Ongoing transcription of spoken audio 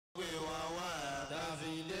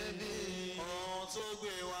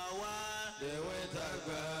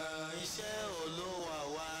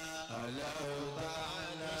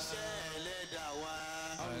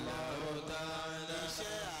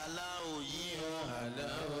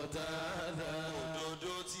ta'ala.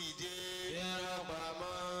 Òdodo ti dé. Irọ́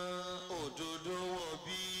pamọ́. Òdodo wọ̀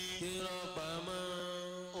bí. Irọ́ pamọ́.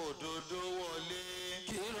 Òdodo wọlé.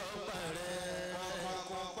 Irọ́ parẹ́.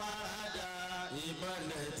 Òkùnkùn paradà.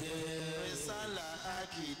 Ìmọ̀lẹ̀ tẹ́. Rìsálà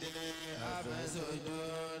àkìdé.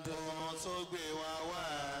 Àfẹ́sọ̀dodo. Ohun tó gbé wa wá.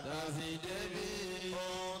 Tàfi débi.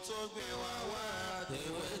 Ohun tó gbé wa wá.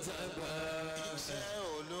 Tèwé tàgbà. Iṣẹ́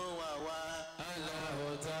Olúwa wa. Allahu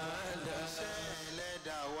ta'ala. Iṣẹ́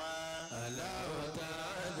Ẹlẹ́dà wa. Allahu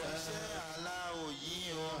ta'ala. Iṣẹ́ aláwò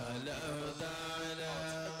yìí o. Allahu ta'ala.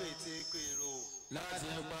 Pétékèrò.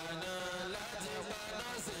 Láti paná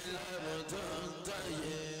sílámù tó ń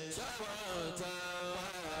tọ̀yé. Ṣáwá ọ̀tá wa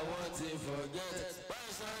wọ́n ti forget.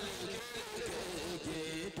 Pásálì kéékèèké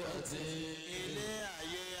dọ̀tí. Ilé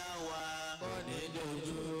ayé àwa. Kò ní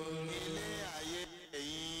dojú. Ilé ayé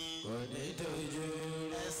ẹ̀yìn. Kò ní dojú.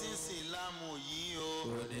 Ẹ̀sìn Ìsìlámù yìí o.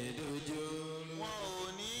 Kò ní dojú. Wọn ò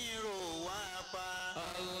ní rò wá pa.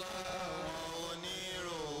 Allah. Wọn ò ní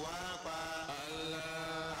rò wá pa. Allah.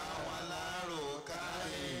 Àwọn alárò ká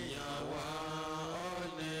èèyàn Wa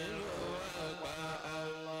onílù àgbà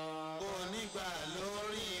Allah. kò ní gbà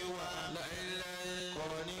lórí wa. Láíláí. Kò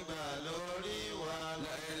ní gbà lórí wa.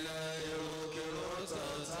 Láíláí. Èròkèrò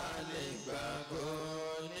tọ̀tà lè gbà kó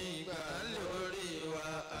nígbà lórí wa.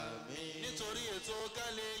 Àmín. Nítorí ètò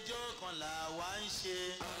kálẹ̀jọ́ kan là wá ń ṣe.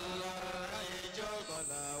 Allah. Kálẹ̀jọ́ kan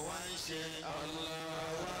là wá ń ṣe. Allah.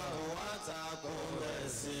 Àwa ò wá tako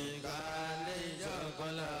ẹ̀sìn ká. Kálẹ̀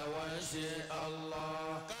ìjọkan làwọn ń ṣe Allah.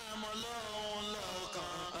 Ká mọ Ọlọ́run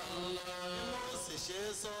lọ́kan. Allah. Bí mo sì ṣe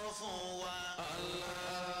sọ fún wa. Allah.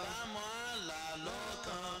 Ká mọ Allah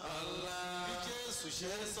lọ́kan. Allah. Bí Jésù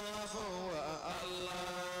ṣe sọ fún wa. Allah.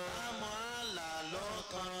 Ká mọ Allah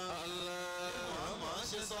lọ́kan. Allah. Mọ̀ọ́mọ̀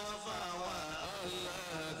ṣe sọ fún wa. Allah.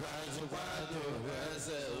 Gbajúgbajù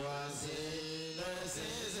fẹsẹ̀ wá sí lẹ́sìn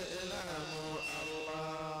Ìsìlámù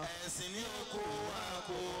Allah. Ẹ̀sìn ni ó kó wa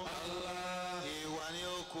kó. Allah. Ìwà ni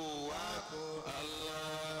ó kó wa kó. Allah.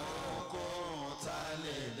 Ohunkóhun tá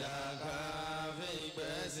lè dàgbà. Fi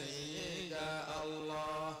gbẹ̀sìn yíga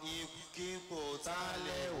Allah. Ipòkípò tá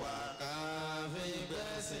lè wà. Fi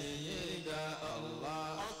gbẹ̀sìn yíga Allah.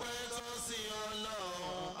 Ọpẹ́ tó sí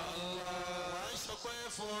Ọlọ́run. Allah. Wà á ṣọpẹ́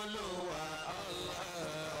fún Olúwa. Allah.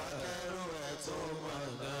 Akẹ́rù ẹ̀ tó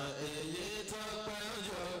mọ̀nà. Èyí tó pẹ́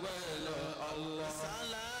ojú ọgbẹ́ lọ Allah.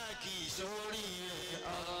 Sálà kì í ṣoríire.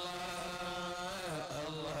 Allah.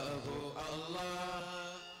 Allahu Allah.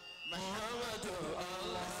 Muhammadu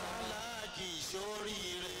Allah. Sálà kì í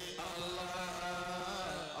ṣoríire. Allah.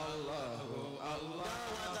 Allahu Allah.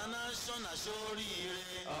 Dáwàtà náṣọ́nà ṣoríire.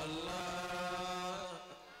 Allah.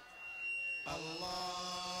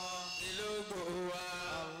 Allah. Ìlú gbòòwà.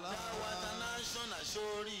 Dáwàtà náṣọ́nà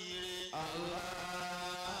ṣoríire. Allah.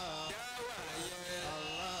 Dáwà yẹ.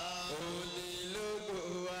 Allah. Onílù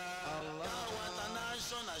gbòòwà. Allah. Dáwàtà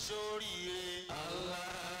náṣọ́nà ṣoríire. Allah.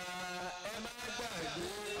 Ẹ má gbàgbé.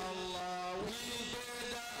 Allah. Wípé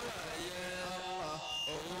dáwà yẹ. Allah.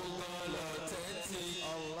 Òun gan lọ tẹ́tí.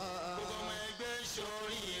 Allah. Gbogbo ọmọ ẹgbẹ́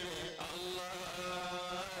ṣoríire. Allah.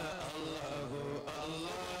 Allahu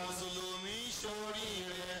Allah. Mùsùlùmí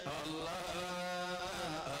ṣoríire. Allah.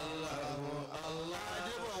 Allahu Allah.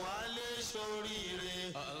 Adébọ̀wálé ṣoríire.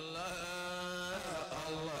 Allah.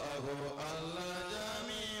 Allahu Allah.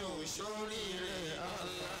 Jamiu ṣoríire.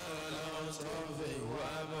 Allah. Ọlọ́run tó fi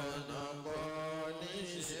wá mọ̀nà bọ́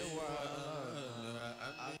níṣẹ́ wa.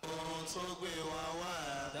 Ohun tó gbé wa wá.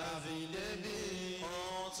 Tàfi débi.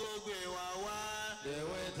 Ohun tó gbé wa wá.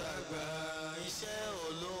 Tèwé tàgbà. Iṣẹ́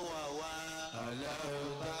Olúwa wa. Allahu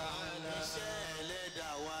ta'ala. Iṣẹ́ Ẹlẹ́dà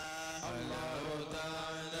wa. Allahu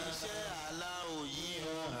ta'ala. Iṣẹ́ aláwò yìí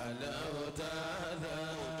o. Allahu ta'ala.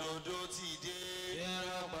 Òdodo ti dé.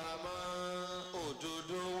 Irọ́ pamọ́.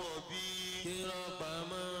 Òdodo wọ̀ bí. Irọ́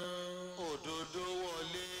pamọ́. Òdodo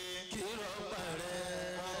wọlé. Irọ́ parẹ́.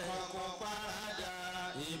 Òkùnkùn paradà.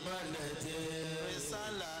 Ìmọ̀lẹ̀ tẹ́.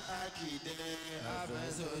 Rìsálà àkìdé.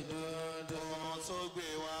 Àfẹ́sọ̀dodo. Ohun tó gbé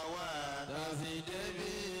wa wá. Tàfi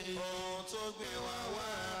débi. Ohun tó gbé wa wá.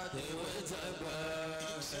 Tèwé tàgbà.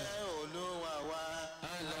 Iṣẹ́ Olúwa wa.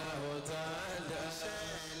 Allahu ta'ala. Iṣẹ́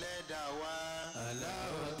Ẹlẹ́dà wa.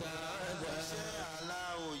 Allahu ta'ala. Iṣẹ́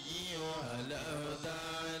aláwò yìí o. Allahu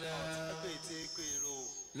ta'ala. Pétékèrò.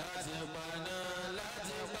 Láti paná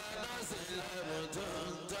sílámù tó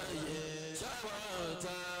ń tọ̀yé. Ṣáwá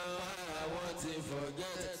ọ̀tá wa wọ́n ti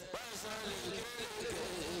forget. Pásálì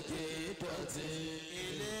kéékèèké dọ̀tí.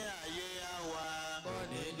 Ilé ayé àwa. Kò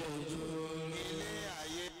ní dojú. Ilé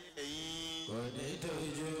ayé ẹ̀yìn. Kò ní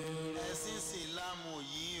dojú. Ẹ̀sìn Ìsìlámù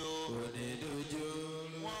yìí o. Kò ní dojú.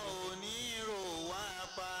 Wọn ò ní rò wá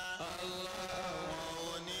pa. Allah. Wọn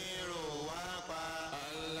ò ní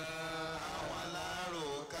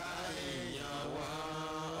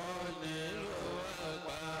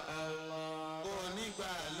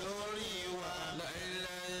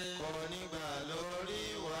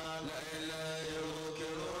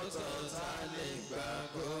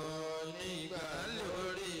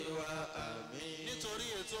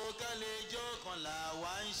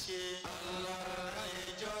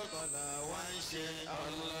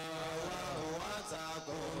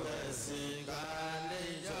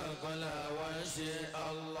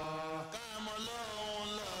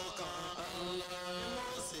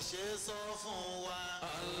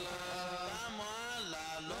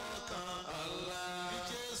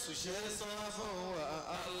Jésù ṣe sọ fún wa.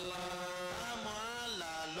 Àmọ́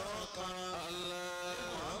àlà lọ́kàn.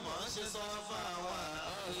 Mọ̀ọ́mọ́ ṣe sọ fún wa.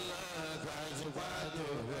 Gbajúgbajù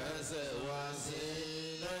ẹsẹ̀ wá sí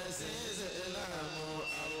lẹ́sìn ìsìlámù.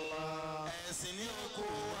 Ẹ̀sìn ni ó kó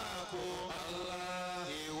wa kó.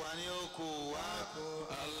 Ìwà ni ó kó wa kó.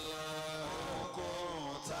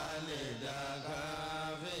 Ohunkóhun tá lè dàgbà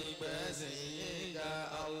fi gbẹ̀sìn yíga.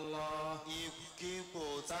 ipò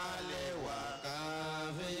tá lè wà.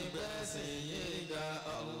 Fi gbẹ̀sìn yíga.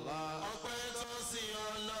 Ọpẹ́ tó sí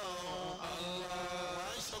Ọlọ́run. Wà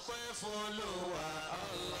á ṣọpẹ́ fún Olúwa.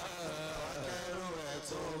 Akẹ́rù ẹ̀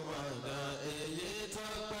tó mọ̀nà. Èyí tó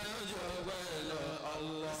pẹ́ ojú ọgbẹ́ lọ.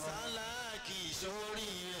 Sálà kì í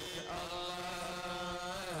ṣoríire.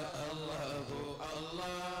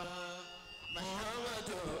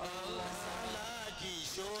 Muhammadu Sálà kì í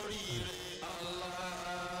ṣoríire. Dáwà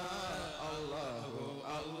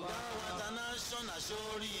International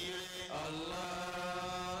ṣoríire.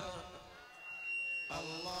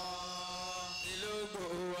 ìlú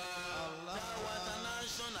gbòòwà. Dáwà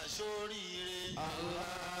International ṣoríire. Dáwà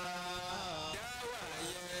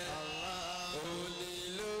yẹ òní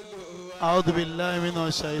ìlú gbòòwà. أعوذ بالله من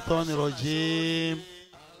الشيطان الرجيم.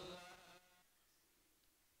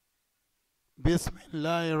 بسم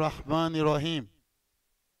الله الرحمن الرحيم.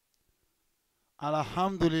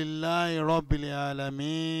 الحمد لله رب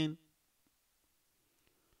العالمين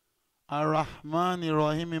الرحمن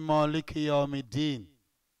الرحيم مالك يوم الدين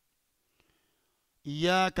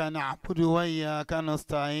إياك نعبد وإياك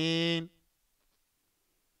نستعين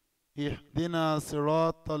اهدنا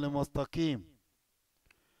صراط المستقيم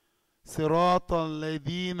صراط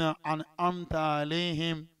الذين أنعمت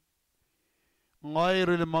عليهم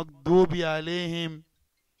غير المغضوب عليهم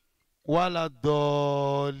ولا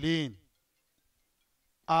الضالين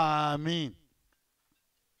آمين.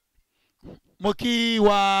 Mo kí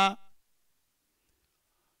wa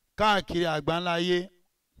káàkiri àgbáńlá ayé,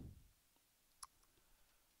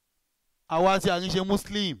 àwa tí a kì í ṣe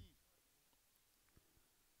Muslim,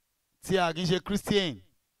 tí a kì í ṣe Christian,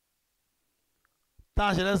 tá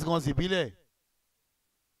a ṣe lẹ́sìn kan sí ìbílẹ̀.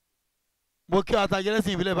 Mo kí wa tá a jẹ́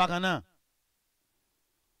lẹ́sìn ìbílẹ̀ bákan náà.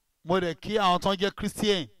 Mo dẹ̀ kí àwọn tó ń jẹ́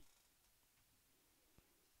Christian.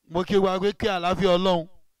 Mo kí wa pé kí àlàáfíà Ọlọ́run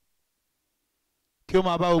kí ó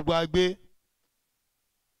máa bá gbogbo agbé.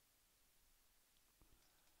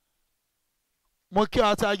 Mo kí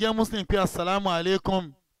wa tá a jẹ́ Muslim pé assalamu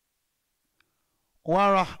alaikum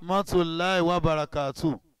wa rahmatulahi wa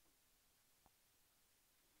barakatuh.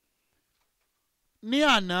 Ní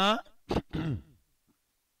àná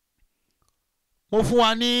mo fún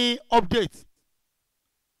wa ní update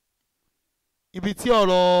ibi tí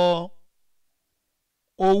ọ̀rọ̀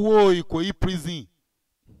owó Ìkòyí prison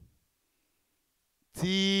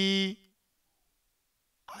tí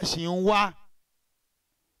a ṣì ń wá,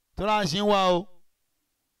 tó rà ṣì ń wá o.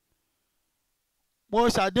 Mo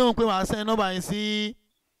ṣàdéhùn pé màá send nọ́mbà yín sí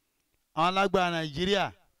àwọn alágbára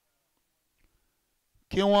Nàìjíríà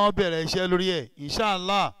kí wọ́n bẹ̀rẹ̀ iṣẹ́ lórí ẹ̀.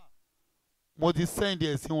 Inshallah mo ti send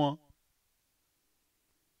ẹ̀ sí wọn.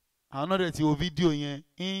 Àwọn náà dẹ̀ ti wo fídíò yẹn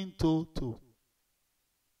in toto.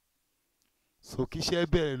 So kí iṣẹ́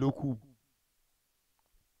bẹ̀rẹ̀ ló kù.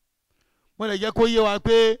 Mo lè jẹ́ kó yé wa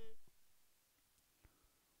pé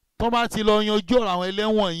tó bá ti lọ yanjú ọ̀rọ̀ àwọn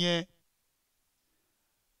ẹlẹ́wọ̀n yẹn,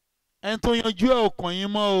 ẹni tó yanjú ẹ̀ ò kàn yín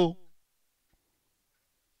mọ́ o.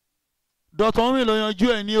 Dr. Omi ló yanjú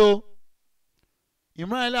ẹ̀ ní o.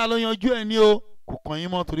 Imran Ellah ló yanjú ẹ̀ ní o. Kò kàn yín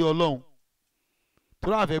mọ́ torí Ọlọ́run.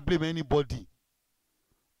 Torí a fẹ́ blame anybody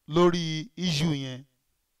lórí issue yẹn.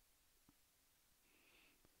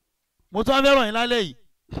 Mo tún wá fẹ́ ràn yín lálẹ́ yìí.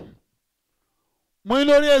 Mo ní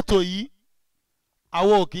lórí ètò yìí,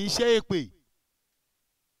 àwọn ò kì í ṣe èpè.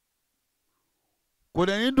 Kò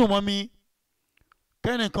dẹ̀ ní dùn mọ́ mi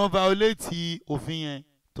kẹ́nìkan violate òfin yẹn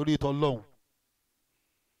torí t'Ọlọ́run.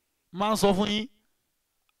 Máa ń sọ fún yín,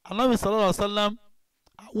 Anobi sallallahu alaihi wasallam,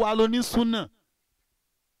 àwa ló ní súnà.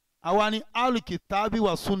 Àwa ni alukitabi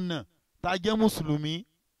wa súnà tá a jẹ́ Mùsùlùmí.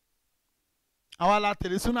 Àwa la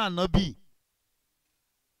tẹ̀lé súnà Anobi.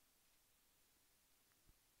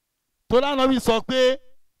 Torí Anobi sọ pé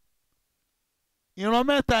ìran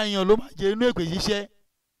mẹ́ta èèyàn ló máa jẹ inú èpè ṣíṣẹ́.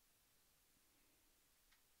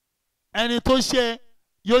 Ẹni tó ṣe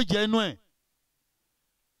yóò jẹ inú ẹ̀.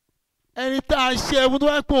 Ẹni tá a ṣe ẹbùn tó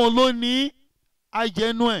bá pọ̀ òun ló ní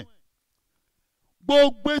àjẹnú ẹ̀.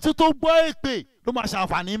 Gbogbo etí tó gbọ́ èpè ló máa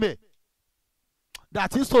ṣàǹfààní mẹ́.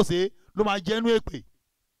 Dàtí sòsè ló máa jẹ́nú èpè.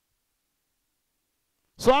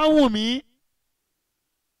 Sọ àwọn mi,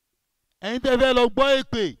 ẹ̀yin tẹ́ fẹ́ lọ gbọ́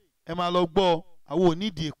èpè ẹ máa lọ gbọ́, àwọn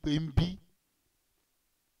onídìí èpè ń bí.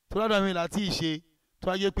 Tó lọ́dọ̀ mi láti ṣe tó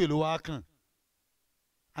wá yẹ pé ló wá kàn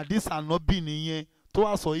àdìsí Anobi nìyẹn tó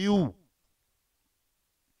wá sọ ihò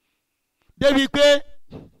débi pé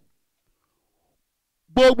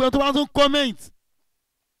gbogbo tó bá tún comment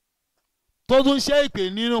tó tún ṣe ìpè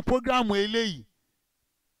nínú prógrámù eléyìí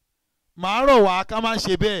màá rọ̀ wá ká má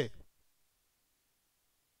ṣe bẹ́ẹ̀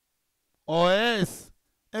ọ̀ẹ́s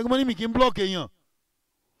ẹgbẹ́ ní mi kì í block èèyàn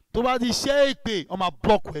tó bá ti ṣe ìpè ó máa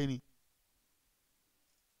block ẹni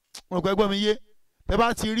wọn kò ẹgbẹ́ mi yé tẹ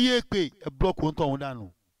bá ti rí èpè ẹ block òun tó òun dànù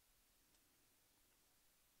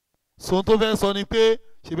sóhun tó fẹ́ sọ ni pé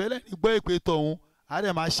ṣèbẹ́lẹ̀ ní gbọ́ ìpè tọ̀hún á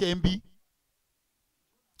dẹ̀ máa ṣe ń bí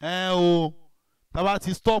o tábà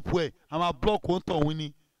ti stop ẹ̀ a máa block òun tọ̀hún ni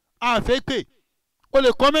a fẹ́ pè o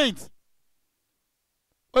lè comment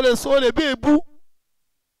o lè sọ o lè bí ebú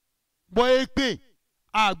bọ́ èpè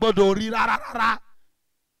a gbọ́dọ̀ rí rárá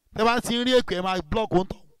tábà ti rí èpè ẹ̀ máa block òun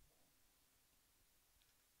tọ̀hún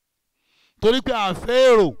torí pé a fẹ́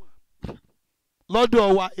èrò lọ́dọ̀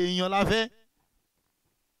wa èèyàn la fẹ́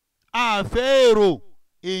a fẹ́ èrò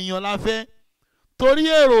èèyàn la fẹ́ torí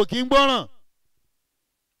èrò kì í gbọ́ràn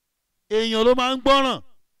èèyàn ló máa ń gbọ́ràn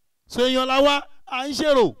so èèyàn la wá à ń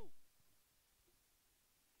ṣèrò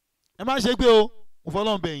ẹ má ṣe pé o mo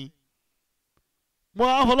fọlọ́ǹbẹ̀yìn mo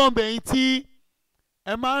á fọlọ́ǹbẹ̀yìn tí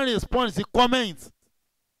ẹ máa ń respond sí comment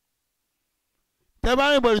tẹ bá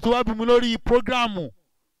rìn bọ̀dì tó wá bí mi lórí prógráàmù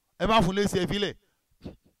ẹ má fún lésì ẹ filẹ̀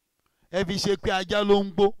ẹ fi ṣe pé ajá ló ń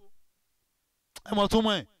gbó ẹ mọ̀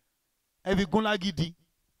túmọ̀ ẹ̀ ẹ fi gún lágídí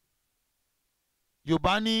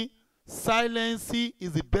Yorùbá ní silence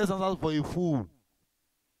is the best answer for a fool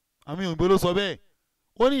àmì òyìnbó ló sọ bẹ́ẹ̀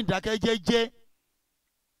ó ní ìdákẹ́jẹ́jẹ́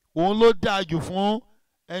òun ló dáa jù fún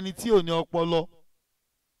ẹni tí ò ní ọpọlọ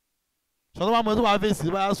ṣọlá máa mọ tó bá fèsì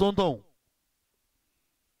báyà sọ́ńtọ̀ ọ̀hún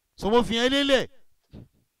so mo fi yẹn lélẹ̀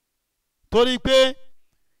torí pé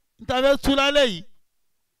níta fẹ́ tú lálẹ́ yìí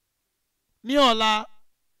ní ọ̀la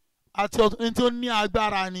àti ọ̀tún tí ó ní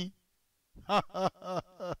agbára ni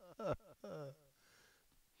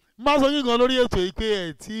má sọ yín gan lórí ètò yìí pé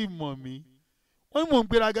ẹ̀ tí mọ̀ mí wọ́n ní mò ń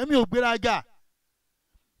gbéraga mi ò gbéraga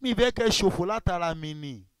mi fẹ́ kẹ́ ṣòfò látara mi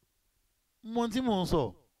nì mo tí mò ń sọ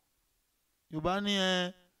Yorùbá ní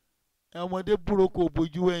ẹ ọmọdé búroko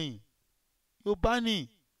bójú ẹ̀yìn Yorùbá ní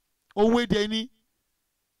owó èdè ní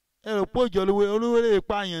ẹ rò pé òjò olówó lè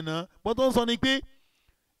pa àyàn náà bọ́n tó ń sọ ni pé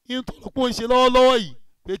yín tó lọ́pọ̀ ń ṣe lọ́wọ́lọ́wọ́ yìí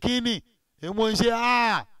pé kí ni èmo ń ṣe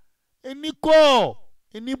ẹni kọ́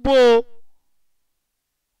ẹni bó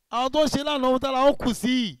àwọn tó ń ṣe lánàá ohun tára ó kù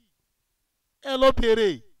sí ẹ lọ bèrè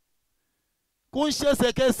kó ń ṣe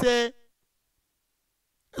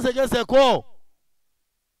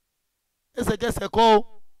ẹsẹ̀kẹsẹ̀ kọ́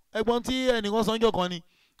ẹ̀gbọ́n tí ẹnìkan sọ ń jọ kan ni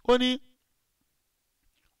ó ní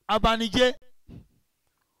abanijẹ́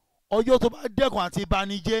ọjọ́ tó bá dẹ́kun àti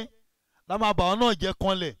ìbanijẹ́ la máa bà ọ́ náà jẹ́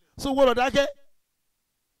kanlẹ̀ so wọ́n lọ dákẹ́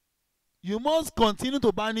you must continue to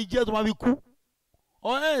banijẹ́ tó máa fi kú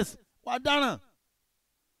or else wàá dáràn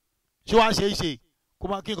ṣé wàá ṣe é ṣe kó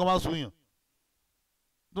máa kí nǹkan máa sùn yàn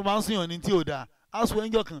tó máa ń sùn yàn ní tí ò dáa á sùn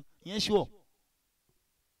ẹ̀ńjọ́ kan ìyẹn ṣùọ́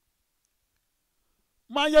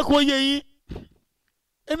máa yẹ kó yé yín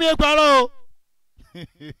èmi ẹ parọ́ o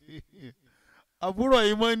àbúrò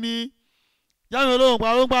yìí mọ́ ní jáwé olóhùn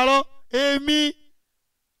parọ́ èmi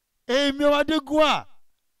ọmọ adégún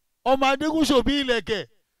ọmọ adégún ṣòbí ìlẹ̀kẹ̀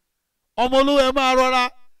ọmọ olówó ẹ máa rọra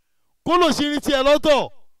kó lò sí ní tiẹ̀ lọ́tọ̀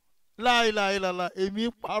láìláìlàlà èmi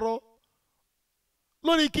parọ́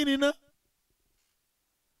lórí kíni ná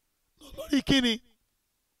lórí kíni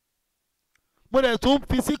mo dẹ̀ tún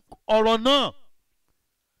fi sí ọ̀rọ̀ náà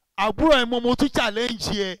àbúrò ẹ̀ mo tún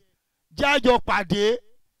challenge ẹ̀ jájọ pàdé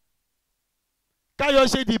káyọ̀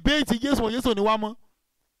ṣe debate Jésù ní wá mọ́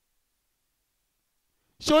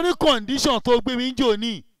ṣé o ní condition tó gbé mi ń jò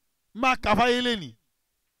ní má kàfáyé lè ní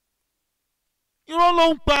irọ́ ló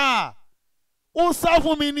ń pa ó sá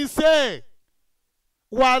fún mi ní sẹ́ẹ̀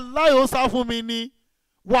wàláì ó sá fún mi ní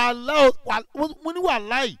wàláì mo ní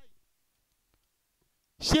wàláì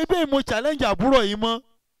ṣé bẹ́ẹ̀ mo challenge àbúrò yìí mọ́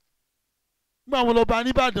nígbà mo lọ bá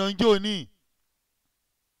nìbàdàn jò ní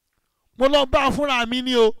mo lọ bá fúnra mi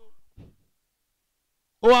ní o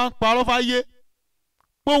ó wá ń parọ́ fáyé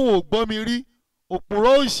pé òun ò gbọ́ mi rí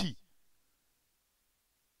òpùrọ́ òṣì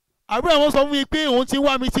àbúrò àwọn sọ fún mi pé òun ti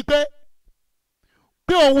wá mi ti pẹ́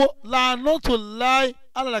pé òun lànà tó láì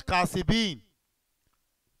alàkàsíbìn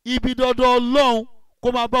ibi dandan ọlọ́run kó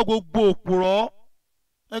máa bá gbogbo òpùrọ́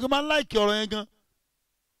ẹ̀gbọ́n máa ń láìkì ọ̀rọ̀ yẹn gan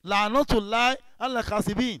lànà tó láì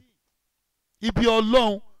alàkàsíbìn ibi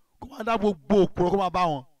ọlọ́run kó máa dá gbogbo òpùrọ́ kó máa bá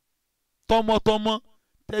wọn tọmọtọmọ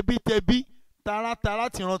tẹbítẹbí taratara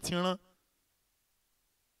tìrantìran.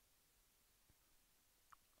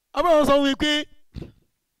 abẹ́rẹ́ sọ wí pé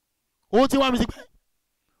òun ti wá mi sí pé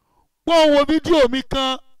pọ́n wo fídíò mi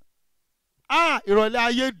kan ìrọ̀lẹ́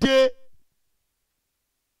ayé dé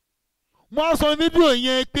mo á sọ fídíò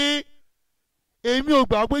yẹn pé èmi ò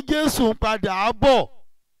gbà pé Jésù ń padà bọ̀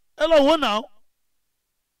ẹ lọ wò náà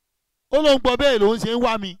ó lóun gbọ́ bẹ́ẹ̀ lòun ṣe ń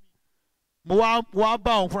wá mi mo wá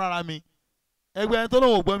bá òun fúnra mi ẹgbẹ́ ẹni tó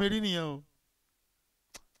lóun ò gbọ́ mi rí nìyẹn o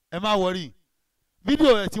ẹ má wọrí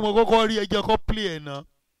fídíò ẹ̀ tí mo kọ́kọ́ rí ẹjẹ́ kọ́ play ẹ̀ náà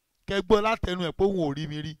kẹgbọ́ látẹnu ẹ̀ pé òun ò rí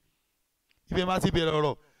mi rí ibẹ̀ má ti bẹ̀rẹ̀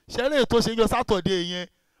ọ̀rọ̀ ṣẹlẹ̀ tó ṣe ń jọ sátọ̀dé yẹn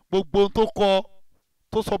gbogbo ohun tó kọ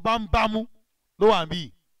tó sọ bámúbámú ló wà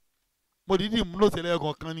níbí mo dídì mú lòtẹ́lẹ̀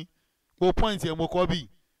ẹ̀gàn kan ni gbogbo pọ́ìntì ẹ̀ mo kọ́ bíi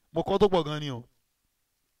mo kọ́ tó pọ̀ gan ni o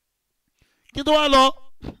kí tó wá lọ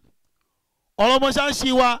ọ̀rọ̀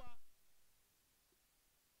mọ́ṣáláṣí wa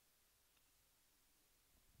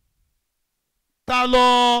ta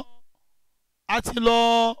lọ àti lọ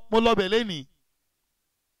mo lọ bẹ̀ lẹ́nìí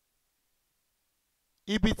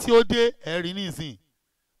ibi tí ó dé ẹ̀rí nísìn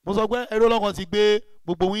mo sọ pé ẹ̀rọ ọlọ́kan ti gbé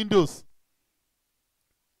gbogbo windows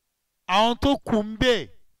àwọn tó kù ń bẹ̀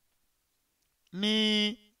ní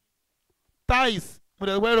tiles mo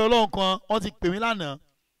dẹ̀ gbé ẹ̀rọ ọlọ́kan wọ́n ti pè mí lánàá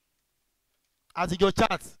àtijọ́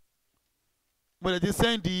chat mo dẹ̀ ti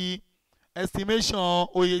send the estimation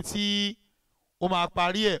oye tí ó máa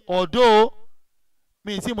parí ẹ̀ ọ̀dọ́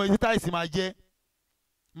mi tí mo ti tiles máa jẹ́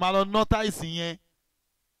máa lọ ná tiles yẹn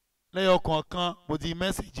lẹ́yọ̀ kọ̀ọ̀kan mo ti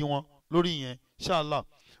mẹ́sàgì wọn lórí yẹn inshallah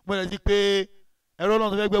mo lè ti pé ẹ̀rọ ọlọ́run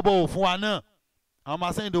tó fẹ́ gbẹ́ bọ́ọ̀ fún wa náà àwọn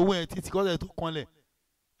máa sẹ́yìn owó yẹn títí kọ́sẹ̀ tó kanlẹ̀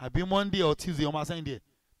àbí Monday or Tuesday wọ́n máa sẹ́yìn ẹ̀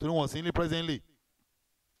torí wọ́n sì ń lé presently.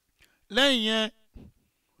 lẹ́yìn yẹn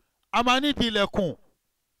a máa nídìí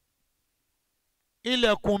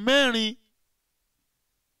ilẹ̀kùn mẹ́rin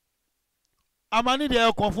a máa nídìí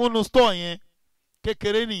ẹ̀ẹ̀kan fún inú store yẹn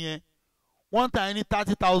kékeré nìyẹn wọ́n tà ní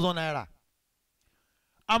 30,000 naira.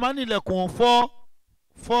 A máa ní ilẹ̀kùn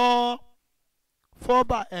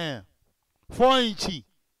 4 inch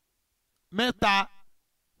mẹ́ta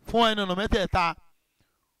fún ẹnu ọ̀nà mẹ́tẹ̀ẹ̀ta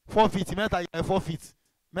 4 feet mẹ́ta 4 feet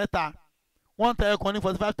mẹ́ta wọ́n tẹ ẹ̀kan ní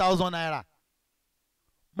 45,000 naira.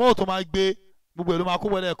 mọ́ọ̀ tó máa gbé gbogbo èlò máa kó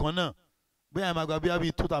wọlé ẹ̀kan náà bẹ́ẹ̀ yẹn máa gba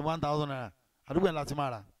bíi 2,000 naira àdúgbò yẹn láti máa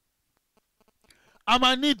rà. A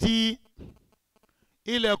máa nídìí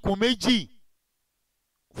ilẹ̀kùn méjì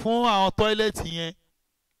fún àwọn tọ́ílẹ̀tì yẹn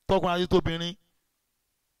tọkùnrin àti tóbìnrin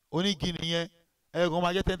onígi nìyẹn ẹ̀ẹ̀kan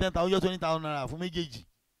máa jẹ́ 10,000 20,000 naira fún méjèèjì.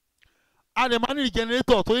 A lè máa ní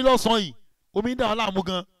jẹnẹrétọ̀ torí lọ́sàn-án yìí omi ń dà wọ́n láàmú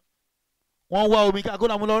gan wọ́n wá omi ká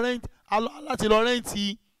kódà mo lọ rẹ́ǹtì láti lọ rẹ́ǹtì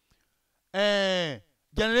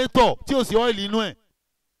jẹnẹrétọ̀ tí ò sí ọ́ìlì nínú ẹ̀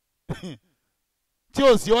tí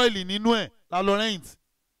ò sí ọ́ìlì nínú ẹ̀ la lọ rẹ́ǹtì.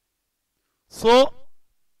 So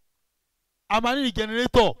a máa ní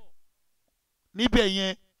jẹnẹrétọ̀ níbẹ̀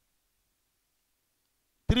yẹn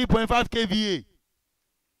 3.5 kVA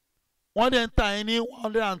wọ́n dẹ̀ ń tà ẹ́ ní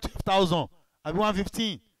 112,000 àbí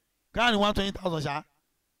 115 káà ní 120,000 ṣá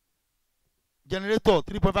generator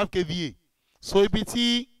 3.5 kVA. So ibi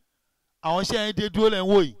tí àwọn iṣẹ́ yẹn dé dúró lẹ́ ń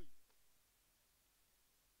wò yìí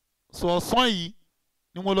so ọ̀sán yìí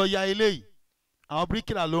ni mo lọ ya ilé yìí àwọn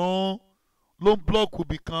bíríkìlà ló ń blọ́ọ̀kù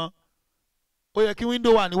bì kan ó yẹ kí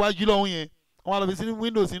window wà níwájú lọ́hún yẹn wọ́n á lọ fi sí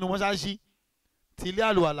window sínú mọ́ṣáláṣí ti ilé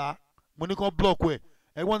àlùwàlá mo ní kàn blọ́ọ̀kù ẹ̀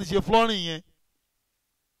ẹ̀gbọ́n ti ṣe flooring yẹn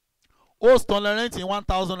host tán lẹ rẹ́ǹtì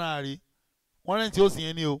 1,000 naira rí wọ́n rẹ́ǹtì host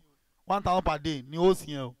yẹn ní o 1,000 per day ní host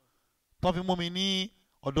yẹn o tán fi mú mi ní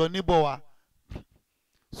ọ̀dọ̀ níbọ̀ wa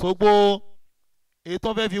sogbo èyí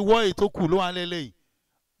tán fẹ́ fi wọ́ èyí tó kù ló wà lélẹ̀ yìí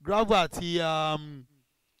gravel àti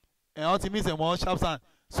ẹ̀hán ti mí sẹ̀mọ́ sharpsand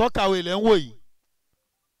sọ́kàwé lẹ́ ń wò yìí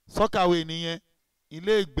sọ́kàwé nìyẹn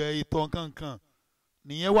ilé ìgbẹ́ ìtọ̀ nkankan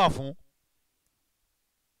nìyẹn wà fún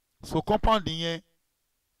so compound yẹn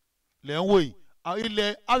lẹ́ ń wò yìí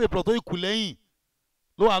ilẹ̀ àwèpọ̀ tó ìkù lẹ́yìn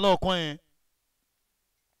ló wà lọ́ọ̀kan yẹn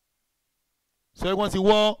so wọ́n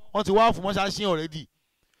ti wá fún mọ́ṣáláṣí already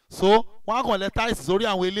so wọ́n á kàn lẹ̀ táìsì sórí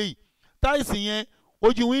àwọn eléyìí táìsì yẹn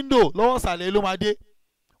ojú window lọ́wọ́ ìsàlẹ̀ ló máa dé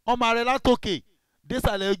wọ́n máa rẹ látòkè dé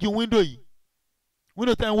ìsàlẹ̀ ojú window yìí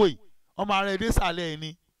window tẹ́ ń wò yìí wọ́n máa rẹ dé ìsàlẹ̀ ẹ̀ ni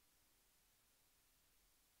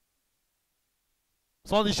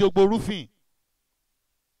so wọ́n ti ṣe gbogbo roofing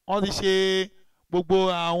wọ́n ti ṣe gbogbo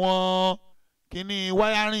àwọn kíní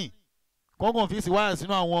wáyárìn kọ́ńkàn fi sí wáyà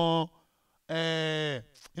sínú àwọn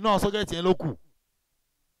inú àwọn sọ́kẹ́tì yẹn ló kù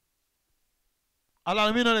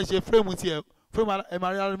aluminium lè ṣe fírèmù tiẹ̀ fírèmù ẹ̀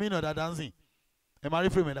máa rí aluminium dáadáa ń sìn ẹ̀ máa rí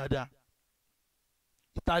fírèmù dáadáa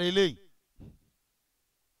ìtàlélẹ̀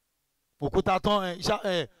òkúta tán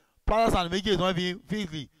plaza sand méjì tí wọ́n fi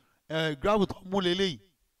fíìlì gravel tó mú lélẹ̀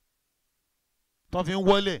tó fi ń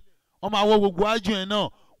wọlé wọ́n máa wọ gbogbo ájú yẹn náà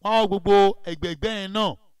wọ́n á wọ gbogbo ẹ̀gbẹ̀gbẹ́ yẹn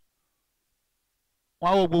náà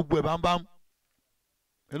wọ́n á wọ gbogbo ẹ̀ bámbám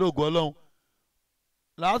pẹ̀lú ògo Ọlọ́run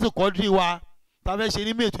láti kọ́dírì wa tá a fẹ́ ṣe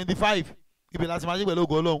ní May 25 ibẹ̀ láti máa ṣe pẹ̀lú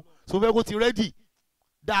ògo Ọlọ́run so fẹ́ kó ti rẹ́dì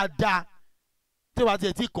dáadáa tí wàá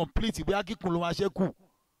tiẹ̀ tí complete bóyá kíkùn ló máa ṣẹ́kù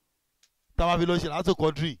tá a máa fi lọ ṣe láti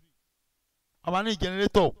kọ́dírì a máa ní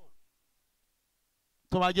generator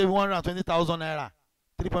tó máa jẹ́ bí 120,000 naira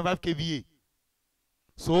 3.5 kVA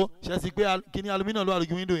so ṣe sí pé kíní aluminium ló wà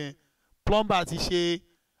lójú window yẹn plumber ti ṣe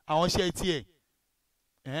àwọn iṣẹ́ tiẹ̀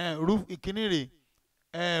roof kíní rè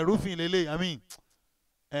roofing lélẹ̀ I mean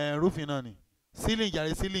roofing náà ni ceiling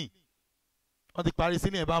jàre ceiling wọ́n ti parí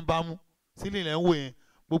ceiling ẹ̀ bá ń bá mú ceiling lẹ́ ń wò yẹn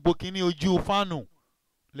gbogbo kíní ojú fáànù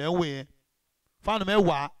lẹ́ ń wò yẹn fáànù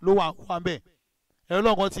 10 ló wà ń bẹ̀ ẹ̀rọ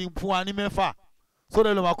lọ́gàn ti fún wa ní 6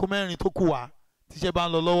 sódà ló máa kó 4 tó kù wá tíṣẹ́ bá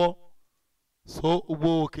ń lọ lọ́wọ́ so gbogbo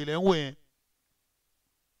òkè lẹ́ ń wò yẹn.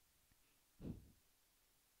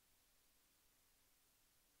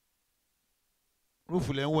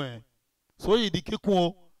 rúfù lẹ́ ń wò yẹn so yìí di kíkún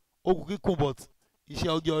ó kù kíkún but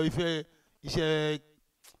iṣẹ́ ọjọ́ ìfẹ́ iṣẹ́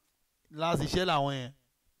láti iṣẹ́ làwọn yẹn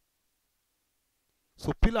so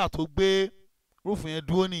pílà tó gbé rúfù yẹn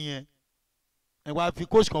dúró nìyẹn ẹ̀wá fi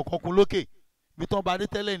kóòsì kankan kún lókè ibi tí wọ́n bá dé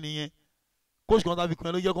tẹ́lẹ̀ nìyẹn kóòsì kan tá fi kún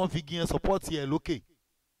ẹ ló jẹ́ kó fi gi yẹn sọ́pọ́ọ̀tì ẹ̀ lókè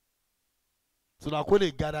sọdọ̀ kó lè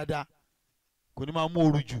ga dáadáa kò ní máa mú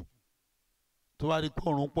ooru jù tó bá rí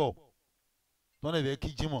kóòrùn pọ̀ tó ń lè fẹ́ kí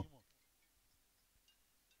jímọ̀.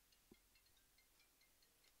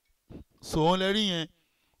 sòun lè rí yẹn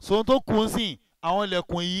sòun tó kù sí àwọn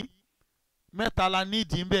ilẹ̀kùn yìí 3 la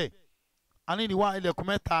nídìí ń bẹ̀ a nídìí wá ilẹ̀kùn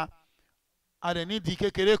 3 a dẹ̀ nídìí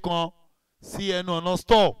kékeré kan sí ẹnu ọ̀nà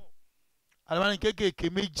store àdìmánì kékèké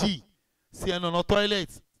 2 sí ẹnu ọ̀nà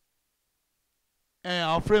toilet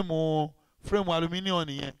àwọn fírèmù aluminium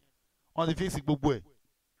nìyẹn wọ́n ti fíìsì gbogbo ẹ̀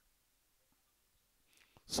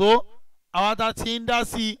so àwọn ata ti ń dá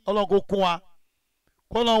sí ọlọ́run kó kún wa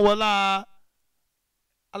kó lọ́n wọlá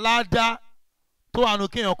aládá tó wà nù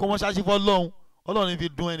kéèyàn kó mọ́ṣáláṣí fọ́lọ́run ọlọ́run fi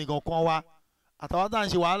dùn ẹnìkan kan wa àtàwọn tá à ń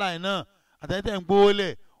ṣe wàhálà yìí náà àtẹ̀yìntẹ̀ ń gbówó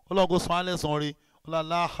lẹ̀ ọlọ́run kó san alẹ́ san rí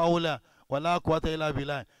ọlọ́lá haúlà wàlá quwwata illa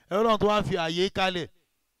billah ẹ̀rọ ọlọ́run tó wá fi àyè kalẹ̀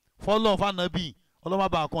fọ́lọ́run fànàbì ọlọ́run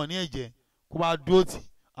bá kàn ní ẹ̀jẹ̀ kó bá dúró tì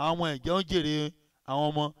àwọn ọmọ ẹ̀jẹ̀ ń jèrè àwọn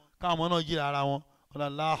ọmọ káwọn ọmọ náà jìrì ara wọn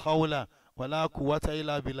ọlọ́lá haúlà wàlá quwwata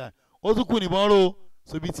illa billah ó tún kù níbọn ro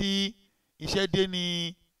sobi tí iṣẹ́ dé ní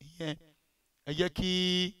ìyẹn ẹ jẹ́ kí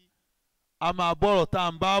a máa bọ̀rọ̀ tá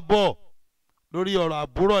à ń bá bọ̀ lórí ọ̀rọ̀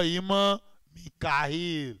àbúrò yìí mọ́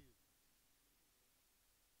Mikail.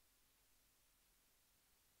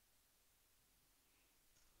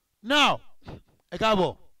 now ẹ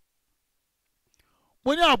káàbọ̀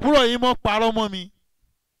mo ní àbúrò yìí mọ́ parọ́ mọ́ mi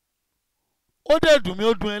ó dẹ̀ dùn mí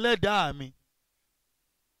ó dùn ẹlẹ́dàá mi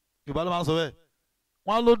Yorùbá ló máa ń sọ bẹ́ẹ̀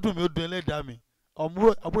wọ́n á ló dùn mí ó dùn ẹlẹ́dàá mi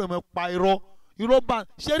àbúrò mi pa irọ́ bá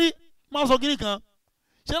ṣé rí máa sọ kíní kan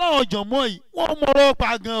ṣé láwọn jọ̀mọ́ yìí wọ́n mọ̀rọ̀ pa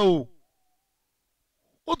gan o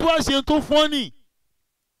ó tún wá ṣe tó fọ́nì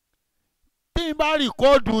tí n bá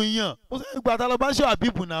rìkọ́ọ̀dù yàn ó sì gbà tá a lọ bá ṣe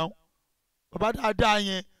àbíbù náà bàbá dáadáa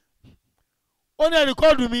yẹn ó ní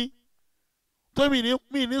rìkọ́ọ̀dù mi tó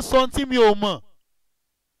mi ní sọ tí mi ò mọ̀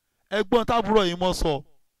ẹgbọ́n tábúrò yìí mọ̀ sọ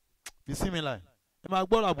bisimilá ẹ máa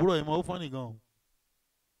gbọ́dọ̀ àbúrò yìí mọ̀ ó fọ́nì gan o.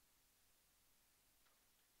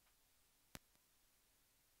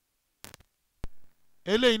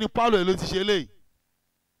 eléyìí ní pálọ̀ ẹ̀ ló ti ṣe eléyìí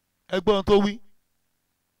ẹgbọ́n tó wí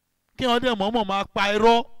kí wọ́n dẹ̀ mọ̀ọ́mọ̀ máa pa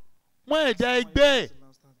irọ́ mọ́ ẹ̀dá ẹgbẹ́ ẹ̀.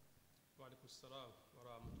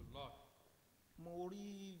 mo rí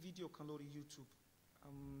fídíò kan lórí YouTube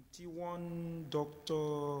tí wọ́n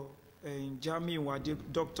Dr.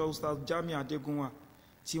 USTAZJAMIU Adégúnwà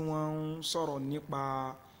tí wọ́n ń sọ̀rọ̀ nípa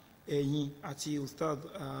ẹ̀yìn àti Ustaz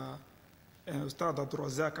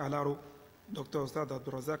Abdulrazak Alaro Dr. Ustaz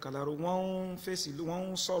Abdulrazak Alaro wọ́n ń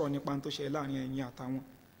sọ̀rọ̀ nípa tó ṣe láàrin ẹ̀yìn àtàwọn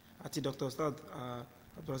àti Dr. Ustaz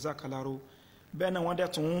Abdulrazak Alaro bẹ́ẹ̀ náà wọ́n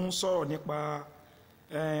dẹ̀ tún ń sọ̀rọ̀ nípa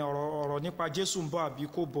ọ̀rọ̀ nípa Jésù ń bọ̀ àbí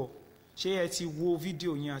kò bọ̀ ṣé ẹ ti wo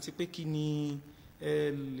fídíò yẹn àti pé kí ni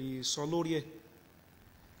ẹ lè sọ lórí ẹ̀.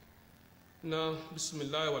 na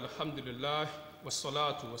bisimilahi walhamdulilahi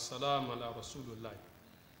wasalaatu wasalaamu ala rasulillah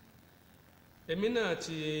èmi náà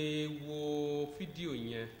ti wo fídíò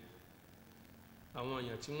yẹn àwọn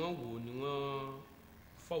èèyàn tí wọ́n wò ni wọ́n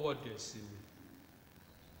forward ẹ̀ sí mi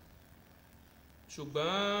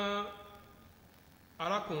ṣùgbọ́n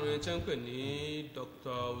arákùnrin tí wọ́n pè ní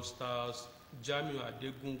Dr. USTAZJAMIU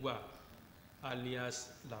Adégúnwà alias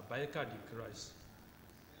Labaika the Christ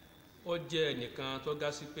ó jẹ́ ẹnìkan tó ga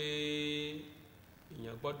sí pé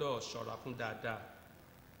èèyàn gbọ́dọ̀ ṣọ́ra fún dáadáa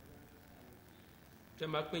tẹ́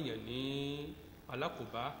máa pèèyàn ní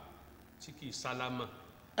alákòóbá tí kì í sálámà.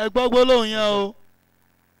 ẹ gbọ́ gbólóhùn yẹn o.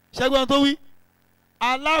 ṣẹ́gbọ́n tó wí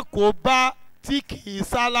alákòóbá tí kì í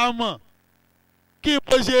sálámọ̀ kí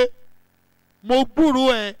mo ṣe mo gbúrú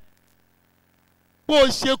ẹ bó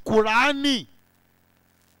ṣe kùránì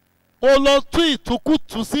o lọ tún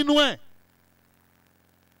ìtukùtù sínú ẹ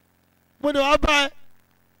mo ní wàá bá ẹ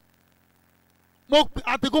mo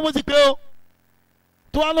àtìkú mo ti pé o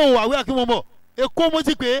tó wá lóun wàwé àkí mo mọ̀ èkó mo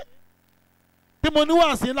ti pé tí mo ní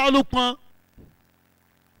wàásí lálùpọ̀n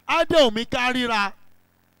ádé òmí ká ríra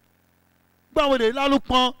gbà mo lè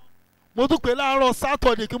lálùpọ̀n mo tún pé láàárọ̀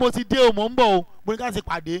sátọ̀dẹ̀ kí mo ti dé o mò ń bọ̀ o mo ní ká ti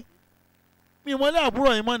pàdé mi ìmọ̀lẹ́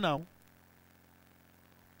àbúrò yìí mọ̀ náà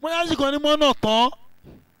mo ní àsìkò ní mọ́nà tán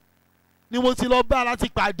ni mo ti lọ bá láti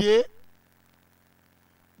pàdé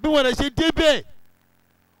bí wọ́n lè ṣe débẹ̀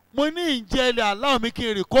mo ní ìjẹ́lẹ̀ aláwọ̀ mi kí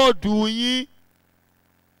n rìkọ́ọ̀dù yín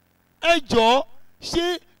ẹ jọ̀ọ́ ṣé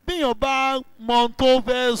bíyàn bá mọ ohun tó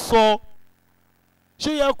fẹ́ sọ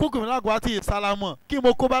ṣé yẹ kó kìmí lágbo àti ìsálámọ̀ kí mo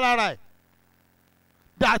kó bá lára ẹ̀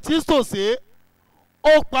dàtí sòsè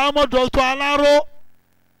ó pa ọmọ dọ́tọ̀ aláró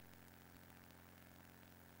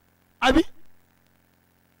àbí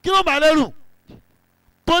kí ló máa lẹ́rù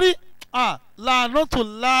torí làánà tó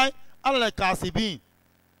láì alẹ́ kàṣíbìn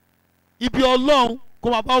ibi ọlọ́run kó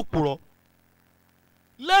máa bá òpùrọ̀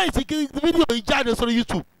lẹ́yìn tí fídíò yìí jáde sórí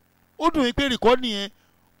YouTube ó dùn mí pé rìkọ́dì yẹn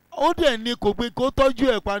ó dẹ̀ ní kò gbé kó tọ́jú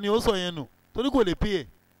ẹ̀ pa ni ó sọ yẹn nù torí kò lè pè é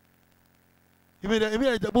èmi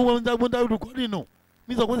rẹ̀ jẹ́ gbogbo dábìdì rìkọ́dì nù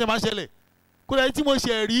mi sọ pé ó ṣe máa ṣẹlẹ̀ kó lẹ́yìn tí mo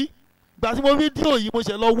ṣe rí gbà tí mo fídíò yìí mo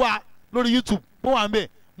ṣe lọ wá lórí YouTube bó wà ń bẹ̀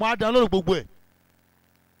mo á download gbogbo ẹ̀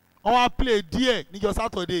wọ́n á play díẹ̀ níjọ́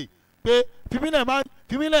Saturday pé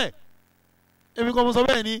fímílẹ̀ èmi kan mo sọ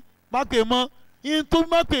bẹ́ẹ̀ ni má pè mọ́ yín tó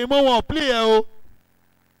má pè mọ́ wọn play ẹ o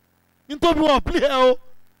yín tó bí wọn play ẹ o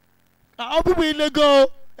àwọn bíbí ilé gan o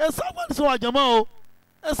ẹ sáwọn ní sọ àjẹmọ́ o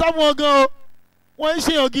ẹ sáwọn gan o wọ́n ń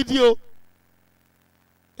ṣèyàn gidi o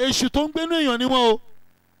èṣù tó ń gbénú èèyàn ni wọ́n o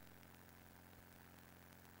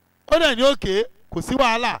ó dẹ̀ ní òkè kò sí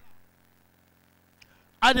wàhálà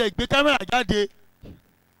a dẹ̀ gbé kámẹ́rà jáde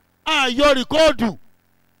a yọ rìkọ́ọ̀dù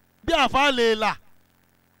bí àfa lè là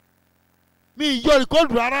mi yọ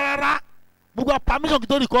rìkọ́ọ̀dù rárá gbogbo permission kí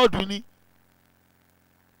tó rìkọ́ọ̀dù ni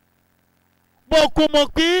bó kò mọ̀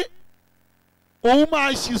pé òun máa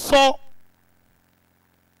ṣì sọ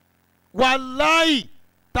wàláì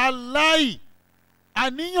tàláì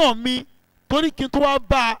àníyàn mi torí kí n tó wá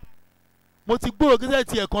bá a mo ti gbúrò gẹ́gẹ́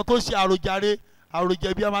tí ẹ̀kan tó ṣe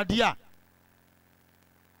àròjẹ bíi amadíyà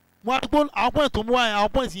mo á gbọ́ àwọn pọ́ìntì tó mú wáyé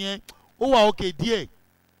àwọn pọ́ìntì yẹn ó wà òkè díẹ̀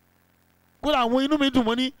kódà àwọn inú mi dùn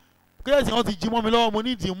mo ní gẹ́gẹ́ tí wọ́n ti jí mọ́ mi lọ́wọ́ mo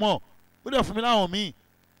ní ìdí mọ́ ó dẹ̀ fún mi láwọn míì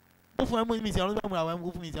ó fún mi ìsìn ìrántí àwọn àwọn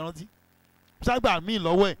ẹ̀mú fún mi ìsìn ìrántí ṣàgbà míì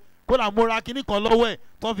lọ́wọ́ ẹ̀ kódà mo ra kinní kan lọ́wọ́ ẹ̀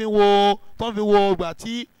tó fi wo ìgbà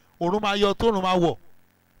tí òòrùn máa yọ tóòrùn máa wọ̀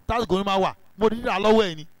tásìkò òòrùn máa wà mo dídà lọ́wọ́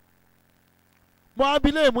ẹ̀ ni mo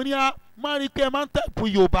abilé mo ní a máa rí pé ẹ máa ń táìpù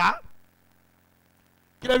Yorùbá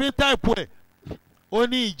kí lè fi ń táìpù ẹ̀ ó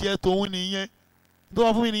ní ìjẹ tòun nìyẹn tó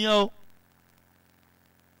wọ́n fún mi nìyẹn o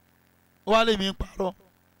ó wá lè mi ń parọ́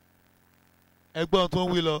ẹgbọ́n tó ń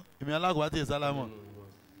wí lọ èmi alágbàá tí ì sálámọ̀.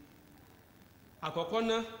 àkọ́kọ́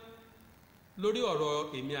ná lórí ọ̀rọ̀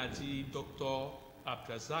èmi àti Dr.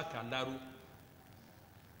 Abdulrasaq Aláró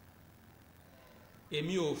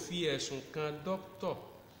èmi ò fi ẹ̀sùn kan dókítọ̀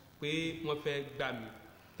pé wọ́n fẹ́ gbà mí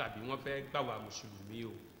tàbí wọ́n fẹ́ gbà wá mùsùlùmí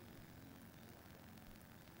o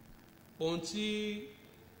ohun tí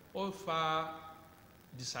ó fa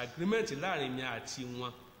disagreement láàrin mi àti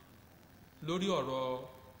wọn lórí ọ̀rọ̀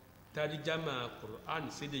tàríjámà Quran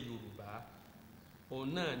sédè Yorùbá òun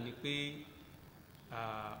náà ni pé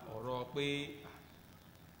ọ̀rọ̀ pé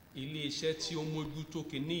iléeṣẹ́ tí ó mójútó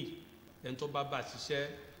kínní ẹni tó bá ṣiṣẹ́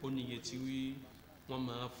ó níye tí wọ́n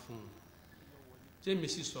máa fún un tèmi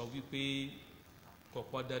sì sọ wípé kò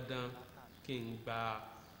pọ̀ dandan kí n gba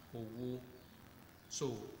owó so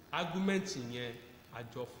argument yẹn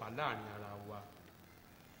àjọ fà láàrin ara wa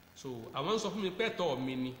so àwọn ń sọ fún mi pé ẹ̀tọ́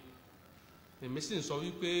mi ni èmi sì ń sọ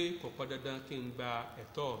wípé kò pọ̀ dandan kí n gba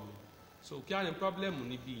ẹ̀tọ́ mi so kí á ní pọ́blẹ́mù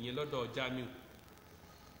níbi ìyẹn lọ́dọ̀ Jamiu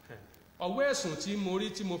ọwọ́ ẹ̀sùn tí mo rí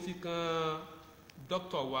tí mo fi kan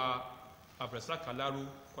dókítà wa Abdulrasaq Aláró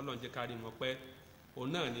kọ́lọ̀ ń jẹ́ ká rí wọn pẹ́ òun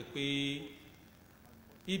náà ni pé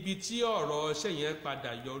ibi tí ọ̀rọ̀ ṣẹ́ yẹn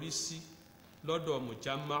padà yọrí sí lọ́dọ̀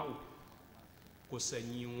mujamau kò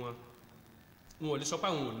sẹ̀yìn wọn ò lè sọ pé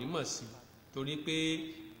àwọn ò ní mọ̀ sí torí pé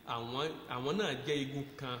àwọn náà jẹ́ igun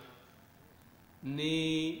kan ní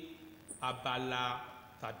abala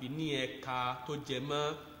tàbí ní ẹ̀ka tó jẹ mọ́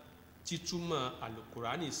títúmọ̀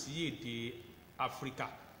alukurani sí èdè Áfíríkà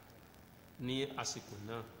ní àsìkò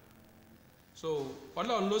náà so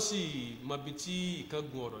Ọlọ́run ló sì mọbi tí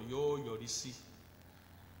ìkángun ọ̀rọ̀ yóò yọrí sí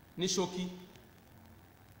ní ṣókí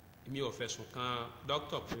èmi ò fẹ̀sùn kan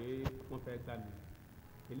dókítà pé wọ́n fẹ́ gbà mí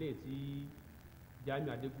eléyìí tí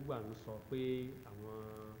Jamiu Adégúnwà ń sọ pé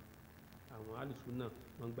àwọn alùsùn náà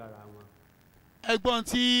wọ́n gbára wọn. ẹ̀gbọ́n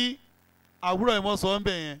tí àbúrò ẹ̀ mọ́ sọ ń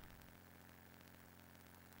bẹ̀ yẹn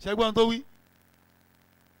ṣẹ́gbọ́n tó wí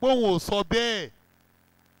póun ò sọ bẹ́ẹ̀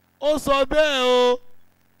ó sọ bẹ́ẹ̀ o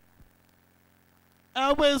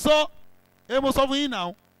ẹ̀ pé sọ ẹ mo sọ fún yín náà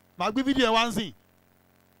màá gbé fídíò ẹ̀ wá ń sìn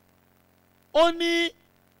ó ní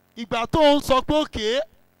ìgbà tó ń sọ pé òkè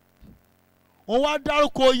òun wá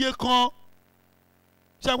dárúkọ iye kan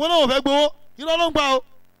ṣàgbọ́n náà ò fẹ́ gbowó irọ́ ló ń gbà o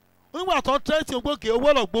nígbà tó tẹ́tì ń gbòkè owó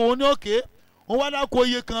lọ gbowó ní òkè òun wá dárúkọ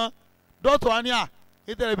iye kan dọ́tọ̀ wa ní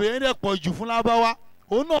ètò ìbẹ̀rẹ̀ yẹn dẹ̀ pọ̀ jù fún lábáwá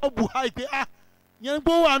òun náà bù háì pé yẹn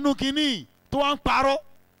gbówó àánú kínní tó wá ń parọ́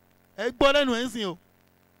ẹ gbọ́ lẹ́nu ẹ̀ ń sìn o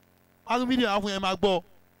wá sí fídíò àwọn fún yẹn máa gbọ́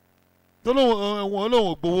tó lóun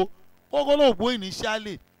ò gbowó ó kó lóun gbowó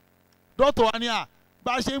initially dọ́tọ̀ wa ní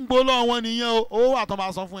bá a ṣe ń gbó lọ́wọ́ wọn nìyẹn o owó wà tó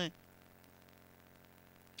máa san fún ẹ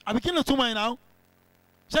àbí kí ni túmọ̀ ẹ̀ náà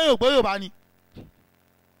ṣé yóò gbọ́ Yorùbá ni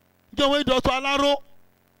ìjọ wọn ìdọ̀tọ̀ aláró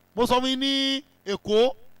mo sọ fún yín ní Èkó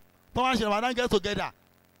tó wá ṣe Ramadan get together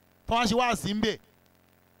tó wá ṣe wá sí ń bẹ̀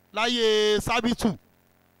láyé Sábìtù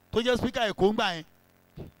tó jẹ́ spíkà Èkó ń gbà yẹn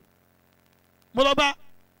mo lọ bá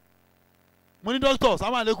mo ní dókítà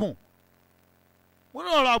sáwọn àlékún mo ní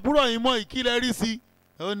ọ̀rọ̀ àbúrò yìí mọ́ ìkílẹ̀ rí sí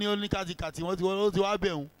ó ní kàtìkàtì wọ́n ti wá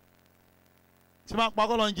bẹ̀ òun tí máa pa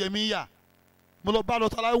kọ́lọ́ ń jẹ mí yà mo lọ bá lọ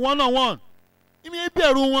tọ́lá one on one ìmí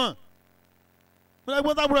bẹ̀rù wọn mo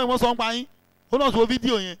lẹ́gbọ́n tábúrò yìí wọ́n sọ ń pa yín ó náà tó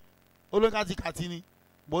fídíò yẹn ó ló kàtìkàtì ni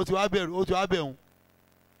bó ó ti wá bẹ̀ òun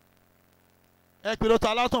ẹ pé lọ́tọ̀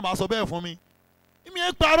alátàn máa sọ bẹ́ẹ̀ fún mi ìmí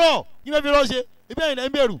parọ́ yín fẹ́ fi rọ́ ṣe ibẹ̀ yìí lẹ́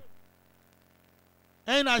ń bẹ̀rù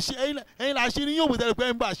ẹ̀yin làṣírí yóò bò tẹ́lẹ̀ pé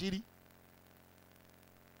ẹ̀ ń bọ̀ àṣírí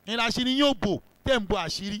ẹ̀yin làṣírí yóò bò tẹ́ ń bọ̀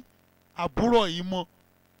àṣírí àbúrò yìí mọ́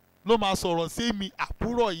ló máa sọ̀rọ̀ sí mi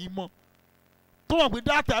àbúrò yìí mọ́ tó mọ̀ pé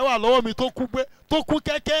dáàtà wà lọ́wọ́ mi tó kún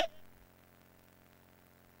kẹ́kẹ́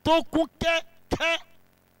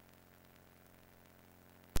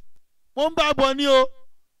mo ń bá a bọ̀ ní o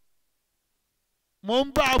mo ń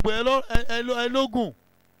bá a bọ̀ ẹ lógún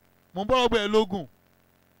mo ń bá a bọ̀ ẹ lógún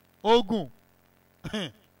ogun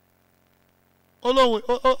olóhùn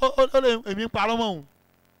èmi ń parọ́ mọ́ òun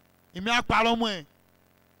èmi á parọ́ mọ́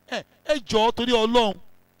ẹ jọ̀ọ́ torí Ọlọ́run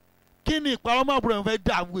kí ni ìparọ́ mọ́ àbúrò ẹ̀ fẹ́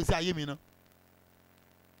dà àwọn gbèsè ayé mi náà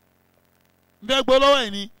n fẹ́ gbọ́ lọ́wọ́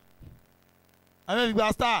ẹ̀ ni àbẹ́ mi gba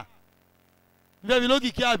star n fẹ́ mi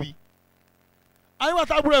lókìkí àbí àyíwá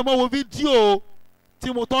tábúrò ẹ̀ mọ́ wo fídíò tí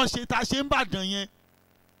mo tán ṣe tá a ṣe ń bàdàn yẹn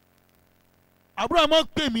àbúrò ẹ̀ mọ́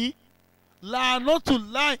pè mí lànàtù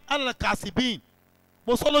láì alakasibin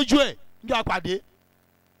mo sọ lójú ẹ̀ níjọ́ àpàdé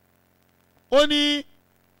ó ní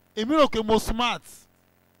èmi rò pé mo smart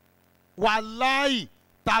wàláì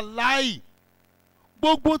tàláì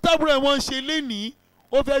gbogbo tábúrò ẹ̀ wọ́n ń ṣe lénìí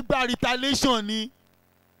ó fẹ́ gba retaliation ni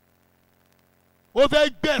ó fẹ́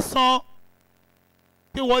gbẹ̀san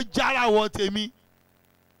pé wọ́n jára wọ tèmi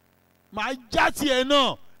màá já tiẹ̀ náà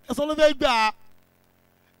ẹ̀san ló fẹ́ gbà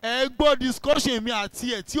ẹ gbọ́ discussion mi àti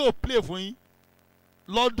ẹ̀ tí ò play fún yín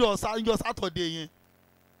lọ́dọ̀ sáyọ sátọ̀dé yẹn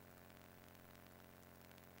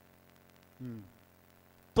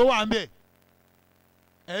tó wà ń bẹ̀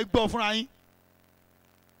ẹ gbọ́ fúnra yín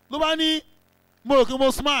ló bá ní mo rò pé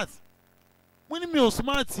mo smart mo ní mi ò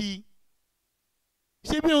smart yìí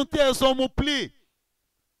ṣé bí ohun tẹ́ ẹ sọ mo play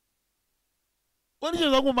ó ní ṣe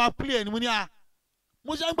ìsọkùn máa play ẹ̀ ni mo ní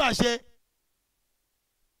mo ṣe ń gbàṣẹ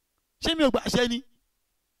ṣé mi ò gbàṣẹ ni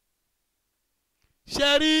ṣe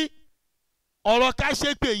rí ọ̀rọ̀ ká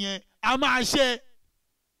ṣépè yẹn a máa ṣe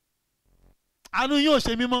àánú yóò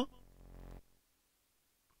ṣe mí mọ́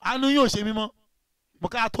àánú yóò ṣe mí mọ́ mo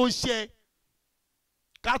ká tó ṣe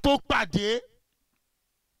ká tó pàdé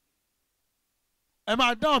ẹ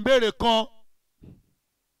máa dáhùn béèrè kan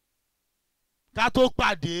ká tó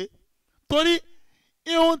pàdé torí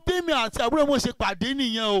ihun tèmi àti àbúrò mo ṣe pàdé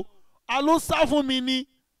nìyẹn o a ló sá fún mi ní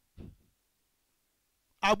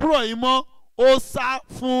àbúrò yìí mọ́ ó sá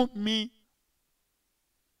fún mi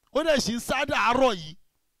ó dẹ̀ sì ń sá dàárọ̀ yìí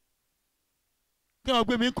kí wọ́n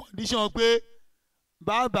gbé mi condition pé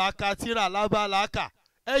bàbá katira lábàlákà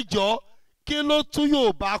ẹ jọ kí ló tún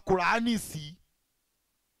yóò bá Kùránì sí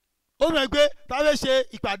ó mọ̀ pé táwọn ṣe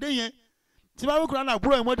ìpàdé yẹn tí bá wí Kùránì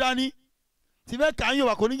àbúrò ẹ̀ mọ́ dání tí fẹ́ kà ń yọ̀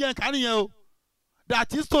wà kò ní jẹ́ kà nìyẹn o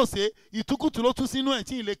dàtí sòsè ìtukùtù ló tún sínú ẹ̀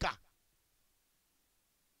tí ì lè kà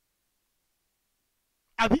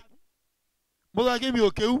àbí mo sọ pé mi ò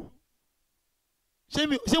kéwú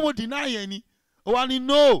ṣé mo deny yẹn ni ó wá ní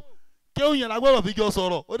no kéwú yẹn lágbọ́dọ̀ fi jọ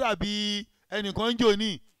sọ̀rọ̀ ó dàbí ẹnìkan ń jò ní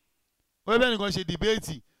wọ́n bẹ́ẹ̀ nìkan ṣe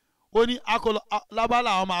dìbéètì ó ní akọlọ lábá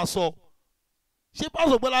làwọn máa sọ ṣé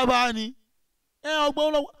pásọ gbọ́ lábá ni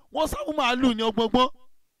ọgbọ́n wọ́n sáfún màálù ní ọgbọ́ngbọ́n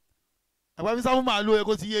àgbà mi sáfún màálù ẹ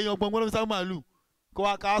kó ti yé yan ọgbọ́ngbọ́n ló fi sáfún màálù kó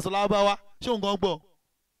wa ká sọ lábá wa ṣé òun gan gbọ́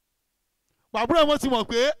pàbúrò wọn ti mọ̀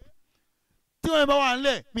pé tí wọ́n bá wà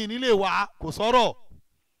nílẹ̀ mi nílé wá kò sọ̀rọ̀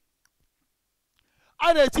a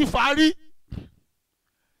lè ti fàárí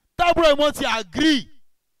tábúrò wọn ti agree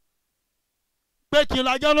pé kí n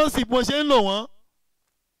lajọ́ ló sì bó ṣe ń lò wọ́n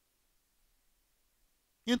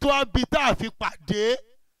nítorí wá bí tá a fi pàdé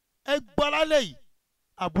ẹ gbọ́ lálẹ́ yìí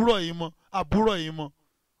àbúrò yìí mọ́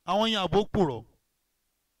àwọn yẹn àbó pùrọ̀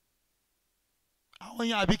àwọn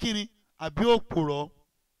yẹn àbí kíni àbí òpùrọ̀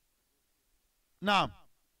náà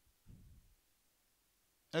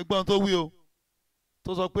ẹgbọ́n tó wí o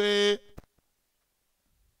tó sọ pé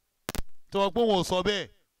wọn ò sọ bẹ́ẹ̀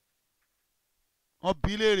wọ́n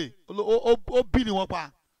bí léèrè ó bí ni wọ́n pa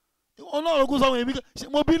ọlọ́run kú sọ́wọ́n èmi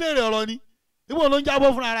mo bí léèrè ọ̀rọ̀ ni ìwọ ló ń jábọ̀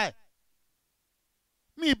fúnra rẹ̀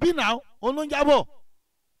mi bí náà òun ló ń jábọ̀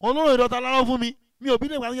òun ló ń ìdọ̀tà aláró fún mi ò bí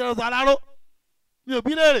léèrè pàtó ìdọ̀tà aláró mi ò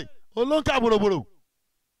bí léèrè òun ló ń kà bòròbòrò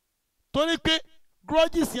torí pé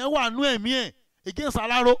grudges yẹn wà nú ẹ̀mí ẹ̀ against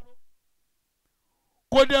aláró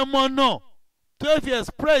kò dẹ̀ mọ̀ náà tó yẹ fi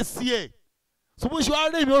express sí ẹ̀ ṣùgbọ́n ṣe wá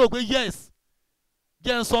rí mi ó rò pé yes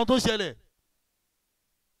jẹ́ ń sọ tó ṣẹlẹ̀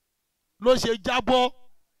ló ṣe jábọ́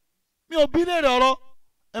mi ò bí léèrè ọ̀rọ̀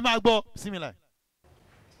ẹ máa gbọ́ sí mi láì.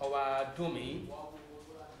 ọwọ́ dùn mí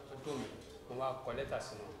mo wá kọ lẹ́tà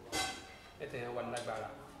sí wọn lẹ́tà yẹn wà lágbára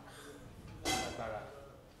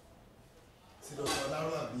sí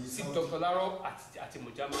Dr. Laro àti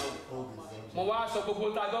Mujamau mo wá sọ gbogbo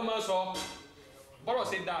tá a jọ máa sọ bọ́rọ̀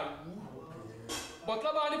ṣe dàrú bọ̀tí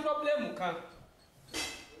lọ́ba ní pọ́blẹ́mù kan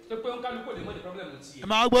tó pé ń kálukú lè mọ̀ ní pọ́blẹ́mù tiẹ̀. ẹ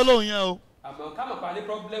máa gbọ́ lóhùn yẹn o. àmọ́ ká mọ̀ pa ní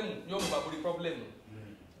pọ́blẹ́mù yóò mú bàbá rí pọ́blẹ́mù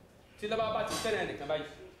tí lọ́ba bá ti fẹ́ràn ẹnìkan báyìí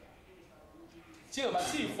tí wọn bá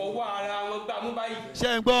sì fọwọ́ ara wọn gbà mú báyìí. ṣé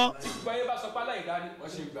ń gbọ́. tí gbọ́yé bá sọ pálá ìdání. wọ́n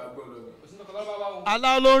ṣe gbàgbọ́ lọ́dọ̀. òsínà kọ́kọ́ bá wà o.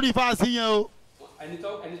 aláwọ̀ ló ń rí fáàsì yẹn o. ẹni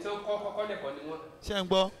tó kọ́kọ́ lẹ́kọ̀ọ́ ni wọ́n. ṣé ń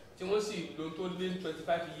gbọ́. tí wọ́n sì lo tó lé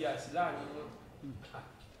 25 years láàrin wọn.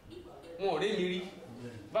 wọn ò rí mi rí.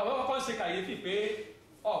 bàbá wọn kàn ṣe kàyéfì pé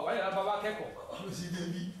wáyé lára bàbá kẹ́kọ̀ọ́.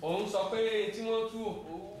 òun sọ pé tí wọ́n tú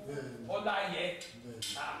ọ̀la yẹ.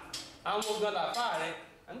 àwọn ogun làfáà rẹ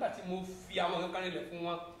nígbà tí mo fi àwọn kankan rẹ̀ fún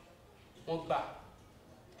wọn wọ́n gbà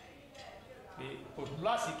pé kò tó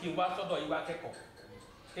láti kí n wá sọ́dọ̀ yìí wá kẹ́kọ̀ọ́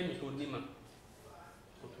kémi tó nímọ̀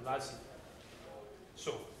kò tó láti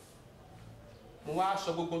so mo wá sọ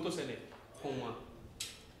gbogbo tó ṣẹlẹ̀ fún wọn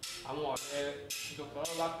àwọn ọ̀rẹ́ dr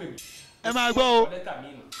ọlá pè mí ẹ máa gbọ́ o lẹ́tà mi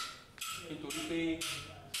nù nítorí pé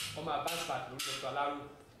wọ́n máa bá ṣàtì lórí dr aláró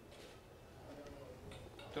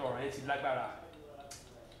tó ọ̀rọ̀ yẹn ti lágbára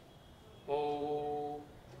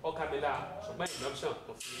ọkàmẹ́lá ṣùgbọ́n ìmọ̀ọ́sán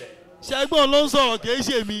kò fi lẹ̀. ṣẹ́gbọ́n ló ń sọ̀rọ̀ kì í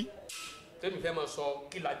ṣe mi. tẹ́mi fẹ́ máa sọ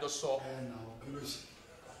kí lájọ sọ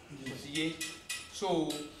kò sí yé so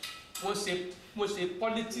wọ́n ṣe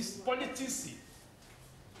politics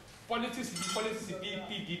bí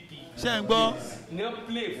PDP. ṣé ń gbọ́. ní wọ́n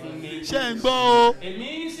play fún mi. ṣé ń gbọ́ o. èmi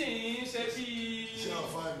sì ń ṣe bí.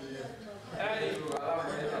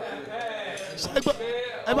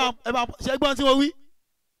 ṣẹ́gbọ́n tí mo wí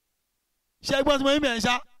ṣẹ́gbọ́n tí mo wí mẹ́rin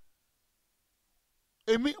ṣá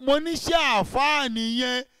èmi mo ní ṣé àfáà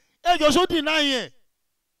nìyẹn ẹjọ́ sódì náà yẹn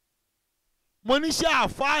mo ní ṣé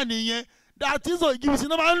àfáà nìyẹn dàtí sọ ìjìbìtì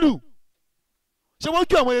náà máa ń lù ṣé wọ́n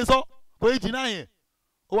kí ọmọ yẹn sọ kò yé jìnnà yẹn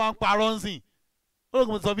ó wá ń parọ́ ń sìn ó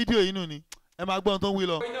lóògùn mo ti sọ fídíò yìí nù ni ẹ máa gbọ́ ohun tó ń wí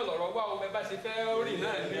lọ. iná lọ̀rọ̀ wá o bá ṣe fẹ́ rìn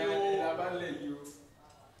náà ní o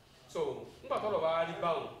so nígbà tó lọ̀ wá rí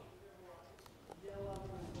báwọn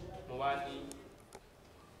mo wá ní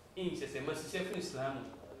ìṣẹ̀ṣẹ̀ mọ́ ṣiṣẹ́ fún ìsìlámù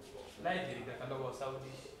láì jèrè kankan lọ́wọ́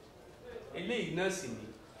Saudi eléyìí náà sì ni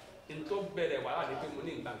n tó bẹ̀rẹ̀ wàhálà ní pé mo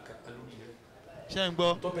ní nǹkan kankan lórí rẹ̀. ṣé ń gbọ́.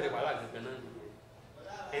 tó bẹ̀rẹ̀ wàhálà gangan náà ni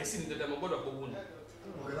ẹ̀ sì ní dandan mo gbọ́dọ̀ gbowó nù.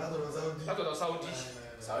 látọ̀dọ̀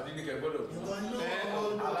Saudi ní kẹ́ gbọ́dọ̀ gbowó.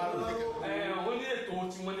 wọ́n ní ètò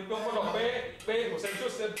tiwọn ni pé wọ́n gbọ́dọ̀ pé kò sẹ́ni tó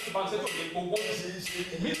ṣe báńsẹ́ tó lè gbowó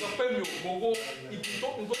mi sọ pé mi ò gbowó ibi tó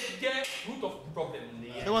jẹ́ root of problem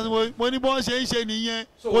nìyẹn. mo ní bọ́n ṣe ń ṣe nìyẹn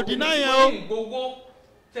kò dínà yẹn o. gbowó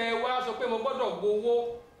tẹ wá sọ pé mo gbọ́dọ̀ gbowó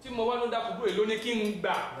tí mo wá ló dá kúrò èlò ní kí n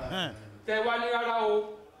gbà tẹ wá ní rárá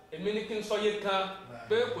o èmi ní kí n sọye kan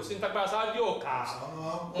pé kò sí nítagbára Saudi ọ̀ka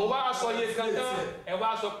mo wá sọye kan tán ẹ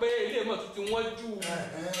wá sọ pé ilé ìmọ̀ tuntun wọ́n jù.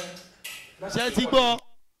 ṣé ti gbọ́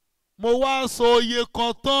mo wá sọ iye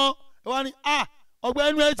kan tán ẹ wá ní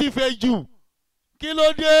ọgbẹ́ni ẹ ti fẹ́ jù kí ló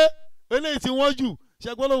dé eléyìí tí wọ́n jù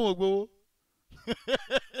ṣe gbọ́ lóun ò gbowó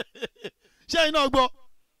ṣé iná gbọ́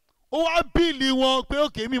ó wá bíìlì wọn pé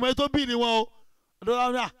òkè mi ìmọ̀ tó bíìlì wọn o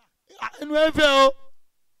dọ́là ẹnu ẹ fẹ́ o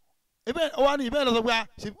ibẹ̀ wà ní ibẹ̀ lọ sọ pé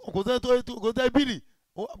kò tẹ́ bíìlì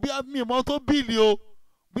bí mi mọ́ tó bíìlì o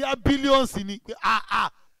bí a bílíọ̀nsì ni pé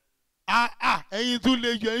ẹ̀yin tún lè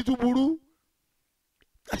jọ ẹ̀yin tún burú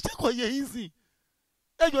ẹ̀ṣẹ̀ kò yẹ yín sìn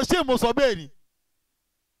ẹjọ́ ṣé mo sọ bẹ́ẹ̀ ni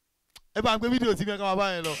ẹ bá ń gbé fídíò tí mi ká máa bá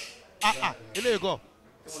yẹn lọ eléyìí kọ́.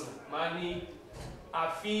 máa ní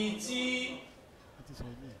àfi tí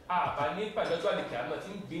àbá ní pàdánù àlèkè àmọ́ tí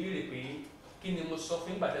ń gbé lérè pé kí ni mo sọ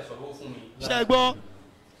fún ìgbà tẹ́ sọ̀rọ̀ fún mi. ṣe é gbọ́.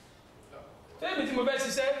 tẹ́lẹ̀mí tí mo fẹ́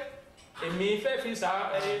ṣiṣẹ́ èmi fẹ́ fi sa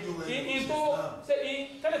in tó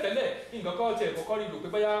tẹ́lẹ̀tẹ́lẹ̀ nǹkan kọ́ tiẹ̀ kọ́kọ́ rí lò pé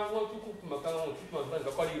bóyá wọ́n tún kú mọ̀ká wọn tún mọ̀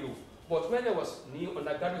nǹkan kọ́ rí lò but when I was ní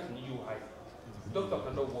undergraduate ní UI doctor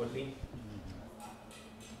kan lọ wọlé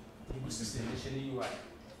ìbùsùsì ní ṣe ní UI.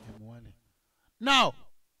 now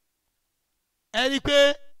ẹ rí i pé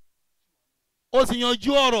ó ti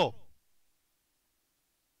yanjú ọ̀rọ̀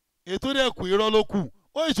ètò rẹ̀ kù irọ́ ló kù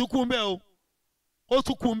ó sì tún kù ń bẹ́ẹ̀ o ó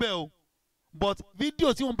tún kù ń bẹ́ẹ̀ o but fídíò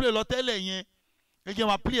tí wọ́n play lọ tẹ́lẹ̀ yẹn ẹ jẹ́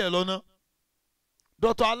máa play ẹ̀ lọ́nà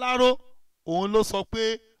Dr. Alaro òun ló sọ pé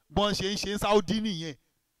bọ́n ṣe ń ṣe ń Saudi nìyẹn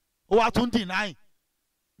ó wá tún deny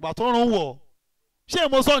gbà tó rún wọ̀ ṣé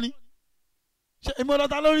èmo sọ ni ṣé èmi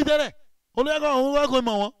ọlọ́ta lórí tẹ́lẹ̀ olóyèkọ́ òun wẹ́kọ̀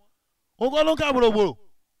mọ̀ wọ́n òun kọ́ ló ń ká bòròbòrò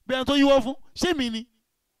bí ẹni tó yíwọ́ fún ṣé mi ni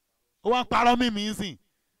ó wá ń parọ́ mímì ń sìn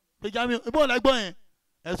pé Jamiu ìbọn lẹ́gbọ́n yẹn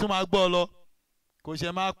ẹ tún máa gbọ́ ọ lọ kò ṣe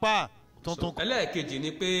máa pa tuntun. ẹlẹ́ẹ̀kejì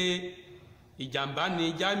ni pé ìjàmbá ni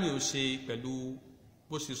Jamiu ṣe pẹ̀lú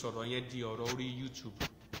bó ṣe sọ̀rọ̀ yẹn di ọ̀rọ̀ orí YouTube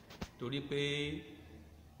torí pé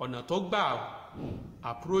ọ̀nà tó gbà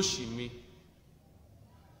approach mi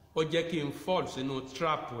ó jẹ́ kí n fall sínú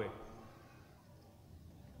trap ẹ̀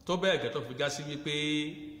tó bẹ́ẹ̀ gẹ́ tó fi já sí wípé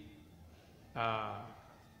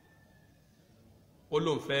ó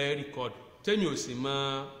lóun fẹ́ record tẹ́mi ò sì mọ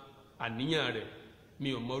àníyàn rẹ̀ mi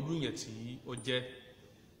ò mọ ọdún yẹn tí ó jẹ́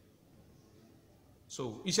so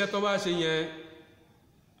iṣẹ́ tó bá ṣe yẹn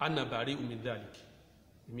anabari umidalik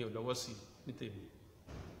mi ò lọ́wọ́ sí ní tèmi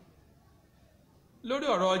lórí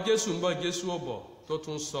ọ̀rọ̀ Jésù ń bọ̀ Jésù ò bọ̀ tó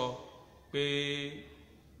tún sọ pé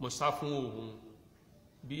mo sá fún òun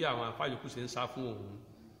bí àwọn àfáàyòkú ṣe ń sá fún òun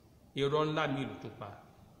irọ́ ńlá mi ló tún pa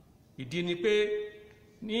ìdí ni pé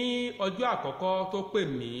ní ọjọ́ àkọ́kọ́ tó pè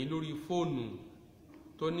mí lórí fóònù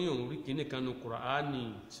tó ní òun rí kíní kan nu Kùránì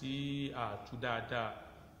tí a tú dáadáa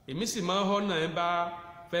èmi sì máa ń họ́nà ẹ bá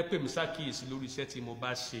fẹ́ pè mí ṣàkíyèsí lórí iṣẹ́ tí mo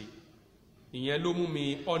bá ṣe ìyẹn ló mú mi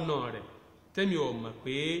ọ̀nà rẹ̀ tẹ́mi ò mọ̀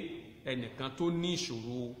pé ẹnìkan tó ní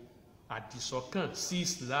ìṣòro àdìsọ́kàn sí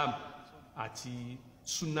Islam àti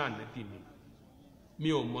sunnah Nábì mi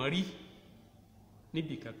ò mọ̀ rí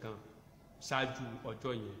níbi kankan ṣáájú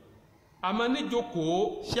ọjọ́ yẹn àmọ́ níjókòó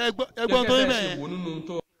ẹgbọ́n tó ń bẹ̀ yẹn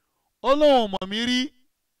ó lóun mọ̀ mí rí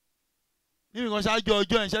níbi kan ṣáájú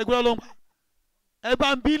ọjọ́ yẹn ṣẹ́gbẹ́ ló ń pa ẹ bá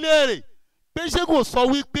ń bí léèrè pé ṣé kò sọ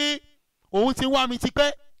wípé òun ti wá mi tipẹ́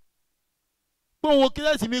pé òun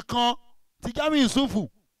kílẹ̀sì mi kan ti Jamiu Yusufu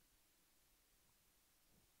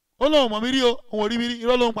ó lóun mọ̀ mí rí o òun ò rí mi rí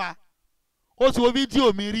irọ́ ló ń pa ó ti wo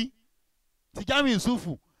fídíò mi rí ti Jamiu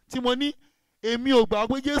Yusufu tí mo ní èmi ò gbà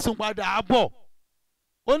pé Jésù padà á bọ̀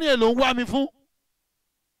ó ní èlò ń wá mi fún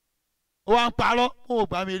ó wá ń parọ́ ó ò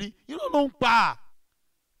gbà mí rí irọ́ ló ń pa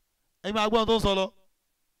ẹ̀yin máa gbọ́n tó ń sọ lọ.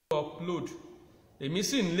 upload èmi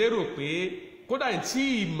sì ń lérò pé kódà tí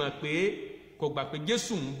ì mọ̀ pé kò gbà pé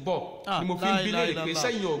Jésù ń bọ̀ ni mo fi ń bi léèrè pé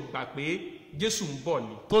sẹ́yìn ò gbà pé Jésù ń bọ̀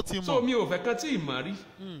ni so mi ò fẹ́ kán tí ì mọ̀ rí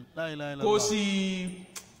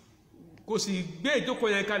kò sì gbé ìjókòó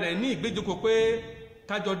yẹn kalẹ̀ ní ìgbéjókòó pé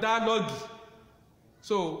kájọ dáálọ́gì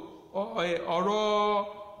so ọ̀rọ̀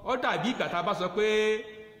ó dàbí ìgbà tá a bá sọ pé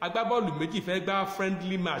agbábọ́ọ̀lù méjì fẹ́ gbá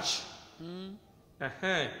friendly match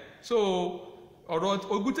so ọ̀rọ̀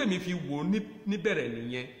ogún tèmi fi wò níbẹ̀rẹ̀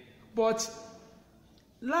nìyẹn but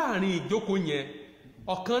láàrin ìjókòó yẹn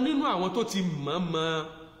ọ̀kan nínú àwọn tó ti mọ̀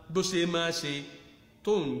bó ṣe máa ṣe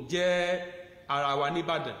tó ń jẹ́ ara wa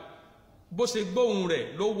nìbàdàn bó ṣe gbóhùn rẹ̀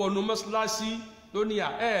ló wọnú mọ́ṣáláṣí ló ní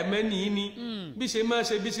ẹ̀ẹ̀mẹ́ni ní bí ṣe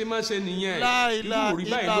máa ṣe nìyẹn irú òrí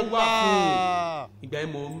báyìí ló wà fún ìgbà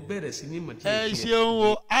yẹn mo ń bẹ̀rẹ̀ sí ní mọ̀tí. ẹ ṣeun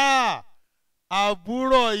o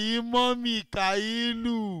àbúrò yìí mọ́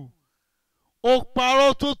Mikailu ó parọ́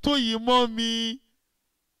tó yìí mọ́ mi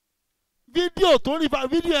fídíò tó rí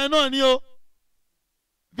fídíò yẹn náà ni o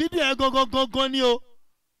fídíò yẹn gangan ni o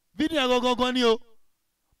fídíò yẹn gangan ni o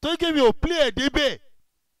tó ń gé mi ò play ẹ̀ débẹ̀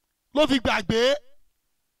ló fi gbàgbé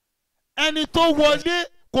ẹni tó wọlé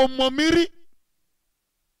kò mọ̀ mí rí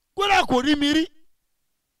kódà kò rí mi rí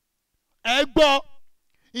ẹ gbọ́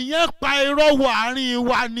ìyẹn pa irọ́ wọ àárín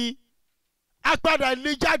wa ni agbádá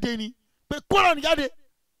lé jáde ni pé kúrò ní jáde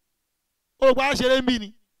olùkọ́ àṣẹrẹ́ ń bí ni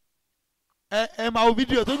ẹ máa wo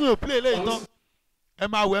fídíò tó gbìyànjú play lẹ́yìn tán ẹ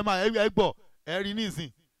máa wọ ẹ gbọ́ ẹ rí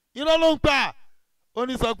nísìn iná ló ń pa ó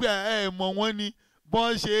ní sọ pé ẹ mọ̀ wọ́n ni bọ́n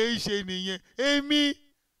ṣe é ṣe nìyẹn èmi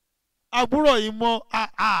àbúrò yìí mọ́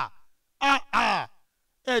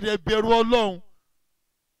ẹ̀ẹ́dẹ̀ bẹ̀rù ọlọ́run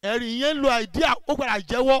ẹ̀rí ìyẹn lo àìdíà ó padà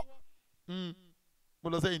jẹ́wọ́ mo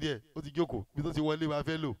lọ sẹ́yìn díẹ̀ ó ti jókòó bí tó ti wọlé wa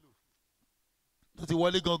fẹ́ lò tó ti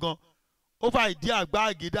wọlé gangan ó fa àìdíà gbá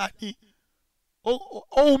àgédá ní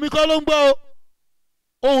ohun mi kọ́ ló ń gbọ́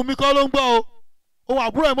o ohun mi kọ́ ló ń gbọ́ o ohun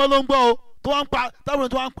àbúrò ẹ̀ mọ́ ló ń gbọ́ o táwọn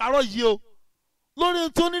tó wá ń parọ́ yìí o lórí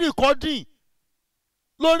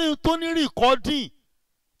tó ní rìkọ́dìn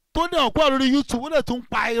tó ní ọ̀pọ̀ lórí YouTube ó dẹ̀ tún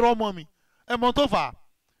pa irọ́ mọ́ mi ẹ mọ tó fà á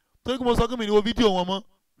torí kí mo sọ pé mi ní wo fídíò wọn mọ́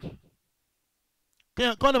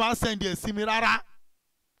kọ́ ni màá sẹ́ndì ẹ̀ sí mi rárá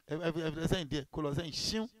ẹ sẹ́ndì ẹ̀ kó lọ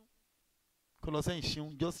sẹ́yìn ṣíún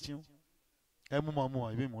just ṣíún ẹ mú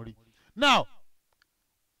mọ́ ìbí mo rí now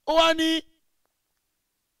ó wá ní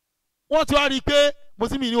wọ́n ti wá rí i pé mo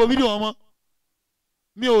sì mi ní wo fídíò wọn mọ́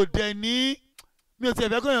mi ò tiẹ̀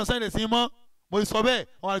fẹ́ kó èèyàn sẹ́ndì sí mọ́ mo sọ bẹ́ẹ̀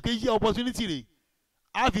wọn àti pé yí opportunity rẹ̀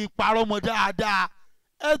á fi parọ́ mọ́ dáadáa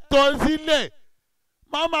ẹ tọ́ sílẹ̀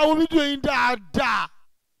máa wo fídíò yín dáadáa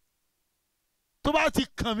tó bá ti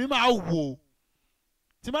kàn mí máa wò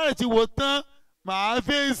tí má lè ti wò tán màá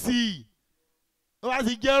fèsì tó bá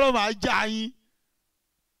ti jẹ́rọ̀ màá já yín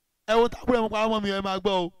ẹ wo tábìlì ẹ̀ mọ́ pa ọmọ mi ẹ máa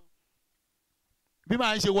gbọ́ o bí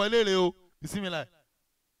màá ń ṣe wọlé rè o bismillah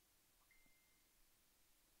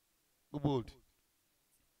gbogbo òdì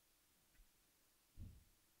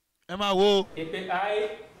ẹ máa wo. ìpè ayé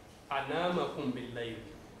ànámọ̀kùn bìláyì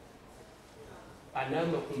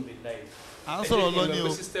ànámọ̀kùn bìláyì. à ń sọ̀rọ̀ lọ ní o.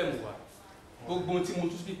 ẹ̀jẹ̀ sísítẹ́ẹ̀mù wa gbogbo tí mo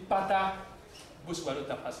tún fi pátá bó ṣe wà ló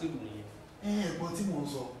tàpá sílùú nìyẹn. ẹ̀gbọ́n tí mò ń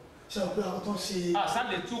sọ ṣe àwọn pé àwọn tó ń ṣe.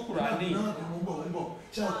 àṣàlẹ̀ tú Kùránì. náà kò ń bọ̀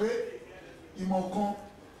ṣe àwọn pé ìmọ̀ kan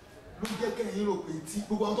ló jẹ́ kẹ́yìn rò pé tí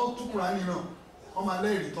gbogbo àwọn tó ń tú Kùránì náà wọ́n máa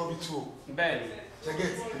lẹ́rìí tán bí tú o. bẹ́ẹ̀ni.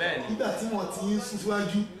 ṣẹ́gẹ̀tì. bẹ́ẹ̀ni. nígbà tí wọ́n ti ń sún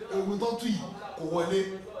síwájú ewu tó ń tú yìí kò wọlé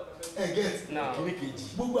ẹ̀gẹ́tì. kíní kejì.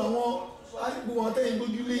 gbogbo àwọn tẹ́yìn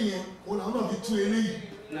gbójúlé yẹn òun làwọn náà fi tú eléyìí.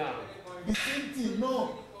 the same thing náà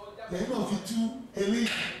lẹ́yìn náà fi tú eléyìí.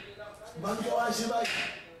 ìbánikẹ́ wá ṣe báyìí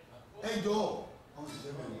ẹjọ́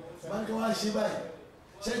ìbánikẹ́ wá ṣe báyìí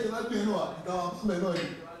ṣé ìjọba gbé inú àtàwọn àbúmẹ̀ náà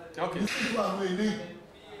ni nítorí àwọn eléyìí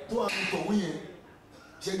tó wà ní tọ̀hún yẹn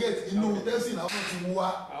ṣẹ́gẹ́tì inú tẹ́sí làwọn ti wú wá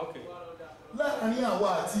láàárín àwa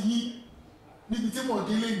àti yín níbi tí mò ń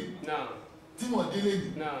délé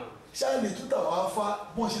nì ṣáà lè túta wàá fa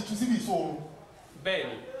bọ́n ṣe tú síbi ìṣòro.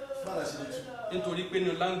 bẹ́ẹ̀ni bára ṣe lè tú. nítorí pé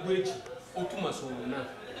nínú láńgbéèjì ó túmọ̀ sóòrùn náà.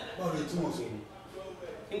 báwo lè túmọ̀ sóòrùn.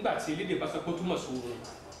 nígbà tí elédè bá sọ pé ó túmọ̀ sóòrùn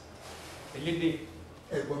elédè.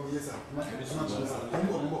 ẹ̀gbọ́n mi yé sà má ń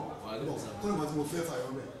bọ̀ kó lè mọ̀ tí mo fẹ́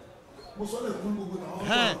fàyọ̀ bẹ́ẹ̀ mo sọ lè fún gbogbo àwọn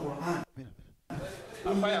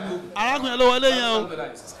arákùnrin ló wọlé yẹn o.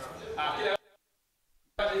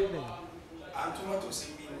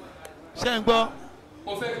 ṣé ń gbọ́.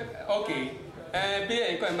 mo fẹ́ ok bí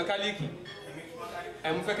nǹkan mẹkáníìkì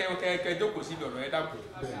mo fẹ́ kẹ́ jókòó síbi ọ̀rọ̀ ẹ dàpọ̀.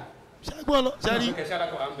 ṣé ń gbọ́ lọ ṣe rí. kẹ́ ṣára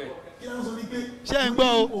kọ̀ wá ń bẹ̀. ṣé ń gbọ́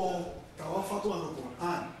o.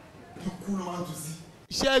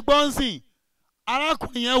 ṣé ń gbọ́ ń sìn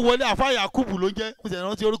arákùnrin yẹn wọlé àfa Yakubu ló jẹ́ mo sì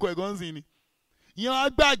rántí orúkọ ẹ̀gọ́ ń sìn ni ìyẹn wá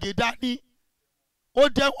gbàgé dání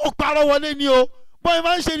ó parọ́ wọlé ni o bọ́ọ̀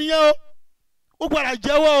máa ń ṣe nìyẹn o ó padà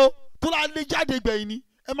jẹ́wọ́ o tó la lè jáde gbẹ̀yìn ni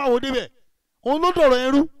ẹ máa wò débẹ̀ òun ló dọ̀rọ̀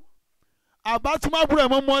yẹn rú àbá tí má búrọ̀ ẹ̀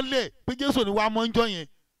mọ́ mọ́lẹ̀ pé Jésù ni wàá mọ́ ń jọ yẹn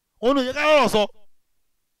òun ò yẹ ká rọ̀rọ̀ sọ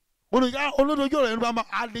olódojú ọ̀rọ̀ yẹn ló bá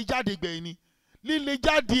a lè jáde gbẹ̀yìn ni líle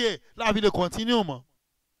jáde ẹ̀ láàbí lè kọ̀ntínú mọ́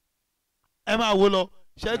ẹ máa wò lọ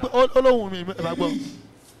ṣe é pé olóhùn mi ẹ bá gbọ́.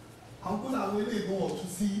 àwọn kó làwọn eléyìí wọn ò tún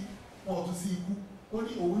sí ikú ó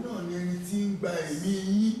ní òun náà ni ẹni tí ń gba ẹ̀mí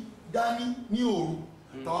yín dání ní òru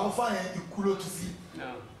tàwọn fáyẹn ikú ló tún sí.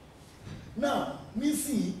 náà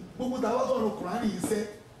nísìnyí gbogbo tàwọn sọ̀rọ̀ Kùránì yìí sẹ́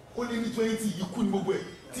ó lé ní 20 ikú ní gbogbo ẹ̀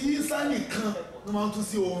tí Issa nìkan ló máa ń tún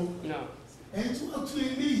sí oorun ẹni tí wọ́n tún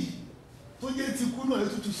eléyìí tó jẹ́ ti kú náà lè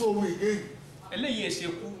tún sí oorun èdè. eléyìí èsè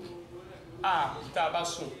kú tá a bá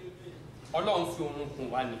sùn Ọlọ́run fi oorun kùn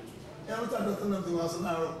wá ni. ẹ̀rọ tí a dọ̀tún náà ti wá sọ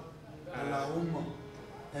láàárọ̀ àlàó mọ̀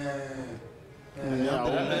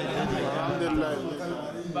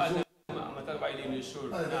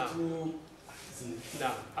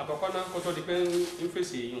àkọ́kọ́ náà kó tó di pé ń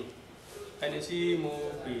fèsì èèyàn ẹni tí mo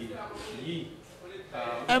pè yìí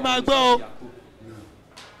ẹ máa gbọ́ o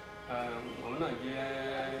àwọn náà jẹ́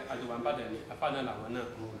àjọba Ìbàdàn ní apá náà làwọn náà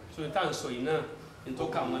so tá à ń sọ yìí náà ní tó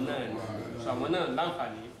ká àwọn náà ní so àwọn náà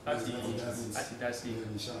láǹfààní láti dá sí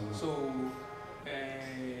i so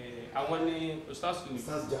àwọn ní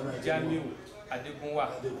USTAZJAMIU Adégúnwà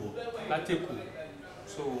látẹ̀kù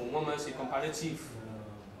so wọ́n máa ń ṣe comparative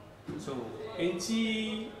so èyí tí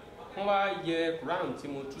wọ́n wá yẹ Quran tí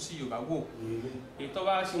mo tú sí Yorùbá wò èyí tó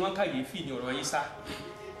bá ṣe wọ́n kàyéfì ní ọ̀rọ̀ Issa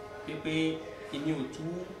pé èmi ò tú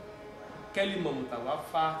kẹ́límọ̀ mùtàwá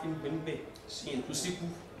fá tí ń bẹ níbẹ̀ sí ètò síkú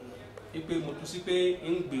pé mo tú sí pé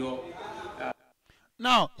ń gbé ọ.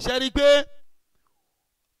 now ṣe rí i pé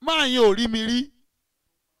máa yẹn ò rí mi rí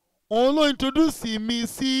òun ló introduce mi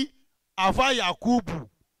sí àfa Yakubu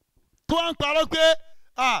tó wá ń parọ́ pé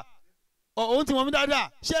òun ti mọ̀ mí dáadáa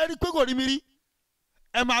ṣe rí i pé kò rí mi rí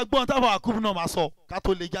ẹ máa gbọ́n táwọn Yakubu náà máa sọ ká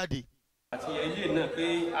tó lè jáde. àti ẹyẹ náà pé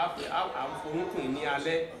à ń forúnkùn ní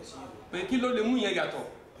alẹ́ pé kí ló lè mú yẹn yàtọ̀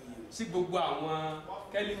sí gbogbo àwọn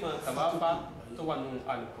kẹ́límọ̀ tàbáfá tó wà nínú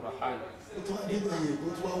Al-Qur'an. ó tún wá nígbà yẹn ó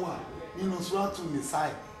tún wá wà nínú Suratu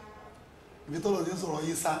Nisa'i ibi tọ́lọ̀ ti ń sọ̀rọ̀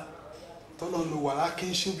Issa tọ́lọ̀ ń lo wàrà kí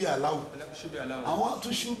n ṣúbí aláwọ̀ àwọn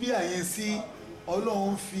tún ṣúbí àyẹn sí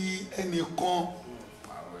Ọlọ́run fi ẹnìkan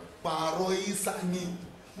pààrọ̀ Issa ni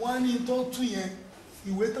wọ́n á ní tó tún yẹn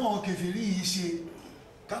ìwé táwọn kèfèrí yìí ṣe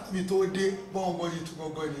káàbí tó dé bọ́n bọ́ ní ìtumọ̀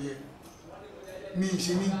gangan nìyẹn ní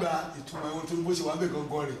ìṣe nígbà ìtumọ̀ ẹ̀wọ̀n tó ní bó ṣe wà bẹ́ẹ̀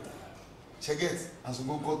gangan rẹ̀ ṣẹ́gẹ̀t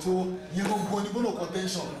àsùngangan tó yẹ gangan ní bọ́nà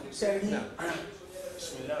contention. sẹ́rí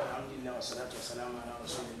bismillah alhamdulillah wa salatu wa salam ala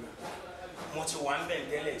rasulillah mo ti wà ń bẹ̀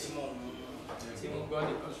tẹ́lẹ̀ tí mo gbọ́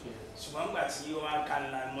ní kọ́sù yẹn ṣùgbọ́n gbà tí ó wá kan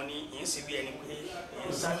la mo ní yín sí bí ẹni pé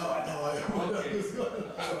yín sálùwàdà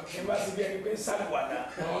yín bá sí bí ẹni pé sálùwàdà.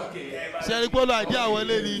 ṣe rí pọ́lọ́ àdé àwọn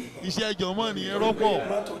eléyìí iṣẹ́ ìjọ̀mọ́ nìyẹn rọ́pọ̀.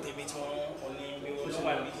 mọ́tò tèmi tí wọ́n ní mi ò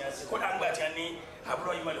lọ́wọ́ àbí tí a ṣe kódà ńgbà tí a ní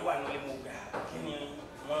àbúrò yìí ló wà nílé mo gbà kí ni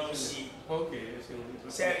wọ́n ń ṣe.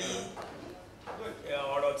 sẹ́rí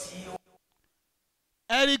ọ̀rọ̀ tí.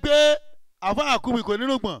 ẹ rí i pé àfa Yakubu kò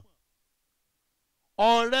nínú gbọ̀n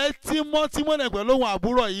ọ̀rẹ́ tímọ́tímọ́ náà pẹ̀lú òun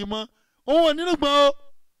àbúrò yìí mọ́ òun ò nínú gbọ̀n o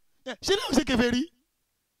ṣé náà ṣe kèfèrí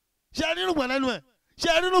ṣé ẹ nínú gbọ̀n lẹ́nu ẹ̀ ṣé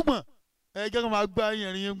ẹ nínú gbọ̀n ẹ jẹ́ kó máa gbá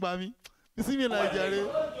yẹ̀rin yín gbá mi sími là jàre.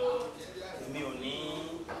 èmi ò ní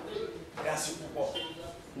dásí púpọ̀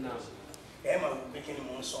ẹ máa wò pé kí ni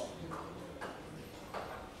mò ń sọ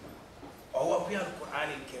ọwọ́ bí Al-Qur'an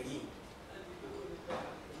al-Karim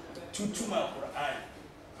tútúmọ̀ Al-Qur'an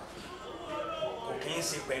kò kí ń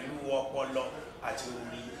ṣe pẹ̀lú ọpọlọ àti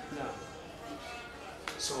orí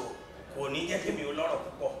so kò ní jẹ́ kí mi ò lọ́rọ̀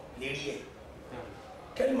púpọ̀ lérí ẹ̀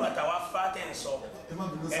kẹ́lìmọ̀ àtàwọn afátẹ̀ ń sọ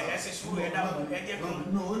ẹ̀ sì sùúrù ẹ̀ dáhùn ẹ̀ jẹ́ kí n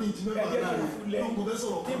fúlẹ̀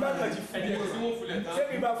tí bá kàn ti fúlẹ̀ ṣé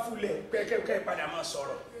bí bá fúlẹ̀ kẹ́kẹ́ padà máa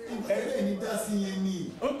sọ̀rọ̀. ẹgbẹ́ ní dásí yẹn ni.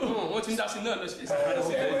 wọ́n ti ń dásí náà lọ́sẹ̀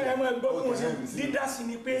ẹ máa gbọ́ fún un dídásí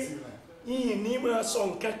ni pé yìnyín ní máa sọ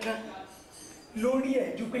nǹkan kan lórí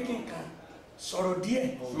ẹ̀ ju pé kí n kàn sọ̀rọ̀ díẹ̀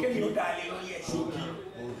kéèyàn ó dá lé lórí ẹ̀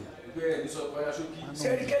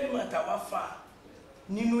sẹ́rí kẹ́lìmọ̀ tàwa fà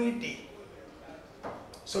nínú èdè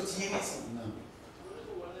sọtí yé nìsín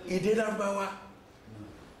èdè Lárúbáwá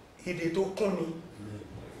èdè tó kún ni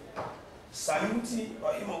Sàyútì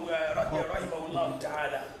rahimahullahu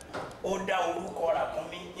ta'ala ó dá orúkọ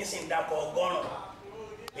ràkúnmí yín sì ń dákọ̀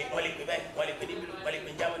ọgọ́rùn-ún wọ́n lè pè bẹ́ẹ̀ wọ́n lè pè níbìlú wọ́n lè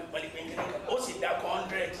pè jámánì wọ́n lè pè nígbà ó sì dákọ̀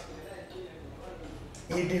 100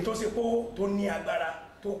 èdè tó ṣe pé tó ní agbára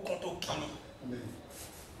tó kún tó kíni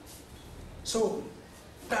so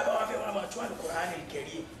tábà wá fẹ́ wọn máa tún Al-Qur'an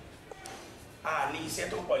al-Karim ní iṣẹ́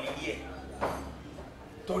tó pọ̀ lérí ẹ̀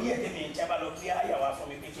torí ẹ̀ tẹ́mi ìjà bá lọ gbé àyà wá fún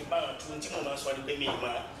mi pé kí n bá wọn tún tí mo máa sọ ní pé mi ì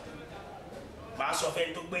mọ̀ màá sọ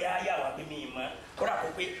fẹ́ tó gbé àyà wá pé mi ì mọ̀ kódà kó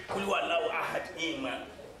pé Qul huwallahu ahad mi ì mọ̀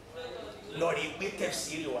lọ́ọ̀rì gbé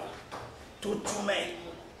tafsiri wa tó túmọ̀ ẹ̀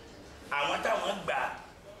àwọn táwọn gbà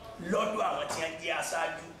lọ́dọ̀ àwọn tí wọ́n jẹ́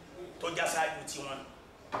aṣáájú tó já aṣáájú tiwọn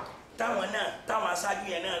táwọn aṣáájú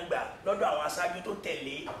yẹn náà gbà lọ́dọ̀ àwọn aṣáájú tó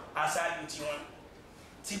tẹ̀lé aṣáájú tiwọn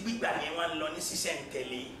tí gbígbà yẹn wọ́n lọ ní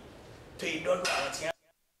sísẹ̀ǹtẹ̀lé tó yẹ dọ́dọ̀ àwọn tí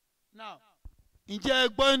wọ́n. ǹjẹ́ ẹ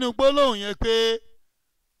gbọ́ inú gbólóhùn yẹn pé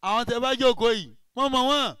àwọn tẹ bá jókòó yìí wọ́n mọ̀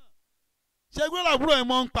wọ́n ṣé gbé làbúrò yẹn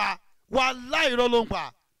mọ́ ń pa wàláhì irọ́ ló ń pa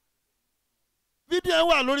fídíò ẹ̀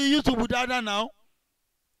wà lórí YouTube dáadáa náà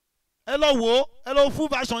ẹ lọ wò ó ẹ lọ fún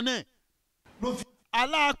version náà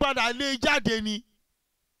aláàpadà lé jáde ni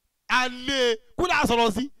alẹ́ kúlẹ̀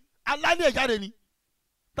àsọ̀rọ̀ sí alálẹ̀ jáde ni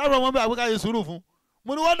táwọn ọmọ bẹ́ẹ̀ àgbékáyé sùúrù fún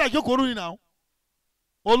mo ní wọ́n dàjọ́ kòrú ni náà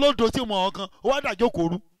olódo tí mo ọ̀kan wọ́n dàjọ́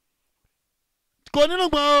kòrú kò nínú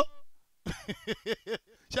gbọ́n o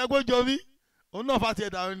ṣẹ́gbọ́jọ mi òun náà fàtí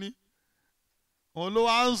ẹ̀dá ni òun ló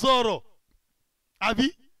wá ń sọ̀rọ̀ àbí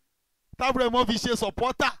tábìlẹ̀ mọ́ fi ṣe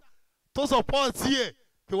sọ̀pọ́tà tó sọ̀pọ́ọ̀tì ẹ̀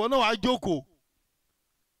pé wọ́n náà wàá jókòó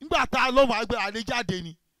nígbà tá a lọ́mọ àgbẹ̀ àlẹ́ jáde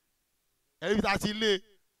ni ẹ̀rí ta ti lé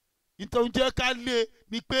nítorí jẹ́ ká lé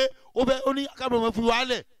ni pé ó ní kábìlẹ̀ mọ́ fi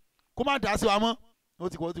wálẹ̀ kó má dá sí wa mọ́ ó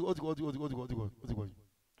ti kọ́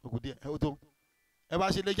òkú díẹ̀ ẹ ó tó ẹ bá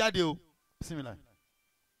ṣe lè jáde o bismillah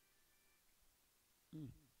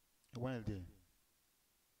ẹ wá ẹ̀ díẹ̀.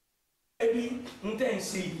 ẹbí ń tẹ̀ ń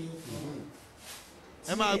ṣe yìí.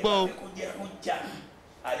 ẹ máa gbọ́ o. kó jẹ́ kó jà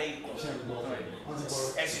alẹ́ ikọ̀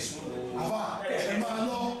ẹ sì sùn. àbá ẹ máa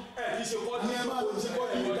lọ ẹ kì í ṣe kọ́ ẹ máa lọ ṣe kọ́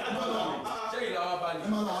ẹ máa lọ ṣé ìlàwọ̀ bá ní. ẹ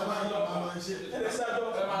máa lọ àbá ẹ máa ṣe.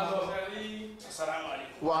 ẹ máa lọ. Assalamu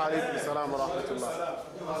alaikum. Wa alaikum salam wa rahmatullah.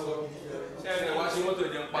 ṣé ẹ wá ṣe mọ́tò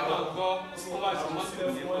ìjẹun pa náà.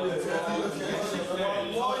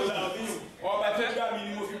 ọba tó gbà mí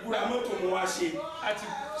ni mo fi búra mọ́tò mo wá ṣe àti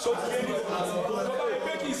sọ́tù kéde tó bá yẹ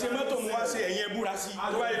pé kì í ṣe mọ́tò mo wá ṣe ẹ̀yìn ẹ búra sí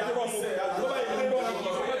tó bá yẹ pé rọ́ọ̀mù tó bá yẹ pé rọ́ọ̀mù kì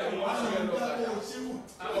í ṣe mọ́tò mo wá ṣe.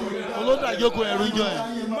 olódàjókòó ẹ̀rú jọ ẹ̀.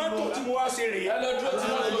 mọ́tò tí mo wá ṣe rèé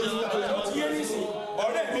tó ti yé nísìn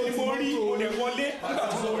ọ̀rẹ́ mi ni mo rí mo lè wọlé nígbà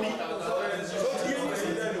tí mo rí tó ti yé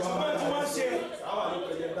nísìn ṣùgbọ́n tí wọ́n ṣe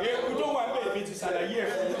ewu tó wà bẹ́ẹ̀ mi ti ṣàlàyé ẹ̀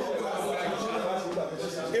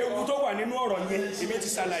ewu tó wà nínú ọ̀rọ̀ yẹn èmi ti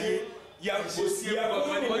ṣàlàyé yàgò sí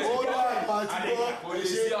ẹ̀kọ́ ní bẹ́ẹ̀ kò lè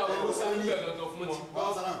ṣe àwọn ọ̀sán bẹ́ẹ̀ lọ́dọ̀ fún mi.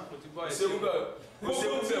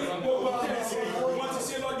 gbogbo wọ́n ti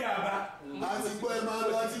ṣe lọ́jà àbá. àti gbọ́ ẹ máa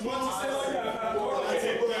lọ àti gbọ́ wọ́n ti ṣe lọ́jà àbá.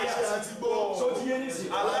 àti gbọ́ so ti yé nísìn.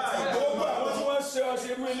 gbogbo àwọn tí wọ́n ṣe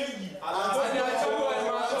ọṣẹ́rú eléyìí.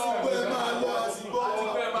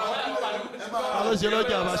 àwọn ṣe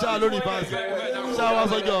lọ́jà àbá ṣáà lórí ìbáṣe ṣáà wá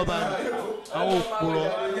sọ́jọ́ ọba ni àwọn òpùrọ̀.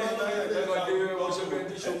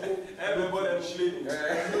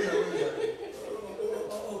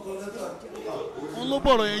 wọ́n ló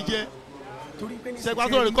bọ̀rọ̀ yẹn jẹ́ ṣẹ̀gbá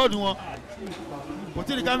tó rẹ̀kọ́ọ̀dù wọn kò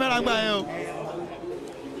tí ì ní kámẹ́rà gbà yẹn o.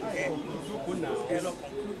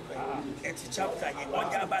 ẹ ti chapter yẹn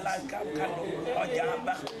ọjà abala kálọ ọjà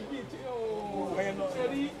abá.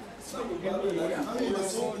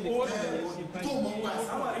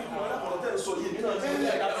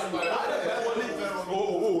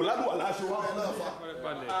 ládùúgbò aláṣẹ wa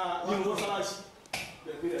ní ìlú sáláṣí.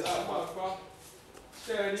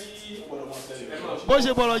 bó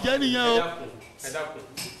ṣe bọ̀rọ̀ jẹ́ nìyẹn o. ẹ dákun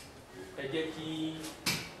ẹ jẹ́ kí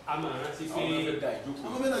a máa rántí pé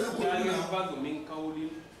yálé bàgò mi ń káwó lé.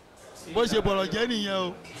 bó ṣe bọ̀rọ̀ jẹ́ nìyẹn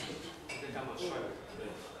o.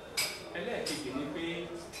 ẹlẹ́ẹ̀kejì ni pé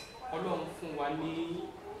ọlọ́run fún wa ní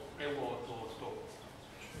ẹwà ọ̀tọ̀ọ̀tọ̀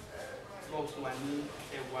ọlọ́run fún wa ní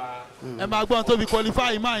ẹwà. ẹ máa gbọ́n tó fi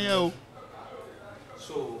qualify máa yẹn o.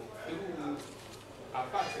 so irú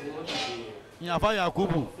àbá tí wọ́n ti ṣe yẹn. ní àfa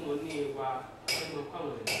Yakubu. fún wọn ní ẹwà ẹnu ọkọ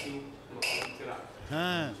àwọn ẹ̀dá tí wọ́n kọ́ ń tẹ́ra.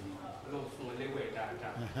 ọlọ́run fún wọn lẹ́wọ̀ ẹ̀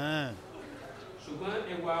dáadáa. ṣùgbọ́n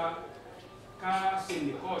ẹwà ká ṣe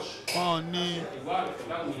nìkọ́ọ̀ṣì. ní. ìwà àrùn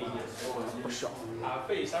láwọn èèyàn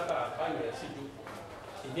àfẹ́ ìsábà báyọ̀ síjú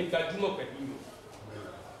ìní gbajúmọ̀ pẹ̀lú yòó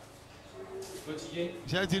ló ti yé.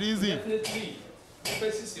 ṣé ti rí zin. definitely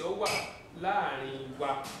ẹgbẹ́ sísè ó wà láàrin wa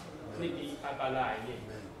níbi abala yẹn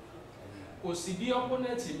kò sí bí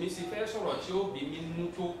ọ́pọ́nẹ́ǹtì mi ṣe fẹ́ sọ̀rọ̀ tí ó bí mi nú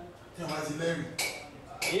tó. tí wọ́n ti lẹ́rìí.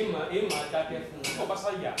 èèmà dákẹ́ fún un ọba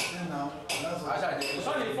sáyà kò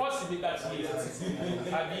sọ́ni fọ́ọ̀sì mi gbà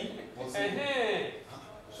tiẹ̀ àbí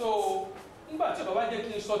so nígbà tí bàbá jẹ́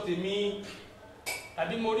kí n sọ tèmi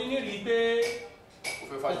tàbí mo rí nírìí pé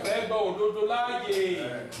kò fẹ́ gbọ́ òdodo láàyè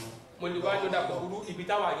mo lè wá yọ̀dà kúkúrú ibi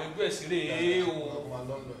táwọn àyànjú ẹ̀ sí rèé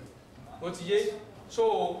o ti yé so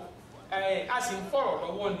a sì ń fọ̀rọ̀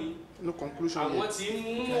lọ́wọ́ ni àwọn tí ń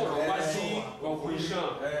mú ọ̀rọ̀ wá sí conclusion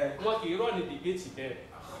wọn kì í rọ̀ ní debate bẹ́ẹ̀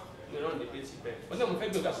ìran debate bẹ́ẹ̀ wọ́n sọ mo fẹ́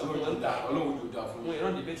gbé ọ̀gá sọ fún wọn ta wọn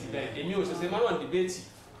ìran debate bẹ́ẹ̀ èmi ò ṣẹ̀ṣẹ̀ máa rọ̀ debate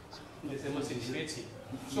ǹdẹ̀sẹ̀ mo ṣe debate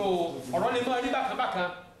so ọ̀rọ̀ lè máa rí bákan bákan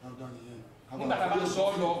nígbà tá a bá ń sọ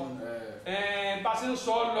ọ́ lọ bá a ti ń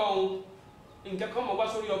sọ ọ́ lọ nǹkan kan mọ̀ wá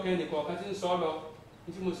sórí ọkàn ẹnì kọ̀ọ̀kan ti ń sọ ọ́ lọ ní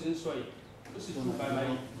tí mo sì ń sọ yìí ó sì tún bàbá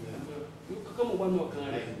yìí kankan mọ̀ wá ní ọkàn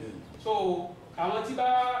rẹ̀ so àwọn tí bá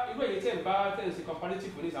irú èyí tẹ̀ ń bá tẹ̀ ń ṣe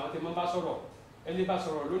comparative ní àwọn tẹ̀ máa bá sọ̀rọ̀ ẹni bá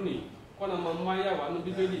sọ̀rọ̀ lónìí kọ́nà máa mú ayé àwọn ní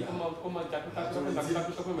bíbélì kó máa jà pípa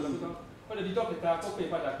sọ́kùn mẹ́lẹ́kútọ́ wọ́n lè di dọ́kítà kó pè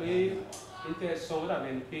padà pé n tẹ́ sọ wọ́n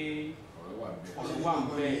dàbẹ̀ ni pé ọ̀rọ̀ wà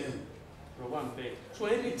ń bẹ́ẹ̀ so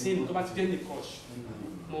anything tó bá ti jẹ́ ní kọ́ọ̀ṣì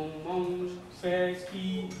mo máa ń fẹ́ kí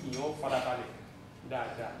ìyàn farabalẹ̀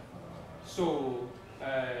dáadáa so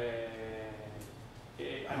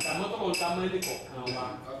àtàmọ́ tó ń ta mẹ́lẹ̀ kọ̀ọ̀kan wa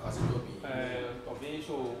tọ̀bí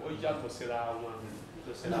so ó yàtọ̀ síra wọn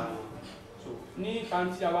so ní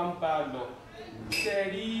pàǹtí àwa ń bá a lọ ṣe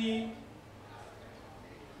rí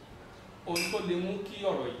ohun tó lè mú kí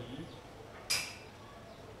ọ̀rọ̀ yìí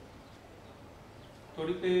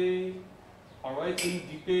torí pé ọ̀rọ̀ yìí ti ń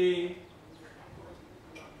di pé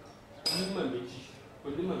onímọ̀ méjì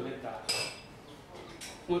onímọ̀ mẹ́ta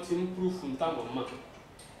wọ́n ti ń púrúfù táwọn mọ̀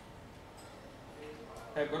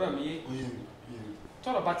ẹ̀gbọ́dọ̀ mi yé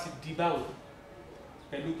tọ́rọ̀ bá ti di báwọn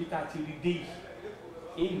pẹ̀lú bí tá a ti rí dé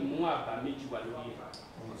yìí ń mú àbá méjì wà lórí ẹ̀.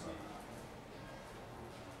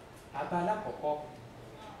 àbá alákọ̀ọ́kọ́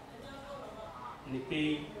ni pé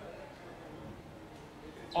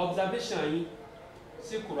observation yín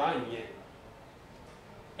sí Quran yẹn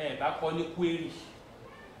ẹ bá kọ́ ní query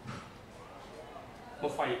mo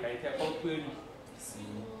fa ìgbà yìí kẹ́ kọ́ query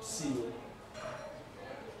sí mi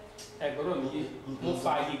ẹ gbọ́dọ̀ mi yé mo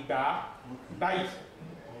fa ìgbà báyìí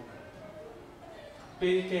pé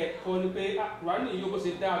kẹ́ kọ́ ni pé Quran yìí yóò bó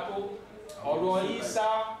ṣe dáa tó ọ̀rọ̀ Issa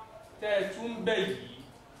tẹ́ ẹ tún bẹ̀ yìí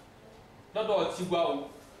lọ́dọ̀ tiwa o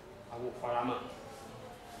àwọn faramọ́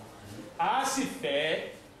a sì fẹ́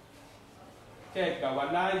kẹ́ ẹ gbà wá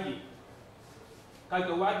láàyè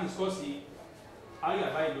kájọ wá dìskọ́sì ayà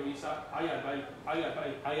báyìí lórí Issa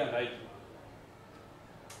ayà báyìí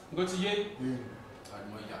nǹkan ti yé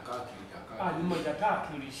àlùmọ̀ ìjà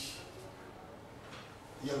káàkiri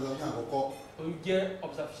ó jẹ́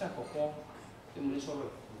observation àkọ́kọ́ tí mo ní sọ̀rọ̀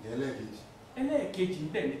ẹlẹ́ẹ̀kejì ń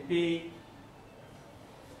bẹ̀ ni pé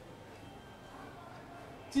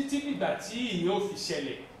títí dìgbà tí ìyẹn ò fi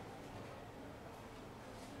ṣẹlẹ̀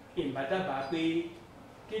ìbádábàá pé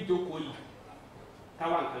kéjoko yìí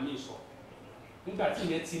káwá nǹkan ní sọ nígbà tí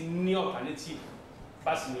ìyẹn ti ní alternative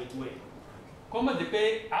bá sì yanjú ẹ̀ kọ́mọ̀dé pé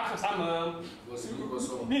àkànṣámọ́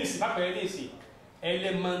ní ìsìn bápẹ́ ní ìsìn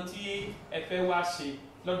ẹlẹ́mọ tí ẹ fẹ́ wá ṣe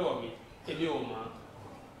lọ́dọ̀ mi èmi ò mọ̀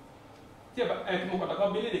tí ẹ mo pàtàkì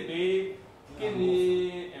bí léde pé kí ni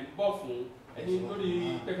ẹ̀ ń bọ̀ fún ẹni lórí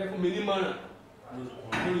pẹ́pẹ́ fún mi nímọ̀ràn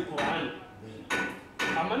lórí Quran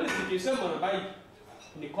àmọ́ ní ìsìn kì í ṣe mọ̀ràn báyìí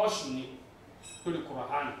nìkan ṣù ni lórí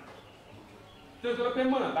Quran tó pé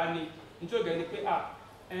mọ̀ràn bá ní nítorí ọ̀gá ni pé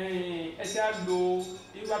ẹ ṣe á lo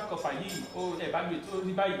irú àkọfà yìí ó ẹ̀bá mi tó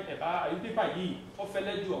rí báyìí ẹ̀bá àyè pépà yìí ó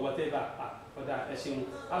fẹ́lẹ́ ju ọ̀wọ́ tẹ́ bá ọ̀dà ẹ̀ ṣeun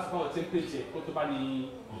láti fún àwọn template kó tó bá ní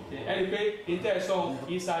ẹni pé ìtẹ́ ẹ̀ sọ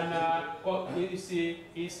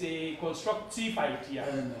is a constructive idea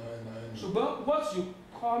ṣùgbọ́n what you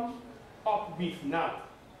come up with now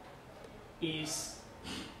is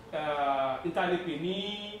interlepe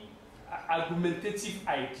ní argumentative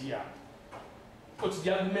idea ó ti di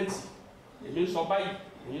argument èmi ń sọ báyìí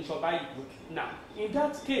èmi ń sọ báyìí now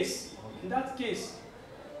in that case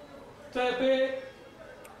tó yẹ pé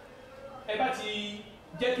ẹ bá ti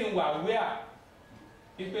jẹ́ kí n wà aware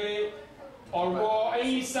wípé ọ̀rọ̀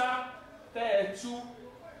Issa tẹ́ ẹ tú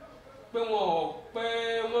pé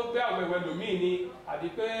wọ́n gbé àwẹ̀wẹ̀ lòmíì ni àbí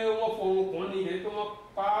pé wọ́n fohùn kùn ní ìyẹn pé wọ́n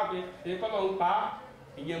pa á èyí kọ́ ló ń pa á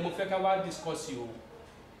ìyẹn mo fẹ́ ká wá discuss o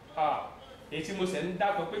èyí tí mo sẹ̀ ń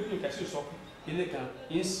dákọ̀ pé bí tẹ̀sí sọ ilé kan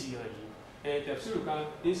ń sì hàn yìí tẹ̀sí kan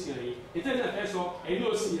ń sì hàn yìí ètò ìdílé fẹ́ sọ ẹ̀yin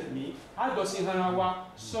ló sì hàn mí á jọ sí hàn wa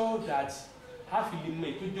so that a fi lè mọ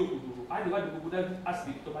ètò ìjọ òdòdó a lè wá di gbogbo dájú a sì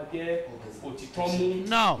lè tó bá jẹ́ òtítọ́ mú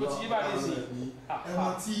ló ti yí bá dé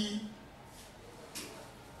sí i.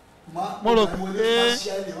 mo rò pé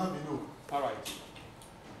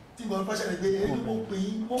tí mo bá ṣẹlẹ̀ pé ẹni mo pè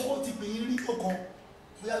yín mo ti pè yín rí ọkàn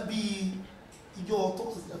bóyá bíi ìjọ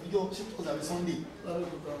tọ́sí àbí ìjọ ṣé tọ́sí àbí Sunday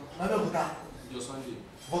lábẹ́òkúta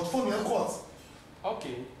but fóònù ẹ̀ court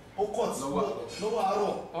ó court lọ́wọ́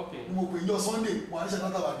àárọ̀ ni mo pè ìjọ Sunday mo àníṣe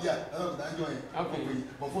látàbà bíà lábẹ́òkúta ń jọ yẹn mo pè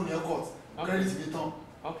but fóònù ẹ̀ court credit mi tán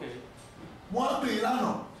wọ́n á pè yín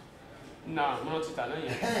lánàá mo ti tà náà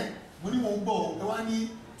yẹn mo ní mo ń bọ̀ ẹ wá ní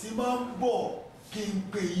tí bá ń bọ̀ kí n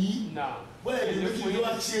pè yín bóyá èdè méjì ló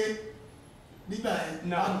wá ṣe nígbà yẹn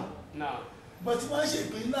lánàá bọ̀ tí wọ́n ṣe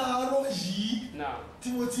pé láàárọ̀ yìí tí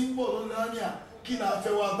mo ti ń bọ̀ lọ́nà lánàá kí ni a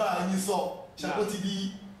fẹ́ wá bá a yín sọ ṣàkó ti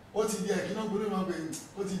di ẹ̀kí náà gbọ́dọ̀ máa bẹ̀rẹ̀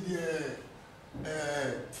ó ti di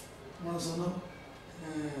wọ́n sọ náà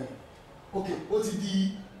ok ó ti di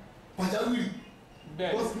pàjáwìrì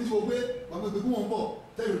ó sì ní ti wo pé wọ́n gbé wọn bọ̀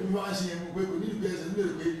tẹ́lẹ̀ bí wọ́n á ṣe ẹmu pé kò ní ìgbé ẹsẹ̀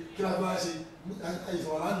nílẹ̀ pé kí la bá ṣe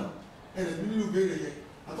àìsàn lánàá ẹ̀rẹ̀ mi nínú ìbéèrè yẹn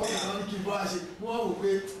àtọ́kùn náà ní kí n bá ṣe wọ́n á wò pé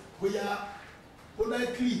bóyá ó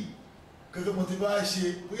láìkìlì kẹfẹ́ mo ti bá ṣe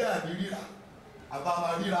bóyá àbí ríra àbá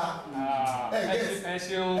máa ríra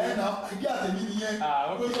ẹ̀nà ìgbé àtẹ̀mí nìyẹn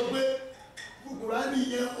ló sọ pé Kùránì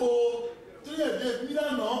yẹn o tó yẹ bí ẹbí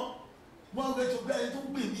lánàá wọ́n á gbẹ́jọ bí ayé tó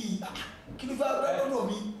ń pè mí kí ló fẹ́ rẹ́ lọ́dọ̀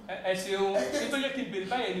mi. ẹ ṣeun nítorí kí n bèrè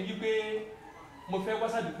báyẹn ni wípé mo fẹ́ wá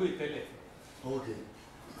sádùúgbò ìtẹ́lẹ̀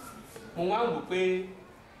mo wá wò pé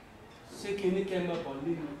ṣé kí ní kẹ́ mọ̀ bọ̀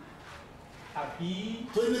nínú àbí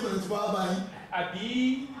tó ní ìbẹ̀rẹ̀ tí wọ́n á bá yín àbí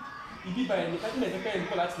ibi ìbàyẹn ní kájúmọ̀ ẹ̀fẹ́ ń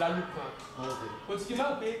bọ̀ láti lálù kan kò tí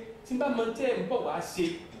máa ń pé tí bá mọ tẹ́ ń bọ̀ wá ṣe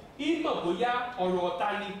ìmọ̀ bóyá ọ̀rọ̀ ọ̀tá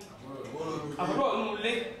ni àbúrò ọ̀nù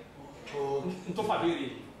ilé tó fàbéèrè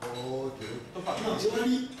tó fàbéèrè. ṣé wọ́n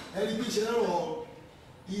rí ẹni bí ṣe lọ́rọ̀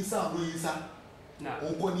Issa ló Issa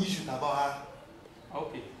òun kọ́ ní issue tàbá wa.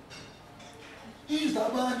 Okay. Issue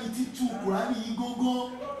tàbá ni títú Kùránì yìí gángan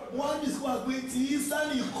wọ́n á discover pé tí Issa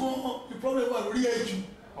nìkan the problem wà lórí ẹ̀ jù.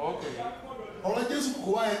 Okay. ọ̀rọ̀ Jésù kò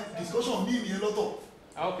wá discussion mí nìyẹn lọ́tọ̀.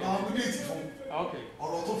 Okay. àwọn mílíọ̀tì fún. Okay.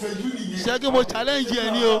 ọ̀rọ̀ tó fẹ́ jú nìyẹn. ṣé kí mo challenge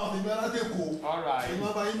ẹ ní o. All right. ṣé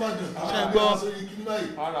ń gbọ́. tó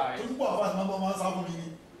ń bọ̀ àwọn àti máa ń sá fún mi ni.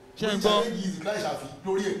 ṣé ń gbọ́.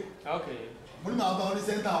 Okay. mo ní màá bá wọn ní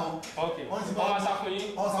sẹ́ńtà wọn. Okay. wọ́n ti wọ́n sá fún yín.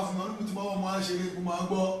 wọ́n sá fún mi wọ́n ní tí wọ́n máa ń ṣeré kó máa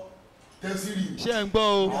gbọ́ tẹ́sírì. ṣé ń gbọ́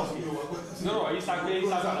o. lọ́rọ̀ Issa gbé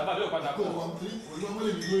Issa àlàbà ló padà kó. olùwọ́n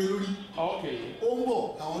lè mi dúró lórí. Okay. ó ń bọ̀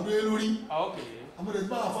àwọn dúró lórí. Okay. àmọ́ ẹ̀dẹ̀ tí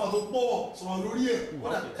máa fa tó pọ̀ sọ̀rọ̀ lórí ẹ̀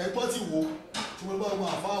ẹ̀gbọ́n ti wò tí mo bá wọn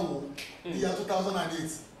àfa wò ní ìyá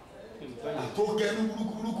 2008 tó kẹnu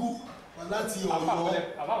burúkú láti Ọ̀yọ́.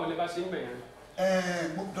 àbáwọlé bá ṣe ń bẹ̀rẹ̀.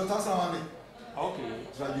 dr sawani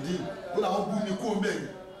tragedy ó làwọn bú mi kó mẹ́rin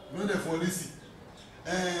ló ń dẹ̀ fọ́ lẹ́sì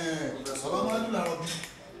bàbá máa dùn làrọ̀ bí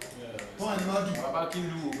tó wà ní máa dùn bàbá kí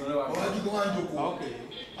lù bàbá kí tó wà ń jókòó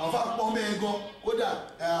àwọn fà pọ̀ mẹ́rin gan kódà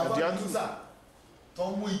àbá tusa tó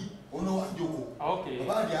ń mú yìí ono wa joko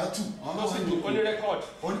baba di atu àwọn wa joko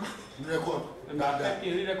oni record dáadáa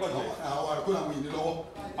rí record àwọn àkó làwọn yìí ní lọ́wọ́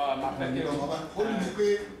ma fẹ́ kí baba ó ní pé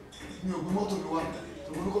mi ò gbé mọ́tò ló wà tó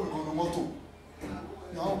mo ní kó mi kàn ní mọ́tò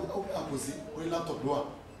ní àwọn àpòsí orí laptop ló wà.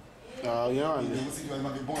 yẹn wà ní. ìdèmí sí ìjọba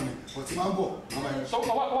ìmọ̀ fi bọ́ọ̀nù kò tí máa ń bọ̀. sọ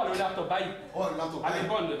wà lórí laptop báyìí. ó wà lórí laptop báyìí. àti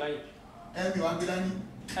bọ́ọ̀lù báyìí. ẹ̀mí wa gbé dání.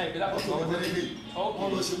 gbé laptop lọ́wọ́ tẹ́lẹ̀ wọ́n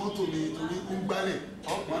lọ ṣe mọ́tò mi torí ó ń gbálẹ̀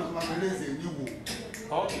wọ́n á tún máa fẹ́ lẹ́sẹ̀ ní wò.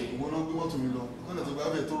 ìwọ náà gbé mọ́tò mi lọ kọ́nà tó bá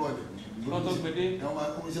bẹ̀ tó rọlẹ̀. wọ́n tó gbede. ẹ̀wọ̀n máa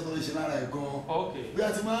kó iṣẹ́ tó ń ṣe lára ẹ̀ gan-an. bí a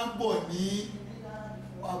ti máa ń bọ̀ ní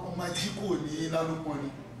ọmọ jíkò ní lálùpọ̀ ni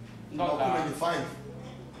ọkùnrin ní 5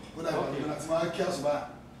 ó dàgbà lọ́nà tí máa kí àṣùbà.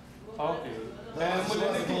 mo lè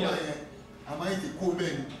ní kíyàn. àmọ́ ètè kó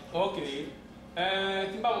bẹ́ẹ̀ ni.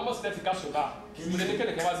 tí n bá wọn mọ̀ sí lẹ́tì káṣùbà mo lè ní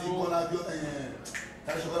kẹ́lẹ̀kẹ́ wá dúró.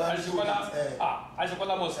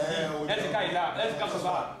 àṣekọ́lá mọ̀ sí lẹ́tì káyìlá lẹ́tì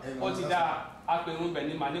káṣùbà ó ti dáa apẹ̀rún bẹ̀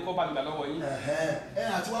ni màá ní kọ́ bá mi gbà lọ́wọ́ yín.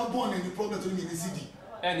 àti wá bọ́ọ̀nù ẹni problem tó ní ní cd.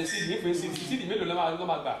 ní cd nípe cd mélòó ló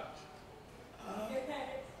máa gbà.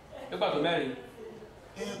 nígbà tó mẹ́rin.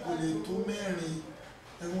 kò lè tó mẹ́rin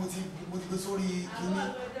mo ti gbé sórí kínní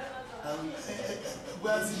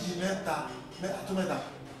gbá cd mẹ́ta tó mẹ́ta.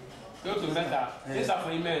 yóò tó mẹ́ta ní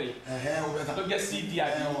sàfihàn mẹ́rin tó jẹ́ cd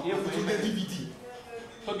àbí yóò fún yín mẹ́rin. dvd.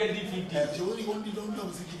 tó jẹ́ dvd. ṣé ó ní kó ní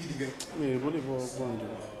lọ́wọ́ sí dvd gẹ̀. mi ò bó lè bọ́ ọgbọ́n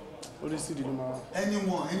dùn orí cd ló máa. ẹni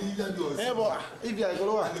yíyájú ọ̀sẹ̀. bọ ibi àìkọ́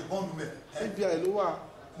ló wà. àlè bọ́ọ̀nù mẹ́. ibi àì ló wà.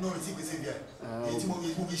 náà ti gbèsè ibi àì. èyí tí mo fi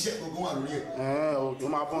iṣẹ́ gbogbo wà lórí ẹ̀. ó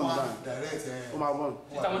máa bọ́ọ̀nù báyìí. ó máa bọ́ọ̀nù.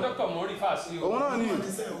 ìtàwọn dókítà mo rí fàásì o. òun náà ní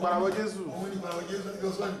ìparabọ Jésù. òun ní ìparabọ Jésù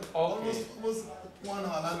lọ́sọ̀ ni. almost 1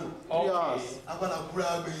 hour lálò. 3 hours. agbára kúrẹ́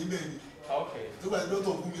agbẹ̀yìn bẹ́ẹ̀ ni. tó gbà tí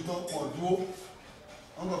dókítà fún mi tán pọ̀ dúró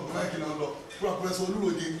wọ́n gbà fún máìkì náà lọ kúrò pẹ́sọ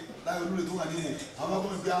olúròde láyé olúròde tó wà ní ìwò àwọn ọmọ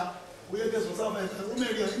ìgbà oyè tẹ̀sán sábà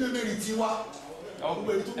ilé mẹ́rin tí wá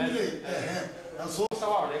gbogbo èyí tó nílé ẹ̀sọ́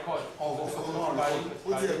sáwà rẹ́kọ̀dì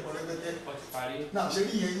ó ti ẹ̀kọ́ rẹpẹtẹ náà ṣe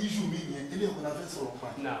ní ìyẹn yíṣù mi yẹn ilé ẹ̀kọ́ la fẹ́ sọ̀rọ̀ pa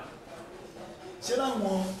ṣé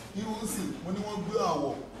láwọn irú ń sìn mo ní wọ́n gbé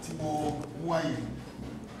àwọ̀ tí mo mú àyè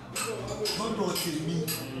lọ́dọ̀ tèmi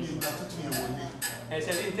ní ìgbà tuntun yẹn wọlé.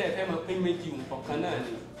 ẹsẹ̀ ní tẹ́ ẹ fẹ́ mọ̀ pé méjì nǹkan kan náà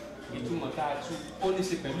ni ìtumọ̀ tá a tú ó ní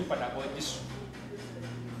ṣe pẹ̀lú ìpadàbọ̀ Jésù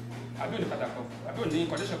àbí òní pàtàkì àbí òní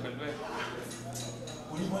condition pẹ̀lú ẹ̀.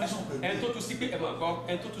 ẹni tó tú sí pé ẹ̀mọ̀ gbọ́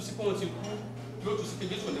ẹni tó tú sí pé wọ́n ti kú yóò tú sí pé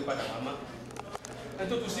Jésù ní padà wá mọ́ ẹni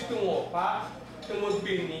tó tú sí pé wọn ò pa pé wọ́n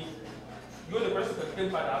gbé ni yóò ní condition pẹ̀lú pé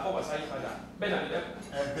ń padà bọ̀ wá sáyé padà bẹ́ẹ̀ náà lẹ́kọ̀ọ́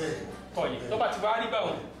tọ̀yì tó bá ti wá rí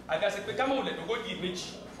báwọn àgàsí pé ká mọ̀ lẹ́dọ̀gọ́jì méjì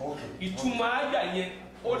ìtumọ̀ àgbà yẹn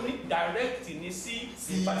ó ní direct ní sí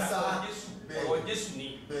ìpadàbọ̀ Jésù ọ̀rọ̀ Jésù ni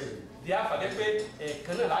di àfàdé pé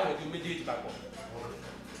ẹ̀ẹ̀kan náà láàyò tó méjèèjì papọ̀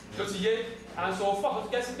tó ti yé àǹsọ̀ fún àwọn tó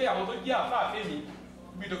jẹ́ sí pé àwọn tó jẹ́ àfáàfẹ́ mi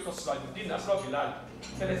bí Dr. Sirajudeen Nasir Bilal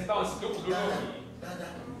tẹ́lẹ̀ sí báwọn sì tó kù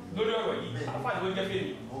lórí ọ̀rọ̀ yìí àfáà ni wọ́n jẹ́ fẹ́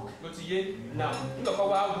mi tó ti yé náà nígbà kan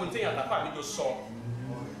wá wo téèyàn àtàfà mi jọ sọ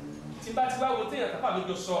tí bá ti wá wo téèyàn àtàfà mi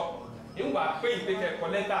jọ sọ ń wà pé ìpè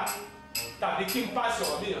kẹ́kọ̀ọ́ lẹ́tà tàbí kí n pàṣẹ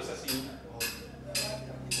ọ̀rọ̀ mi yàn sẹ́sì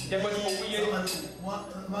jẹ́gbẹ́ tí mo wúyé.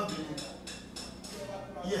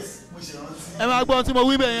 Yes, mo ṣe rántí. ẹ máa gbọ́ tí mo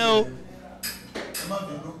wí bẹ̀ yẹn o. ẹ má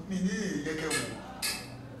bínú mi ní ìyẹ́kẹ́ wò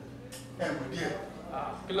ẹ mọ̀ díẹ̀.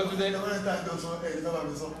 kí ló fi dé. ẹ̀rọ ẹ̀ta ìjọ sọ ẹ̀rí bàbá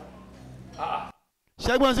mi sọ.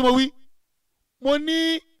 ṣẹ́gbọ́n tí mo wí mo ní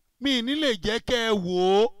mi ní lè jẹ́ kẹ́ ẹ wò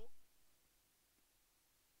ó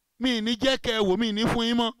mi ní jẹ́ kẹ́ ẹ wò mi ní fún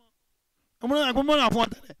yín mọ́ mo ní àgbọn mọ́ra fún ọ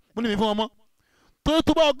tẹ́lẹ̀ mo ní mi fún ọ mọ́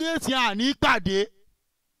tó bá ọgẹ́sì àní pàdé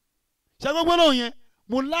ṣẹ́gbọ́n gbọ́dọ̀ yẹn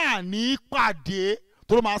mo láàní pàdé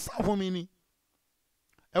tó ló máa sá fún mi ni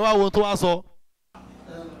ẹ wá wo tó wá sọ.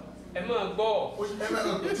 ẹ máa gbọ́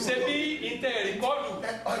ṣe bí inter rìkọ́dù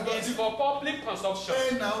is for public consumption.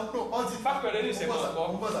 fápẹ̀rẹ̀ ní ìṣẹ̀mọ̀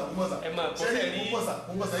ọ̀gbọ́ ẹ máa gbọ́ sẹ́rí.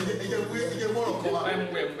 ẹ̀jẹ̀ mọ̀rọ̀ kan wa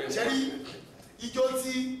sẹ́rí ìjọ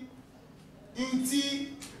tí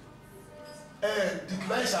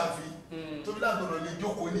dìkìláì ṣàfi tó bí lágbọ̀dọ̀ lè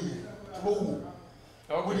jókòó nìyẹn tó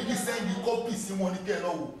wò mo ní kí sẹ́ndì kọ́pì sí wọn ní kẹ́ ẹ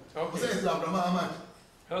lọ́wọ́ mo sẹ́ndì sí Abraham Ahmad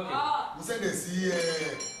mo sẹ́ndì sí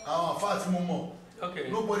àwọn àfáà tí mo mọ̀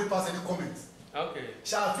nobody pass any comment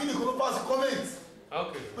ṣàfi nìkan ló pass comment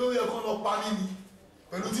pé ó yẹ kó lọ pa mí ni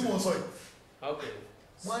pẹ̀lú tí mo sọ yìí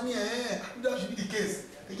wọ́n ní that should be the case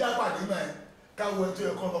ìjà pàdé náà káwọ́ ẹ̀ tó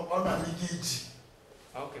yẹ kó lọ pa mí àmì kejì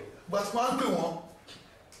but wọ́n á pè wọ́n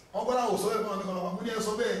gbọ́dọ̀ àwòsọ ẹ̀ fún ọ̀nìkan lọ́wọ́ mo ní ẹ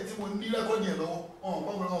sọ bẹ́ẹ̀ tí mo ní rẹ́kọ́dì ẹ̀ lọ́wọ́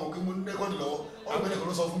ọ̀hún kí mo ní rẹ́kọ́dì lọ́wọ́ ọ̀hún pẹ̀lú ẹ̀kọ́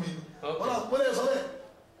ló sọ fún mi ni mo lè sọ bẹ́ẹ̀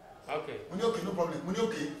mo ní okay no problem mo ní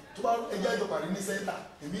okay tó bá ẹjẹ́ àjọ pàdé ní sẹ́ńtà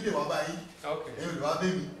èmi lè wá báyìí èmi lè wá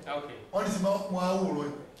bẹ́ mi wọ́n ti máa mú àwòrán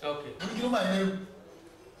ẹ̀ mo ní kí ló máa yẹn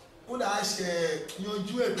kó dà á ṣe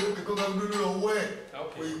yanjú ẹ̀ pé òkè kọ́kọ́ lórí ọwọ́ ẹ̀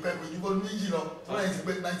kò ì pẹ́ kò ì bọ́ méjì lọ tó láyé ti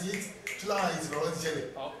pẹ́ 98 tó láyé ti lọ́rọ́ ti ṣẹlẹ̀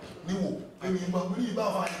níwò pé mi ń bọ́ mo ní ìbá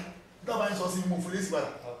fa yín dábàá yín sọ sí mo fún lẹ́sìn padà.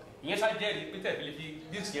 ìyẹn ṣá jẹ́rìí pé tẹ̀fìlẹ̀ fi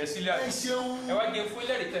díìsì yẹn sílẹ̀ àná ẹ wá gé fún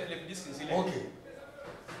ilẹ̀rìí tẹ̀fìlẹ̀ fi díìsì sílẹ̀.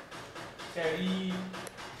 ẹ rí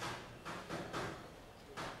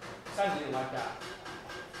sáàlì yẹn wá dáa.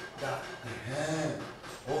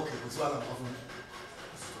 kò sí wàhálà wọn fún mi.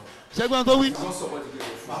 ṣẹ́gbọ́n tó wí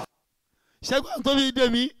ṣẹ́gbọ́n tó wí dé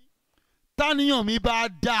mi táníyàn mi bá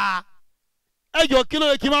dáa ẹ jọ kí ló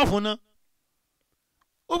yẹ kí n má fún ná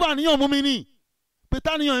ó bá níyàn mú mi ní pé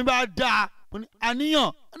táníyàn mi bá dáa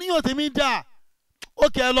àníyàn tèmi dáa ó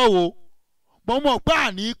kẹ́ ẹ lọ́wọ́ mo mọ̀ pé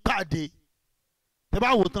àní pàdé tẹ bá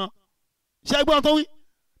wò tán ṣẹ́gbọ́n tó wí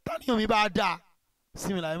táníyàn mi bá dáa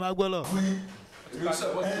sí mi làwọn máa gbọ́ lọ.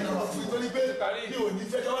 nítorí pé mi ò ní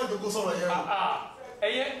fẹ́ ká wá jókòó sọ̀rọ̀ yẹn o.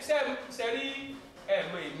 ẹyẹ sẹ́rí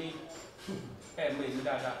ẹ̀mọ èmi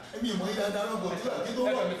dáadáa. èmi ìmọ̀ yìí dáadáa náà bọ̀ kí tó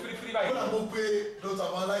wà kó là mo pe dr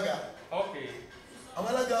amalaga.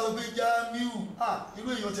 amalaga oge Jamiu irú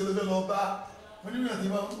èèyàn ti lọ fẹ́ lọ bá mo ní ìrìn àti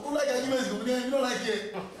ìmọ̀ ó láìka yí mẹ́sì kò ní ẹni lọ́la kí ẹ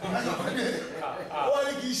lájọ pàdé ó wà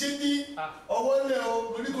ní kì í ṣe ní ọwọ́ lẹ̀ o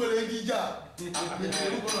mo ní kò lè di ìjà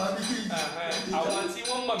àwọn tí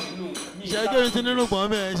wọ́n mọ̀ mí nù. ṣẹ́jọ́ yìí ti nínú gbọ̀n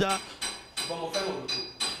bẹ́ẹ̀ ṣá. ṣùgbọ́n mo fẹ́ràn òdodo.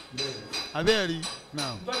 abẹ́ẹ̀ rí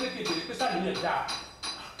náà. ìtọ́jú kejì ní pẹ́sà nìyẹn dáa.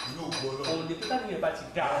 òun ní pẹ́sà nìyẹn bá ti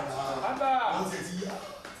dáa. bàbá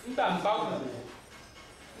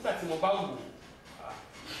nígbà tí mo bá wù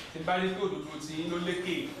tí n bá rí pé òdodo ti ń ló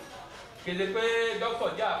lékè kéde pé dókítà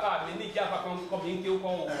jẹ́ àfáà mi ní ìjẹ́ àfáà kan kọ́ mi ń ké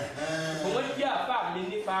kọ́ o òun jẹ́ àfáà mi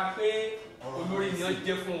nípa pé olórí ni wọ́n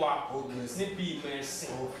jẹ́ fún wa níbi ìmọ̀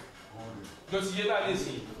ẹ̀sìn ló ti yé báyìí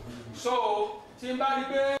sí so tí n bá rí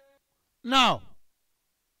pé. now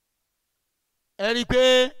ẹ rí i pé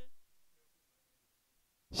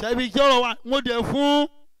ṣebí kí ọ̀rọ̀ wa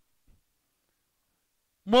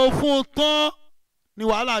mo fún un tán ní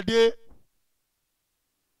wàhálà dé.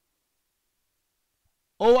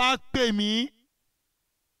 ó wá pè mí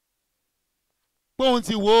pé òun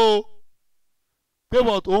ti wò ó pé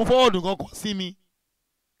bọ̀ òun fọwọ́dù kankan sí mi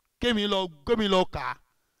kémi lọ kà á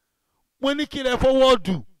mo ní kí lẹ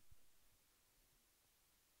fọwọ́dù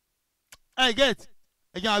I get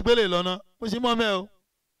ẹ̀jẹ̀ àgbélé lọ́nà mo ṣe mọ́ mẹ́ o.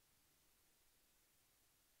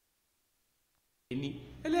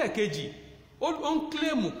 ẹlẹ́ẹ̀kejì ó ń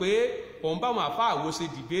kílèmù pé òun bá wọn àfa àwo ṣe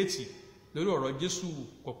dìbéètì lórí ọ̀rọ̀ Jésù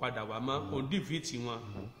kò padà wá mọ́ òun dìbìtì wọn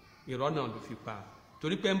irọ́ náà ló fi pa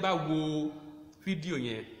torí pé ń bá wo fídíò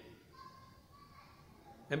yẹn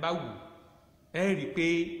ẹ bá wò ẹ rí i pé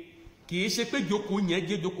kì í ṣe pé jókòó yẹn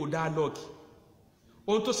jẹ́ jókòó dáálọ́ọ̀gì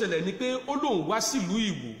ohun tó ṣẹlẹ̀ ni pé ó lóun wá sílùú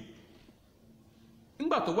Ìwó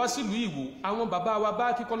nígbà tó wá sílùú Ìwó àwọn bàbá wa bá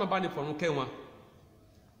kíkọ́ náà bá ní fọ̀run kẹ́ wọn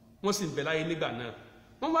wọ́n sì ń bẹ láyé nígbà náà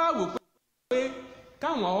wọ́n wá wò pé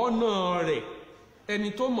káwọn ọ̀nà rẹ̀ ẹni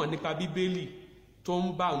tó mọ̀ nípa Bíbélì tó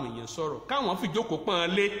ń bá àwọn èèyàn sọ̀rọ̀ káwọn fi jókòó pọ́n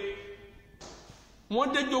lé wọ́n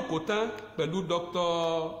dé jókòó tán pẹ̀lú Dr.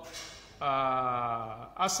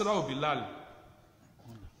 Asra Bilal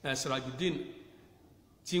Sirajudeen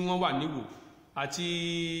tí wọ́n wà níwò àti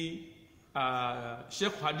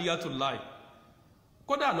Sheikh Hadiyatullah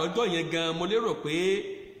kódà lọ́jọ́ yẹn gan mo lérò pé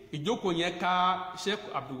ìjókòó yẹn ká Sheikh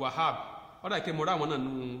Abdulwahab ọ̀dà kí mo rá àwọn náà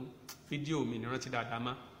nù fídíò mi nírántí dáadáa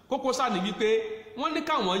má kókó sáà ní wípé wọ́n ní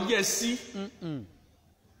káwọn yẹ sí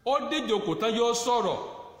ó dé jókòó tán yóò sọ̀rọ̀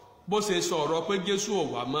bó ṣe sọ̀rọ̀ pé Jésù ò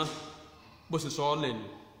wá mọ́ bó ṣe sọ ọ́ lẹ́nu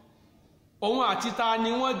òun àti ta ni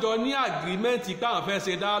wọ́n jọ ní àgírímẹ́ǹtì pé àwọn fẹ́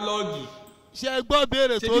ṣe dáálọ́ọ̀gì ṣe gbọ́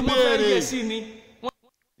béèrè tó ṣebí wọ́n fẹ́ béèrè yẹ sí ni.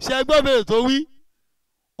 ṣe gbọ́ béèrè tó wí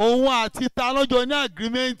òun àti ta lọ́jọ́ ní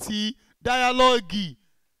àgírímẹ́ǹtì dáyálọ́ọ̀gì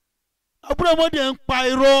àbúrò mọ́dé ń pa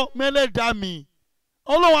irọ́ mẹ́lẹ́dàá mi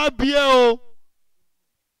ọlọ́wọ́n á bí ẹ o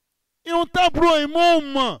irun tábúrò ìmọ̀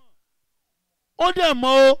mọ̀ ó dẹ̀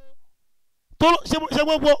mọ́ o tó ṣe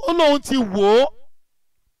gbogbo ó lóun ti wò ó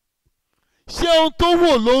ṣé ohun tó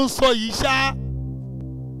wò ló ń sọ yìí ṣá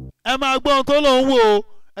ẹ máa gbọ́ ohun tó lóun wò ó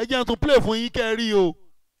ẹ jẹ́ n tún play fún yín kẹ́ ẹ rí o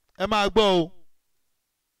ẹ máa gbọ́ o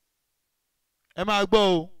ẹ máa gbọ́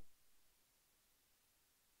o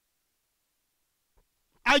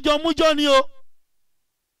àjọmújọ́ ni o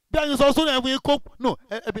bí a ṣe sọ sórí ẹ̀ fún yín kó no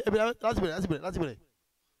láti bẹ̀rẹ̀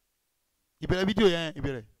ìbẹ̀rẹ̀ fídíò yẹn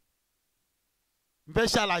ìbẹ̀rẹ̀ n fẹ́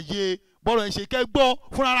ṣàlàyé bọ́ọ̀rọ̀ ẹ̀ ṣe kẹ́ gbọ́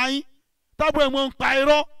fúnra yín tábìlì ẹ̀ mọ̀ ń pa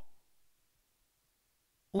irọ́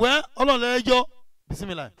wẹ́ ọlọ́run lẹ́jọ́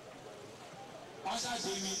bisimilá. wọ́n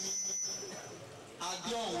ṣàṣe mi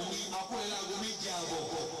adé ọ̀hún ní akóyèlágo méjì àbọ̀.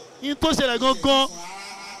 yín tó ṣẹlẹ̀ gangan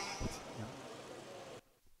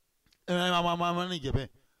àwọn máa ní ìjẹ̀bẹ̀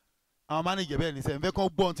àwọn máa ní ìjẹ̀bẹ̀ ní sẹ́yìn fẹ́ kọ́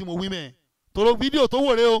gbọ́ ohun tí mo wí mẹ́ẹ̀ tòrò fídíò tó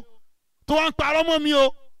wò rè o tó wá ń parọ́ mọ́ mi o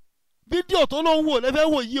fídíò tó ló ń wò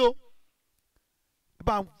lẹ́fẹ̀ẹ́ wò yìí o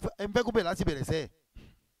bá ẹ fẹ́ kó bẹ̀rẹ̀ láti bẹ̀rẹ̀ sẹ́ẹ̀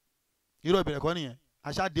irọ́ ìbẹ̀rẹ̀ kọ́ nìyẹn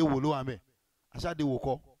aṣáde wò ló wà ń bẹ̀ aṣáde wò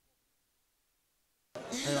kọ́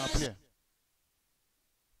ẹ máa pè é.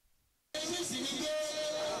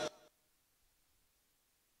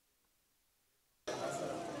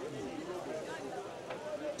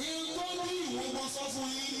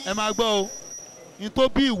 ẹ máa gbọ́ o n tó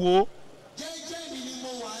bí ìwò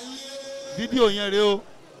fídíò yẹn rèé o.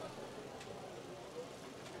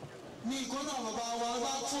 ní ìkọ́nà bàbá wa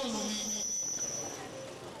bá fóònù mi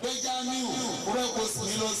pé Jamiu mo fẹ́ kó sì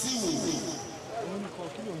mí lọ sí ìwò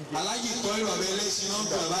alájì kọ́ ìrọ̀bẹ ẹlẹ́sìn náà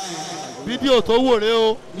gbà báyìí. fídíò tó wò rèé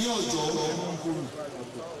o. ní ọjọ́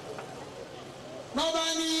nọ́bà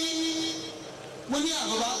ní mo ní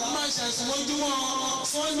àbàbà máa ṣàìsàn lójúmọ́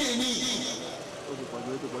Sunday ní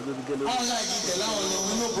àwọn láìkí tẹ̀lé àwọn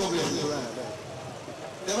ọlọ́run no problem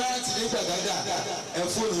tẹ̀lé ti dé gbàgádà ẹ̀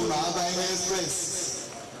fóònù màá bá ẹ̀ express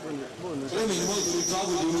lẹ́mi ni mo torí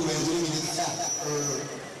travel lórí rẹ̀ lórí mi ní káyà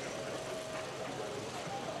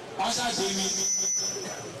wọ́n ṣàṣe mi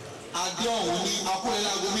adé ọ̀hún ní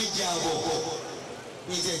akóyèlágo méjì àbọ̀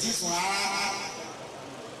ní ìtẹ̀tí sùn rárá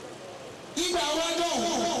ìgbà wa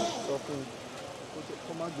dọ̀hún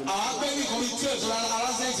àwọn agbẹ́bí kan bíi 12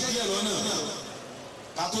 alásẹ̀tì díẹ̀ lọ́nà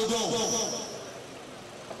ká tó dọ̀hún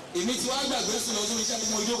èmi ti wá gbàgbé sùn lọ sórí iṣẹ́ tí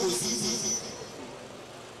mo jókòó sí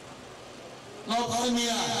lọ́kọ́ ní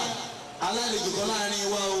alálejò kan láàrin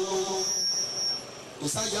wa o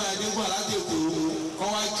USTAZJAMIU adégún aládèkò kọ́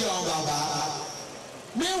wá jẹ́ àwọn bàbá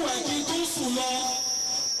mẹ́wàá kí n tó sùn lọ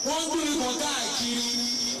wọ́n gbúrí kan káàkiri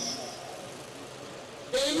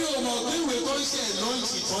èmi ò mọ̀ pé ìwé tó ń ṣe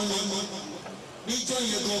lọ́ọ̀ṣì tán ni níjọ́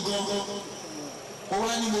yẹn gangan mo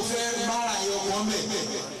wá ní mo fẹ́ mára yọ ọkàn mẹ́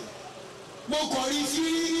mo kọ̀ rí sí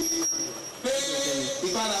pé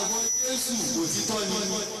ìpadàbọ̀ Jésù òtítọ́ ni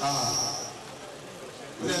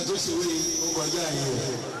ilé tó ṣe wé ó kọjá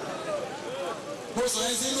yẹn mo sọ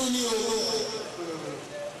ẹ́ sínú ní o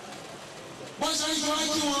wọ́n sọ ìjọ wá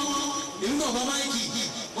kí wọn ìlú náà bá máa ń kì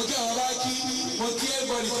mo kí àwọn bá kí mo kí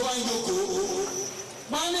ẹ̀gbọ́n tó bá ń jókòó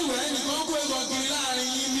máa ní ìwé ẹnìkan kó ẹ̀gbọ́n kiri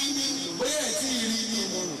láàrin yín ní bóyá ẹ̀ tí ì rí ni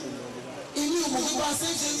ìlú òmùkúpa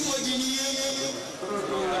ṣẹ́ṣẹ́ tí mo di nìyẹn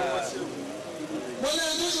mo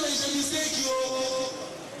lẹ́yìn tó ṣe ṣe mistake o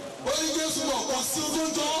ó ní Jésù mọ̀ kàn sí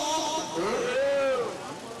ojújọ́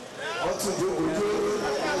ọtún jókòó jó.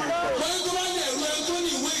 wọ́n tó bá lè ru ẹjọ́ ní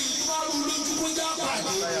ìwé yìí tó bá rú lójú kó já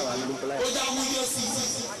pàdé ó já mújọ́ sí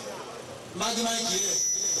i mágímáìkì rẹ̀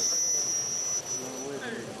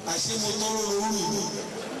àṣé mo tọrọ lóru ìlú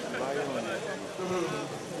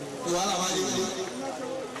ìwàlà máa dé dé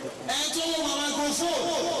ẹ tó wọ́n máa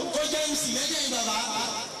microphone tó jẹ́ MC lẹ́jẹ̀ yìí bàbá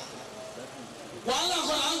wàhálà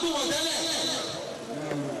kan là ń gbọ́ tẹ́lẹ̀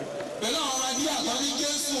pẹ̀lú àwọn ọmọdé àtọ́ ní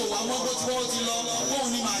Jésù wà mọ́gbó tí wọ́n ti lọ fóun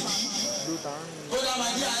ní màdí tó dá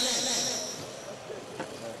màdí alẹ́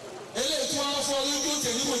eléyìí tí wọ́n fọ́ lójú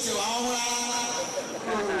tèmi kò tẹ̀ wá wọn rárá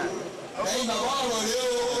ẹ̀yin bàbá ọ̀rọ̀ rẹ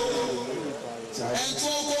o ẹ̀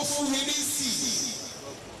tó kó fún mi ní sí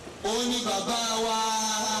òun ni bàbá wa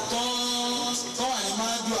tó wà ní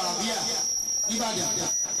máàdù àbíà nìbàdàn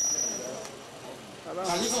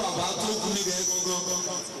kàlífà bàbá tó kú níbẹ̀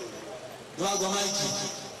gbọ́ngbọ́n ìwà máìkì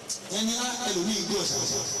ẹni ẹlòmíì gbé ọ̀sán.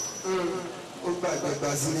 ó gbàgbé gbà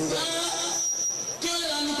sí ní. kí ó lè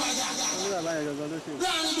lanu padà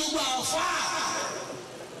láàrin gbogbo àfa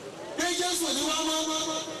bí Jésù ní wá mọ́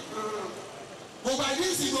gbogbo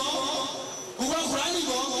àdínsì gbọ́ gbogbo Kùránì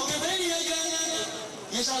bọ̀ kẹfẹ́ ni yẹn jẹ́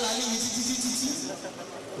yẹn ṣàlàyé mi títí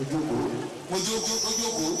mo jókòó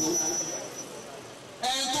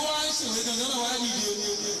ẹ̀ tó wá ń ṣèwé gangan náà wá dìde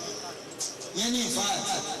yẹn ní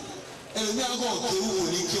ìfáàtì ẹlòmíà kò kéwù kò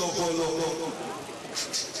ní kí ọkọ lọ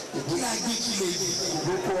bóyá gbé kí lè di.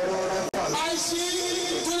 àìsí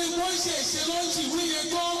torí wọ́n ṣe ṣe lọ́ọ̀ṣì wíyẹ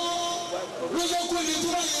tó lójó kó lè tó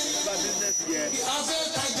báyẹn afẹ́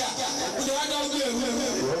tajà kùdà wá dáwọ́ gbé ẹ̀rú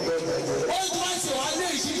ó tó wá ṣe wá lé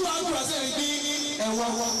ìṣíjú àgùrà sẹ́yìn bí ẹ̀wà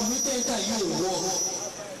olùtẹ̀ẹ̀ta yìí ò wọ̀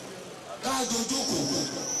káàjọ jókòó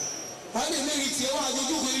wọ́n lè mẹ́rin tiẹ̀ wá àjọ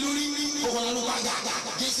jókòó lórí ọkọ̀ lọ́nù pàgà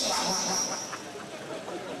jésù làwọn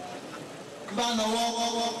bá nọwọ́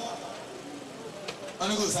wọ́n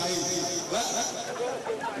ní kò sáyé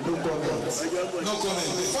no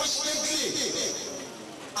comment fortunately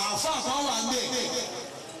àfa kan wà ń bẹ̀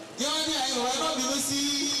kí wọ́n ní àyẹ̀wò ẹ má bínú sí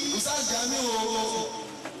USTAZJAMIU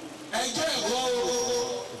ẹjọ́ ẹ̀kọ́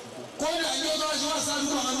kódà ní ọjọ́ ṣe wá sáré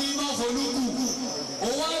fún àwọn mímọ́ folúkù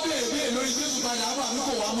òun wá béèrè lórí Jésù padà àbọ̀ àbí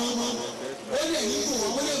kò wá mọ́ ó lè ní kò wá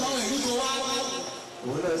ó lè máa wẹ̀ ní kò wá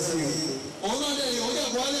òun náà sì òun náà lè òun lè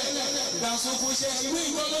bọ́ lẹ̀ ìgbàsókò ṣe ìwé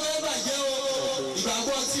ìgbọ́ tó fẹ́ bàjẹ́ o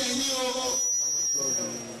ìgbàgbọ́ tí ẹ ní o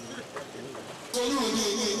torí òde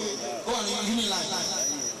ó wà ní unilag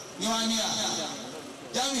ní wọ́n á ní à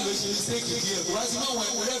Jamiu ló ṣe mistake díẹ̀ kò wá sí máa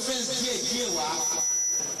wọ reference díẹ̀ wá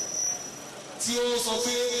tí ó sọ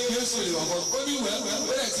pé Jésù lè wà kọ́ ó ní ìwẹ̀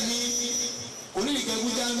bẹ̀rẹ̀ sí ní onílìkẹ́gbú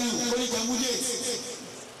Jamiu oníkẹ́gbú déètì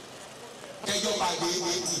kẹjọ pàdé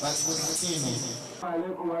ìbátí ìmọ̀.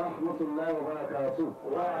 عليكم ورحمة الله وبركاته.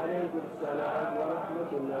 وعليكم السلام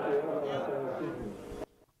ورحمة الله وبركاته.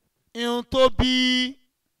 ihun tó bí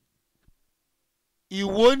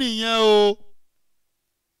ìwọ nìyẹn o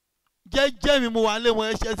jẹ́jẹ́ mi mo wà lé wọn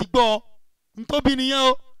ẹ̀ṣẹ̀ ti gbọ́ ihun tó bí nìyẹn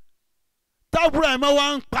o tábùrà ẹ̀ máa wá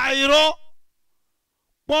ń pa irọ́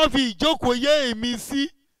wọ́n fi ìjókòó yé èmi sí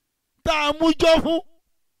tá a mú jọ fún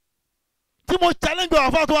tí mo challenge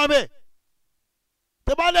wà fún àtúwà bẹ́ẹ̀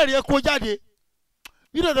tẹ bá lè rí ẹ kó jáde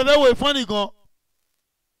nígbà tó fẹ́ wo ìfọ́nì gan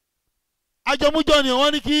àjọmújọ ni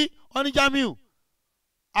wọ́n ní kí wọ́n ní Jamiu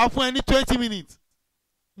a fún ẹ ní 20 minutes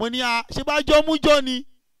mo ní a ṣe bá àjọmújọ ni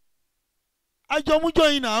àjọmújọ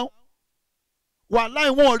yìí náà wà láì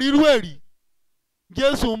wọ́n rírú ẹ̀ rí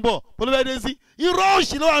Jésù ń bọ̀ polówẹ́dẹ́ sí irọ́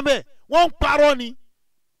òṣì ló wà mẹ́ wọ́n ń parọ́ ni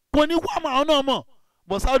kò ní wá màá náà mọ̀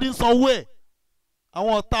bọ̀ Saudi ń sanwó ẹ̀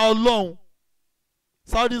àwọn ọ̀tá Ọlọ́run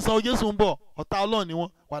Saudi ń sanwó Jésù ń bọ̀ ọ̀tá Ọlọ́run ni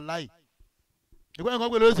wọ́n wà láì ìgbà yẹn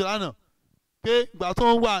kan pé lórí ètò lánàá pé ìgbà tó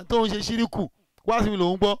ń wà tó ń ṣe ṣíríkù wá sí mi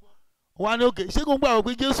lòún gbọ́ wá ní òkè ṣé kò ń gbà wọ́n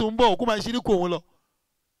pé Jésù ń bọ̀ kó máa ṣíríkù òun lọ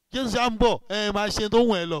Jésù ṣá ń bọ̀ máa ṣe tó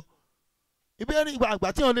wù ẹ́ lọ ìbéèrè ní ìgbà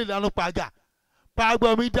tí wọ́n lè lànà pàgà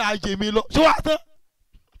pàgbọ́ mi dá ajé mi lọ ṣé wàá tán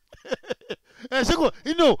ṣé kò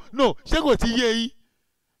no ṣé kò ti yé yín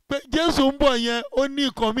pé Jésù ń bọ̀ yẹn ó ní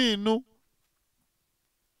nǹkan mí inú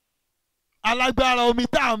alágbára omi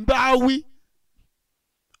tá à ń bá wí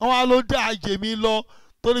àwọn á ló dá ajé mi lọ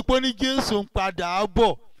torí pé ní Jésù ń padà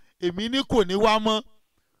bọ̀ èmi ní kò ní wá mọ́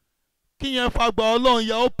kí yẹn fagbà Ọlọ́run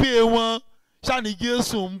yà ó pè wọn ṣáàní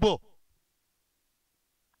Jésù ń bọ̀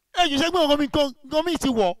ẹ̀yìn ṣẹ́gbẹ́ nǹkan mi ti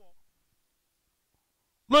wọ̀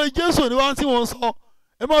lórí Jésù ni wọ́n tí wọ́n sọ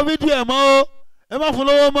ẹ má fídíò ẹ̀ mọ́ o ẹ má fún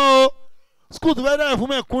lọ́wọ́ mọ́ o skul tó fẹ́ dára fún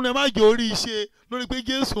mẹ́kúnnù ẹ má jẹ́ orí iṣẹ́ lórí pé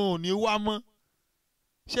Jésù ò ní wá mọ́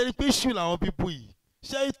ṣe ni pé ṣù làwọn pípọ̀ yìí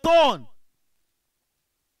ṣe tọ́ọ̀n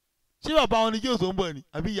ṣé bàbá wọn ni Jésù ń bọ̀ ni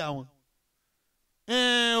àbí ìyá wọn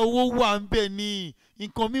owó wà ń bẹ̀ ni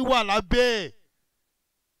nǹkan mi wà lábẹ́ ẹ̀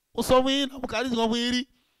ó sọ fún yín náà mo kàrí nǹkan fún yín rí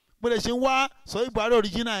mo lè ṣe ń wá sọ ìgbàlódé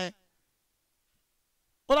òrìjínà ẹ̀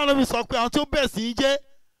ó lánàá mi sọ pé àwọn tí ó bẹ̀ sí í jẹ́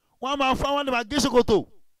wọ́n á máa fún àwọn àdìbà gé ṣòkòtò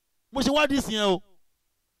mo ṣe wádìí sí yẹn o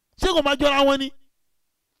ṣé kò máa jọra wọn ni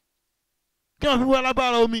kí wọ́n fi wá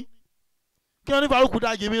lágbára omi kí wọ́n ní Faruku dá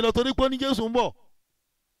jèmi lọ torí pé ó ní Jésù ń bọ̀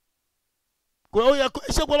kò ó yẹ kó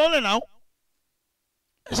ẹṣẹ́ pọ̀ lọ́lẹ̀ náà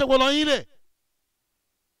ẹṣẹ́ pọ̀ lọ́yìn lẹ̀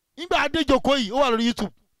nígbà adéjòkó yìí ó wà lórí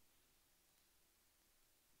YouTube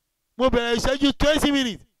mo bẹ̀rẹ̀ ìṣẹ́jú 20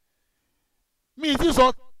 minutes mi ì tí sọ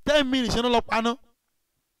 10 minutes ṣe ní lọ́ọ́ paná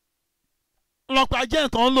lọ́pàá jẹ́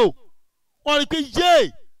ìtàn lò wọ́n rí i pé yéè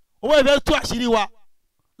owó ìfẹ́ tú àṣírí wa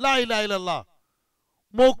láìláìlàlà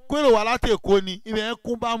mo kérò wá láti Èkó ni ibẹ̀ yẹn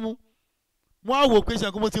kún bá mú mo á wò pé ṣe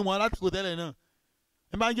kó mo ti mọ̀ láti Èkó tẹ́lẹ̀ náà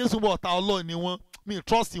ẹ máa ń Jésù bọ̀ ọ̀tá Ọlọ́run ni wọ́n mi ì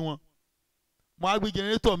trust wọn mo á gbé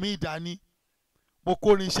jẹnẹrétọ̀ mi dání mo kó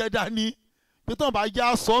irinṣẹ́ dání pé tó ń bá já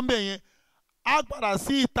sọ ń bẹ̀ yẹn á padà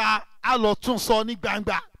sí ìta á lọ tún sọ ní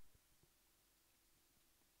gbangba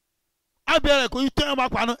á bẹ̀rẹ̀ kò yí tẹ́ ẹ máa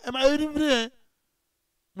paná ẹ máa rí ní yẹn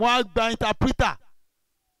wọ́n á gba interpreter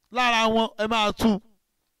lára wọn ẹ máa tú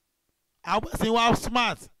àwọn ẹ̀sìn wa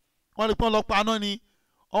smart wọ́n lè pọ́n lọ paná ni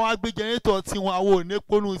wọ́n wá gbé jẹnẹrétọ̀ tiwọn àwọn ò ní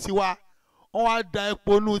epo nù tiwa wọ́n wá da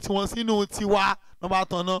epo nù tiwọn sínú tiwa wọ́n bá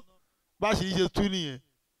tanná bá ṣe ṣe tú nìyẹn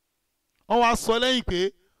wọ́n wá sọ lẹ́yìn pé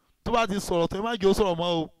tó bá ti sọ̀rọ̀ tó ẹ má jẹ́ ó sọ̀rọ̀ mọ́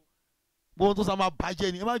o gbogbo tó sá máa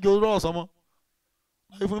bàjẹ́ ni ẹ má jẹ́ ó rọ̀rọ̀ sọ mọ́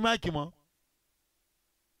ẹ fún máìkì mọ́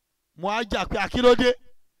mo á jà pé àkílódé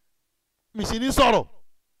mi sì ní sọ̀rọ̀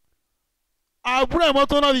àbúrò ẹ̀mọ́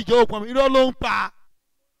tó náà fi jẹ́ òpin irọ́ ló ń pa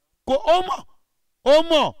kò ó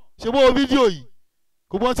mọ̀ ṣe bó o fídíò yìí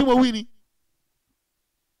kò gbọ́n tí mo wí ni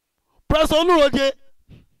pẹ́sọ̀ olúròde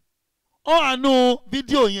ó àánú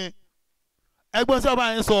fídíò yẹn ẹgbọ́n tí ọba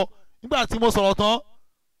yẹn sọ nígbà tí mo sọ̀rọ̀ tán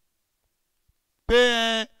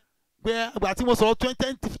pé àgbà tí mo sọ̀rọ̀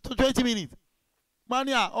 20 minutes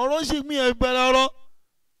mania ọ̀rọ̀ sì mí ẹ̀ bẹ̀rẹ̀ ọ̀rọ̀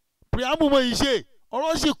pìrìàmù mo yìí ṣe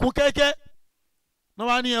ọ̀rọ̀ sì kún kẹ́kẹ́ ní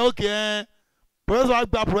wọ́n á ní ẹ̀ ókè ẹ̀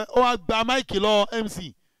pẹ̀lẹ́sọ̀ wa gba máìkì lọ MC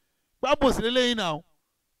gbàbòsí lélẹ́yìn náà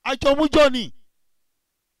àjọmújọ ni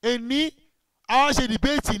èní àwọn ṣe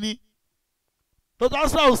dìbéètì ni Dr.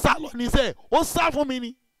 Asra ò sá lọ ní sẹ́ẹ̀ ó sá fún mi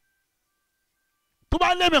ni tó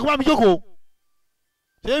bá lé mi kó bá mi jókòó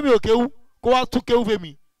ṣé mi ò kéwú kó wá tún kéwú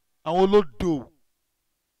fèmí àwọn olódò.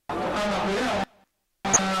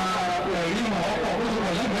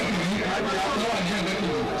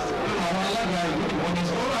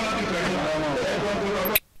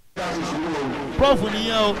 prof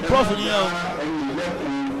nìyẹn o prof nìyẹn o.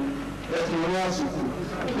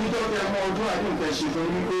 nítorí ẹmọ ọdún àdúgbò ṣe fún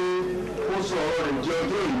mi pé ó sọ ọ̀rọ̀ rẹ̀ jẹ́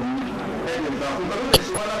ọjọ́ ìlú ẹni ìgbà fún bá lóde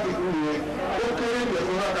sí wá láti fún mi yẹn ó kéré ìgbẹ́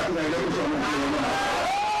fún wákàtí náà ìlẹ́kùn sọ̀rọ̀ ìlú náà.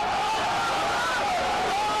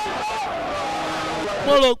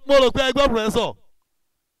 mo rò pé ẹgbẹ́ pòfẹ́sọ̀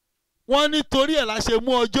wọ́n nítorí ẹ̀ la ṣe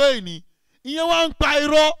mú ọjọ́ ìní ìyẹn wá ń pa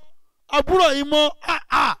irọ́ àbúrò yìí mọ́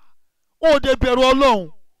ó dé bẹ̀rù Ọlọ́run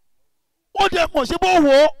ó dé mọ̀ ṣé bó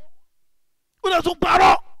wò ó dé tún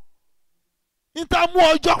parọ́ níta mú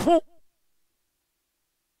ọjọ́ fún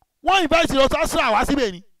wọ́n invite lọ sásà wá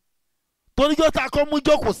síbẹ̀ ni torí jọ́ ta kọ́ mú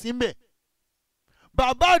jókòó sí mbẹ̀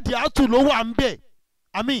bàbá àdìátù ló wà mbẹ̀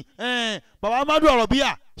àmì bàbá amadu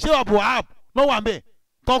ọ̀rọ̀bíyà ṣé wà buhab ló wà mbẹ̀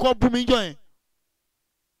tọkọ bú mi jọ yẹn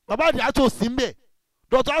bàbá àdìátù ò sí mbẹ̀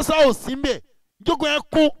Dr. Issa ò sí mbẹ̀ jókòó yẹn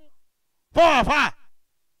kú fọwọ́fà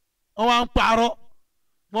wọ́n wá ń parọ́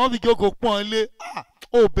wọ́n fi jókòó pọ́n lé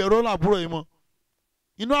ó bẹ̀rù làbúrò yìí mọ́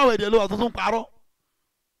inú àwẹ̀ èdè ló wà tó tún parọ́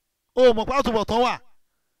o mọ̀ pàtó bọ̀ tán wà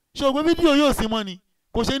ṣé o gbé fídíò yóò sí mọ́ ni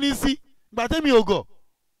kò ṣe ní sí ìgbà tẹ́mi ò gọ̀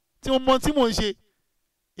tí mo mọ tí mò ń ṣe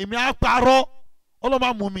èmi á parọ́ ọlọ́mọ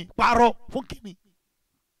mú mi parọ́ fún kìnnì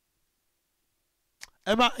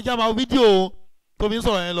ẹ jẹ́ máa fídíò tó fi ń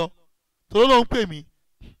sọ̀rọ̀ yẹn lọ tó ló ń pè mí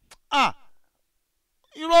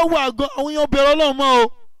irọ́ wà gan àwọn èèyàn bẹ̀rẹ̀ Ọlọ́run mọ́ o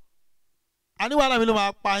àníwàlá mi ló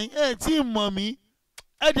máa pa yín ẹ̀ tí ì mọ̀ mí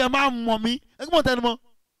ẹ̀ dẹ̀ máa mọ̀ mí ẹ̀ kí mọ̀ tẹnu mọ́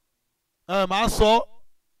máa sọ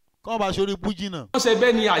kọ́ bá ṣorí bújì náà. wọ́n ṣe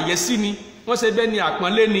bẹ́ẹ̀ ni àyẹ́sí ni wọ́n ṣe bẹ́ẹ̀ ni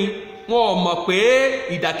àpọ́nlé ni wọ́n ò mọ̀ pé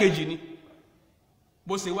ìdàkejì ni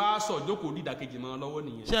bó ṣe wá sọ ìjókòó di ìdàkejì mọ́ lọ́wọ́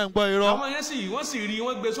nìyẹn. ṣé ń gbọ́ irọ́. àwọn yẹn sì wọ́n sì rí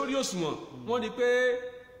wọ́n gbé sórí òṣùwọ̀n wọ́n rí pé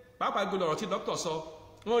pàápàá gbọ́dọ̀ ọ̀rọ̀ tí dókítà sọ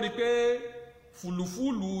wọ́n rí pé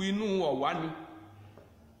fùlùfùlù inú ọ̀wá ni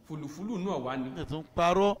fùlùfùlù inú ọ̀wá ni. ẹ̀ tún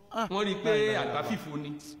parọ́. wọ́n rí pé àgbá fìfo ni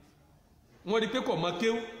wọ́n rí pé kò mọ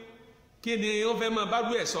kéwú kí ni wọ́n fẹ́ máa bá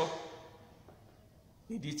rú ẹ̀ sọ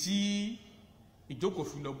ìdí tí ìjókòó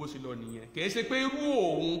fi lọ bó ṣe lọ nìyẹn kì í ṣe pé irú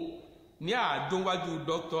òun ní àdóńwájú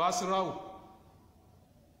Dr. Asirau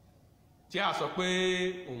tí a sọ pé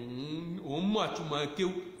òun mọ̀ túmọ̀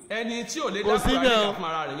kéwú ẹni tí ò lè dákúrò àyíká fún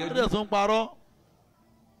ara rẹ̀ yẹn dúró tún parọ́.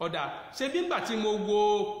 ọ̀dà ṣe bí ngbà tí mo wo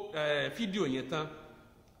fídíò yẹn tán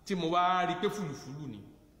tí mo wá rí pé fùlùfùlù ni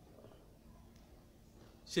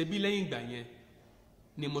ṣe bí lẹ́yìn ìgbà yẹn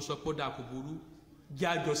ni mo sọ pé ó dáa kò burú jẹ́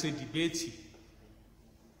àjọṣe dìbéètì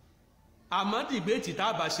àmọ́ dìbéètì tá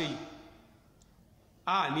a bá ṣe yìí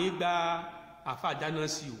a ní gba àfàjáná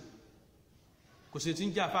sí o kò sì ti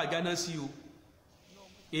ń jẹ́ àfàjáná sí o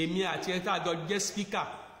èmi àti ẹ̀ tá a jọ jẹ́ spíkà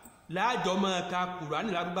láàjọ máa ka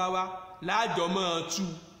Kùránì Lárúbáwá láàjọ máa tú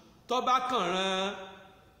tó bá kàn rán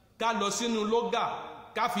ká lọ sínú lógà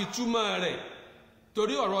ká fi túmọ̀ rẹ̀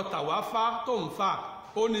torí ọ̀rọ̀ tàwáfá tó ń fà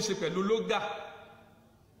ó ní ṣe pẹ̀lú lógà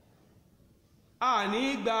a ní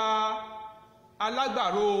gba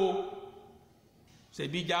alágbàro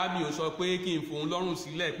ṣèbí jáàmì ò sọ pé kí n fòun lọ́rùn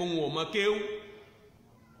sílẹ̀ pé òun ò mọ kéwú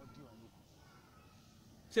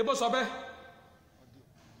ṣe bó sọ bẹ́ẹ̀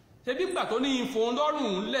ṣebí gbà tó ní ìfòun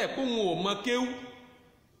lọ́rùn lẹ̀ pé òun ò mọ kéwú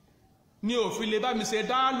ni òfin lè bá mi ṣe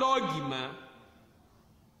dáálọ́ọ̀gì mọ́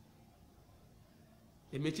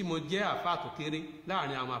èmi tí mo jẹ́ àfáà tó kéré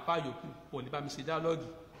láàrin àwọn àfáà yòókù ò lè bá mi ṣe dáálọ́gì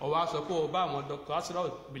ọwọ́ á sọ pé o bá àwọn Dr. Asira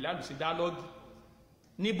Bilalu ṣe dáálọ́gì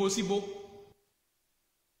níbo síbo.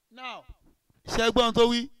 now ṣẹ́gbọ́n tó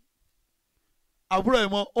wí àbúrò ẹ̀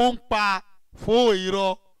mọ́ ó ń pa fún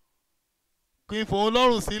irọ́ kí n fòun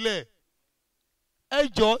lọ́rùn sílẹ̀ ẹ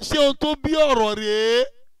jọ ṣé ohun tó bí ọ̀rọ̀ rèé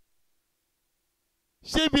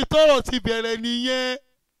ṣé ibi tọ́rọ̀ ti bẹ̀rẹ̀ nìyẹn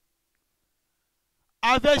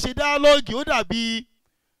a fẹ́ ṣe dáálọ́gì ó dàbí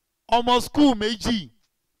ọmọ skul méjì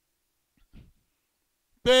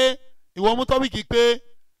pé ìwọ mú tọ́pìkì pé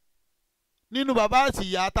nínú bàbá àti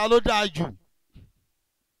ìyá ta ló dáa jù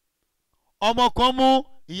ọmọ kan mú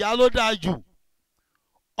ìyá ló dáa jù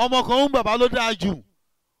ọmọ kan mú bàbá ló dáa jù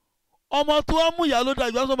ọmọ tó wá mú ìyá ló dáa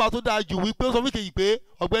jù ọmọ tó dáa jù wípé ó sọ fún kejì pé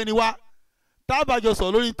ọ̀gbẹ́ni wá tábàjọ sọ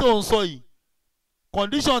lórí tó ń sọ yìí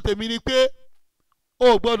condition tèmi ni pé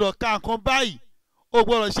o gbọ́dọ̀ ka nǹkan báyìí o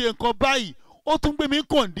gbọ́dọ̀ ṣe nǹkan báyìí ó tún gbé mi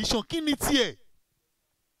condition kí ni tiẹ̀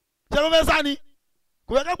ṣe ló fẹ́ sá ni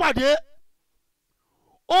kò fẹ́ ká pàdé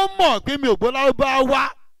ó mọ̀ pé mi ò gbọ́ lárúbá wá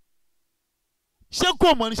ṣé kò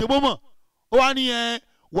mọ̀ ní ṣe bó mọ̀ ó wá ní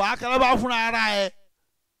wàá kálábá fúnra ara ẹ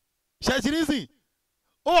ṣe ti ní sìn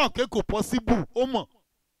ó hàn pé kò possible ó mọ̀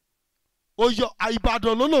ó yọ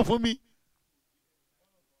Ìbàdàn ló lò fún mi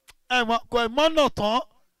ẹ mọ̀ kò ẹ mọ́nà tán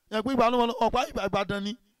ẹ pé Ìbàdàn ọ̀pá Ìbàdàn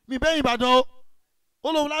ni mi bẹ́ẹ̀ Ìbàdàn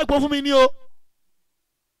ó lòun láìpọ̀ fún mi ní o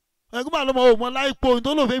ẹ̀gbọ́n bá lọ́mọ òun láìpọ̀ ohun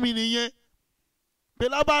tó lò fẹ́ mi nìyẹn pé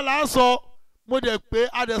lábàlá sọ mo dẹ̀ pé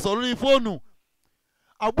adẹ̀sọ̀ lórí fóònù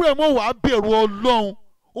àbúrò ẹ̀ mọ̀ wá bẹ̀rù Ọlọ́run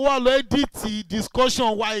ó wá lọ ẹ́díìtì discussion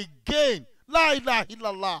wa again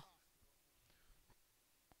láìláìlàlà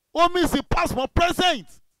ó miss past mọ́ present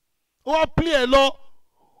ó wá play ẹ̀ lọ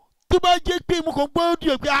tó bá jẹ́ pé mo kàn gbọ́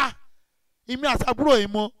ọ́dún ẹ̀ pé èmi àti àbúrò yìí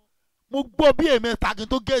mo gbọ́ bí ẹ̀mẹ́ta kí n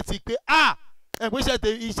tó gẹ̀ẹ́sì pé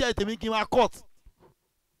ẹ̀pẹ́ iṣẹ́ tèmi kí n máa cut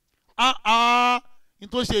n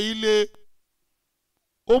tó ṣe yìí le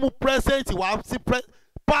ó mú present wá sí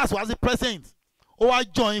pass wá sí present ó wá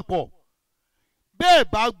join pọ̀ bẹ́ẹ̀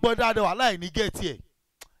bá gbọ́ dáadáa wà láì ní gẹ̀ẹ́tì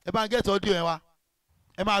ẹ bá ń gẹ̀ẹ́tì ọdún ẹ wá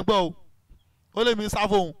ẹ máa gbọ́ o ó lè mi sá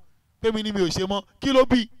fóun pé mi ní mi ò ṣe mọ́ kí ló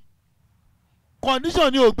bí condition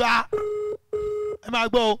ni ò gbà ẹ máa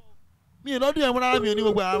gbọ́ o mi ì lọ́dún ẹ̀ mú rárá mi ò ní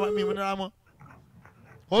gbogbo ara mi ò mú rárá mọ́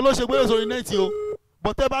òun ló ṣe gbé sórí nẹ́ẹ̀tì o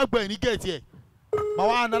bọ́tẹ́ bá gbọ́ ẹ̀ ní gẹ̀ẹ́tì ẹ̀ màá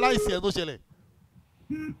wá analyse ẹ̀ tó ṣẹlẹ̀.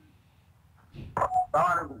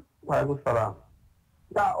 Wàhálà sọ̀rọ̀.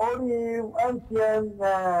 Ya orí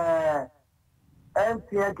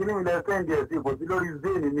MTN kìíní mi lẹ sẹ́ǹdì ẹ̀ sí ìbò sí lórí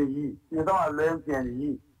zane mi yìí ní sábà lọ MTN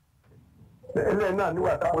yìí. Ilé náà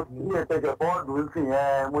nígbà táwọn ti ní ẹ̀tẹ̀jẹ̀ fọ́ọ̀dù ń sìn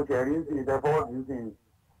mo ṣẹ̀ rí ń sìn ìtẹ̀ fọ́ọ̀dù ń sìn.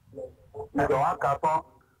 Ìjọ wa kà tán.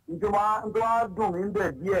 Nítorí wá dùn mí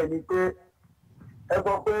bẹ̀ díẹ̀ ni pé ẹ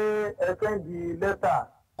sọ pé ẹ sẹ́ǹdì lẹ́tà.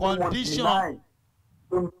 Condition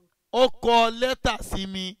ó kọ lẹ́tà sí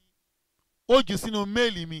mi ó jù sínú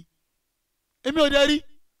méèlì mi èmi ò dé rí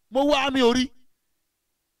mo wá mi ò rí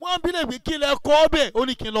wọ́n bí lè gbé kí lẹ kọ́ bẹ́ẹ̀ ó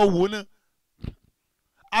ní kí n lọ wò náà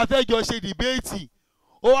afẹ́jọ ṣe dìbéètì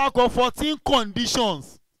ó wá kọ 14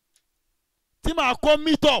 conditions tí màá kọ́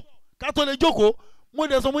meet up ká tó lè jókòó mo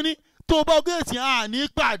dẹ̀ sọ mo ní tó bá géètì ní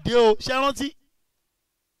pàdé o ṣe rántí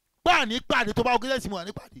gbà ní pàdé tó bá géètì mo wà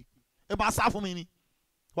ní pàdé ẹ máa sá fún mi ni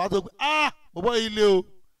wàá tó pé bọ̀bọ̀ ilé o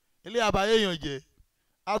ilé àbáyé èèyàn jẹ́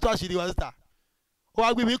á tó àṣírí wa síta ó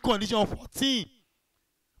wá gbé mi condition 14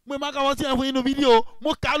 mo máa ka wọ́n tí ẹ̀ fún inú fídíò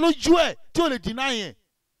mo kà á lójú ẹ̀ tí ò lè deny yẹn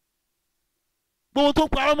gbogbo tó ń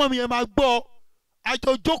parọ́ mọ́ mi ẹ máa gbọ́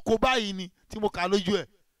àjọ jókòó báyìí ni tí mo kà á lójú ẹ̀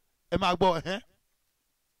ẹ máa gbọ́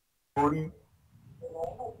orí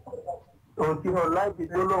òtí mo láìpẹ́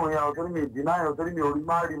tí ó lóun yẹn ọ̀tún mi deny ọ̀tún mi ò rí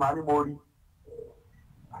má rí màá ní mo rí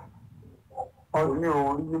ọ̀sìn mi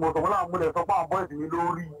ò rí ni mo sọ fún àwọn múlẹ̀ sọ fún àwọn bọ́ọ̀sì mi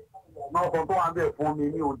lórí náà kan tó wà ń bẹ̀ fún mi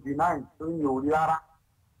ní òdì náà torí mi ò rí rárá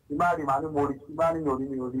tí bá rí màá ní mo rí tí bá ní mi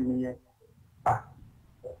ò rí nìyẹn.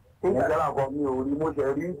 ìyẹn jẹ́la kan mi ò rí mo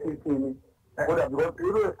ṣẹ̀ rí títí ni mo dàbí kọ́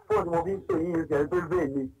irú fóònù mo fi ń pè yín ṣẹ̀ tó bẹ́ẹ̀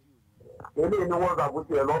ni eléyìí ní WhatsApp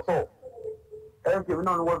tiẹ̀ lọ́tọ̀ MTN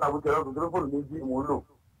náà ní WhatsApp tiẹ̀ lọ́tọ̀ torí fóònù méjì mo ń lò.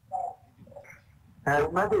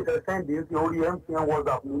 mẹ́tẹ̀ẹ̀tẹ̀ sẹ́ǹdì sí orí MTN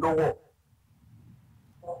WhatsApp mi ló wọ̀.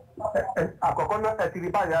 Àkọ́kọ́ náà ẹ ti rí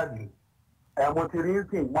báyìí àbí mo ti rí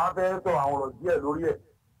sìn wọ́n á fẹ́ sọ àwọn ọ̀rọ̀ díẹ̀ lórí ẹ̀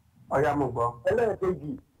ọ̀yà mo gbọ́.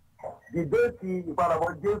 ẹlẹ́ẹ̀kejì dìbéètì ìpadàbọ̀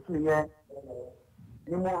Jésù yẹn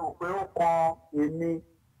ni mo rò pé ó kan èmi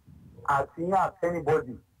àti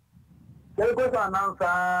àtẹnibọ́dì. kẹ́lẹ́kọ́sà náà ń sa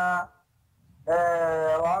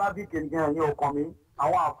arábìkì nìkan ẹ̀yìn ọkàn mi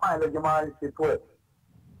àwọn àfáà ẹlẹ́jẹ̀ máa ń ṣètò ẹ̀.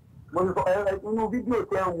 mo ti sọ inú fídíò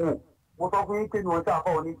tẹ́ wò mo sọ fún yín pé mi ò ṣe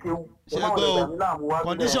àfọ̀ oníkéwú. ṣe gbọ́ o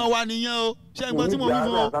condition wa nìyẹn o ṣe gbọ́ tí mo wí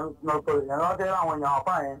fún ọ. ìyàrá tẹ́lẹ̀ àwọn èèyàn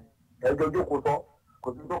àfáà yẹn ẹjọ́ jókòó sọ kò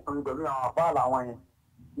sí tó kàn mí pẹ̀lú àwọn àfáà làwọn yẹn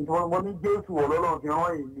nítorí mo ní Jésù Ọlọ́run fi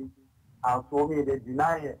rán èmi àǹtó mi èdè dìnnà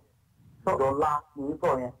yẹn sọ̀rọ̀ ńlá ní sọ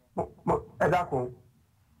yẹn. ẹ dákun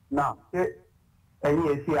náà ṣé ẹ̀yin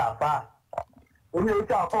ẹ̀ ṣe àfáà èmi ò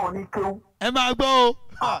ṣe àfáà oníkéwú. ẹ máa gbọ́ o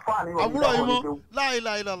àbúrò yìí mọ́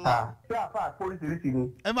láìláìlọ́lá. ṣé àfáà oríṣiríṣi ni.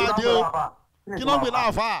 ẹ máa dé o kí ló ń pè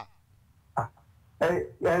láàfáà.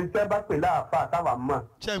 ẹ ń tẹ́ bá pè láàfáà táwa mọ̀.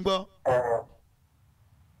 ṣé ń gbọ́.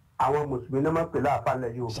 àwọn mùsùlùmí náà máa pè láàfáà lẹ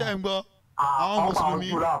yóò. ṣé ń gbọ́. àwọn mùsùlùmí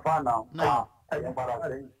náà. ẹ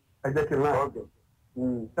jẹ́ kí n rán ọ̀gẹ̀.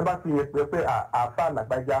 ẹ bá fi yẹn pé àfáà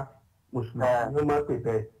làgbájá mùsùlùmí ló máa pè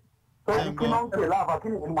bẹ́ẹ̀. tó kí ló ń pè láàfáà kí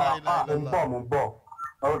ni ìtumọ̀ àfáà. mo ń bọ̀.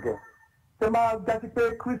 ṣé máa jásí pé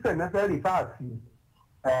christian náà fẹ́ rí fáàsì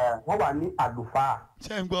wọ́n wà ní àlùfáà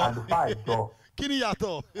àlùfáà ìjọ. kí ni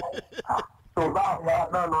yàtọ̀. ṣùgbọ́n àwọn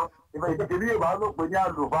náà ìbí Yorùbá ló pè ní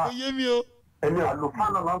àlùfáà. ó yé mi o. àlùfáà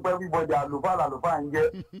náà ló ń pẹ́ bíbọ̀dẹ̀ àlùfáà làlùfáà ń jẹ́.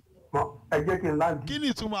 ẹ jẹ́ kí n láǹdì. kí ni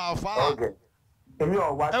ìtumọ̀ àfáà. èmi ò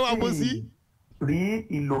wá sí rí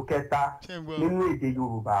ìlò kẹta nínú èdè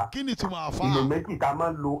Yorùbá. kí ni ìtumọ̀ àfáà. ìlò méjì tá a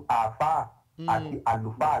máa ń lo àfáà àti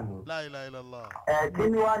àlùfáà ni. kí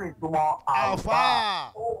ni wàá ní ìtumọ̀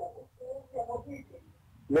àfáà.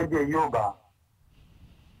 lédè Yorùbá.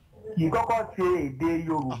 kì í kọ́kọ́ ṣe èdè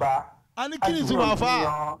Yorùbá. a ní kí ni ìtumọ̀ àfáà.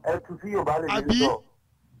 ẹ tún sí Yorùbá lè lè sọ.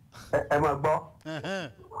 ẹ máa gbọ́.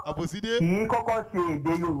 àbòsídé. kì í kọ́kọ́ ṣe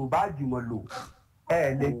èdè Yorùbá jùmọ̀lò. ẹ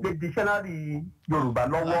lè gbé dictionary Yorùbá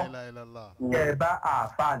lọ́wọ́. ẹ bá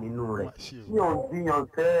àfáà nínú rẹ̀. mi ò jiyàn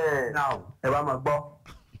tẹ́ ẹ̀. ẹ wá máa gbọ́.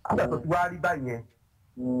 àgbàtọ̀ tí wàá rí báyẹn.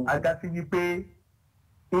 aga sí wípé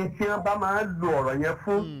tí wọ́n bá máa ń lo ọ̀rọ̀ yẹn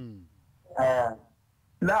fún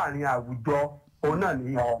láàrin àwùjọ òun náà ní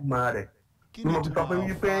ìtumọ̀ rẹ̀. ni mo fi sọ pé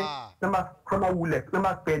wípé wọ́n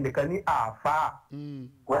máa pè nìkan ní àáfàá.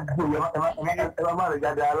 ẹ má rẹ̀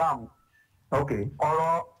jáde aláàmù. ọ̀rọ̀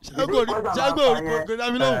jágbó kò dá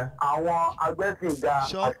mi lóhùn. àwọn agbẹ́sìnga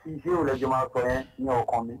àti iṣẹ́ òlẹ́jọ́ máa sọ yẹn ní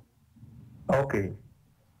ọkàn mi.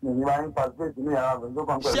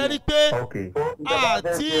 ṣe rí pé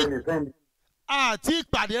àti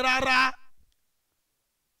ìpàdé rárá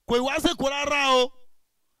kò ìwá sèkó rárá o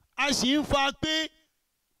a sì ń fa pé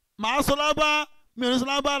màá sọ lábá mi ò ní sọ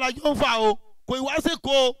lábá làjọ ń fa o kò ìwá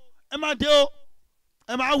sèkó ẹ má dé o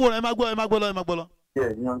ẹ má wò ẹ má gbọ́ ẹ má gbọ́ lọ ẹ má gbọ́ lọ.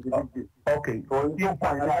 yẹn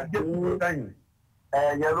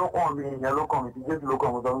ló kàn mí tí Jésù ló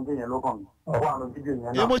kàn mí sọ fún yẹn ló kàn mí. ọwọ́ àwọn fídíò yẹn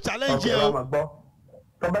náà. èmo challenge yẹ o.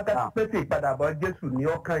 tọ́bátà pété ìpadàbọ̀ Jésù ní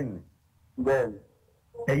ọkàn yìí. bẹ́ẹ̀ni.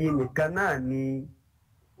 ẹ̀yin nìkan náà ni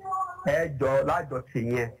ẹjọ́ lájọṣe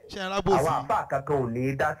yẹn. ṣe ń rábòsí. àwọn àbá kankan ò ní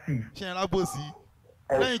í dá sí i. ṣe ń rábòsí.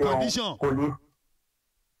 lẹ́yìn condition. kò ní.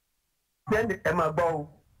 bẹ́ẹ̀ni ẹ máa gbọ́ o.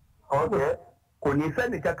 ọ̀kẹ́ kò ní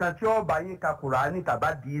sẹ́ni kankan tí ó bá yín ka Kùránì tàbá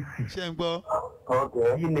dì í sí. ṣe ń gbọ́.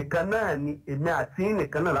 ẹ̀yin nìkan náà ni èmi àti yín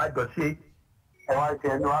nìkan náà lájọṣe. ẹ wá ṣe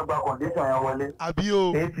ẹni wá gba condition yẹn wọlé. àbí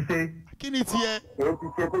o. èyí ti ṣe. kí ni tiẹ̀. èyí ti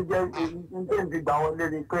ṣe tó jẹ́ ní ti gbà wọlé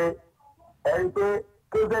ni pé ẹ rí i pé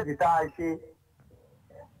kézẹ́ẹ̀tì tá a ṣe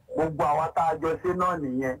gbogbo àwa tá a jọ ṣe náà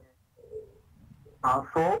nìyẹn.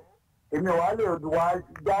 àǹfó èmi wà lè wá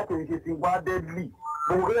jáde ṣe ti wá deadly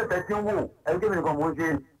gbogbo kézẹ́ẹ̀tì tí ń wò ẹ kí nìkan mò ń ṣe.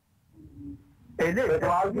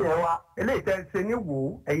 eléyìí tẹ́ ṣe ní wò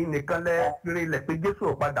ẹ̀yin nìkan lẹ́ rí ilẹ̀ pé Jésù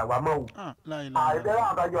ò padà wá mọ́ o. àìbẹ́rẹ́ àwọn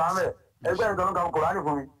àtàjọ àmẹ́ ẹgbẹ́ ìtọ́nú kan Kùránì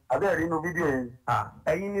fún mi àbẹ́ẹ̀ rí inú fídíò yẹn.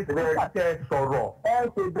 ẹ̀yin ní sẹ́yìn tẹ́ sọ̀rọ̀. ẹ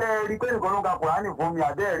ṣe bẹ́ẹ̀ rí pé nìkan ló ka Kùránì fún mi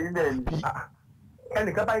àbẹ́ẹ̀ rí bẹ́ẹ̀ ni.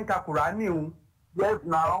 ẹnìkan bá ń ka Kùránì o. yes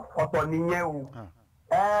now. ọ̀tọ̀ nìyẹn o.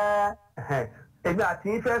 èmi àti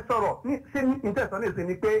yín fẹ́ sọ̀rọ̀ ṣé ìtẹ̀sọ́ lè ṣe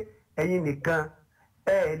ni pé ẹ̀yin nìkan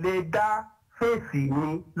ẹ lè dá fèsì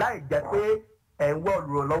ni láì jẹ́ pé ẹ̀ ń wọ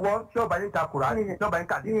olùrànlọ́wọ́ tí ọba yín ka Kùránì tí ọba yín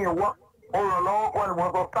kà sí. olùrànlọ́wọ́ kọ́ ni mo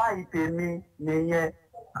sọ sáì tèmi nìyẹn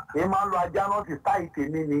èyí máa ń lo ajá náà sí sáì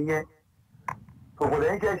tèmi nìyẹn kòkòrò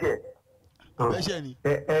ń ṣẹ̀ṣẹ̀. ọ̀bẹ́ṣẹ̀ ni.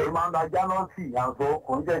 èyí máa ń lo ajá náà sí àǹsọ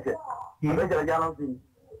kò ń ṣẹ̀ṣẹ̀ ọ̀bẹ́ṣẹ̀ ajá náà sí ni.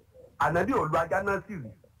 ànábì ò lo ajá náà sí rí.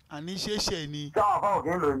 àní ṣẹ̀ṣẹ̀ ni. sáwọn afáwọn kì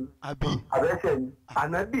í lò ní. àbí. àbẹ́ṣẹ̀ ni.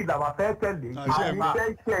 ànábì làwọn fẹ́ tẹ̀lé.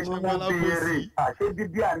 àbẹ́ṣẹ̀ ni mo béèrè àṣé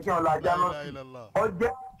bíbí àníkí wọn lo ajá náà sí.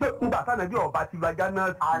 ọjẹ́ nígbà sànàbí ọba ti lo ajá náà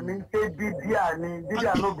sí. àní ṣé bíbíà ni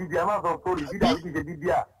bíbíà ló bíbíà má sọ sórí bíbíà ló ti ṣe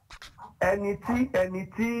bíbíà. ẹni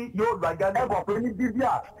tí yóò lo ajá náà. ẹ kọ̀ pé ní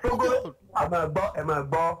bíbíà ṣógó. ẹ máa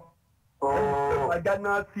gbọ́ lo ajá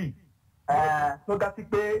náà sí. tó ga sí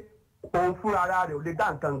pé òun fúnra ara rẹ̀ ò lè dá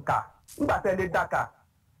nǹkan kà nígbà tẹ́ lè dá kà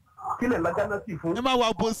kí lè lọ́jà náà sì fún. ẹ máa wà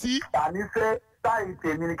bó sí. àní fẹ́ táyì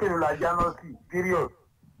tèmi ni kí ni lọ́jà náà sì period.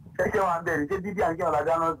 ṣé wàá bẹ̀rẹ̀ ṣé dídí àǹkẹ́ ọ̀la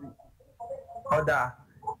dáná sí. ọ̀dà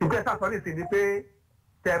ìgbẹ́ sàṣọ ní ìsìn ni pé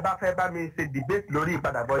tẹ́ ẹ bá fẹ́ bá mi ṣe debate lórí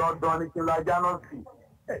ìpadàbọ̀ yìí. dandan ni kí n la dáná sí.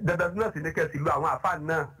 dandan náà sì ní kẹ́ ẹ sì lu àwọn àfáà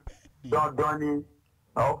náà. dandan ni.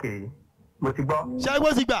 ok mo ti gbọ́. ṣé igbó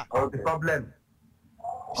ti gbà. no problem.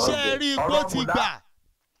 ṣé rí igbó ti gbà.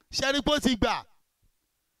 ṣé rí igbó ti gbà.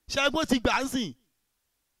 ṣé igbó ti gbà ń sìn.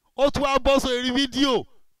 ó tún wá bọ́ sórí fídíò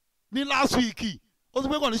ní last week ó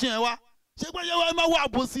tún pé condition yẹn wá ṣé pé yẹn wá ẹ máa wọ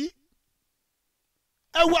àbòsí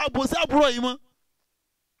ẹ wọ àbòsí àbúrò yìí mọ́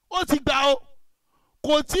ó ti gbà o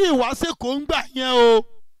kò tí ì wá sẹ́kọ̀ọ́ ń gbà yẹn o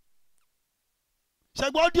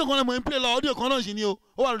ṣẹgbẹ́ ọ́díò kan náà mò ń play lọ ọ́díò kan náà sì ni o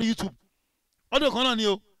ó wà lórí YouTube ọ́díò kan náà ni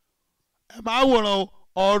o ẹ máa wòran o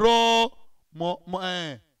ọ̀rọ̀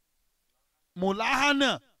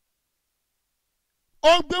mùláhánà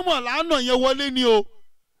ó ń gbé mùláhánà yẹn wọlé ni o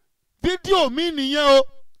fídíò mi nìyẹn o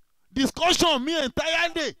discussion mi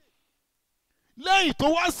entirely lẹ́yìn tó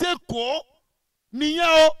wá sẹ́kọ̀ọ́ nìyẹn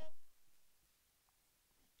o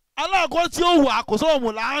aláàkọ́ tí ó wà kò sọ̀rọ̀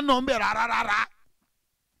mùláhánà ń bẹ̀ rárá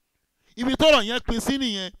ibi tọ́rọ̀ yẹn pín sí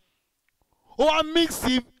nìyẹn ó wá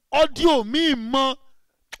mixi ọ́díò míì mọ́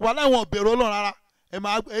wà láwọn ọ̀bẹ̀rẹ̀ ọlọ́run rárá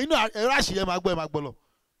ẹ̀yin náà ẹ̀rọ àṣìyẹ ẹ̀ máa gbọ́ lọ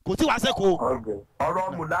kò tí wàá sẹ́kọ̀ọ́. ọ̀rọ̀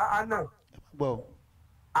mùláhánà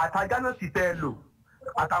àtàgánà sì tẹ́ ẹ lò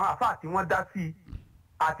àtàwọn àfáà tí wọ́n dá sí i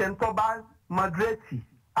àtẹ̀ntọ́ bá mọdírẹ́tì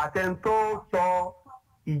àtẹ̀ntọ́ sọ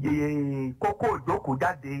kókó ìjókòó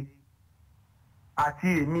jáde àti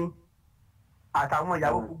èmi àtàwọn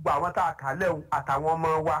ìyàwó gbogbo àwọn tá a kà lẹ́hùn àtàwọn ọmọ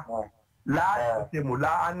wa láti ṣe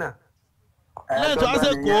mùláhánà. lẹ́yìn tó wá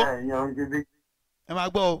sẹ́kọ̀ọ́ ẹ máa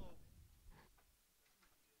gbọ́ o.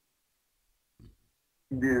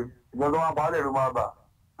 ìgbọ́n tó máa balẹ̀ ló máa bà.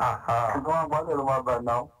 ìgbọ́n tó máa balẹ̀ ló máa bà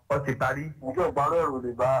náà. ó ti parí. ìjọ ìparọ́ ẹ̀rọ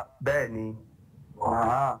lè bá. bẹ́ẹ̀ ni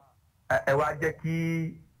ẹ wá jẹ́ kí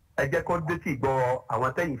ẹ jẹ́ kó dé sí gbọ́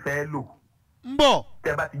àwọn tẹ́yìn fẹ́ lò. ń bọ̀.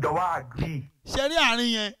 tẹ́ bá ti jọ wá agree. ṣe rí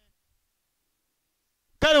àárín yẹn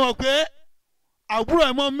kẹ́rin wọ̀ pé àbúrò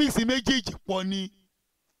ẹ̀ mọ́ mix méjèèjì pọ̀ ni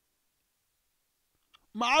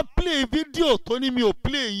màá play fídíò tó ní mi ò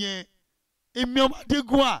play yẹn èmi ọmọ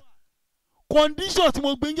Adégún à condition tí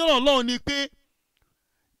mo gbé ń jọ́nà lọ́hùn ni pé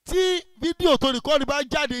tí fídíò tó rìkọ́ọ̀dì bá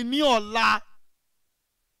jáde ní ọ̀la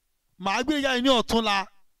màá gbé jáde ní ọ̀túnla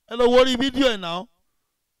ẹ lọ wọrí fídíò ẹ̀ náà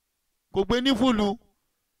kò gbé ní fúlù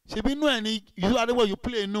ṣebí inú ẹ̀ ní ìlú adébọ̀ yóò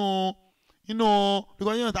play inú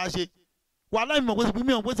rìkọ́ọ̀dì yẹn tá a ṣe wàhálà mi mọ̀ pé ti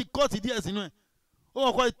mímọ̀ pé ti kọ́ọ̀tì díẹ̀ sínú ẹ̀ ó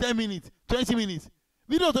wọ́n kọ́ 10 minutes 20 minutes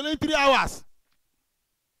fídíò tó lé ní 3 hours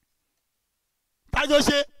tájọ́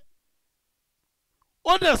ṣe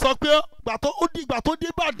ó dẹ̀ sọ pé ìgbà tó dé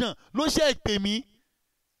Ìbàdàn ló ṣe ìpè mí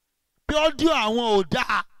pé ọ́díò àwọn ò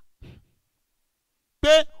dáa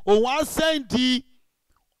pé òun á sẹ́ndì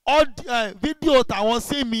fídíò tàwọn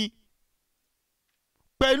sí mi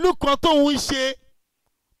pẹ̀lú kan tóun ń ṣe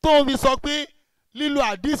tóun fi sọ pé lílo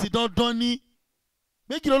àdìsí dandan ní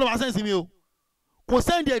méjì ló máa sẹ́ǹsì mi o kò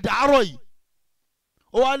sẹ́ǹdì ẹ̀dá àárọ̀ yìí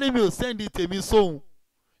ó wá lé mi ò sẹ́ǹdì tèmi sóhun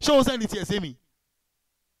ṣé òun sẹ́ǹdì tiẹ̀ sí mi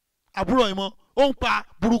àbúrò yìí mọ́ ó ń pa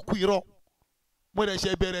burúkú irọ́ mo dẹ̀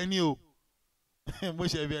ṣe bẹ̀rẹ̀ ni o mo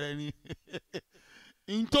ṣe bẹ̀rẹ̀ ni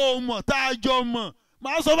ntọ́ mọ̀ tá a jọ mọ̀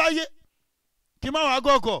máa sọ báyé kí n má wàá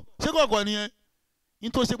gọ̀gọ̀ ṣé gọ̀gọ̀ nìyẹn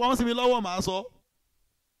ntọ́ ṣe pamọ́ sí mi lọ́wọ́ màá sọ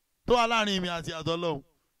tó wà láàrin mi àti àtọ́lọ́hùn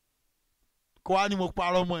kó wá ní mo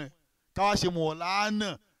parọ́ mọ́ ẹ̀ káwá ṣe mọ̀ lánà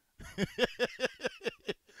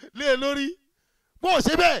lé lórí bó o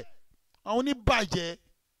ṣe bẹ́ẹ̀ àwọn oníbàjẹ́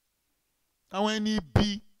àwọn ẹni ibi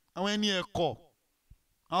àwọn ẹni ẹ̀kọ́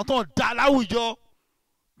àwọn tó ń da láwùjọ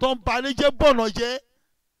tó ń balẹ̀ jẹ́ bọ̀nà jẹ́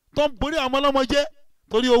tó ń borí àwọn ọlọ́mọ jẹ́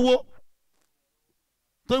torí owó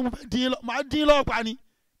tó ń máa dín lọ́wọ́ pa ni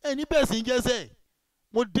ẹni bẹ́ẹ̀ sì ń jẹ́sẹ̀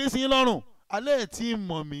mo dé sí lọ́rùn alẹ́ ẹ̀ tí ń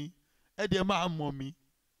mọ̀ mí ẹ̀ dẹ̀ máa mọ̀ mí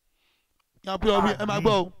ẹ máa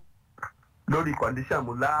gbọ́ o. lórí kọ̀ǹdíṣàn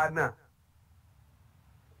mu lánàá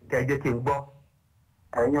kẹ́ ẹ jẹ́ kí n gbọ́.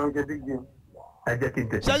 ẹ̀yin oúnjẹ díje. ẹ jẹ́ kí n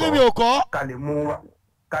tẹ̀sí bọ́. ṣáájú mi ò kọ́. ká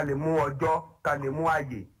lè mú ọjọ́ ká lè mú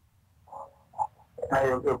àyè.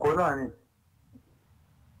 Èkó náà ni.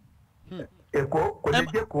 Èkó kò lè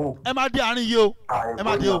jẹ́ kó. ẹ máa dé àárín yìí o ẹ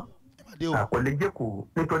máa dé o kò lè jẹ́ kó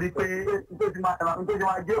nítorí pé. nítorí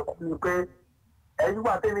máa jẹ́ kó ni pé ẹ̀yin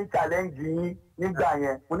gbà tẹ́mi challenge yín nígbà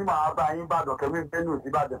yẹn mo ní màá bá yín bàdàn kẹ́mi bẹ́ẹ̀nù sí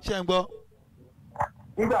bàdàn. ṣé ń gbọ́.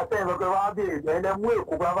 nígbà tẹ́yìn lọ pé wàá béèrè ẹ̀yin lẹ mú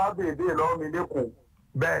Èkó bá bá béèrè lọ́wọ́ mi lẹ́kùn.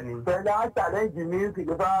 bẹ́ẹ̀ni. bẹ́ẹ̀ni á challenge mi sì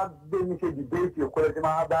pé bá gbé mi ṣe debate Èkó ẹ ti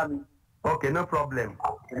máa bá mi. ok no problem.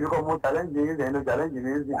 èmi kò mú challenge yín lẹ́yìn ló challenge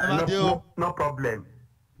mi sí. no problem.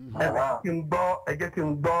 ẹ jẹ́ kí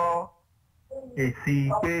n gbọ́ èsì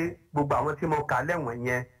pé gbogbo àwọn tí mo kà lẹ́wọ̀n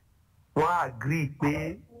yẹn wọ́n agree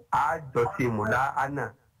pé a jọ ṣe mùlá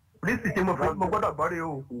àná rísì tí mo gbọ́dọ̀ gbọ́ rè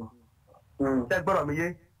o ṣe gbọ́dọ̀ mi yé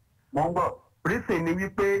mo ń gbọ́. rísì ni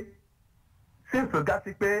wípé sínsò gá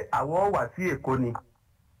sí pé àwọn wà sí Èkó ni.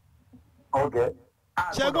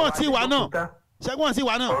 ṣẹ́gun tí ìwà náà ṣẹ́gun tí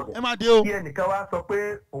ìwà náà ẹ máa dé o. kí ẹnìkan wá sọ pé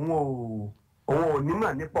òun ò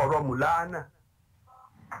nímọ̀ nípa ọ̀rọ̀ mùláánà.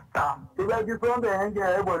 Ìgbà tí Sunday ẹ̀ ń jẹ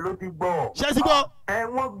ẹ̀bọ̀ ló ti gbọ́. Ṣé ti gbọ́?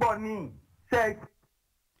 Wọ́n gbọ́ ni.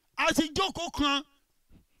 A ti jókòó kan.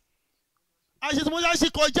 A ṣe tí mo yá ṣe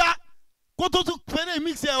kọjá kó tó tún fẹ́rẹ̀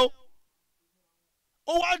mix ẹ o.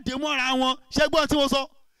 Ó wá dé mọ́ra wọn. Ṣé gbọ́n tí mo sọ?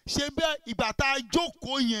 Ṣé bẹ́ẹ̀ ìgbà tá a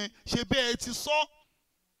jókòó yẹn ṣe bẹ́ẹ̀ ti sọ?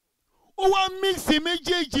 Ó wá mix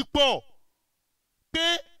méjèèjì pọ̀ pé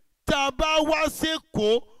tá a bá wá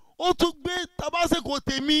sẹ́kọ̀ọ́ ó tún gbé tá a bá sẹ́kọ̀ọ́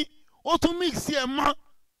tèmi ó tún mix ẹ̀ mọ́.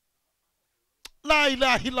 La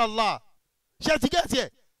ilaha illallah ṣe ti gẹ́tì ẹ̀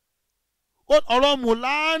ọ̀rọ̀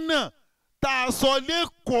mùláánà tá a sọ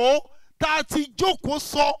lẹ́kọ̀ọ́ tá a ti jókòó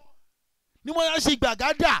sọ ni mo yà ṣe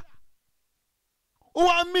gbàgádà ó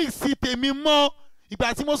wá mìsì tèmi mọ́ ìgbà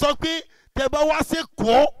tí mo sọ pé tẹ bá wá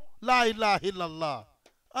sẹ́kọ̀ọ́ la ilaha illallah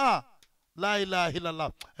la ilaha illallah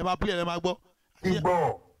ẹ máa pílẹ̀ ẹ máa gbọ́. ìgbọ́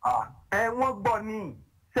wọ́n gbọ́ ni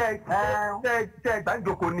ṣe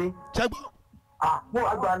ìgbàjọkọ̀ ni. ṣe gbọ́.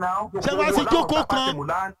 Ṣé wá sí jókòó kan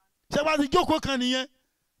ṣé wá sí jókòó kan nìyẹn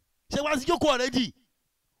ṣé wá sí jókòó already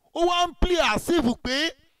ó wá ń play àsìfù pé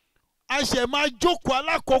a ṣẹ̀ máa jókòó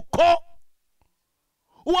alákọ̀ọ́kọ́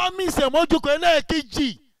ó wá mí ìṣẹ̀mọ́ jókòó ẹlẹ́ẹ̀kejì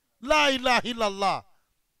la ilaha illallah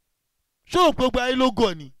ṣé ò pé gba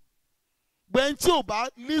ilógún ni gbẹ̀yìn tí ò bá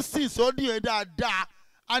lísìn sọ́dún yẹn dáadáa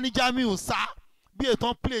Jamiu sá bí ètò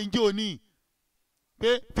play ń jẹ́ òní pé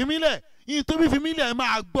fìmílẹ̀ yìí tó bí fìmílẹ̀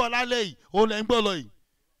máa gbọ́ lálẹ́ yìí òun lẹ́ ń gbọ́ lọ yìí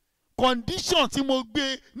condition tí mo gbé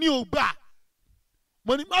ní ògbà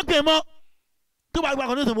mo ní má gbé mọ́ tó bá gba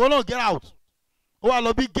condition mo lọ get out ó wà lọ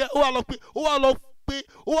bí get ó wà lọ pé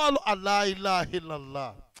la ilaha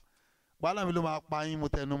illallah wàhálà mi ló máa pa yín mo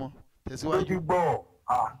tẹnu mọ́ tẹ̀síwájú. ló ti gbọ́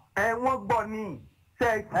wọ́n gbọ́ ni ṣe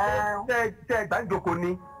ìgbàjọkọ̀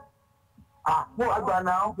ni. Mo àgbà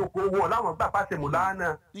náà kòkó wọ̀ láwọn gbà pàṣẹ mùláánà.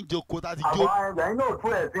 Níjoko tá a ti jó. Àwọn ẹgbẹ́ yín náà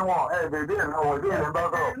tún ẹ̀ sí wọn bèbè ẹ̀ náà wọ́n ló ń bá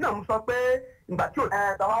sọ̀rọ̀. Náà mo sọ pé ìgbà tí ò.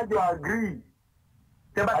 Tàwájọ agree.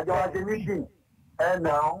 Àjọ wa ṣe meeting.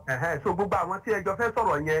 Náà. So gbogbo àwọn tí ẹjọ́ fẹ́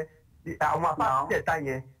sọ̀rọ̀ yẹn àwọn afáàtẹ̀ta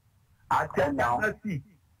yẹn àti ẹ̀dáńtì.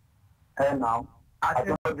 Àti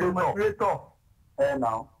ẹ̀dọ́mọ̀tìrétọ̀.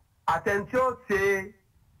 Àti ẹni tí ó ṣe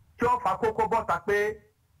tí ó fa kókó bọ́ta pé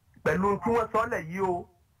pẹ̀lú tí wọ́n sọ́lẹ̀ yìí o.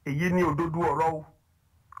 Èyí ni òdodo ọ̀rọ̀ o.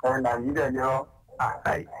 Yìí dẹ̀ ni ọ́.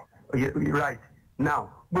 Right now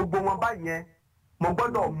gbogbo wọn báyẹn mo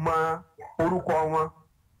gbọ́dọ̀ mọ orúkọ wọn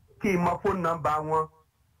kí n mọ fóònù nọ́mbà wọn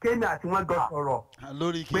kéèmì àti wọn jọ sọ̀rọ̀.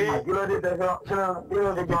 Lórí kí ni. Kílódé tẹ́sán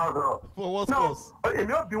kílódé jọ sọ̀rọ̀. For what cause?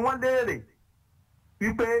 Èmi ò bí wọ́n léèrè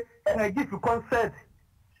wípé ẹ̀ẹ́dì fi consent.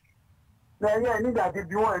 Lẹ́yìn ẹ̀ nígbà tí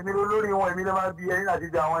bí wọ́n èmi lórí wọn èmi ló máa bí ẹ̀yìn àti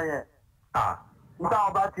bí àwọn yẹn. Nígbà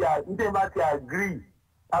bá ti agree.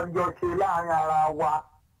 Àjọ ṣe láàrin ara wa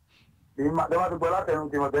ìjọba ti gbọ́ látẹnu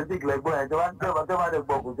tí authentic lẹ́gbọ́n ẹ̀ ìjọba tẹ́ bá dẹ̀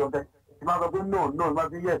gbọ́ kò jọ tẹ́ ẹ máa sọ pé no máa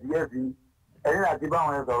fi yes ni ẹ̀yìn àti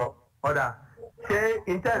báwọn ẹ̀ sọ̀rọ̀. Ọ̀dà ṣé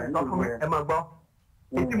intanet sọ fún mi ẹ máa gbọ́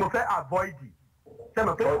èyí mo fẹ́ avoid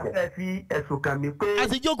sẹ́mi pé ẹ fi ẹ̀sùn kàn mí pé.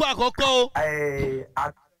 àtijókòó àkọ́kọ́ o.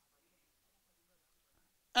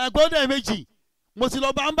 ẹ̀gbọ́dọ̀ méjì mo ti lọ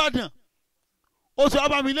bá ń bàdàn ó ti wá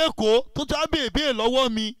bá mi lẹ́kọ̀ọ́ tó ti wá béèrè lọ́wọ́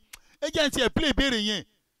mi agent ẹ̀ play béèrè yẹn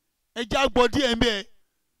ẹ já gbọ́ díẹ̀ ń bẹ́ẹ̀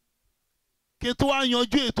kí n tó wá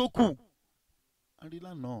yanjú ètò kù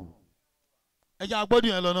àrílà náà ẹ já gbọ́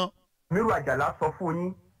díẹ̀ lọ́nà. Mírù Àjàlá sọ fún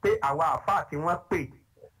yín pé àwa àfáà tí wọ́n pè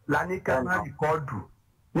lánìkan náà rìkọ́ọ̀dù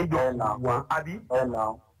níjọ wọn àbí.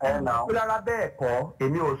 ó lára bẹ́ẹ̀ kọ́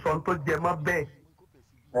èmi ò sọ tó jẹ mọ́ bẹ́ẹ̀.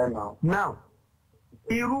 now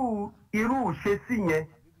irú ìṣesí yẹn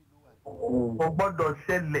kò gbọ́dọ̀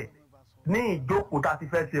ṣẹlẹ̀ ní ìjókòó tá a ti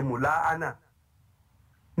fẹ́ ṣe mùláánà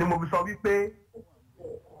ni mo fi sọ wípé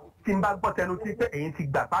tí n bá gbọ́ tẹnu sí pé èyí ti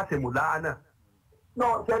gbà pàṣẹ mùláánà.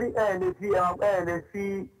 náà sẹ́rí ẹ̀ lè fi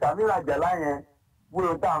Mírù Àjàlá yẹn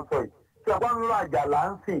wúlò tá à ń sọ yìí tí ọ̀pọ̀ Mírù Àjàlá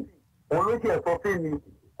ń sìn òun ló ṣe ẹ̀sọ́ fún mi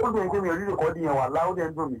ó dùn pé mi ò rí ìkọ́dí yẹn wà láwọ́ dẹ̀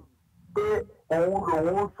ń dùn mí pé òun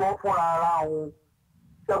lòun sọ fúnra ara òun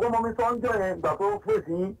ṣàgbọ́n mọ́mí sọ ń jọ yẹn ìgbà tó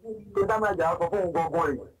fèsì yín pé Mírù Àjàlá sọ fún òun gangan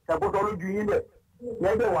rẹ̀ ṣàkóso lójú yín bẹ̀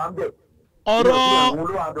yẹn bẹ̀ wà ń bẹ̀.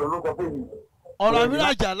 ọ̀rọ̀ Mírù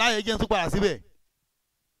Àjàlá yẹn jẹ́ ń tún padà síbẹ̀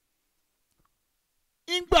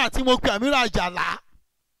nígbà tí mo pe Mírù Àjàlá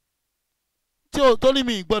tí o tó ní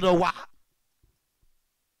mi gbọ́dọ̀ wá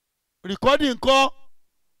rìkọ́dì ńkọ́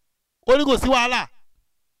ó ní kò sí wàhálà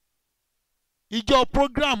ìjọ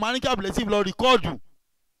program manika blessing lọ rìkọ́ọ̀dù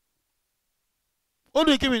ó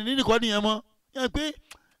dùn kí mi ní nìkan nìyẹn mọ́ yẹn pé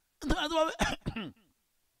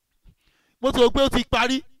mo ti rò pé ó ti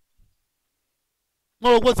parí mo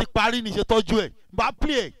rò pé ó ti parí ní ṣe tọ́jú ẹ̀ bá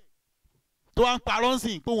play ẹ̀ tó wá ń parọ́ ń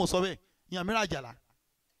sìn pé òun sọ bẹ́ẹ̀ ìyàn mìíràn àjàlá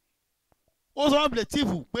ó sọ wọn bìlẹ̀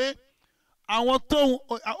tíìfù pé àwọn tóun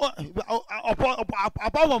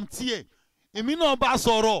apart from tiẹ̀ èmi náà bá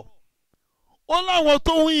sọ̀rọ̀ ó láwọn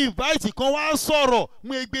tóun invite kan wá sọ̀rọ̀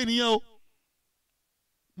mú ẹgbẹ́ nìyẹn o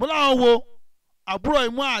mo láwọn wo àbúrò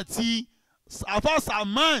ìmú àti àfa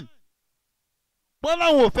Salman wọ́n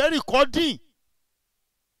láwọn ò fẹ́ rìkọ́dìn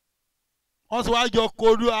wọ́n sì wá jọ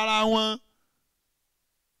kojú ara wọn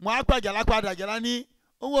wọ́n á pàjálá padà jàlá ní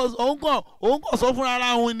òun kàn sọ fúnra ara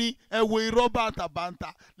wọn ni ẹ wo irọ́ bàǹtàbàǹtà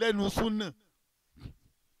lẹ́nu súnà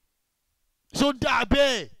ṣó dáa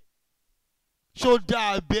bẹ́ẹ̀ ṣó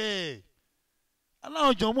dáa bẹ́ẹ̀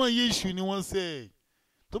aláwọn jọmọ yéṣu ni wọ́n ṣe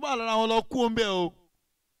tó bá lára wọn lọ kú ń bẹ o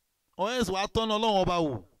ọ̀hún ẹ̀sìn wa tọ́nà ọlọ́wọ́n bá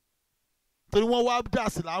wò torí wọ́n wá dá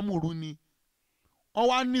ìsìlámù rú ni wọ́n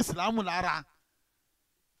wá ní ìsìlámù lára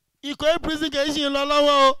ikọ̀ prison kì í ṣe ń lọ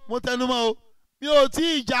lọ́wọ́ o mo tẹnu mọ́ o mi ò tí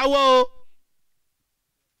ì jáwọ́ o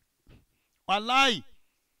wàláì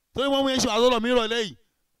torí wọ́n mú yẹn ṣe wà lọ́dọ̀ mi rọ̀lẹ́ yìí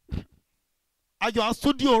àjọ àwọn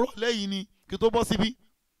stúdíò rọ̀lẹ́ yìí ni kí tó bọ́ síbí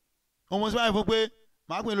òun mo ṣe báyìí fún pé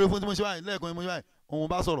màá pè é lórí fún tí mo ṣe báyìí lẹ́ẹ̀kan mo ṣe báyìí òun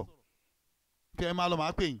bá sọ̀rọ̀ kí ẹ máa lọ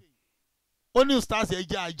màá pè yín ó ní ustaz ẹ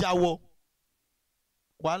jẹ́ àjáwọ́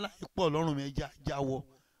wàhálà pọ̀ lọ́rùn mi ẹ jẹ́ àjáwọ́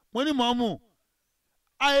mo ní mọ̀ọ́mù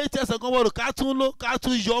ayé tẹ̀sán kan wọ̀rọ̀ ká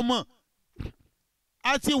tún yọ mọ̀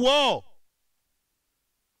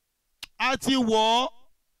àti wọ̀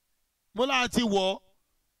mo láà ti wọ̀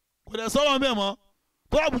kò dẹ̀ sọ̀rọ̀ bẹ́ẹ̀ mọ́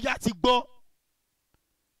tó Àbújá ti gbọ́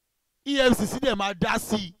EFCC dẹ̀ máa dá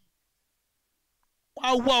sí i wọ́n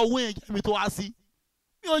á wá owó yẹn jẹ́ mi tó wá sí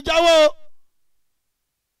mi ò jáwọ́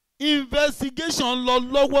investigation lọ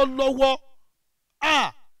lọ́wọ́lọ́wọ́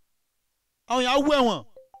àwọn yàrá wọ ẹ̀wọ̀n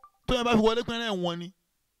tó yẹn bá fi wọlé pẹ́ẹ́rẹ́ ẹ̀wọ̀n ni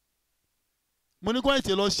mo ní kó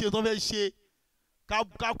ètè lọ ṣe tó fẹ́ ṣe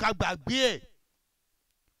ká gbàgbé ẹ̀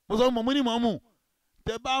mo sọ mọ̀ mo ní mọ̀ọ́mù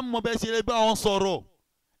tẹ bá mọ bẹ́ẹ̀ ṣe lè bá wọn sọ̀rọ̀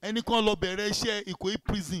ẹnì kan lọ bẹ̀rẹ̀ iṣẹ́ Ìkòyí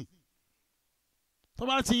prison tó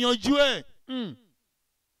bá ti yanjú ẹ̀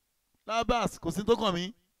labas kò sí tó kàn mí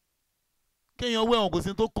kéèyàn wẹ̀ wọ̀n kò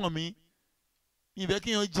sí tó kàn mí ìfẹ́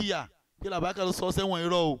kéèyàn jìyà kí làbákà ló sọ sẹ́wọ̀n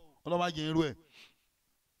irọ́ o ọlọ́mọ àjẹ́ irú ẹ̀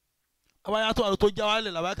abáyá tó àlọ́ tó já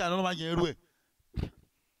wálẹ̀ làbákà ní ọlọ́mọ àjẹ́ irú ẹ̀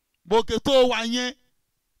bòkè tó wà yẹn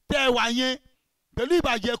tẹ́ wà yẹn pẹ̀lú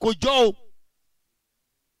ìbàjẹ́ kò jọ o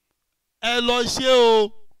ẹ lọ ṣe o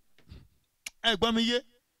ẹ gbọ́ mi yé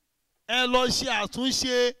ẹ lọ ṣe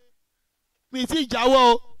àtúnṣe mi ti jáwọ́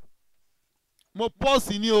o mo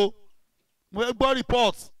pọ́ọ̀sì ni o mo fẹ́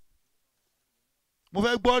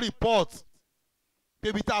gbọ́ report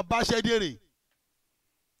pébi tá a bá ṣẹ́ dèrè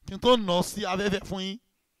kí n tó nà sí afẹ́fẹ́ fún yín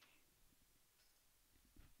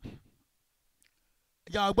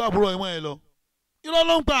ẹ̀jẹ̀ àwọn àbúrò ìmọ̀ ẹ̀ lọ irọ́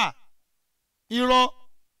ló ń pa irọ́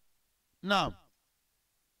náà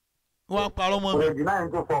wọ́n á parọ́ mọ́ mi. ọ̀rẹ́dì náà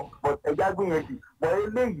ń tó fọ ẹja gbìyànjú bọ̀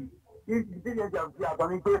eléyìí tí yẹn jà fi àtọ́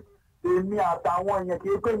ni pé èmi àtàwọn yẹn kì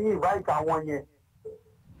í pé ní ìbáyìí àwọn yẹn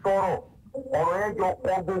sọ̀rọ̀ ọ̀rọ̀ yẹn jọ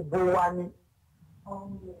kọ́ gbogbo wa ni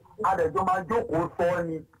adẹ̀jọ́ máa jókòó sọ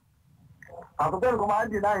ni àtúntẹ́nì kan máa ń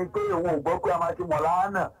dìnnà yìí pé òun ò gbọ́ pé a máa ti mọ̀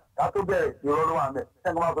láàánà ká tó bẹ̀rẹ̀ ìrọ́ ló wà mẹ́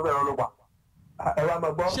sẹ́ni kan máa tó bẹ̀rẹ̀ ìrọ́ ló pa. ẹ̀rọ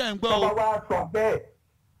àmọ̀ gbọ́ tọ́ba wá sọ bẹ́ẹ̀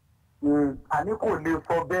àní kò lè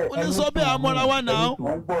sọ bẹ́ẹ̀. ó lè sọ bẹ́ẹ̀ amọ́ra wa náà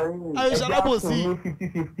ayọ̀ ṣalábòsí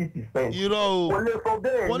irọ́ o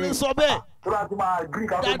kò lè sọ bẹ́ẹ̀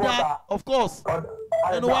dáadáa of course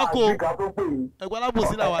ẹnu wa kò ẹ̀gbọ́n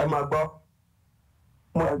alábòsí làwọn àná. ẹ máa gbọ́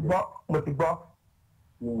mo ti gbọ́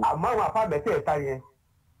àmọ́ àwọn afá mẹ́tẹ̀ẹ̀ta yẹn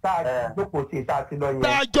tá a jókòó ṣe tá a ti lọ yẹn. tá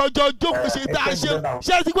a jọjọ jókòó ṣe tá a ṣe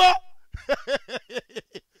ṣé ẹ ti gbọ́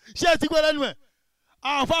ṣé ẹ ti gbọ́ lẹ́nu ẹ̀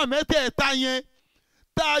àwọn afá mẹ́tẹ̀ẹ̀ta yẹn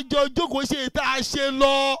tá a jọ jókòó ṣe tá a ṣe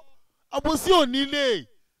lọ àbòsí onílé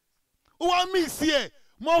ó wá mix ẹ̀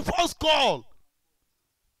mọ́ first call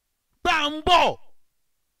tá à ń bọ̀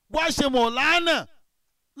wá ṣe mọ̀ lánàá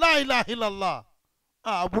la ilaha illallah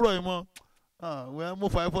àbúrò yìí mọ́ wẹ́ mo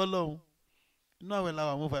fà ẹ́ fọ́ lọ́hùn inú àwẹ̀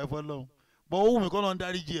làwà mo fà ẹ́ fọ́ lọ́hùn bọ́ ó wù mí kọ́ lọ́n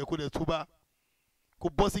dáríjì ẹ̀ kó lè túbá kó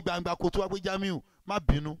bọ́ sí gbangba kó túbá pé Jamiu má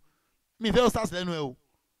bínú mi ìfẹ́ Ustaz lẹ́nu ẹ̀ o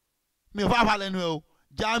mi ìfẹ́ àfà lẹ́nu ẹ̀ o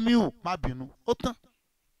Jamiu má bínú ó tán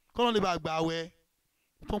kọ́ lọ́n lè bá gbà wẹ́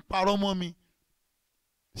tó ń parọ́ mọ́ mi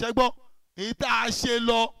ṣẹ́gbọ́ èyí tá a ṣe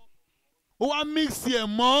lọ ó wá mix ẹ̀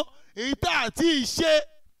mọ́ èyí tá a ti ṣe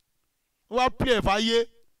ó wá pè é fàyè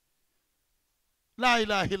la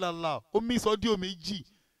ilaha illallah ó mix audio méjì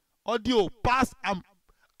audio past and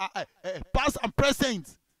present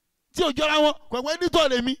tí ò jọra wọn pẹ̀pẹ́ editor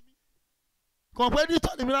lèmi kàn pé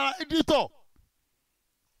editor ni mi rárá editor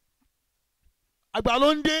àgbà ló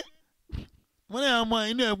ń dé wọ́n lè mọ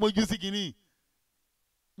inú ẹ̀ mójú sí kìíní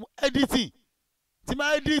editing tí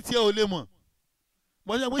máa edit ẹ ò lè mọ̀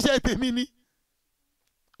mo ṣe àmúṣe tèmi ní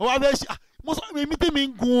ó wá fẹ́ ṣe mo sọ èmi tèmi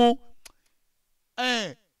ń gun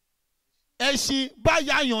ẹṣin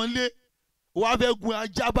báyà yàn lé ó wá fẹ́ gun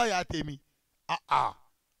ajá báyà tèmi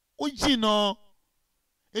ó jìnnà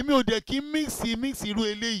èmi ò dẹ̀ kí mix irú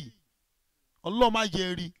eléyìí ọlọ́ọ̀ má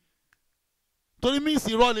jẹ́ rí torí mix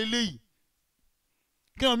irọ́ eléyìí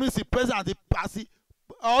kí wọ́n mix present àti pàṣẹ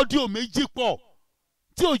audio méjì pọ̀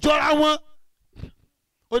tí ò jọra wọn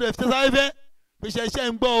ó dẹ̀ fi tẹ́sán fẹ́ pèsè iṣẹ́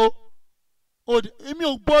ń gbọ́ o èmi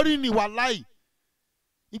ò gbọ́ rí ni wàláì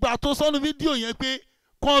ìgbà tó sọ́nu fídíò yẹn pé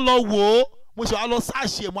kán lọ wò ó mo ṣe wá lọ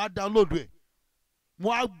sáàṣì ẹ̀ mo á download ẹ̀ mo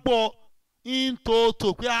á gbọ́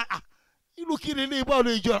into pé ìlú kiri ilé ìbá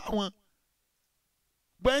olóyè jọra wọn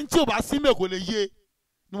bẹ́ẹ̀ tí ò bá sí mẹ́ kò lè yé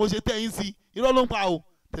ni mo ṣe tẹ́ yín sí irọ́ ló ń pa o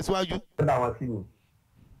tẹ̀síwájú. ó dá wọn sí mi.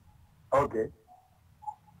 ok.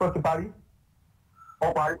 tó ti parí. ó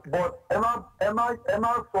parí but ẹ má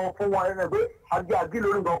sọ fún wọn ẹ pé àgí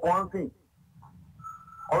lórí nǹkan kan ń sìn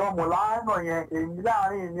ọ̀rọ̀ mọ̀láánà yẹn èyí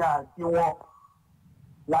láàrin èmi àti wọn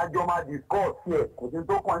lájọ máa discuss ẹ̀ kò sí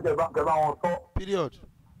tó kàn jẹ́ bá wọn sọ. period.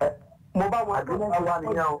 mo bá wọn agreement wà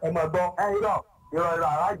nìyẹn o. ẹ máa gbọ́. irọ́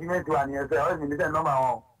arrangement wà nìyẹn sẹ́ ọ̀rẹ́ mi ní sẹ́ni nọ́mbà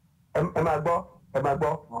wọn. ẹ máa gbọ́.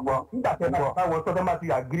 nígbà tí ẹ bá wọn sọ́dọ̀ máa ti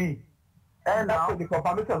agree. láti ṣe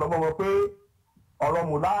confirmation lọ́wọ́ wọn pé ọ̀rọ̀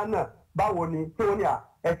mọ̀láánà báwo ni tí wọ́n ní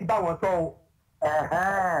ẹ ti bá wọn sọ o.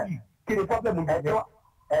 kí ni problem mi jẹ́.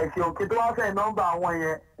 ẹ̀sìn òkè tó wá fẹ́ nọ́mbà àwọn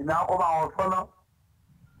yẹn ìná kọ́ bá wọn sọ́nà.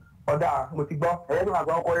 ọ̀dà mo ti gbọ́. ẹ̀yẹ́ tó máa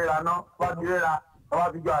gbọ́ ọkọ̀ ríra náà wá ti ríra wá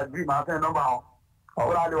ti jọ agree máa fẹ́ nọ́mbà wọn.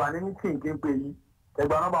 ọ̀rọ̀ àlè wà ní meeting kí n pè yí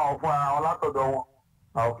ẹgbẹ́ nọ́mbà wọn fún ara wọn látọ̀dọ̀ wọn.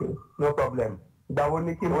 ok no problem. ìgbà wo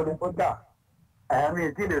ni kí ni ó dà. ẹ̀mí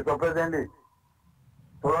tí lè sọ presently.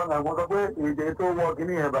 tọ́lọ́ náà mo sọ pé èdè tó wọ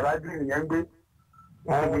kíní yẹn bàdájú ìyẹn ń gbé.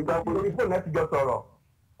 lórí fóònù ẹ ti jọ sọ̀rọ̀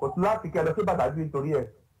kò sí láti kí ẹ lọ sí bàdájú nítorí ẹ.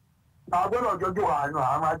 àgbẹ̀rọ̀ jọjú àánú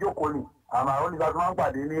àwọn ajókòó ni àmọ́ àwọn oníṣàtú máa ń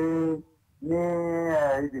pàdé ní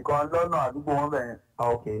ibìkan lọ́nà àdúgbò wọn bẹ̀rẹ̀.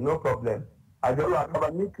 ok no problem. àjọyọ̀ àkàbà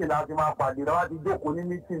mítìn láti máa pàdé lọ́wọ́ ti jókòó ní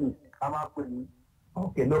mítìn ká máa pè ní.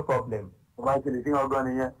 ok no problem. ọba ìṣẹ̀lẹ̀ sí ọgbọ́n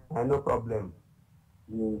nìyẹn. no problem.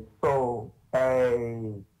 so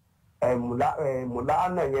mùlá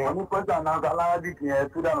àná yẹn. wọ́n ní pẹ́sà náà alárábìkì yẹn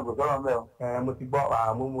súdánù kò sọ̀rọ̀ mẹ́ o. mo ti gbọ́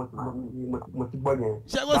mo ti gbọ́ yẹn.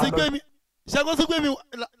 ṣẹ́gun sí gbé mi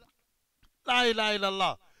láìláìlàlà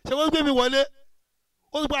ṣẹ́gun sí gbé mi wọlé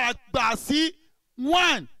ó ti gbà sí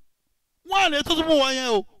one lè tó tún mú wọn yẹn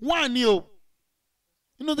o one ni o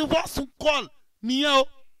inú ti first call nìyẹn o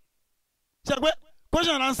ṣe pé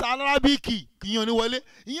question and answer alárábìkì ìyẹn ò ní wọlé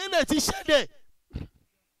ìyẹn lè ti ṣẹ́dẹ̀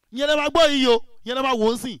ìyẹn lè máa gbọ́ yìí o ìyẹn lè máa wò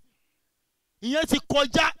ó sìn ìyẹn ti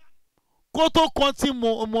kọjá kó tó kan ti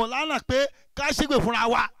mọ̀ lánàá pé ká ṣègbè fúnra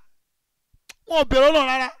wa wọn ò bẹ̀rẹ̀ ọ̀nà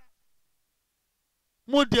rárá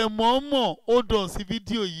mo dẹ̀ mọ̀ ó dàn sí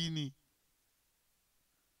fídíò yìí ni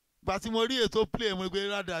gbà tí mo rí ètò play mo gbé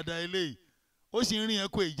rádàdà eléyìí ó sì ń rìn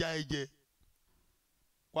ẹ́ kó ìjà ẹ̀jẹ̀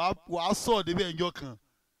wàá sọ̀ débẹ̀ ẹjọ́ kan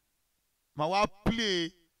màá wá play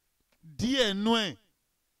díẹ̀ nú ẹ̀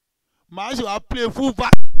màá ṣe wá play full va.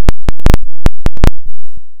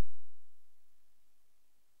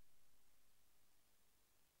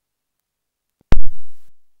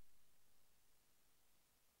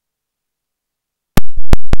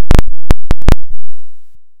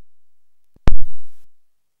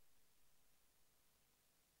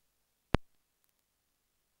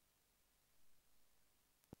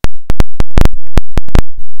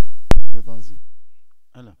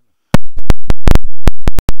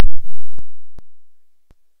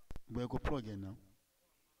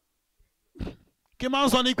 kí máa ń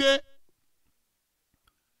sọ ni pé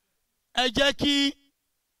ẹ jẹ́ kí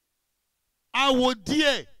a wò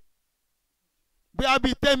díẹ̀ bí a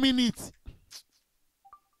bí 10 minutes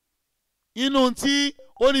inú tí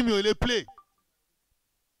ó ní mi ò lè play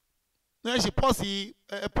ẹ ṣe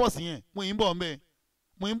pọ́ọ̀sì yẹn mo yín bọ̀ mbẹ́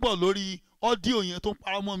mo yín bọ̀ lórí ọ́díò yẹn tó ń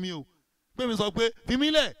parọ́ mọ́ mi o pé mi sọ pé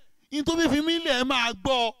fìmílẹ̀ nítorí fìmílẹ̀ ẹ máa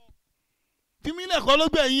gbọ́ fìmílẹ̀ kọ́ ló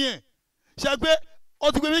gbẹ̀yìn ẹ̀ ṣe pé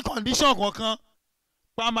ó ti gbé mi condition kankan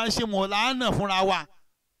pa máa ṣe mọ̀ láàánà fúnra wa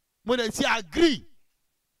mo dẹ̀ ti agree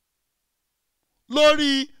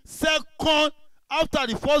lórí second after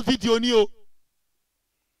the first video ni o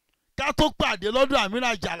ká tó pàdé lọ́dọ̀ àmìrà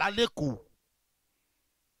jàlá lẹ́kọ̀ọ́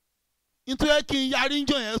nítorí kí n yarí ń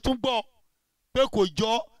jọ yẹn tún gbọ́ pé kò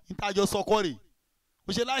jọ ìtajọ sọkọ rẹ̀ mo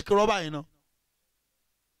ṣe láìkí rọ́bà yẹn náà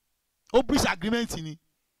ó breach agreement ni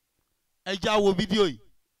ẹ já wo fídíò yìí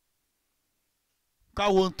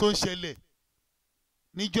káwo ohun tó ń ṣẹlẹ̀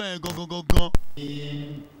níjọ́ yẹn gangan.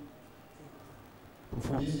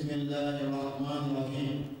 Bismillahir Rahmanir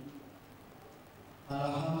Rahim.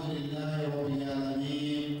 Alhamdulillahi Rabbil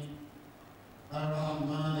Alamin.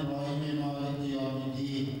 Ar-Rahmanir Rahim Maliki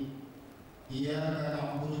Yawmiddin. Iyyaka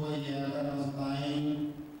na'budu wa iyyaka nasta'in.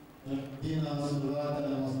 Ihdinas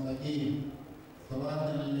siratal mustaqim.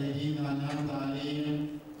 Siratal ladzina an'amta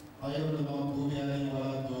 'alaihim ghayril maghdubi 'alaihim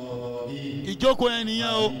waladdallin. Ìjókòó yẹn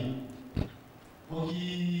nìyẹn o.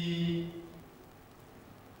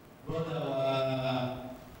 Brother wa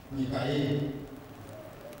Mikael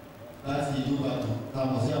láti ìlú Ìbàdàn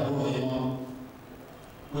táwọn sí àbúrò yìí wọn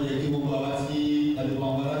mo lè kí gbogbo àwa tí àdúgbò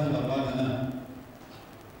àwọn láti bàbá kan náà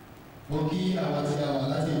mo kí àwa tí a wà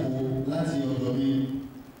láti wo láti ọ̀dọ̀ mi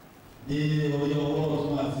dé orí ọwọ́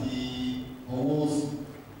ọ̀tún àti ọwọ́ òsì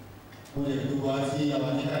mo lè kí gbogbo àwa tí a wà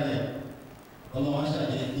níkàlẹ̀ ọlọ́wọ́n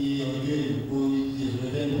ṣàjẹ́ kí ọjọ́ ìdìbò Jésù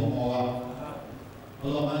ẹgbẹ́ ìwọ̀n wa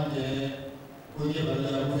ọlọ́wọ́n jẹ́ ó yẹ bàtà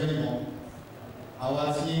ọ̀fẹ́ mọ́ àwa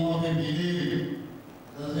tí wọ́n fẹ́ bi léèrè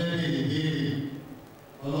lọ́sẹ̀ léèrè léèrè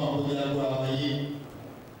ọlọ́run kó yá gbọ́ àwọn yé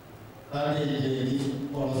láti ẹ̀jẹ̀ ní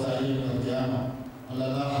ọ̀rọ̀ sáré ọ̀jẹ̀ àmọ́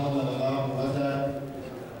ọ̀làlá ọ̀làlá ọ̀wátá.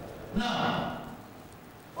 náà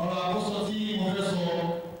ọ̀rọ̀ àkóso tí mo fẹ́ sọ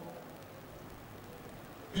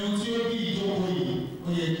ohun tí ó bí ìjókòó yìí ó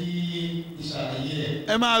yẹ kí ìṣàlàyé ẹ̀.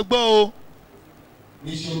 ẹ máa gbọ́ o.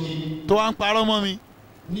 ní ṣókí. tó wá ń parọ́ mọ́ mi.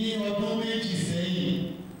 ní ọdún méjì sẹ́yìn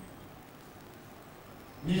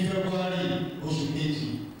ní February oṣù kejì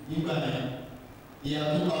nígbà yẹn ìyá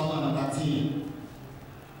 2013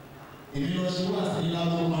 èmi lọ ṣe wá sí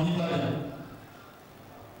lábọ́mọ nìbàdàn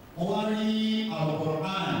mo wá rí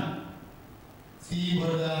Al-Qur'an tí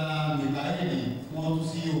bọ́dà Mikael tí wọ́n tún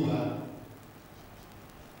sí Yorùbá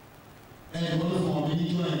ẹnì kan ló fún ọmọ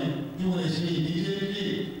níjọ́ yẹn bí wọ́n lè ṣe ìdílé lè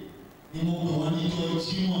ni mo pè wọ́n níjọ́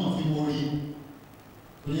Jímọ̀ tí mo rí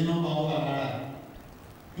lórí nọ́mbà wọn wà lára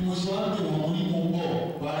bí mo ṣe wá pè wọ́n ní mo ń bọ̀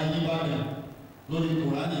wàá yí Ìbàdàn lórí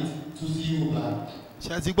Kùránì tún sí Yorùbá.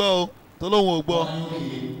 ṣe ti gbọ́ o tó lóun ò gbọ́. wọ́n ní òkè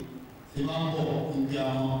ṣe máa ń bọ̀ níbi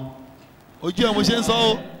àwọn. ojú ẹ̀ mo ṣe ń sọ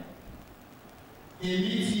o.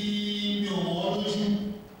 èmi tí mi ò mọ̀ ọ́ lójú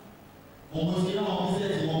mo ti rí àwọn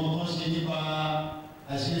bísẹ̀tì wọn tó ń ṣe nípa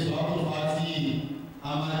àṣeyẹsọ àpòlùfàtì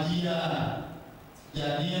Ahmadiyya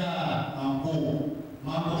Jàníyà àǹkó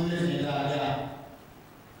máa ń bọ́ bísẹ̀tì dáadáa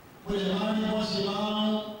ó lè máa ní wọ́n ṣe máa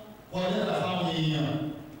ń wọlé àfáwọn èèyàn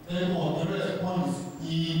ẹgbẹ́ ọ̀dọ́ response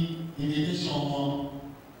ní invitation wọn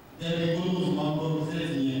ẹgbẹ́ gbólóhùn máa ń gbọ́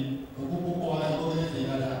bísẹ̀tì yẹn òkú púpọ̀ wá sí gbọ́ bísẹ̀tì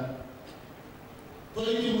dáadáa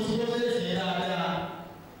torí bí mo ti gbọ́ bísẹ̀tì yẹn dáadáa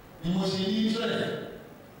ni mo ṣe ní interest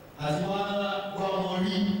àti wá wọn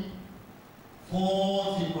rí fún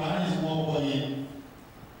ti Kùránì tí wọ́n kọ yẹn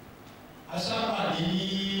aṣápàdé ní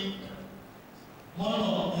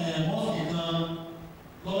mọ́ọ̀sì kan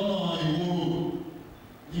lọ́nà ìwòrò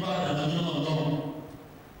Ìbàdàn lọ́jọ́ náà lọ́wọ́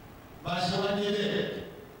bá ṣe wá délẹ̀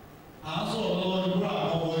à ń sọ̀rọ̀ lọ́wọ́ ní búrọ̀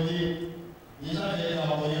àkọ́wọlé yìí sáfẹ́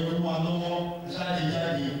àwọn yẹn ló wà lọ́wọ́ ṣáàdì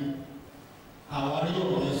jáde àwárí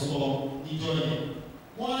ọ̀rọ̀ ẹ̀ sọ níjọ́ yẹn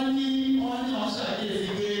wọ́n ní wọ́n ṣàkíyèsí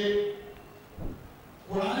pé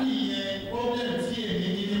Kùránì yẹn problem tí èmi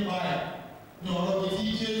ní nípa ẹ̀ ní ọ̀rọ̀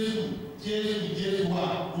bíi tí Jésù wà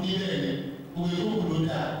oníbẹ̀rẹ̀ ni gbogbo ìlú ló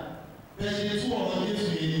dáa bẹ́ẹ̀ ṣe tún ọ̀rọ̀ Jésù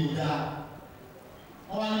yẹn ni ò dáa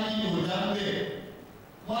wọ́n á ní kí ni ò dáa ń bẹ̀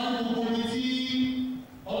wọ́n á ní gbogbo omi tí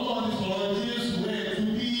Ọlọ́run ti sọ̀rọ̀ Jésù ẹ̀ tún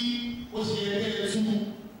bí ó ṣe yẹ kẹ́ ẹ tú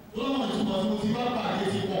lọ́wọ́ ìtumọ̀ tí mo ti bá pàdé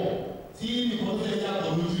ti pọ̀ tí nìkan tó fẹ́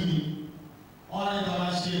yàtọ̀ lójú ni wọ́n á ní ká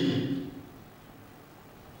máa ṣe rè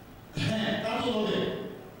kátó lọ bẹ̀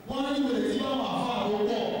wọ́n á ní wẹ̀rẹ̀ tí báwọn àfa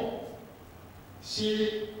àkópọ̀ ṣe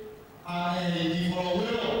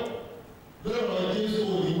ìfọ̀rọ̀wérọ̀ lọ́rọ̀ Jésù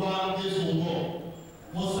òníwá Jésù ń bọ̀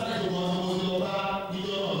mo sáàjì wọn tí mo ti lọ bá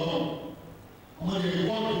níjọ́ náà lọ ọmọ ìrè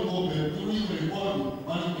rìpọ́ọ̀tù ló kọ bẹ̀rẹ̀ tó ní ìwé rìpọ́ọ̀tù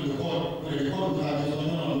wọn ní ìwé rìpọ́ọ̀tù tó àjọṣọ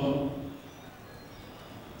náà lọ.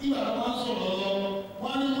 ìgbà tó máa ń sọ̀rọ̀ lọ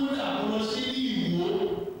wọ́n ní kó dà kó lọ sí ní Ìwó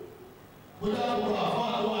kó dà kó lọ àfọ́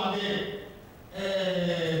àtọ́ abẹ́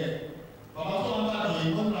bàbá tó ń bàdàn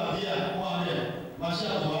ìwọ́n tó àbíyà wọ́n abẹ́ máṣẹ́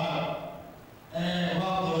àtọ́wá bá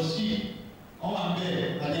lọ sí wọ́n wà bẹ́ẹ̀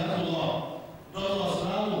àdìyàtọ̀ lọ lọ́dọ̀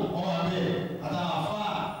sàráwò wọ́n wà bẹ́ẹ̀ àtàwọn àfáà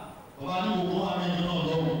bàbá ní gbogbo wọn abẹ́ ìjọ náà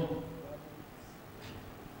lọ́wọ́.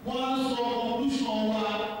 wọ́n á sọ conclusion wa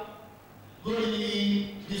lórí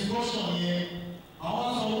discussion yẹn àwọn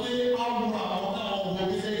sọ pé àwọn àwọn táwọn wọ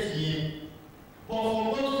bísẹ̀tì yẹn but for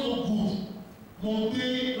God so good mo gbé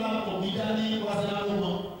laptop mi dání wá sí lápò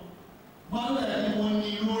náà máa ń rẹ̀ ní wọ́n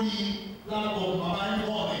ní lórí laptop bàbá yín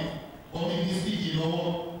wọ̀ rẹ̀ ọ̀mí ní síìdì lọ́wọ́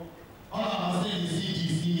wọ́n náà máa sẹ́yìn síìdì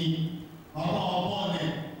sí mi àwọn ọmọ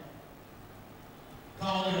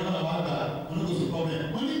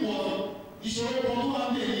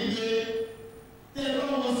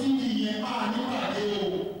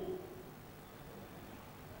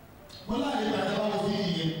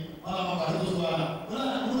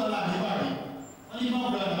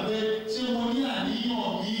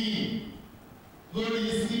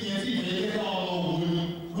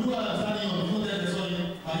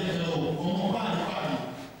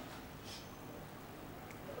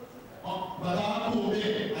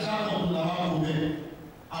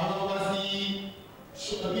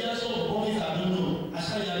àdúgbò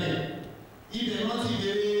aṣáyàlẹ̀ ibẹ̀ wọ́n ti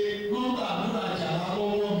bèrè nọ́mbà àdúrà àjàlá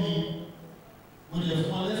lọ́wọ́ mi mo lè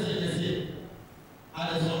fún ọ lẹ́sẹ̀kẹsẹ̀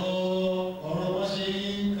àdẹ̀sọ̀rọ̀ ọ̀rọ̀ bá ṣe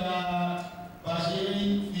ń ka bá ṣe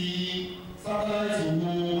ń fi sátáláìtì wo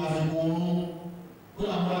àsìkò oorun kó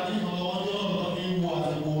làwọn akíkan lọ́wọ́ jọ́ ọ̀rọ̀ fi ń wo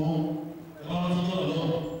àsìkò oorun ẹ̀rọ ti jọ́ ọ̀rọ̀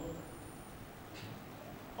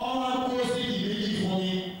ọ̀rọ̀ akó sí ìbejì fún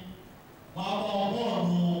mi máa bá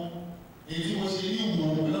ọgọ́rùn-ún èyí tí mo ṣe ní ìwò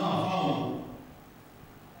náà fáwọn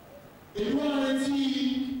èmi wá retí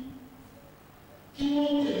kí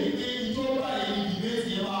wọ́n pèlè pé ìjọba yìí ìdíbẹ́sì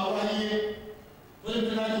yẹn máa wáyé wọ́n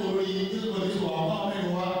ti láti orí ìdíkọ̀ ní sọ àwọn mẹ́rin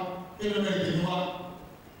wá kílómítà ìdíni wá.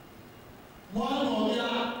 wọ́n á nà ọ́bíà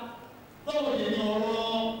báwo lè ní ọ̀rọ̀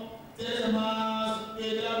tẹ́lẹ̀ máa pé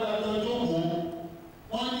lágbàdo jókòó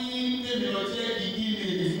wọ́n ní tèmi lọ jẹ́ ìdí ilé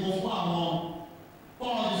tí mo fún àwọn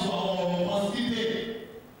bọ́ọ̀ ti sọ àwọn ọ̀rọ̀ kan sílẹ̀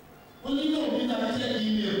wọ́n ní yóò ní tàbí jẹ́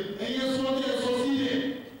ilé ẹ̀yẹ sọ bí ẹ sọ sílẹ̀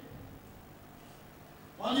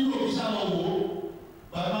wọ́n ní yóò fi sáwọn wò ó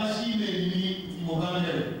bàbá sí ilé ní ìmọ̀ bá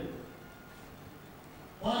bẹ̀rẹ̀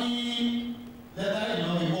wọ́n ní lẹ́tà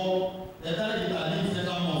ìdánwò ìwọ́ lẹ́tà ìdánwò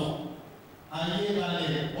ìsẹ́kámọ̀ ayé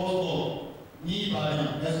kalẹ̀ ọ̀tọ̀ ní Ìbàdàn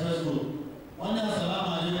express road wọ́n ní asàlámù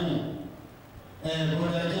alaykum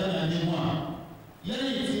bọ̀dà jẹ́mi àdéhùn à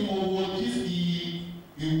lẹ́yìn tí mo wo dísìkì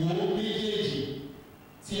ìwò méjèèjì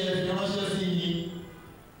tí ẹ fi ránṣẹ́ sí mi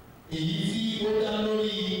èyí tí ó dá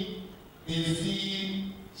lórí èsì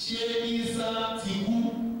ṣé Issa ti kú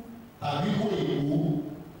tàbí kò kú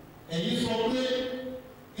ẹ̀yin sọ pé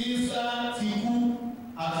Issa ti kú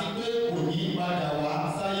àti pé kò ní padà wá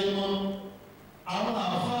sáyé mọ́ àwọn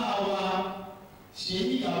àfáà wa ṣe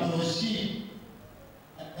ní ìyàtọ̀ sí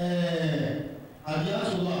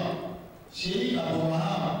àbíyàtúwà ṣe ní ìyàtọ̀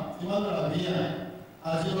wàhálà tí wọ́n gbà bíyà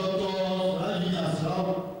àti lọ́tọ̀ rájì ní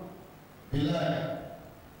àsìláwò bíláì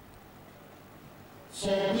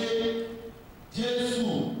sọ pé Jésù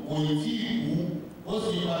kò tí ì kú ó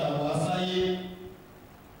sì padà wá sáyé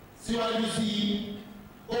síwájú sí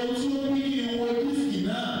ohun tí ó ní kí n wo dísìkì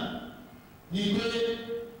náà ni pé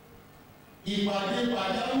ìpàdé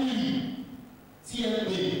pàjáwìrì tí ẹ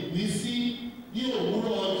pè mí sí ní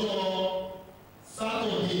òwúrọ̀ ọjọ́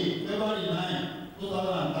Saturday February 9,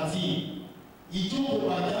 2013 ìjókòó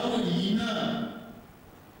pàjáwìrì yìí náà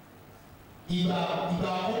ìgbà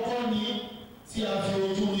àkọ́kọ́ ni tí a fi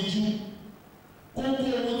ojú ríjú kókó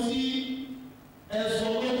ohun tí ẹ sọ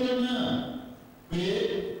lọ́jọ́ náà pé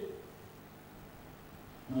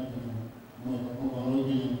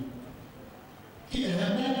kí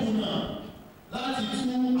ẹ̀ẹ́dẹ́gbọ̀n náà láti tú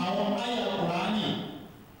àwọn àyà Kùránì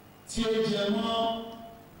tí ó jẹ mọ́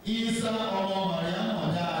Issa ọmọ Màríàmù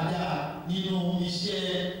dáadáa nínú iṣẹ́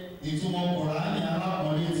ìtumọ̀ Kùránì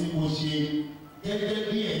alákùnrin tí mo ṣe gẹ́gẹ́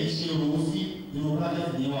bí ẹ̀yin ṣe rò ó sí nínú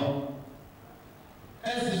pàjẹ́sì níwà.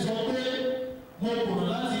 ẹ sì sọ pé mo kùnà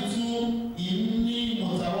láti tú ìní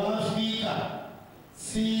mọ̀tàwá fíkà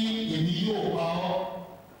sí èmi yóò pa ọ́.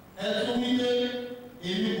 ẹ tún wípé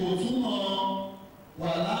èmi kò túmọ̀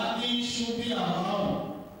wàlá ní ṣúbí àmàrùn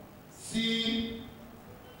sí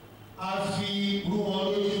àfi rú wọn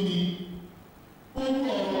lójú mi.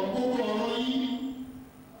 gbogbo ọ̀rọ̀ yìí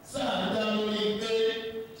sáà ń dá lórí pé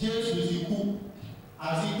Jésù ti kú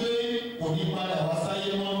àti pé kò ní padà wá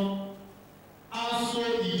sáyé mọ́. a sọ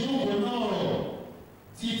ìjókòó náà rọ̀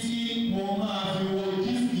títí mo máa fi wo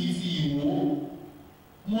dísìkì ti ìwò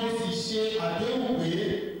mo sì ṣe àdéhùn pé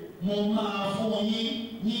mo máa fún yín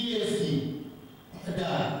ní èsì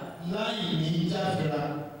padà láì ní jáfẹ́ra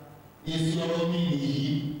èsì ọ̀rọ̀ mi nìyí.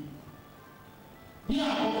 ní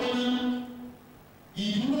àkọ́kọ́ náà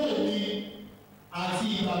ìdúró mi àti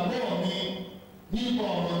ìgbàgbọ́ mi nípa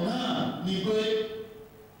ọ̀rọ̀ náà ni pé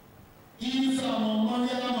Issa ọmọ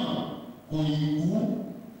Màríàmù kò yí kú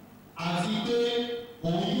àti pé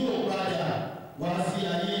òun yóò padà wá sí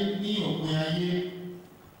ayé ní òpin ayé.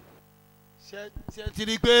 ṣe ti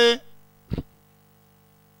rí i pé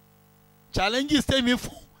challenges tèmi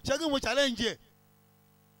fún ṣé kí mo challenge ẹ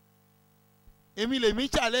èmi lèmi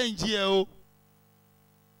challenge ẹ o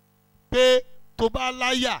pé tó bá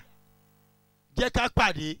láyà jẹ́ ká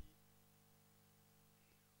pàdé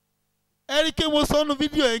ẹ̀ríkẹ́ mo sọ́nu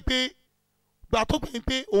fídíò yẹn pé gbà tó pè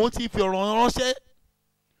pé òun ti fi ọ̀rọ̀ ránṣẹ́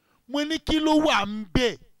mo ní kí ló wà ń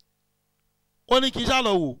bẹ̀ ó ní kí n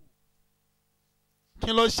ṣàlọ́ wò kí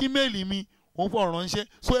n lọ sí méèlì mi òun fọ̀ ránṣẹ́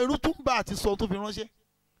so ẹrú tún bá àti sọ tó fi ránṣẹ́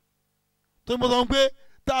tó mo sọ pé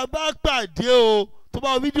tá a bá pàdé o tó bá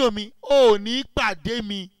wo fídíò mi ò ní pàdé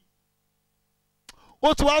mi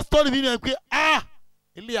ó ti wá sọ́ọ̀rì fídíò yẹn pé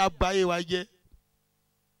ilé àbáyé wa jẹ́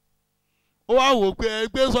ó wá wò pé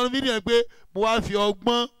ẹgbẹ́ sọ́ọ̀rì fídíò yẹn pé mo wá fi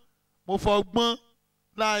ọgbọ́n mo fọgbọ́n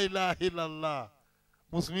La ilaha illallah.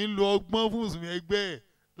 Mùsùlùmí lo ọgbọ́n fún mùsùlùmí ẹgbẹ́ ẹ̀.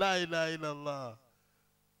 La ilaha illallah.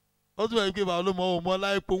 Ó tún bẹ̀rẹ̀ pé bàbá ló mọ òun mọ́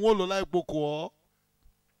láìpo wọn ò lọ láìpo kò ọ́.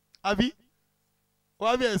 Àbí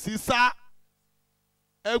wọ́n á bẹ̀rẹ̀ sí sá.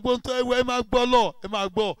 Ẹgbọ́n tó ẹwọ́ ẹ máa gbọ́ lọ ẹ máa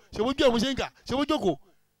gbọ́. Ṣèwójú ẹ̀ mo ṣe ń kà ṣèwójú òkò.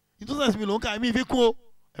 Ìtúsẹ̀sì mi ló ń kà mí fi kún o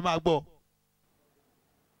ẹ máa gbọ́.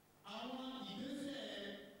 Àwọn ìgbésẹ̀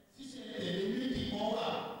ṣíṣe tẹ̀lé méjì kan wà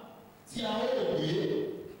tí a ó gbé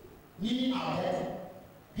ní àkọ́kọ́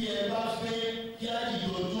bí ẹ bá fẹ́ kí á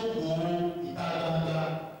dìjọ jókòó ìta gbangba.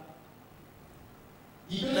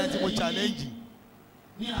 Lẹ́yìn tí mo challenge.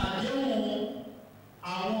 Ní àdéhùn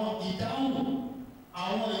àwọn ìdáhùn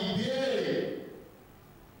àwọn ìbéèrè.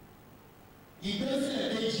 Ìgbésẹ̀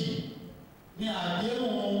kejì ní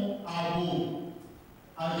àdéhùn ààbò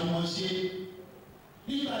àjùmọ̀ṣe.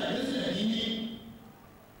 Nígbà ìgbésẹ̀ kìíní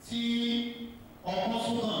tí ọkàn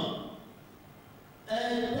súnkàn ẹ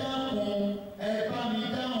dákun ẹ bá mi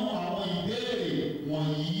dáhùn àwọn ìbéèrè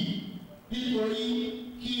wọ̀nyí nítorí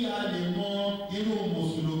kí a lè mọ irú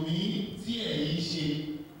mùsùlùmí tí ẹ̀yin ṣe.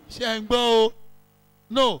 Ṣé ẹ gbọ́ o?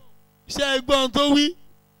 No, ṣé ẹ gbọ́ ohun tó wí?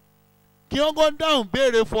 Kí wọ́n kọ́ dáhùn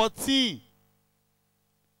béèrè 14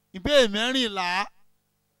 ìbéèrè 14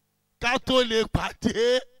 ká tó lè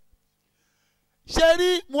pàdé. Ṣé rí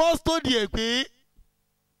wọ́n stódì ẹ̀ pé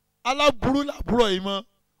aláburú làbúrò yìí mọ́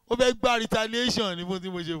ó fẹ́ gba retaliation ní fún tí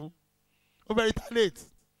mo ṣe fún ó fẹ́ retaliate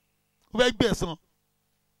ó fẹ́ gbẹ̀san.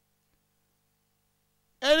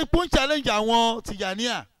 Ẹni pé ó ń challenge àwọn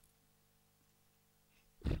Tìjàníà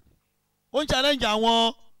ó ń challenge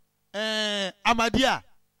àwọn Ahmadiyya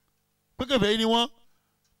pé kẹfẹ́ ni wọ́n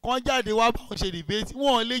kàn jáde wá bá wọn ṣe debate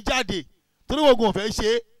wọn ò lè jáde torí ogun ò fẹ́ ṣe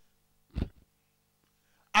é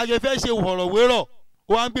àjẹfẹ́ ṣe wọ̀rọ̀wérọ̀ ó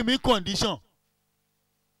wá ń gbé mi condition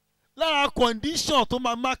lára condition tó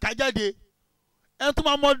máa má ká jáde ẹni tó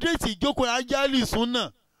máa moderate ìjókòó ajáàlì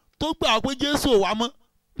súnà tó gbà pé Jésù ò wá mọ́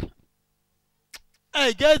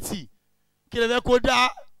ẹ gẹ́ẹ̀tì kí lè fẹ́ kó dá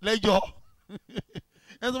lẹ́jọ́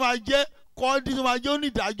ẹni tó máa jẹ́ kọ́ọ́dí tó máa jẹ́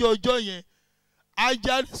onídàájọ́ ọjọ́ yẹn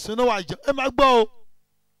ajáàlì súnà wà jọ ẹ máa gbọ́ o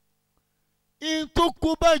in tó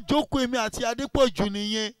kó bá ìjókòó èmi àti Adépọ̀jù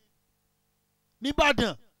nìyẹn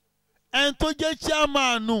nìbàdàn ẹni tó jẹ́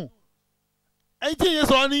chairman ẹni tí ìyẹn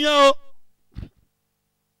sọ̀rọ̀ nìyẹn o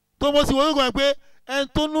tó mo sì wọ́n yóò pé ẹni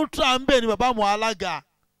tó nutra ń bẹ̀ ni bàbá àmọ́ alága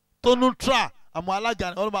tó nutra àmọ́ alága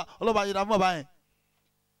ọlọ́ba yẹn fún bàbá yẹn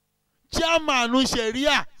chairman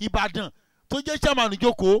sẹ̀ríà Ìbàdàn tó jẹ́ chairman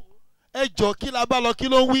jókòó ẹ jọ kí la bá lọ kí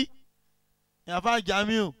ló ń wí ìyàfà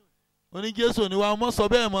Jamiu oníjésù ni wa mọ́ sọ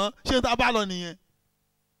bẹ́ẹ̀ mọ́ ṣé ta bá lọ nìyẹn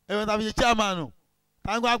ẹ̀rọ ta fi ṣe chairman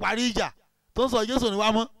táǹgbà parí ìjà tó ń sọ Jésù ni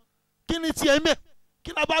wa mọ́ kí ni tiẹ̀ mẹ́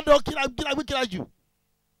kí la bá dọ̀ kí la gbé kí la jù.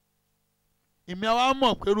 èmi àwa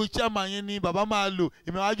mọ̀ pé irú chairman yẹn ni bàbá máa lò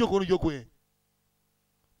èmi àwa jókòó ní jókòó yẹn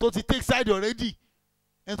tó ti take side already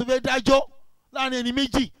ẹni tó fẹ́ dájọ́ láàrin ẹni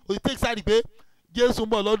méjì ó ti take side pé Jésù ń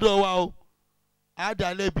bọ̀ lọ́dọ̀ wa o á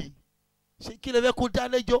dá lẹ́bi ṣé kí lè fẹ́ kó dá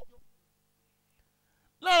lẹ́jọ́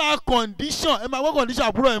lára condition ẹ máa wọ́n condition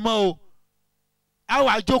àbúrò ẹ̀ mọ́ o á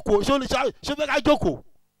wà jókòó ṣé fẹ́ ká jókòó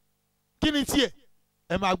kí ni tiẹ̀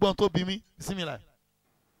ẹ máa gbọ́n tó bí mi símìlà.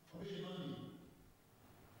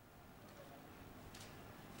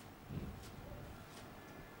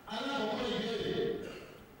 alákọ̀ọ́kọ́ ìbéèrè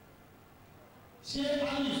ṣé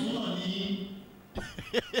alìsùn náà ní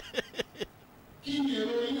kí ni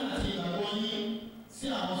èrò yín àti ìgbàgbọ́ yín sí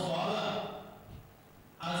àwọn sọ̀hárà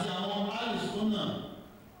àti àwọn alìsùn náà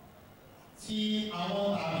tí àwọn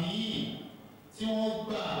tàbí tí wọ́n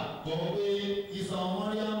gbà gbọ́ pé Issa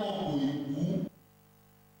Mọ́ríámọ̀ kò kú.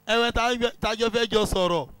 ẹ̀wẹ̀ tájọ́ fẹ́ jọ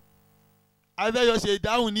sọ̀rọ̀ afẹ́jọ́ ṣe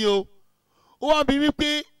ìdáhùn ni o ó wá bí mi pé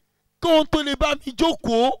kóhun tó lè bá mi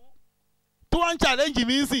jókòó tó wá ń challenge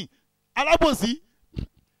mi sìn alábòsí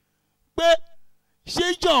pé ṣé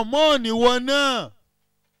jọ̀mọ́ níwọ náà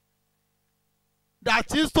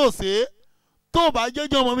dàtí sòsè tó bá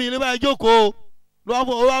jẹ́jọ́ ọmọ mi ilé bá jókòó ló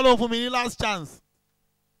wá lóun fún mi ní last chance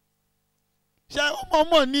ṣé ọmọ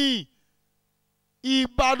mọ̀ ní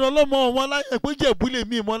Ìbàdàn lọ́mọ wọn láì pé Jẹ̀bú lè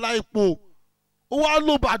mí mọ́ láìpò ó wá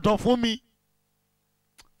ló Ìbàdàn fún mi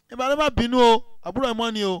Ìbàdàn má bínú o àbúrò ẹ̀ mọ́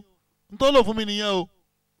ni o n tó lò fún mi nìyẹn o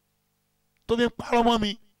tó fi parọ́ mọ́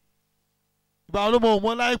mi Ìbàdàn lọ́mọ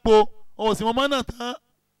wọn láìpò òun sì mọ́ náà tán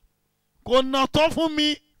kò nà tán fún mi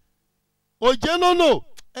òjé ló lò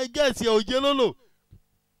ẹgẹ́ ẹ̀sì òjé ló lò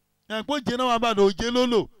ẹ̀pọ̀ òjé náà wà bàdàn òjé ló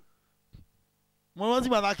lò mo rántí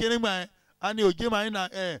pàtàkì nígbà yẹn a ní òjé marina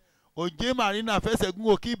òjé marina fẹsẹ̀ gún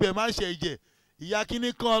òkè ibẹ̀ má ṣe ẹ̀jẹ̀ ìyá kínní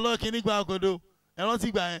kan ọlọ́kínní gba àgọ́dọ̀ ẹ̀rọ ti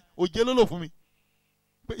gbà yẹn òjé ló lò fún mi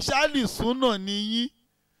pé ṣáàlì súnà nìyí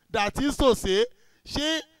dàtí sòsè ṣé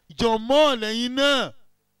jọ̀mọ́ lẹ́yìn náà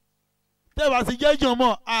tẹ́ bá ti jẹ́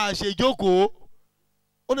jọmọ́ a ṣe jókòó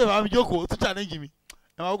ó lè bá mi jókòó tó challenge mi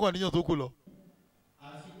ẹ máa kọ́ níyàn tó kù lọ.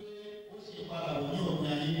 àti pé ó ṣe padà wò ní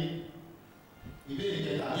òpin ayé ìbéèrè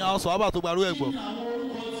kẹta. ní àwọn sọ̀rọ̀ tó gbarú ẹ̀ gbọ́. kí ni àwọn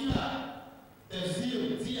orúkọ tíra tẹ̀síò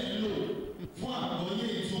tí ẹ̀ ń lò fún àgbọ́yé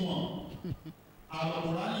ìtumọ̀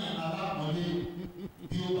àlùkùránì alápọ̀nlé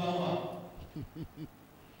bí ó bá wà.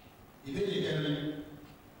 ìbéèrè kẹrin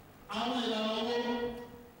àwọn ìlànà owó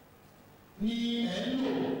ni ẹ̀ ń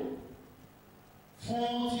lò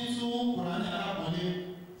fún títún kùránì alápọ̀nlé.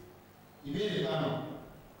 ìbéèrè karùn-ún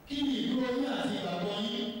kí ni ìdúró yín àti ìgbàgbọ́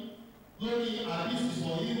yín lórí àdìsí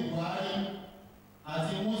sọ̀yìn Buhari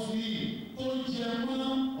àti Mùsùlùmí tó ń jẹ mọ́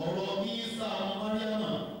ọ̀rọ̀ Issa ọmọ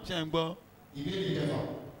Mariama. ṣé ń gbọ́. ìbéèrè kẹfà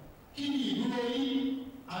kí ni ìdúró yín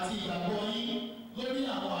àti ìgbàgbọ́ yín lórí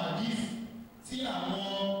àwọn àdìsí tí àwọn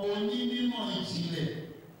onímọ̀ ìjìnlẹ̀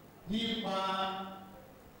nípa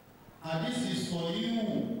àdìsí sọ̀yìn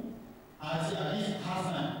àti àdìsí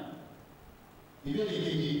Hasan. ìbéèrè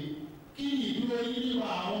keje kí ni ìdúró yín nípa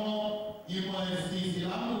àwọn ìmọ̀ ẹ̀sìn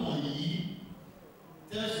ìsìlámù wọ̀nyí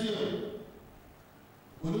tẹ́síò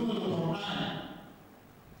ulumul Qur'an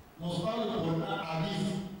mustalahul Qur'an hadith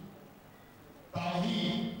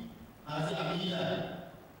tawhid àti àkídà.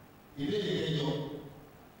 ìbéèrè kẹjọ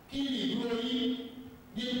kí ni ìdúró yín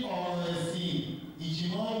nípa ọ̀rọ̀ ẹ̀sìn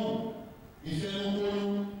ìjìmọ̀wò ìfẹnukonu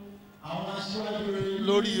àwọn aṣíwájú rere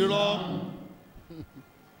lórí irọ́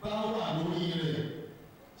bá wà lórí rẹ̀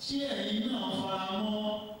ṣé ẹ̀yin náà fara mọ́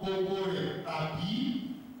gbogbo rẹ̀ tàbí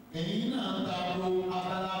ẹ̀yin náà ń tako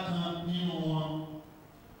abala kan nínú wọn.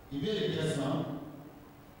 ìbéèrè kẹsàn-án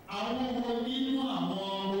àwọn wo nínú àwọn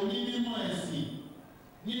onímọ̀ ẹ̀sìn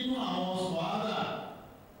nínú àwọn sọ̀hádà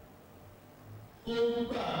tó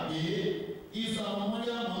gbà pé Issa ọmọ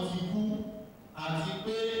Mariama ti kú àti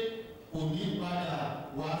pé kò ní padà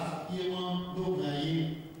wá yé wọn lóògùn ayé.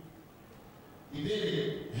 ìbéèrè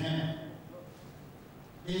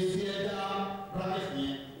èsì ẹ̀dá bracket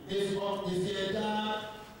yẹn èsì ẹ̀dá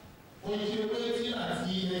ojúwé tí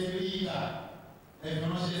àti ẹsẹ̀ yíyà ẹ̀fẹ̀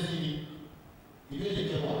ránṣẹ́ sí mi. ìbéèrè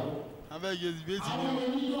kẹwàá. abẹ́ yẹ ìbéèrè sí àwọn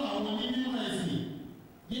nínú àwọn onímọ̀ ẹ̀sìn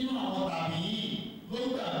nínú àwọn tàbí yìí ló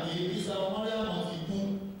gbà pé Issa ọmọ Mariama ti kú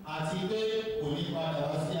àti pé kò ní padà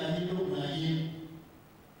wá sí ayé lópin ayé.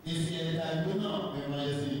 èsì ẹ̀dá ìlú náà ẹ̀fẹ̀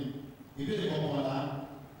ránṣẹ́ sí mi. ìbéèrè kọkànlá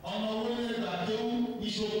ọ̀nà owó ní ẹgbàá kéwú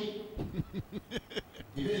ìṣòkì.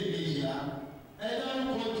 ìbéèrè kejìlá ẹ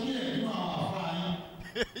dárúkọ díẹ̀ nínú àwọn àfáà yín.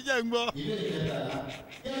 jẹ́ ń gbọ́. ìbéèrè kẹtàlá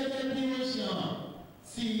gẹ́gẹ́ bí ó ṣe hàn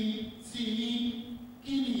sí yín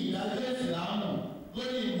kí ni ìdájọ́ ìsìlámù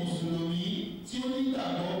lórí mùsùlùmí tí ó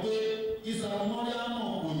nígbàgbọ́ pé Issa ọmọ Mariama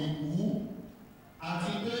kò ní kú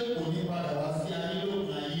àti pé kò ní padà wá sí ayé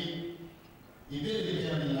lópin ayé. ìbéèrè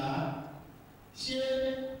kẹrìnlá ṣé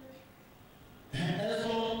ẹ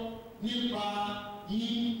sọ nípa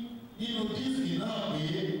yín nínú díìsì náà pé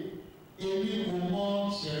èmi kò mọ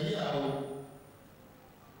ṣẹ̀ríà o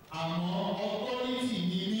àmọ́ ọgọ́rìtì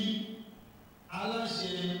ni mí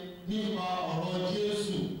aláṣẹ nípa ọ̀rọ̀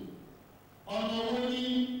Jésù. ọ̀nà wo ni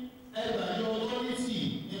ẹgbàájọ ọgọ́rìtì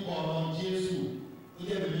nípa ọ̀rọ̀ Jésù tó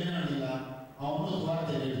jẹ́ bí mẹ́rìnlá àwọn náà tó wá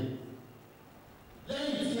tẹ̀lé rẹ̀.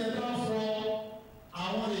 lẹ́yìn tí ẹ bá fọ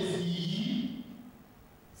àwọn èsì yìí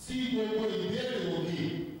sí gbogbo ìbéèrè òkè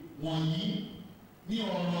wọ̀nyí ní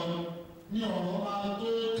ọ̀rọ̀ máa tó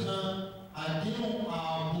kan àdéhùn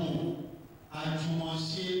ààbò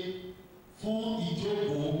àjùmọ̀ṣe fún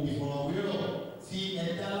ìjókòó ìfọ̀rọ̀wérọ̀ tí ẹ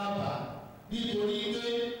dá lábàá nítorí pé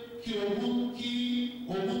kí ogún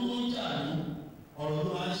tó jà ní ọ̀rọ̀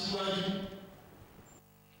ló máa ń ṣíwájú.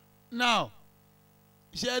 now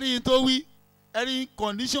ṣe rí i tó wí ẹ rí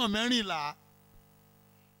condition mẹ́rìnlá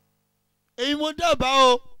èyí mo dábàá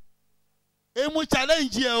o èyí mo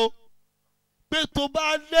challenge ẹ o pé tó bá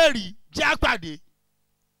lẹ́rìí jẹ́ àpàdé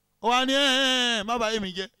ó wá ní má bàa èmi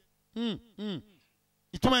jẹ́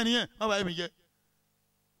ìtumọ̀ ẹ̀ nìyẹn má bàa èmi jẹ́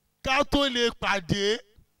ká tó lè pàdé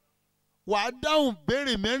wàá dáhùn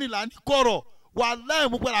béèrè mẹ́rìnlá ní kọ̀rọ̀ wàá láì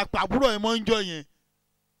mú padà pàbúrò ẹ̀ mọ́ ń jọ yẹn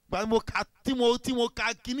tí mo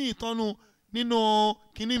ka kíní ìtọ́nu nínú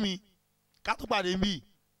kíní mi ká tó pàdé mi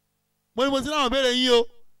mo ní mo ti láwọn béèrè yín o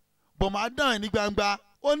bọ̀ máa dáhùn ẹ̀ ní gbangba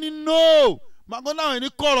ó ní no màá kọ́ dáhùn ẹ̀ ní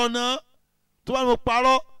kọ̀rọ̀ náà tó bá ní mo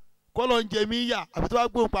parọ́ kọ́ ló ń jẹ mí yà àbí tó bá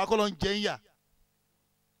gbóhùn pa kọ́ ló ń jẹ ń yà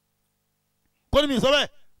kó ní mi sọ bẹ́ẹ̀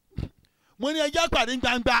mo ní ẹjẹ́ àpàdé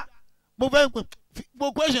gbangba mo fẹ́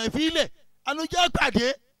gbogbo ẹ̀sìn ìfilẹ̀ alójẹ́ àpàdé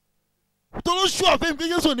tó ló ṣù ọ̀fẹ́ mi pé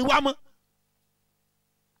Jésù ní wá mọ́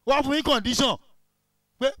wá fún yín condition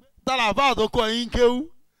pé tàlàfà tó kọ yín kéwú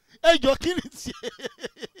ẹjọ́ kí ni tiẹ̀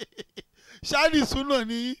ṣáàlì súnà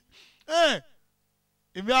ní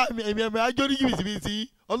èmi àjọ ní jìbìtì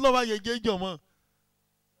ọlọ́run máa yẹ jẹ́ jọ̀ mọ́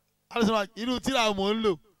alẹ́sọ̀rọ̀ irú tíra mò ń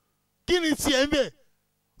lò kí ni tiẹ̀ ń bẹ̀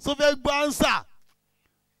so fẹ́ gbọ́ ánsà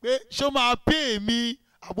pé ṣó máa pè mí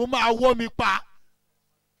àbó máa wọ́ mi pa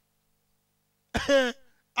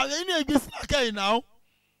àwọn inú ẹgbẹ́ sílákẹ́ ìnáwó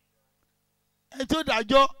ẹ tí ó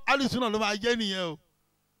dájọ́ alùsùn náà ló máa jẹ́ nìyẹn o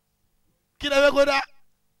kí lè fẹ́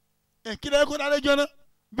kó dá lẹ́jọ́ náà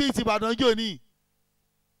bíi ti Ìbàdàn jò ní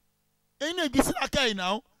inú ẹgbẹ́ sílákẹ́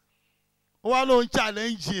ìnáwó ó wá lóun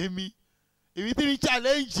challenge èmi tí mi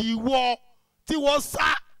challenge wọ́ tí wọ́n sá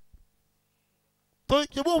tó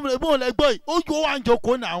ṣe bóun lẹ gbọ́ yìí ó ju owó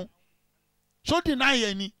àǹjọkọ̀ náà ṣó deny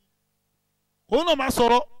yẹn ni òun náà máa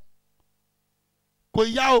sọ̀rọ̀ kò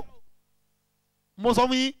yá o mo sọ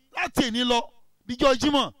fún yín láti èní lọ díjọ́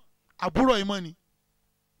Jímọ̀ àbúrò yìí mọ́ ni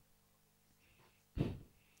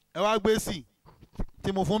ẹ wá gbé sí tí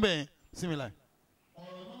mo fún bẹ́ẹ̀ sí mi láì.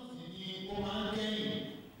 ọ̀rọ̀ náà sì ni ó máa ń kẹ́yìn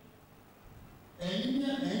ẹ̀yin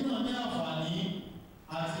náà ní àǹfààní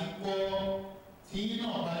àti kọ́ tí yín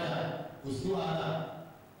náà padà kò sí wàhálà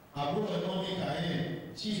àbúrò ẹ̀mọ́ Mikael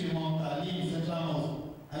chief imam khalil central mosque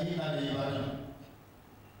ayélujára Ìbàdàn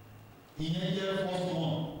ìyẹn jẹ́ first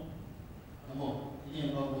one ọmọ ìyẹn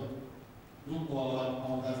lọ́gbẹ̀ ló kọ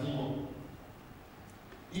àwọn kàzímọ̀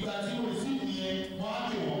ìgbà tí mo sì yẹn wọ́n á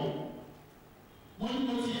pè wọ́n ní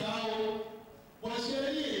mo ti dá o wọ́n ṣe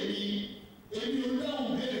rí èmi ò dáhùn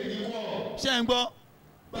béèrè ní kọ́ ṣé ń gbọ́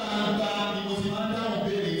gbangba ni mo ti máa ń dáhùn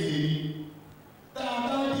béèrè tèmi tá a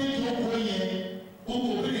bá dé ìjókòó yẹn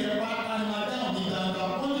gbogbo béèrè yẹn bá ká ní máa dáhùn ní gbangba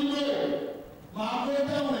wọ́n nílò máa kó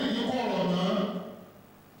dáhùn ẹ̀ ní kọ̀ọ̀rọ̀ náà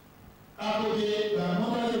kábòdé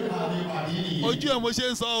gbàgbọ́n lè pàdé nìyẹn. ojú ẹ̀ mo ṣe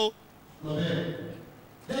ń sọ o. lọ́bẹ̀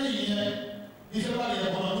lẹ́yìn yẹn iṣẹ́ bá yẹ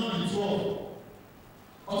kọ́nà náà ní 12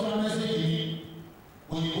 ọ̀tún mẹ́sẹ̀gì ni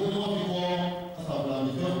òyìnbó ni wọ́n fi wọ́ asàbùlà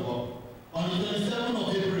nìjọ́ ìwọ́ on the 27th of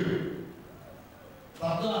April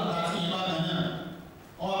bàbá àti ìbára náà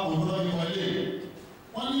wọ́n á kò lọ́ọ́ ní wọlé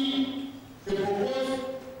wọ́n ní a proposed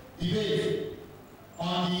debate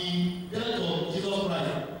on the death of Jesus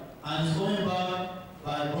Christ and his coming back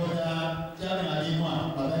by brother Jami Adimwa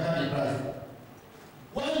Babeka the Christ.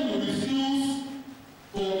 When you refuse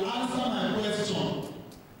to answer my question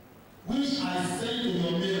which I sent to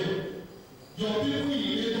your mail, your people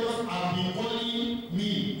in Lagos have been calling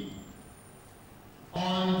me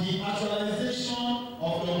on the actualization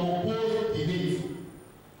of your proposed debate.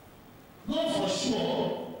 Know for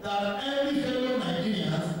sure that every fellow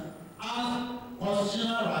Nigerian has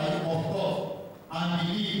constitutional right of thought and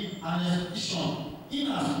belief and expression in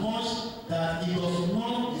as much that it does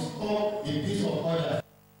not disturb the peace of others.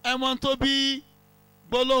 ẹ mọ tó bí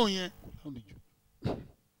gbólóhùn yẹn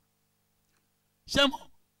ṣé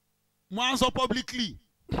mo á sọ publicly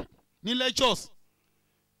ní lectures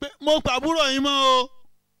pé mo pàbúrò yín mọ́ o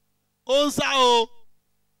ó ń sá o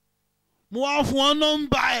mo wá fún ọ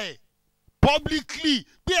nọ́mbà ẹ̀ publicly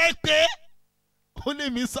bí ẹ pé ó lè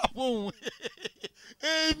mí sá fóun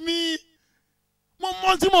èmi mo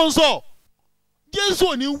mọ tí mo ń sọ Jésù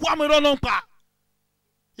ò ní wá mi rọ́nà pa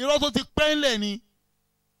irọ́ tó ti pẹ́ ńlẹ̀ ni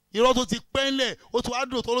irọ́ tó ti pẹ́ ńlẹ̀ ó ti wá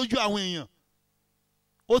dòótọ́ lójú àwọn èèyàn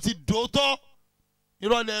ó ti dòótọ́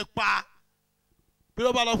irọ́ lẹ pa bí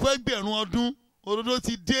wọ́n bá lọ fún ẹgbẹ̀rún ọdún òdodo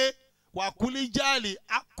ti dé wàkúlí jáàlì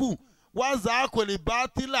ákù wáza kò lè bá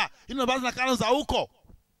tílà inú bá tílà kárọ̀ sàwùkọ̀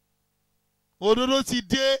òdodo ti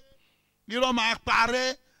dé irọ́ máa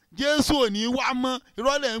parẹ́ Jésù ò ní wá mọ́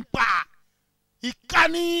irọ́ lẹ̀ ń pa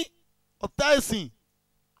ìkànnì ọ̀tá ẹ̀sìn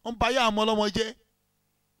wọ́n bá yá àmọ́ ọlọ́mọ jẹ́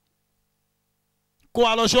kó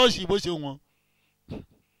wa lọ ṣọ́ọ̀ṣì bó ṣe wọ́n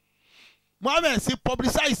Mohammed sí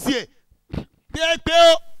publicize ẹ̀ bí ẹ pé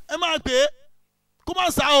ó ẹ máa pè é kó má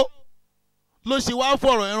sá o ló ṣe wá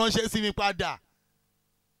fọ̀rọ̀ ẹ ránṣẹ́ sí mi padà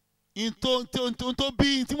tó bí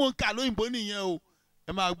tí mo ń kà lóyìnbó nìyẹn o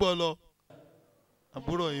ẹ máa gbọ́ lọ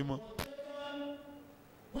àbúrò yìí mọ́.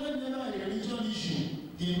 Whenever a religion issue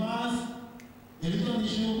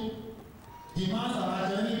demands an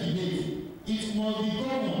academic debate, it must be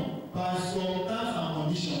governed by some terms and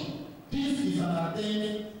conditions. This is an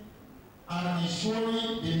attempt at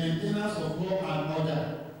ensuring the maintenance of law and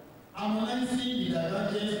order, harmonizing the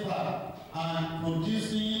divergent path and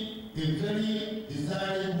producing a very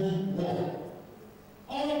desirable work.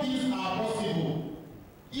 All these are possible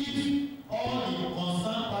if all the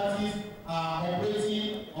concerned parties are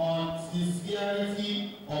operating on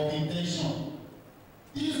sincerity of intention.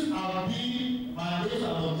 These have been my aims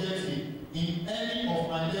and objectives in any of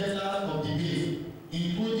my letters of debate,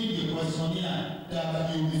 including the questionnaire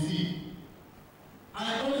that you received.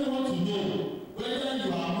 I only want to know whether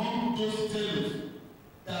you are among those fellows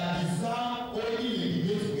that deserve holding a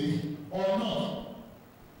debate with or not.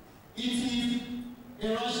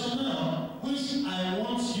 Now, which I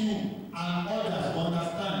want you and others to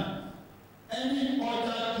understand, any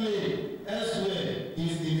other claim elsewhere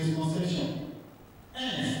is the misconception.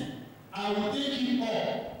 Hence, I will take you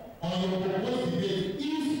up on your proposed debate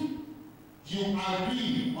if you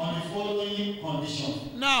agree on the following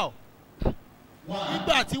conditions. Now,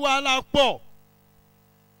 nígbà tí wàhálà pọ̀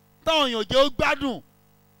táwọn èèyàn jẹ́ ó gbádùn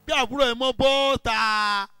bí àbúrò ẹ̀ mọ́ bọ́ọ̀ta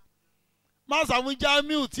má sàmú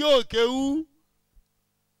Jamiu tí ò kéwú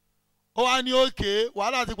ó wá ní òkè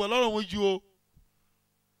wàhálà ti pọ̀ lọ́rùn wọn ju o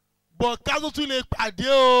bọ̀ ká tó tún lè pàdé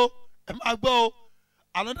o ẹ máa gbọ́ o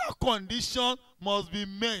another condition must be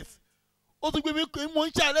met ó tún gbé mi mo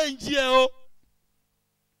ń challenge ẹ o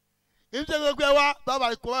èmi tẹ́ gbogbo ẹ wá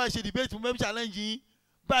bàbá kò wá ṣe debate mo fẹ́ challenge yín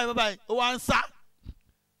báyìí ó wá ń sá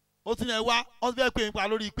ó tún ẹ wá wọ́n fẹ́ pè é pa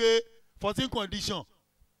lórí pé 14 condition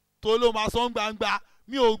tó ló máa sọ ń gbangba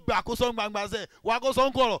mi ò gbà kó sọ ń gbangba sẹ́ wà kó sọ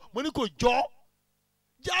ń kọ̀rọ̀ mo ní kò jọ́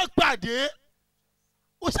já pàdé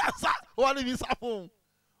ó ṣàṣà ó wá níbi sá fún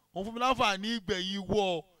òun fún mi láǹfààní ìgbẹ̀yìn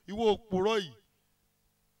ìwọ òpùrọ̀ yìí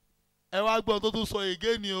ẹ wá gbọ́ tó tún sọ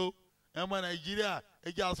ègé ni o ẹ mọ Nàìjíríà ẹ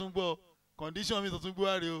jẹ́ àtúngbọ̀ condition mi tó tún gbé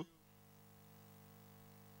wá rè o.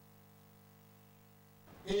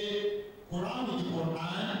 A Quran with the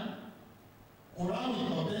Quran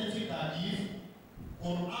with authentic hadith,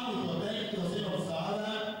 Quran with authentic saying of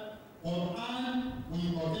Sahaba, Quran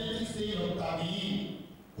with authentic saying of Tabi'in,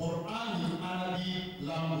 Quran with Arabic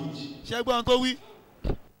language. Ṣẹ́gbọ́n tó wí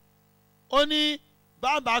ó ní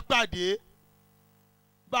bàbá pàdé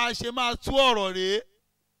bá a ṣe máa tú ọ̀rọ̀ rèé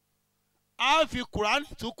a fi Kùránì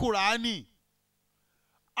tú Kùránì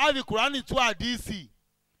a fi Kùránì tú àdìsí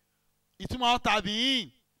ìtumọ̀ Tabi'in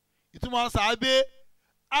ìtumọ̀ sàábé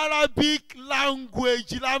Arabic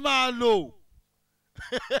language la máa lò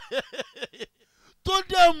tó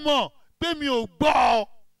dé mọ̀ pé mi ò gbọ́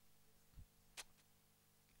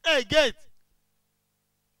ẹ get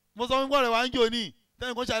mo sọ fún gbọ́dọ̀ wá ń jò ní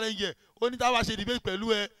tẹ́lẹ̀ kan challenge ẹ̀ ó ní táwa ṣe debate pẹ̀lú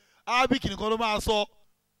ẹ Arabic nìkan ló máa sọ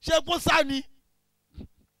ṣé kó sá ni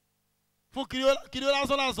fún kiri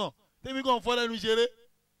lásán tẹ́mi kàn fọ́ lẹ́nu ṣeré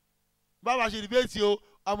báwa ṣe debate o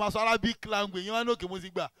àwọn aṣọ Arabic language yẹn wá ní òkè mo ti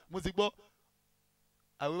gbà mo ti gbọ́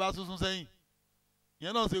àwẹ̀ bá tún sẹ́yìn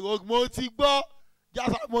ìyẹn náà ṣe mo ti gbọ́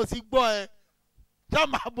jásá mo ti gbọ́ ẹ já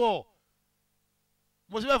máa bọ̀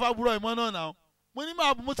mo ṣe fẹ́ fa burú ìmọ̀ náà náà mo ní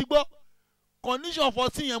máa bọ̀ mo ti gbọ́ condition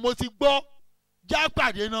 14 yẹn mo ti gbọ́ já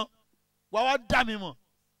pàdé náà wàá wá dá mi mọ̀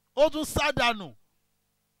ó tún sádànù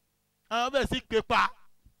àwọn bẹ̀rẹ̀ sí pépà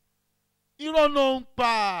irọ́ náà ń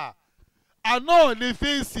pa àná ò lè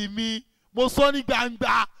fèsì mi mo sọ ní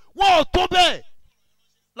gbangba wọn ò tó bẹ́ẹ̀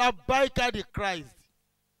labaika the Christ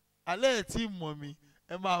alẹ́ ẹ̀ tí mọ̀ mí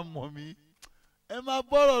ẹ máa mọ̀ mí ẹ máa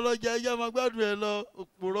bọ́rọ̀ lọ́jà ẹ̀yà máa gbádùn ẹ lọ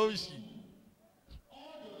òpòrọ̀ òṣì.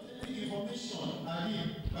 All the information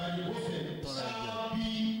added by the prophet shall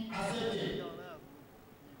be accepted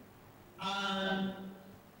and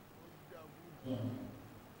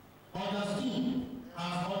understood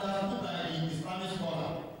as understood by the Islamic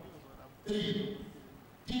scholar. 3.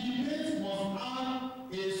 The debate must have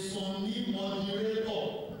a Sunni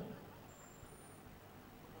moderator.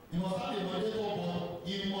 He must have a moderator, but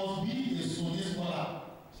he must be a Sunni scholar.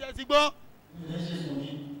 Ṣé ti gbọ́?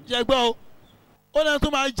 Ṣé gbọ́ o? Ó náà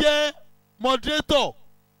tún máa jẹ́ moderator.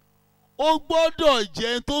 Ó gbọ́dọ̀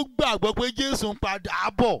jẹ́ tó gbàgbọ́ pé Jésù ń padà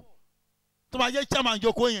bọ̀. Tó máa jẹ́ chairman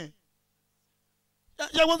jókòó yẹn.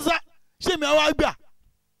 Ṣé gbọ́n tó sá? Ṣé mi àwa gbà?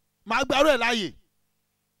 Màá gbàrú ẹ̀ láàyè.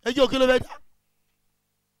 Ẹjọ́ kí ló fẹ́ dá?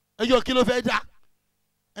 Ẹjọ́ kí ló fẹ́ dá?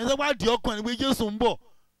 Ẹni tó bá di ọkàn ni pé Jésù ń bọ̀.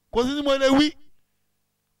 Kò sí ní mo lè wí.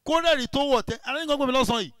 Kó rẹ̀rì tó wọ̀ tẹ́. Àlẹ́ nǹkan gbọ́n mi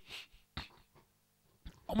lọ́sàn-án yìí.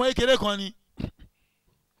 Ọmọ kékeré kan ni.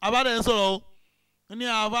 Abáde ń sọ̀rọ̀ o. Ní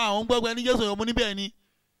àbá àwọn gbọ́gbẹ́ ní Jésù yọ̀ mo níbẹ̀ ni.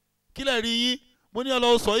 Kílẹ̀ rí yín. Mo ní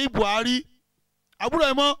ọlọ́ sọ yìí Buhari. Àbúrò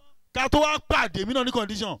ẹ̀ mọ́ ká tó wá pàdé mí náà ní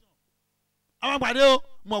condition. A máa pàdé o.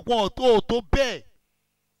 Mọ̀ pọ̀ ò tó bẹ́ẹ̀.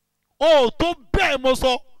 Ò tó bẹ́ẹ̀ mo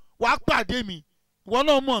sọ. Wàá pàdé mi. Ìwọ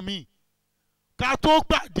náà mọ̀ mí. Ká tó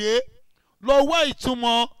pàdé lọ wá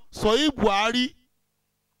ìtumọ̀ sọ yìí Buhari.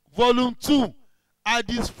 Volume 2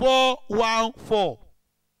 Hadith 414.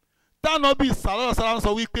 Tánọ́bì sàlọ́rọ̀ sàlám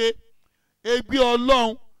sọ wípé ègbé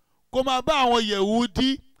Ọlọ́run kó máa bá àwọn Yẹ̀húdí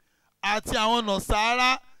àti àwọn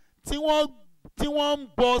Nọ̀sárá tí wọ́n ń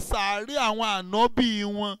bọ sàárè àwọn ànábì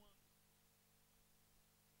wọn.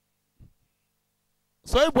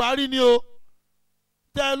 Sọ́yìn Buhari ni o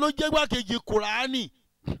tẹ́ ló jẹ́ gbàkejì Kùránì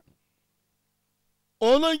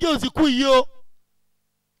òun ló ń jẹ́ òsìkú yìí o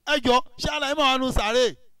ẹjọ́ ṣé àlàyé máa wà nù sàárè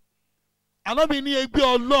ànábì ní ègbé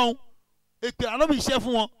Ọlọ́run èpè ànábì ṣẹ́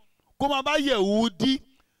fún wọn kó máa bá Yẹ̀húdí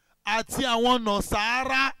àti àwọn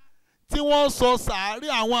Nọ̀sárá tí wọ́n sọ sàárè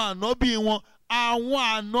àwọn ànábì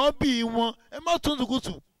wọn ẹ má tún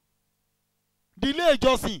tùkùtù dílé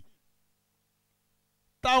ìjọsìn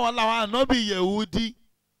táwọn làwọn ànábì Yẹ̀húdí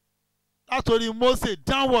látòrí Mósè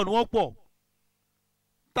downward wọ́n pọ̀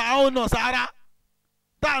táwọn Nàsárà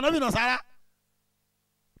táwọn ànábì Nàsárà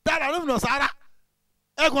táwọn ànábì Nàsárà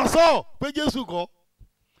ẹ kàn sọ pé Jésù kọ́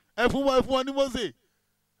ẹ fún wọn ní Mósè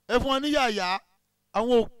ẹ fún wọn ní Yàyà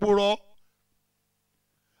àwọn òpùrọ́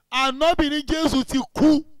ànábì ní Jésù ti kú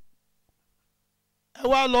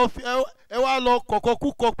ẹ wá lọ kọ̀kọ́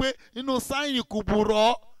kúkọ pé nínú sáyìn kùbùrọ̀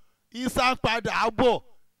Issa padà bọ̀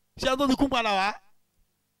ṣé tó ti kú padà wá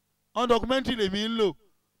on documentary lèmi ń lò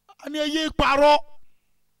a ní ẹyẹ parọ́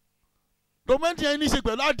documentary yẹn ní í ṣe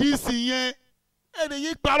pẹ̀lú àdìsí yẹn ẹ̀ lè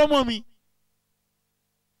yé parọ́ mọ́ mi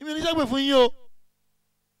ìmì ní sẹ́gbẹ̀ fún yín o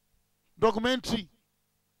documentary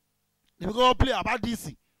lèmi kọ́kọ́ play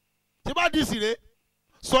àbádìsí ṣé bá dìsí rèé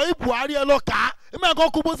sọ yìí Buhari ẹ lọ kà á ẹ máa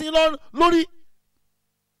kọ́ kó bó sí lórí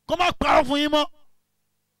kó má parọ́ fún yín mọ́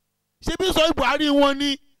ṣé bí sọ yìí Buhari wọn ni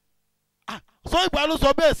sọ yìí Buhari ló sọ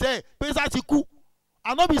bẹ́ẹ̀ sẹ́ pé sá ti kú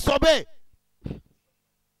Anobi sọ bẹ́ẹ̀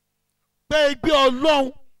pé ẹgbẹ́ Ọlọ́run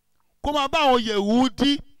kó máa bá àwọn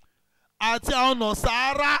Yẹ̀húdí àti àwọn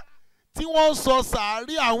Nàsárà tí wọ́n sọ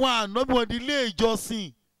sàárì àwọn ànábì wọn di ilé ìjọsìn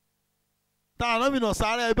tá ànábì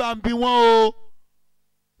Nàsárà ẹ bá ń bí wọ́n o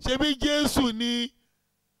ṣebí Jésù ni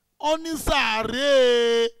ó ní sàárè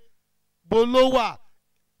bolówà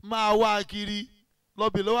máa wá kiri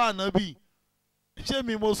lọ́bì lọ́wọ́ ànábì ṣé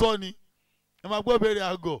mi mo sọ ni ẹ máa gbọ́ bẹ̀rẹ̀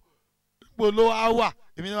àgọ̀ bolówà wà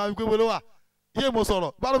èmi ni máa fi gbé bolówà ṣé mo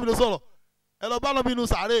sọ̀rọ̀ bá lómi ló sọ̀rọ̀ ẹ lọ bá lómi inú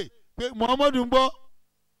sàárè pé Muhammadu ń gbọ́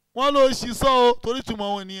wọ́n ló ṣì sọ o torí túmọ̀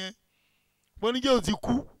wọn nìyẹn mo ní Jésù ti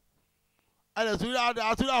kú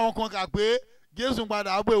àtúndì àwọn kan kà pé Jésù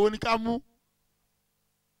padà àbọ̀ èwo ni ká mú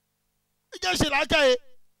ẹ jẹ́ ṣe làákàyè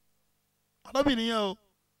Anobi nìyẹn o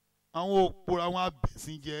àwọn òpòrò àwọn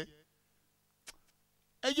abẹ̀sìn jẹ́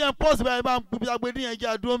ẹ jẹ́ pọ́ọ̀sì báyìí bá ń gbé agbé ní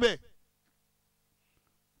ẹjẹ́ àdúró mbẹ́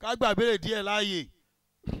ká gbà béèrè díẹ̀ láàyè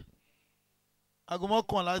aago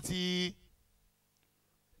mọ́kànlá ti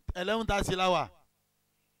 11:30 láwà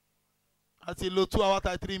àti lo 2 hours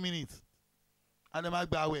 33 minutes a lè máa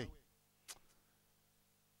gba àwẹ̀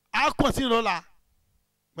a kàn sí ìrọ̀lá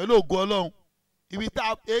pẹ̀lú ògo Ọlọ́run ibi tá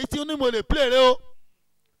èyí tí ó ní mo lè play rẹ o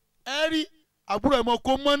ẹ rí àbúrò ẹ̀ mọ́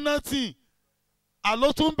kó mọ́ nọ́ọ̀tì àlọ́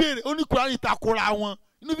tó ń béèrè ó ní Kùránì takora wọn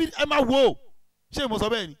inú bí ẹ máa wò ó ṣé mo sọ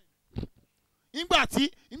bẹ́ẹ̀ ni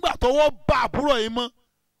nígbà tọwọ́ bá àbúrò yìí mọ́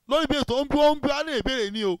lórí ìbéèrè tó ń bí wọ́n ń bí wọ́n lè béèrè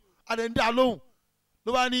ní o adẹ̀ ń dá lóhùn ló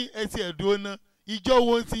bá ní ẹtì ẹ̀dùn ọ̀nà ìjọ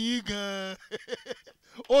wo ti yín gan-an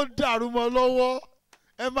ó dàrú mọ́ lọ́wọ́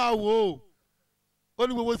ẹ máa wò ó ó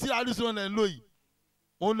ní gbogbo tí àdìsún ọ̀nà ẹ̀ ń lò yìí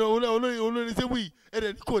olórí sẹ́wù yìí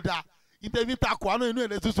ẹ̀rẹ̀ ní kò dáa ìtẹ̀mí takò àánú inú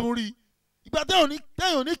ẹ̀rẹ̀ tuntun rí ìgbà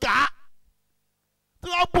tẹ́yìn ò ní kà á tí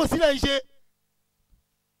wọ́n àbòsílẹ̀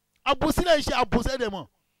ń ṣe àbòsẹ́dẹ̀ mọ̀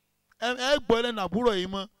ẹ gbọ́ ẹlẹ́nu àbúrò yìí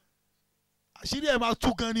mọ́ àṣírí ẹ̀ máa tú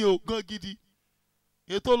gan ni o gan gidi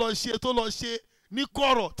ètò lọ ṣe ní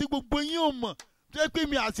kọ̀rọ̀ tí gbogbo yín ò mọ̀ tó yẹ pé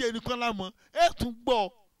mi àti ẹnìkan la mọ̀ ẹ tún gbọ́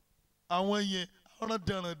àwọn yẹn ọ̀ràn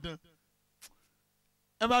dandan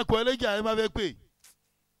ẹ máa kọ ẹlẹ́jà ẹ máa fẹ́ pè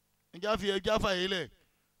ẹja fàyè lẹ̀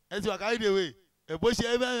ẹ ti wà káyìí dèwé ẹ bó ṣe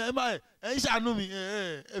ẹ ń ṣàánú mi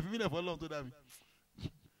ẹ fi mí lẹ̀ fọlọ́run tó dá mi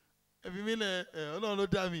ẹ fi mí lẹ̀ Ọlọ́run ló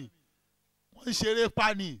dá mi wọ́n ń ṣeré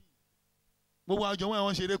pani gbogbo àjọ wọn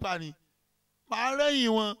wọ́n ń ṣeré pani màá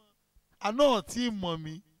rẹ́yìn wọn àná tí mọ̀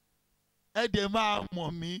mí ẹ dẹ̀ máa mọ̀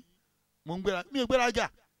mí mi ò gbéraga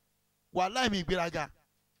wàláhì mi gbéraga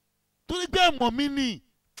torí pé ẹ mọ̀ mí nì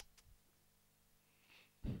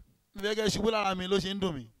ìfẹ́kẹ́ ṣubú lára mi ló ṣe ń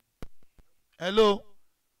dùn mí. Hello.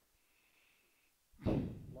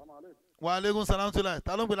 Wa aleykum salam tula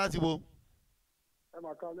ta ló ń pè láti bo. ẹ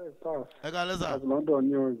máa ká lẹ́ sá. ẹ ká lẹ́ sá. àti London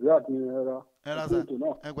ni o ziad ni ẹra. ẹra sá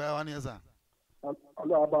ẹ gbà ẹ wá ní ẹ sá.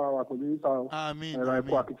 ọlọ́run bá wa kò ní í ta ẹ̀rọ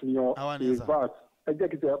ẹ̀kọ́ akitiyan ìvat ẹ jẹ́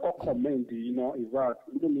kí n tẹ ẹ̀kọ́ kọ̀mẹ́ǹdì iná ìvat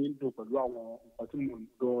inú mi ń dùn pẹ̀lú àwọn nǹkan tí mò ń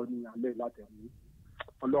gbọ́ ní alẹ́ látẹ̀mí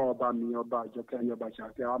ọlọ́run ọba mi ọba àjọkẹ́ ẹni ọba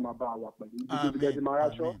ṣàkẹ́ á máa bá wa pẹ̀lú ibi tẹ́ ti máa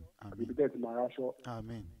ráṣọ àbí ibi tẹ́ ti máa ráṣọ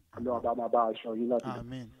ọlọ́run ọba máa bá aṣọ yín láti lọ.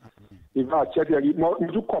 ìvat ṣẹ́tẹ̀ rí mo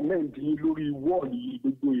tún kọ̀mẹ́ǹdì yín lórí wọ́ọ̀lù yìí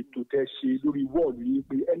gbogbo ètò tẹ́ ṣe lórí wọ́ọ̀lù yìí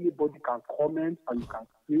pé anybody can comment and you can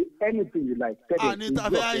say anything you like. àní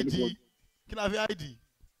tàbí àìdí kí la fi ID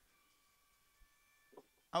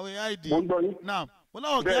àwọn èèyàn ID náà wọn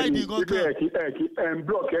náà kí ID gan kan bẹ́ẹ̀ni ẹ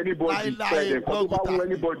block anybody ẹ kọ́ tó bá wù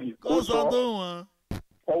anybody kó sọ tó wọn.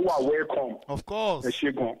 all are welcome. of course. ẹ ṣe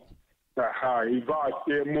gan ìbá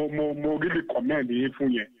mo really commend yín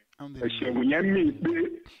fún yẹn ẹ ṣeun yẹn mi pé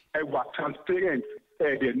ẹ wà transparent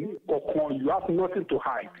you have nothing to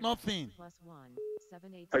hide. Nothing.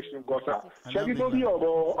 Ẹ ṣeun gọ́sà. Ṣẹ́gi lórí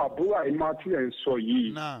ọ̀rọ̀ àbúrò àìmọ́ tí ẹ̀ ń sọ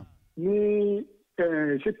yìí ní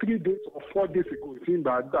ṣé 3 days or 4 days ago tí n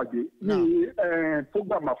bá gbàgbé ní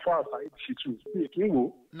program afọ àṣà ìṣìtú ní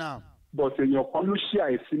ìkínwó but èèyàn kan ló ṣí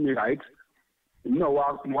àìsí mi right èmi náà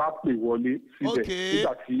wá pè wọlé síbẹ̀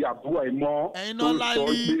nígbà tí àbúrò àìmọ́ tó sọ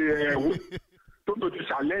pé tó lò ti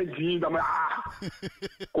challenge yín dáná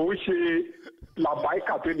kò ń ṣe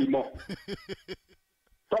làbáìkà tẹ́lẹ̀ mọ́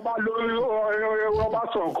tọ́ba lórí ọba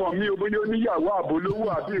sọ nǹkan mi ò bóyá oníyàwó àbólówó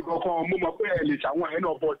àbí nǹkan mo mọ̀ pé ẹ lè ṣàwọn ẹ̀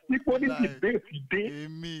náà bọ̀ nípò ní dìbéètì dé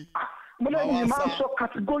mo lẹ́yìn ni máa ń sọ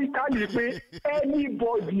categorically pé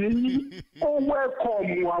anybody yín ó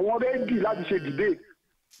welcome àwọn rẹ́dì láti ṣe dìbéètì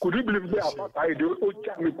kò ní bìlì pé àpáta èdè ó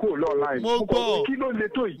já mi kúrò lọ́ọ̀láìn mo gbọ́ kí ló le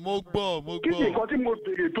tó yìí mo gbọ́ kí ni nǹkan tí mo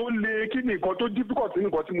béèrè tó le kí ni nǹkan tó difficult ní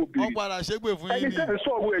nǹkan tí mo béèrè wọ́n padà ṣégbè fún yín ni ẹni tẹ́ ẹ̀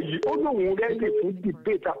sọ̀rọ̀ ẹ̀ yìí ó lóun rẹ́dì fún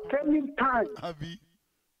dìbéètì at any time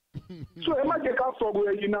so ẹ má jẹ́ ká sọ̀rọ̀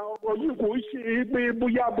ẹ̀yìn náà ọ̀rọ̀ yìí kò ṣe pé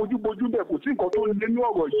bóyá bójúbójú bẹ́ẹ̀ kò sí nǹkan tó lé ní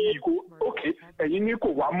ọ̀rọ̀ yìí kó òkè ẹ̀yin ní kò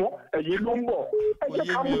wá mọ́ ẹ̀yin ló ń bọ̀ ẹ jẹ́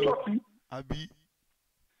ká mú jọ sí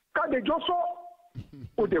kádẹjọ́ sọ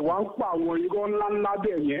ó dẹ̀ wá ń pa àwọn irọ́ ńláńlá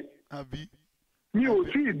bẹ́ẹ̀ yẹn mi ò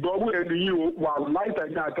tí ì gbọ́rú ẹni yìí o wà láìta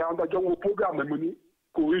ní àti àwọn adájọ́ wo program ẹ̀ mo ní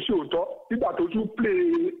kò rí sí òótọ́ nígbà tó tún play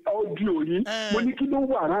audio yín mo ní kí ló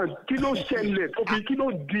wà náà kí ló ṣẹlẹ̀ tó fi kí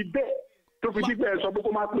ló di bẹ́ẹ̀ tó fi dípẹ́ sọ pé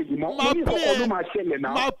kó má pè yìí mọ́ mo ní ìkọ̀kọ̀ ló máa ṣẹlẹ̀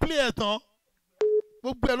náà. máa play ẹ̀ tán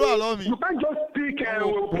gbogbo ẹ̀ ló wà lọ́wọ́ mi. you can't just pick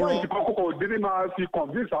point kan kókò délé máa fi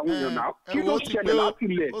convince àwọn èèyàn náà kí ló ṣẹlẹ̀ láti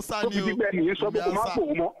ilẹ̀ tó fi dípẹ́ nìyẹn sọ pé kó má pò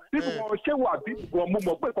mọ́ nígbà wọn ṣé wà bí wọn mo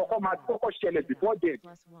mọ̀ pé kọ́kọ́ máa kọ́kọ́ ṣẹlẹ̀ before then.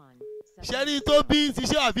 ṣẹ́ni tó bí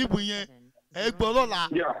ṣiṣẹ́ àbíbù yẹn ẹ gbọ́ lọ́la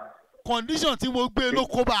condition tí mo gbé ló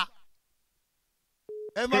kó bá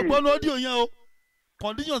ẹ máa gbọ́ lọ́díò yẹn o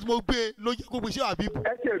conditions mo gbé ló jẹ́ gbogbo iṣẹ́ àbíbù.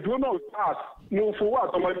 ẹ ṣe ìdúró náà start mo fowó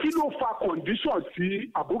àtọmọ kí ló fa conditions tí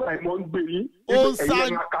àbúrò àìmọ́ ń gbé yín. ó ń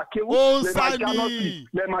sá ní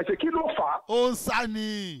lẹ́ẹ̀ máa ṣe kí ló fà á. ó ń sá ní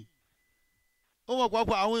ó mọ̀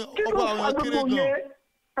pàápàá àwọn ọgbọ́n àwọn yẹn kéré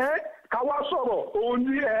gan. ká wá sọ̀rọ̀ òun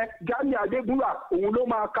ní Jamiu Adégúnlà òun ló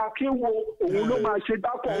máa ka kí wo òun ló máa ṣe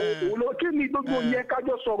dákọ̀ òun ló kí ni gbogbo yẹn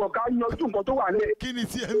kájọ sọ̀rọ̀ ká yanjú nǹkan tó wà lẹ̀. kí ni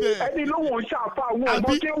tiẹ̀ bẹ́ẹ̀. ẹni ló wọ́n ń ṣàfà àwọn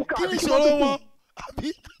ọmọ kéwù ká kí ni ìṣòro wọn àbí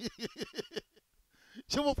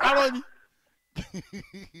ṣé mo parọ́ ni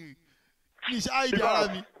kí iṣẹ́ àìdí ara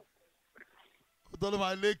mi tó ló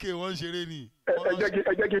máa lékè wọ́n ṣeré ni. ẹ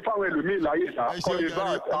jẹ́ kí fáwọn ẹlòmíì láyé sá kọ́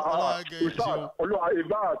evat olúwa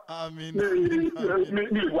evat mi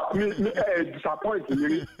disappoint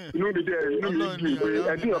mi inú mi dùn pé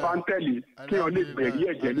ẹbí ọba ń tẹ̀lé kí wọ́n lè bẹ̀rí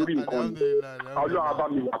ẹ̀jẹ̀ lórí nǹkan ni olúwa bá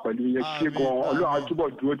mi wà pẹ̀lú yẹn ṣé gan olúwa túbọ̀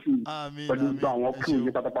dúró tì pẹ̀lú gbogbo àwọn kúrò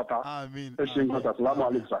yẹn pátápátá ẹ ṣe nǹkan sàlámù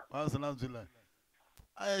alẹ́sà.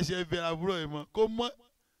 ayé ṣe bẹ̀rẹ̀ àbúrò yìí mọ́ kó mọ́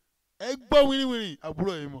ẹ gbọ́ wíníwíní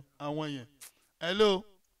àbúrò yìí mọ́ àwọn yẹn. Hello.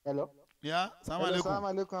 Hello. Yeah, salaam alaikum. Salaam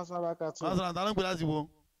alaikum, assalamu alaikum. Assalamu ta ló ń pè láti wo?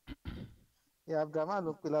 Ya Abdulrahman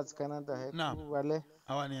ló ń pè láti Canada. Ẹ kú wálẹ̀.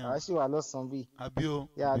 Àwa ni àwa sì wà lọ́sàn-án bíi. Àbí o.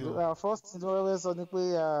 Ya first tí wọ́n fẹ́ sọ ni pé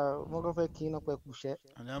mo kàn fẹ́ kí iná pẹ́ kúṣẹ́.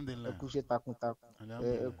 Alhamdulillah. Ẹ kúṣẹ́ takuntakun.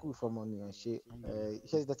 Ẹ kú ìfọmọnìyàn ṣe.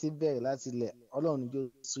 Iṣẹ́ ti bẹ̀rẹ̀ láti ilẹ̀ Ọlọ́run jó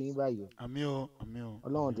sun yín báyìí. Àmín o, àmín o.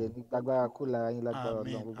 Ọlọ́run dẹ̀ ní agbára kó lára yín lágbára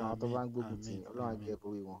Ọlọ́run gbogbo àwọn tó bá ń gbógun tì Ọlọ́run á jẹ́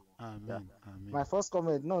borí wọn. Àmín, àmín. My first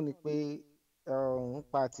comment náà ni pé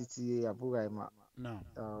nípa títí àbúrò àìmọ̀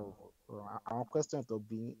àwọn question tó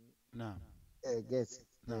bí get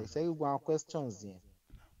ṣé gbogbo àwọn questions yẹn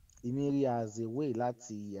èmi rí as a way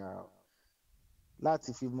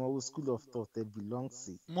láti fi mọ school of thought ẹ belong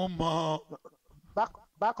sí. mo mọ.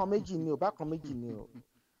 bákan méjì ni o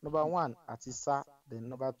number one àti sá then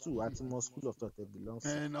number two àti mọ school of thought ẹ belong sí.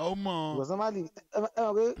 ẹ náà ó mọ. because normally ẹ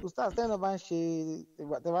mọ̀ pé ustaz tẹ́yìn bá ń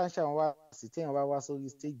ṣe àwọn wá sí tẹ́yìn bá wá sórí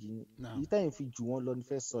stage yìí èyí tẹ́yìn fi jù wọ́n lọ ní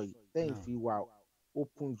fẹ́ sọ yìí tẹ́yìn fi wà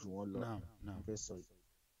open jù wọ́n lọ ní fẹ́ sọ yìí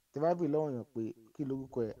tẹ́ bá bí lọ́wọ́ yàn pé kí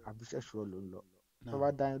lórúkọ ẹ̀ àbíṣẹ́ṣù ló ń lọ tó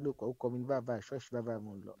bá dá yín lóko ó kọ́ mi ní bàbá ìṣọ́ọ̀ṣì bàbá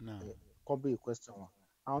mi ń lọ kọ́ bẹ́ẹ̀ question wọn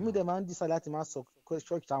àwọn míì dẹ̀ máa ń dísà láti máa sọ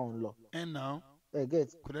ṣọ́ọ̀ṣì táwọn ń lọ. Get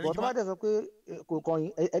but tó bá dẹ̀ sọ pé kò kàn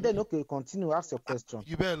yín ẹ̀dẹ̀ ní òkè continue ask your question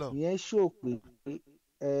ìyẹn ṣó pé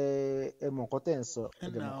ẹ mọ̀ nǹkan tẹ̀ ń sọ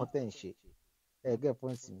ẹ̀dẹ̀ mọ̀ nǹkan tẹ̀ ń ṣe get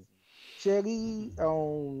point mi. ṣe rí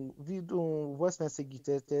video voice message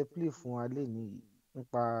tẹ play fún wa lè ní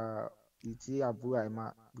nípa ìtí àbúrò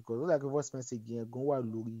àìmọ̀ because ó dàgbé voice message yẹn gan wà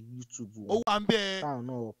lórí YouTube wọn. ó wà ń bẹ táwọn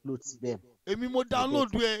náà upload síbẹ̀. èmi mo download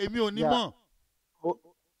ẹ èmi ò ní mọ̀.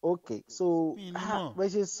 ok so bẹ́ẹ̀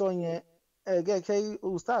ṣe sọ yẹn ṣe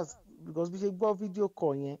ustaz because bí ṣe gbọ́ fídíò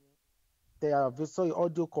call yẹn tẹ àfẹsọ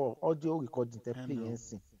audio recording tẹ play yẹn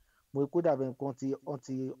sìn mo kó dàbẹ̀ nǹkan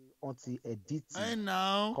ti edit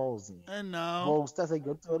calls yẹn but ustaz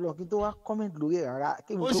ẹgbẹ́ tó lọ kí n tó wá comment lórí ẹ̀ rárá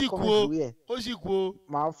kí n tó comment lórí ẹ̀ ó sì kú o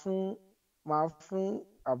máa fún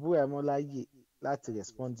àbúrò ẹ̀ mọ́ láyè láti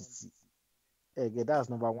respond sí ẹ̀gẹ́ that's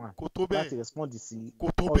number one láti respond sí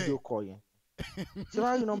audio call yẹn. ṣé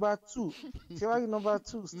wàá rí number two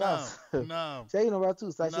stars ṣé rí number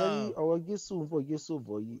two stars ṣé rí ọ̀rọ̀ Jésù ń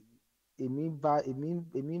bọ̀ yìí èmi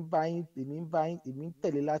ń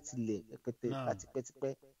tẹ̀lé láti ilẹ̀ ẹ̀kẹ́tẹ̀ láti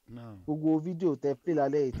pẹ́tipẹ́ gbogbo fídíò tẹ play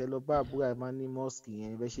lálẹ́ ìtẹ́ lọ bá àbúrò ẹ̀ máa ní mosque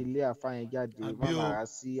yẹn bẹ́ẹ̀ ṣe lé àfa yẹn jáde máma rà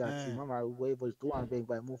sí àti máma wọ everybody tó wà ń bẹ́ẹ̀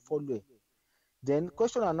gbà mo follow ẹ̀ then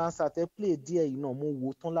question and answer tẹ play díẹ̀ yìí náà mo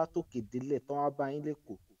wò tán látòkè délẹ̀ tán wá bá yín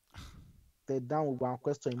lẹ́kọ̀ọ́ tẹ dáhùn gbogbo àwọn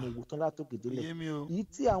question yìí mo wò tán látòkè délẹ̀ yìí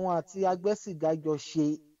tí àwọn àti agbẹ́sìgájọ ṣe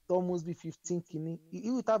almost be 15 kìíní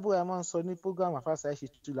irú tábúrò ẹ máa ń sọ ní program àfàṣà ẹ ṣe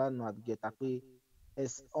tútù lánàá àbíjẹta pé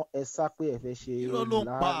ẹ sá pé ẹ fẹ́ ṣe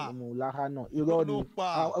mùláhà náà irọ́ ni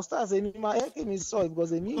ustaz èmi máa ẹ kí mi sọ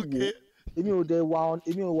because èmi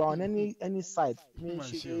ò wà on any side mi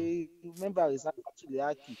ṣe member ìsàkàtúlẹ̀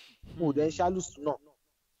àkì mo ò dẹ̀ ṣálùsù náà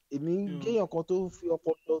èmi géèyàn kan tó fi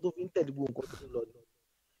ọpọlọ tó fi ń tẹ̀lé gbogbo nǹkan tó ń lọ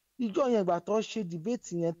ni ìjọ yẹn ìgbà tó ṣe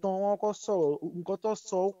debate yẹn tán wọ́n kọ́ sọ̀rọ̀ nǹkan tó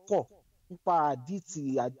sọ ó pọ̀ nípa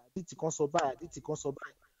àdìtì kan sọ báyìí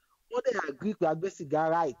wọ́n dẹ̀ agree pé agbésìgá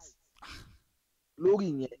right lórí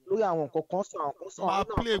yẹn lórí àwọn nǹkan kan sọ àwọn kan sọ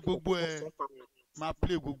máa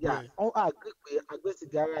play gbogbo ẹ̀ wọ́n agree pé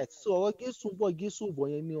agbésìgá right so ọ̀rọ̀ Jésù bọ̀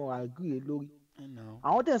yẹn ni wọ́n agree lórí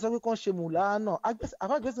àwọn dẹ̀ sọ pé kàn ṣe mùláhà náà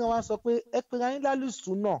àfàgbésìgá wa sọ pé ẹ pera yín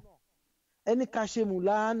lálùsùn náà ẹni ká ṣe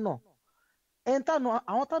mùláhà náà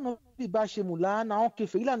àwọn táwọn bí bá ṣe mùláhà náà àwọn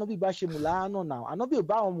kèfèrí lànà bí bá ṣe mùláhà náà àná bí ò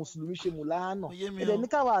bá àwọn mùsùlùmí ṣe mùláhà náà ẹ̀dẹ̀ ní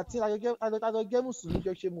káwa àti àjọjẹ́ mùsùlùmí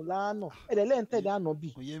jọ ṣe mùláhà náà ẹ̀dẹ̀ lẹ́yìn tẹ̀lé àná bí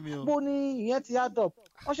bó ní ìyẹn ti adopt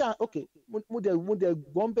wọ́n ṣe ok mo dẹ̀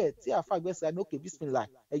gbọ́n bẹ̀ tí àfa àgbẹ̀sẹ̀ ní ok bismillah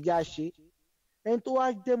ẹ̀jẹ̀ á ṣe ẹni tó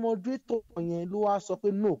wá jẹ́ moderator yẹn ló wá sọ pé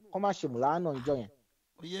no kọ́ má ṣe mùláhà náà níjọ́ yẹn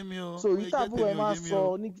so ìtàbù ẹ máa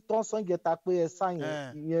sọ ní tọ́sán jẹta pé ẹ sáyẹn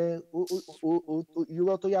ìyẹn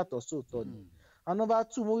irọ́ tó yàtọ̀ sóòótọ́ ni and number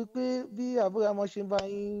two mo rí pé bí àbúrò ọmọ ṣe ń bá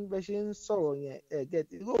yín bẹ ṣe ń sọ̀rọ̀ yẹn ẹ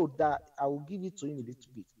get it yóò da I will give it to him a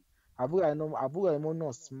little bit àbúrò ẹmọ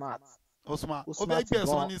náà smart ó fẹ́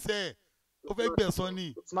gbẹ̀sán ni sẹ́ẹ̀ ó fẹ́ gbẹ̀sán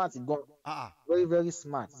ni smart gan very very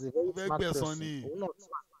smart he's a very smart person òun náà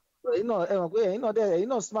smart ẹ̀yin náà ẹ mọ̀ pé ẹ̀yin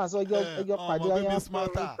náà smart sọ ẹjọ́ pàdé ayé wọn fún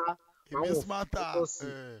ẹ̀ka èmi smarter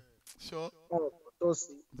sure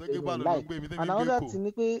and another thing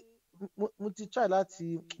ni pé mo ti try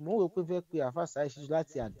láti mo wò pé fẹ́ pe àfàṣà ìṣíjú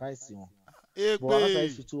láti advice wọn bọ̀ àfàṣà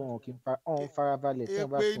ìṣíjú wọn kì í farabalẹ̀ tí wọ́n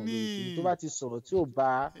bá fún mi tó bá ti sọ̀rọ̀ tí ò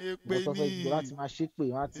bá wọ́n tó fẹ́ gbọ́ láti máa ṣépè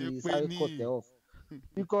wọ́n á ti sáré cut ẹ̀ off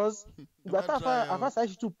because ìgbà tá àfàṣà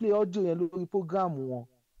ìṣíjú play audio yẹn lórí program wọn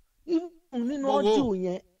nínú audio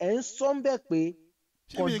yẹn ẹ̀ ń sọ ń bẹ̀ pé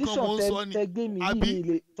condition tẹ gbé mi yìí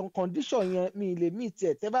lè condition yẹn mi lè meet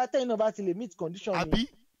ẹ tẹ́yìn náà bá ti lè meet condition yẹn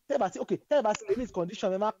tẹ́ bá ti lè meet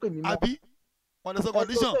condition ẹ má pè mí mọ́ wọ́n lè sọ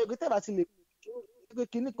condition tẹ́ bá ti lè gbé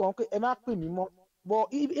kinní kan ẹ má pè mí mọ́ but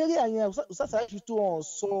eré àyẹn ṣàṣàyẹ fi tó hàn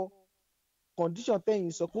sọ condition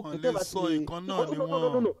tẹ́yìn sọ pé tẹ́ bá ti lè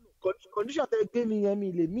condition tẹ gbé mi yẹn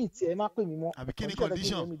mi lè meet ẹ má pè mí mọ́ àbí kí ni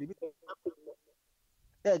condition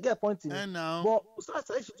ẹ get point mi but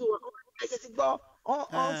ṣàṣàyẹ fi tó hàn ẹ ṣe ti gbọ́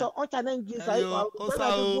on challenge ṣáyé wa ó sá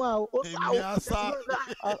o èmi á sá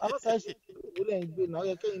àwọn ṣáyé ṣe ìwúlẹ̀ ń gbé náà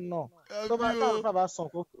yẹ kéyìn náà tó bá táwọn bàbá sàn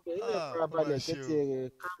kó kẹ ilé ìfarabalẹ̀ kẹ́tì rẹ̀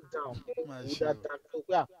calm down wò dáadáa tó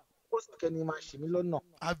gbé ó sì kẹ́ni máa ṣì mí lọ́nà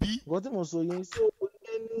nǹkan tí mo sọ yẹn sí òkú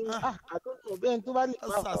ẹni àdókòwò bẹ́ẹ̀ tó bá lè bá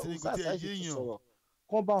ọ̀sán ṣáyé ṣe sọ̀rọ̀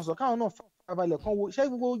kán bá wọn sọ káwọn náà farabalẹ̀ kán wo ṣé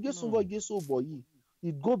gbogbo Jésù bọ̀ yìí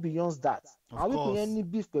it go beyond that àwọn wípé yẹn ní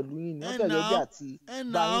beef pẹ̀lú yín ní ọ̀tẹ̀ lẹ́bí àti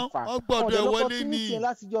báyìí fa ọ̀dẹ̀ opportunity yẹn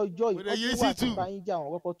láti jọ ọjọ́ ìkọ́jú wà tí báyìí jà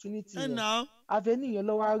wọ́n opportunity yẹn avenue yẹn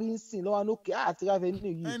lọ́wọ́ rí ń sìn lọ́wọ́ lókè àti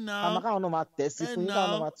avenue yìí àmọ́ káwọn náà máa tẹ̀ sí fún yín káwọn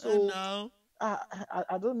náà máa tó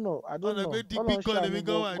I don't know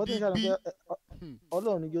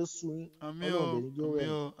ọlọ́run yóò sú yín ọlọ́run yóò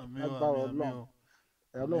rẹ̀ agbára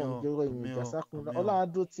ọlọ́run yóò rẹ̀ yín ìjàsákun ọlọ́run á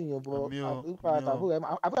dúró tì yín bọ̀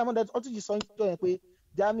àbúrò àmọ́dé ọtún yìí sọ yín yẹn pé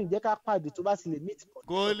Jamiu jẹ́ ká pàdé tó bá sì lè meet.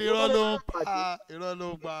 kò lè irọ́ ló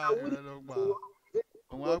ń gbà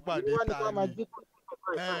òun á pàdé ta ni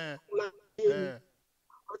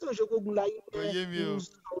ọtún ìṣokògùn láyé oyé mi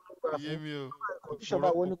o ìṣọba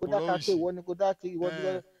wọ́n ní kó dáká pé wọ́n ní kó dáká ìwọ́n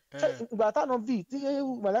ní ìgbà táwọn bíi tí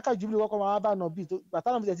màláka jùlọ kọ́kọ́ máa bá nà bíi ìgbà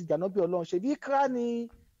táwọn bíi ti jà náà bí Ọlọ́run ṣe bí kíra ni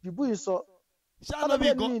jùbú yìí sọ.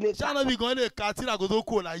 ṣáànàbí gan lè ka tíra kó tó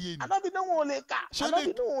kú láyé ni. Anobi ní wọn ò lè kà.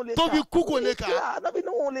 tóbi kú kò lè kà. Anobi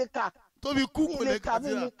ní wọn ò lè kà. tóbi kú kò lè kà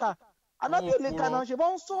síra. Anobi ò lè kà náà ṣe bọ́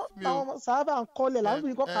ń sọ àwọn sábà ń kọ́lẹ̀ láwọn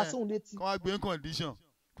obìnrin kọ́ kà sóhun létí. kọ́ wá gbé condition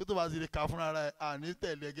kó tó bá ti lè kà fúnra rẹ̀ àní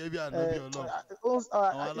tẹ̀lé gẹ́gẹ́ bí Anobi Ọlọ́run.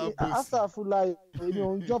 Asafula èmi ò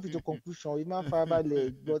ń jump into conclusion èmi máa ń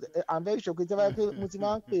farabalẹ̀ but I'm very sure pé tí wọ́n bá pé mo ti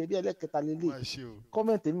máa ń pè é bí ẹlẹ́kẹta lélẹ̀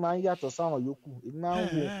comment èmi máa ń yàtọ̀ sáwọn yòókù èmi máa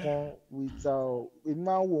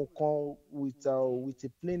ń wo nǹkan with a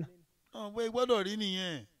plain. ọ̀pọ̀ ìgbọ́dọ̀ rí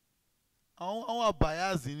nìyẹn àwọn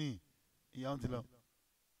àbáyáàzì ni ìyá ń ti lọ.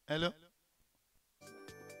 Hello.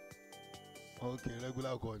 Okay,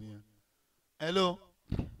 regular call nìyẹn. Hello.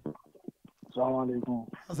 Assalamualaikum.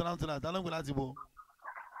 Assalamualaikum. Ta ló ń pè láti bo?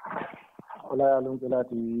 Ọláyà ló ń pè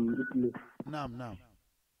láti Italy. Naam.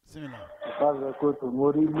 Similar. Ìfàsẹ̀ kóòtù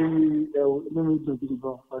mo rí nínú ìdùn gidi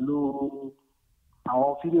gan pẹ̀lú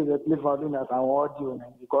àwọn fídíò rẹ̀ play for lónìí àtàwọn ọ́díò náà.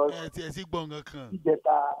 Because ẹ ti gbọ́ nǹkan kan.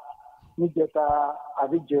 níjẹta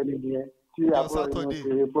àbíjẹ nìyẹn tí àbúrò rẹ̀ ń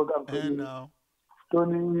ṣe program tó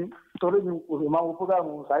ní torí mi kò máa wo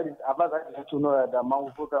programu Saidi Abáṣáìdì tuntun náà ẹ̀dá máa wo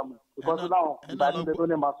programu because láwọn ìgbà níbẹ̀ tó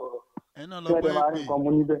ní máa sọ̀rọ̀ tí ẹ̀dẹ̀ máa rí nǹkan mú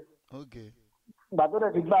níbẹ̀. ìgbà tó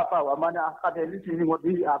dẹ̀ ti gbá àpá wa máa ní akadẹ́lì tí wọ́n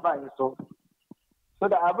bí àbá yẹn sọ.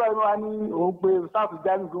 sódà àbá yẹn wá ní òun pé sáàfù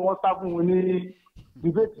jáde pé wọ́n sá fún un ní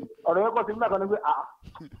dìbẹ́tì ọ̀rọ̀ yẹn kọ́ sí nígbà kan ní pé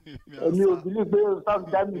èmi ò bìlí pé sáàfù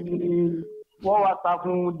jáde ni wọ́n wá sá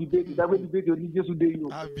fún dìbẹ́tì dágbé dìbẹ́tì oní Jésù dé yìí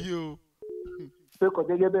o. pé kò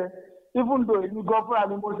jẹ́jẹ́ bẹ́ẹ̀. Even though èmi gan fúnra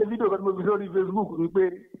mi mo ṣe fídíò kan tí mo fi sórí Facebook ni pé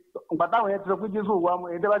ìgbà táwọn yẹn ti sọ pé Jésù wà mọ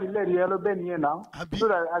ẹ̀dá bá ti lẹ́rìí ẹ lọ bẹ́ẹ̀ nìyẹn náà so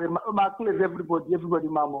that ó máa clear everybody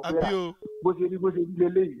máa mọ̀ pé bó ṣe rí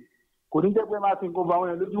lélẹ́yìí kò ní jẹ́ pé máa fi nǹkan bọ àwọn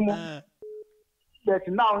èèyàn lójúmọ́ bẹ̀ẹ̀tì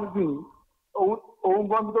náà ń sìn òun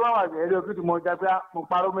gan bí tó bá wà ẹ̀rí ọkùnrin tí mo já pé mo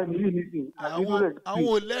parọ́ mẹ́ni yìí nísìn àwọn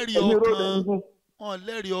ò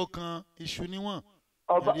lẹ́rìí ọkàn èṣù ni wọ́n.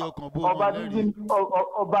 ọba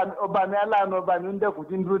mi aláàánú ọba mi ń dẹkùn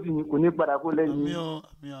tí ń dúró tì yín kò ní padà kó lẹ́yìn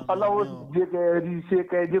ọlọ́wọ́ jẹ́ kẹ́ rí ṣe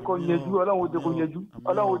kẹ́ jẹ́ kó yẹjú ọlọ́wọ́ jẹ́ kó yẹjú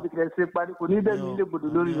ọlọ́wọ́ jẹ́ kẹ́ ṣe parí kò ní bẹ́ẹ̀ ní ilé gbòdò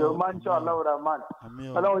lórí rẹ̀ máa ń ṣọ́ aláwọ̀ rahman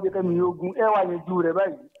ọlọ́wọ́ jẹ́ kẹ́mi ogun ẹ wà yẹjú rẹ̀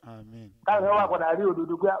báyìí káwọn ẹ wà padà rí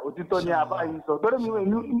òdodo pé òtítọ́ ni àbá yìí sọ torí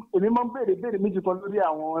èmi máa ń béèrè méjì kan lórí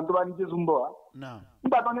àwọn tó bá ní Jésù ń bọ̀ wá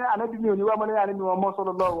nígbà tó ní Ànábì mi ò ní wá mọ́ ní ànábì wọn mọ́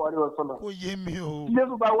sallallahu alaihi wasallam. kò yé mi o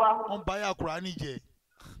Jésù bá wá wọn bá yà Kùránì jẹ.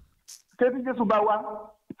 Ṣé Jésù bá wá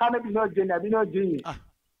kánẹ́bì náà jẹ ní àbí náà jẹ yìí.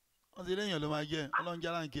 wọ́n ti léèyàn ló máa jẹ́ ọlọ́run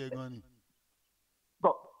jára nkì ẹ̀ gan ni.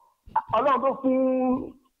 ọlọ́run tó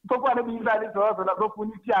fún ànábì yìí láti sọ̀rọ̀ sọ̀rọ̀ tó fún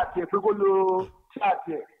ní tí a tiẹ̀ pé kó lo tí a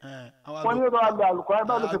tiẹ̀. wọ́n ní yóò lọ àlùkò ẹ̀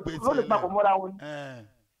báwo ló lè papọ̀ mọ́ra wọn.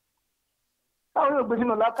 táwọn yóò gbé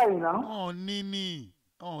sínú lákàyè náà. ọ̀ọ́ni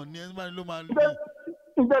ẹni bá ní ló máa lè.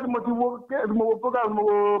 nígbà tí mo wo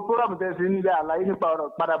program tẹ̀sí nílẹ̀ àlàyé nípa ọ̀rọ̀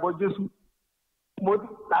padàbọ̀ Jésù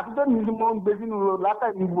àtijọ́ mi ni mo ń gbé sínú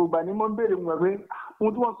látàrí gbogbo àní mo ń béèrè wọn pé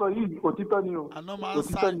ohun tí wọ́n sọ yìí òtítọ́ ni o. àná máa ń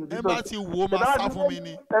sá ẹ bá ti wò ó máa sá fún mi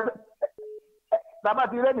ni. tàbá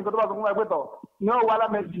ti rẹ́ nìkan tó bá sọ fún wa pé tọ̀ ní ó wà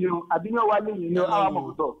lámẹ́jì ni o àbí ní ó wà lẹ́yìn ni ó àwọn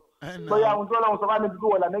àmọ̀kùtọ̀ bóyá ohun tí Ọlọ́run sọ fún mi kó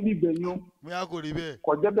wọ̀ lànàbí ìgbẹ̀yìn o. bóyá kò rí bẹ́ẹ̀.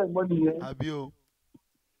 kò jẹ́ bẹ́ẹ̀ mọ́ nìyẹn. àbí o.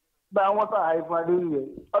 bá wọn sọ àìfún adé rẹ̀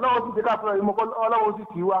Ọlọ́run sì ti ká fúnra yìí Ọlọ́run sì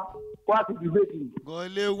ti wá wá ti dìbẹ́tì.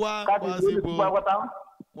 gọ́lé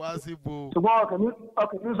wá sí bo. ṣùgbọ́n ọkàn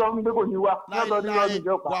mi sọ fún mi pé kò ní wá. láìláì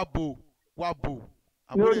wá bò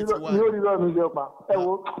àbúrò ti wá. ní orí lọ́ọ̀ mi jẹ́ pa ẹ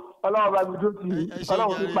wo Ọlọ́run bá mi dúró tì í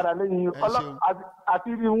Ọlọ́run ti padà lẹ́yìn àti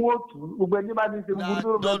rí wọn tù gbogbo ẹni bá ní ṣe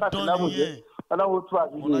gbogbo tó bá ti láwùjọ jẹ Ọlọ́run tú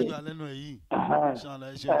àbí rẹ̀. ọlọ́jọ́ alẹ́ nù ẹ̀ yìí.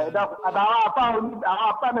 àtàwọn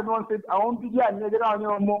apá mi wọ́n ṣe àwọn bíbí àníyàn jẹ́ káwọn ní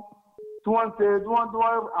ọmọ tí wọ́n ṣe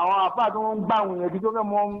àwọn apá tí wọ́n ń gbà wọ̀nyẹn kí tó fẹ́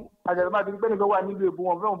mọ àjàdùbá ti pé nìkan wà nílùú èbó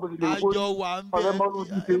wọn fẹ́ràn bó ti lè kó àjọ wà ń bẹ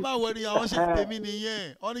ẹ má wọrí àwọn ṣe tèmi nìyẹn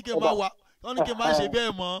wọ́n ní kí n má ṣe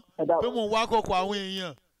bẹ́ẹ̀ mọ́ pé mò ń wá kọ̀kọ̀ àwọn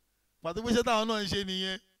èèyàn pàtó pé ṣé táwọn náà ń ṣe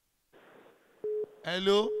nìyẹn.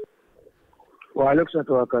 hello. wa aleykum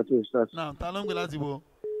tó wà kàtó ustaz. naam ta ló ń gbé láti bọ̀.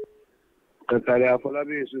 kàkàlẹ̀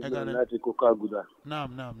àfọlábí yusuf náà láti kókó àgùdà. naam.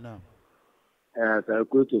 àtàrí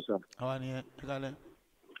kó tó sàn. àwa nìyẹn kàkàlẹ̀.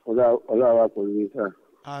 ọlọ́wà pẹ̀lú ìta.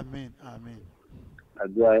 àmín.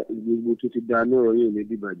 àdúrà gbogbo tó ti dá lóòrò yìí ní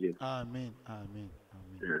bíbàjẹ́. àmín.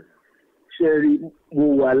 ṣé rí mo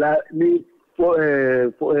wà ní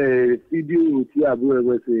fídíò tí àbúrò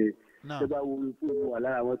ẹgbẹ́ ṣe ṣé bá wo orí fóònù wà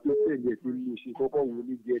lára àwọn tó ṣẹ̀jẹ̀ sí mo ṣe kọ́kọ́ wo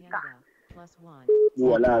ní jẹta mo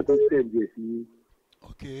wà lára tó ṣẹ̀jẹ̀ sí.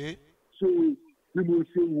 so bí mo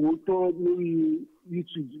ṣe wò ó tán lórí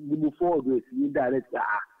YouTube ni mo fọ́ọ̀dù ẹ̀ sí ní direct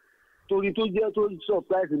torí tó jẹ́ tó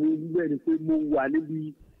surprise mi níbẹ̀ ni pé mo wà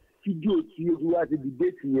níbi fídíò tí ojú wa ti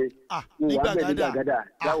dìbéètì yẹn mo wà bẹ́ẹ̀ ní gbàgádà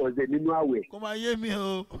láwọ̀ ṣe nínú àwẹ̀. kó máa yé mi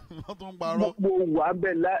o wọ́n tún parọ́. mo wà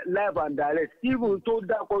bẹ́ẹ̀ live and direct even tó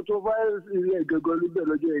dá controversy rẹ̀ gẹ́gẹ́ níbẹ̀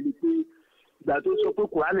lọ́jọ́ yẹn ni pé ìgbà tó sọ pé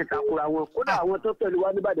kùránì takora wọn kódà àwọn tó tẹ̀lé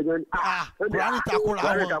wa níbàdàn gan ni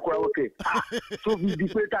kùránì takora wọn kẹ̀ tó fi di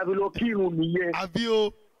pé tàbí lọ kírun nìyẹn. àbí o.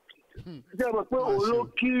 ṣé ẹ mọ̀ pé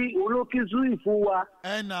olókì zui fún wa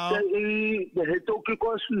ṣe tó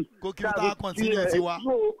kíkọ́ sùn tàbí tiẹ̀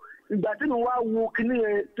ìgbà tí mo wá wo kíní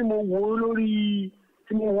yẹn tí mo wo lórí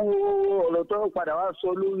tí mo wo ọ̀rọ̀ tó padà wá sọ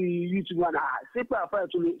lórí YouTube wọn sípò àfáà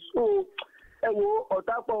tó lè so ẹ wo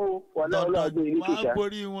ọ̀tá pọ̀ wàhálà ọlọ́àgbé ìlú kìsà máa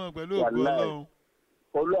borí wọn pẹ̀lú ògbó ọlọ́run.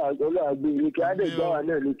 ọlọ́àgbé ìlú kìsà á dẹ̀ gbá wa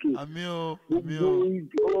náà lókè gbogbo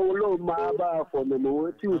ọlọ́run máa bá a fọ̀nà mọ́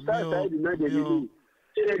wọn tí Ustaz Saheed náà jẹ́ nílé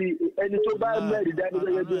ẹni tó bá mẹ́rin dání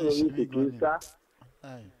gẹ́gẹ́ bí ọ̀rọ̀ yìí kò ń sá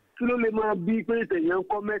kí ló lè máa bí pé tèèyàn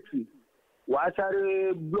kọ́mẹ̀tì wàá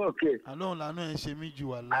sáré blọọkì ẹ̀. àlóhùn làánú ẹ̀ ń ṣe mí jù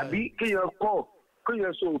wà láì. àbí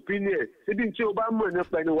kéèyàn sọ opinion síbi tí o bá mọ̀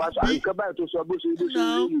nípa ẹni wàá sọ àǹkà báyìí tó sọ bó ṣe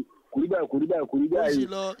lóyún kùrí báyìí níbi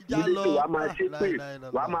tí wàá máa ṣe pé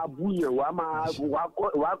wàá máa búyàn wàá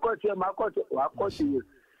kọ́ tiẹ̀ wàá kọ́ tiẹ̀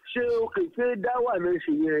ṣé òkè ṣé dáwà náà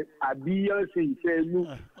ṣe yẹn àbí yẹn ṣe ìfẹ́ inú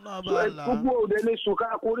gbogbo òde lè sùn ká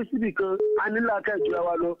kórí síbì kan a ní làákà ìjọra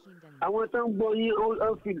wa lọ àwọn tó ń gbọ́ yín ó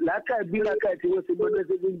fi làákà bí làákà tí wọ́n ṣe gbọ́dọ̀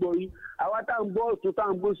ṣe ń gbọ́ yín àwa tá à ń gbọ́ ọ̀tún tá à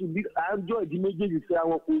ń gbọ́ sí bí àjọ ìdí méjèèjì sí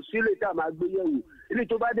àwọn kò sí lè tá a máa gbé yẹ̀wò ilé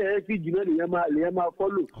tó bá dẹ̀ ẹ́ fi jìnnà lèyẹn máa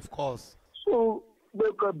follow. of course. so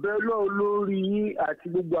gbẹ̀kọ̀ bẹ́ẹ̀ lọ́ọ̀ lórí yín àti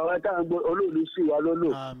gbogbo àwọn tá à ń gbọ́ Ọlọ́run sì wá lọ́nà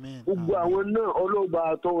gbogbo àwọn náà Ọlọ́run bá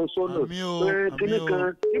tọwọ́ sọ́nà kíní kan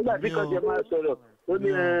nígbà tí kan jẹ máa sọ̀rọ̀ ó ní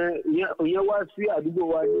ìyẹn wá sí àdúgbò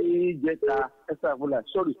wa ní ìjẹta ẹsàfúlà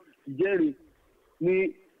sọrí ìjẹrin ní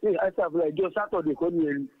ẹsàfúlà ìjọ sátọ̀dẹ̀ kọ́ ní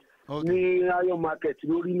ẹni ní ayọ̀ market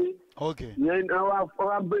lórílẹ̀ yẹn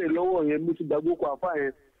wọ́n á béèrè lọ́wọ́ yẹn mo ti gbàgbó kọ àfà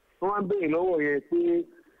yẹn wọ́n á béèrè lọ́wọ́ yẹn pé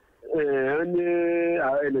ẹni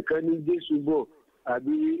ẹnìkan ní Jésù bọ̀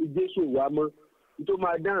àbí Jésù wà mọ́ tó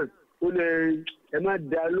máa dán ó lè ẹ má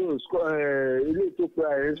dá lóhùn ilé tó pe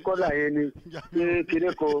ààrẹ skọ́là yẹn ni pé kíní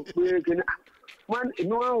kan pé kíní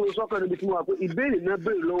inú wọn ò sọ́kàn níbi tí mo wà pé ìbéèrè náà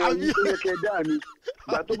béèrè lọ́wọ́ yín tó yẹ kẹ́ dáa ni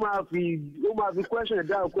ìgbà tó máa fi question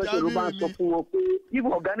dáhùn question ló máa sọ fún wọn pé ibo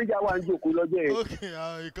ọ̀gáníjà wà ń jòkó lọ́jọ́ yẹn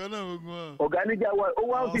ọ̀gáníjà wà ó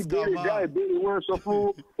wá ń fi béèrè dá ìbéèrè wọn sọ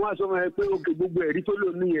fún ẹ pé òkè gbogbo ẹ̀rí tó lò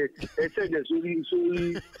níyẹn ẹ sẹ̀dẹ̀ sórí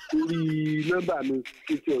nọ́mbà mi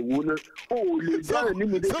ti tẹ̀ wò ná ó lè dáhùn ní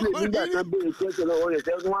mi dé sílẹ̀ nígbà tán béèrè question lọ́wọ́ yẹn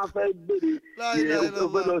tẹ́ wọ́n á fẹ́ béèrè ìyẹn ó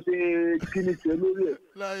fẹ́ lọ ṣe kíni tẹ̀ lórí ẹ̀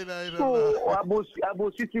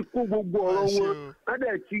àbòsí ti kún gbogbo ọ̀rọ̀ wọn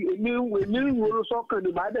ládẹ̀ tí èmi ń wòrò sọ́kàn ni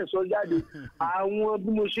màá dẹ̀ sọ jáde àwọn bí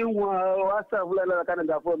mo ṣe ń wọn whatsapp lára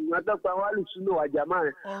Canada fún mi àtọ́pọ̀ àwọn alùsùnú àjàmá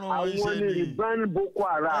ẹ̀ àwọn ní rìbán Boko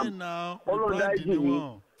Haram ọlọ́dà ìjì mi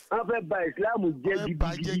wọ́n fẹ́ ba ìsìláàmù jẹ́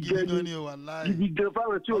gidi gan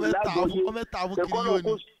fáwọn tí ò lágbọ́yé ẹ̀kọ́ náà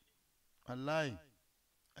kó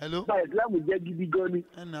ba ìsìláàmù jẹ́ gidi gan ni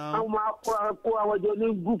àwọn máa kó àwọn jọ ní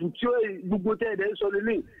gúúpù tí ó gbogbo tẹ́ ẹ̀dẹ̀ ń sọ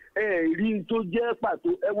lélẹ̀ rí tó jẹ́ pàtó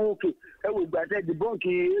ẹ wo ìgbà tẹ́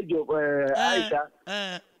dìbọ́ǹkì age of Aisha.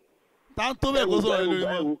 tá ń tó bẹ́ẹ̀ kó sọ̀rọ̀ lórí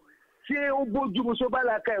mọ́. ṣé ó bójú mu sọ́ba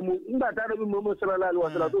làákà ẹ̀ mu nígbà tá a lọ bí Muhammad sallallahu alaihi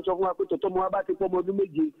wasallam tó sọ fún wa pé tọ́tọ́ mu wa bá ti pọ́ ọmọ ọdún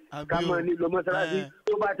méje ká mọ̀ ní lọ mọ́sálásí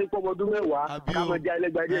tó bá ti pọ́ ọmọ ọdún mẹ́wàá ká mọ̀ jẹ́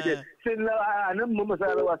alẹ́gbàá díẹ̀ ṣé ànábì Muhammad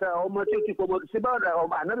sallallahu alaihi wasallam ọmọ tí ó ti pọ́ ọmọ ṣé báwo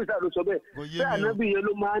ànábì sáà ló sọ bẹ́ẹ̀ ṣé ànábì yẹn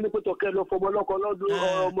ló máa ní pé tọ́kẹ́ lọ fọmọ lọ́kọ lọ́dún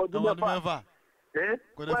ọmọ ọdún mẹ́fà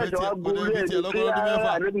wọ́n ṣe wá gorí ẹ̀ ní kí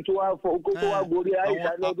ànábì tó wá fọ kókó wá gorí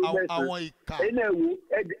àìsàn lọ́dún mẹ́sàn-án ẹ̀yin náà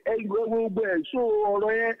wo gbogbo ẹ̀ sọ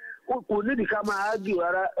ọ̀rọ̀ yẹn kò nídìí ká máa ágì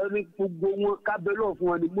rárá ẹni gbogbo wọn kábẹ́lọ̀ fún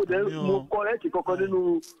wọn ni mo kọ́ ẹ̀sì kankan nínú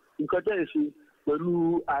nǹkan tẹ̀ ṣe pẹ̀lú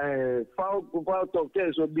foul talk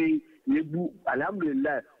tẹ̀ sọ bí èébú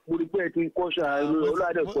alhamdulilayi mo rí pé ẹ ti ń kọ́ṣà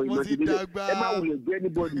ọlọ́dẹ̀kọ̀ ìmọ̀ ti délé ẹ má wulẹ̀ gbé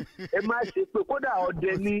anybody ẹ má ṣe pé kódà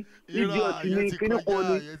ọdẹ ní ibi ọtí ní kíní kan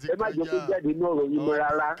ní ẹ má jẹ́ kó jáde ní ọ̀rọ̀ yìí mọ́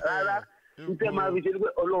rárá níta máa fi ṣe pé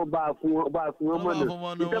ọlọ́run bá a fún wọn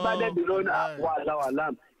mọ̀nà níta bá dẹ́bi lọ́nà wàhálà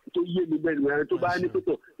tó yé mi bẹ́ẹ̀ nìyẹn tó bá ní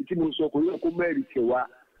pẹ́tọ̀ tí mo sọ kò yẹ kó mẹ́rin tẹ̀ wá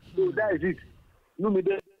so that is it inú mi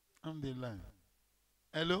dẹ́.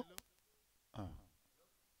 hello.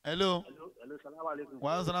 hello. salaam aleykum.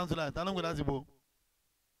 wàhálà sàlámù sàlámù tánú gbé láti bo.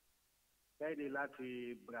 Kẹ́hìndé láti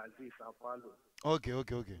Brazil Sao Paulo. ok.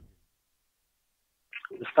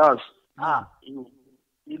 stars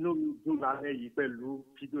inú mi dùn lálẹ́ yìí pẹ̀lú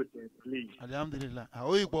fídíò tẹ̀ play. alhamdulilayi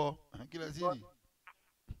àwọn ìpọ̀ kí lè sí rí.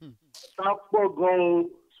 sápọ̀ gan-an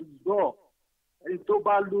ṣùgbọ́n ẹni tó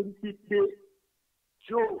bá lórí pípé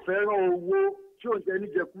tí ò fẹ́ràn owó tí ò jẹ́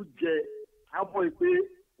níjẹkújẹ á mọ̀ pé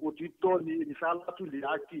òtítọ́ ni ìsálátùlẹ̀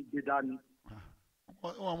ákì gbé dání.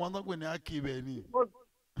 Wọ́n mọ́ tó pè ní ákì bẹ̀ ni.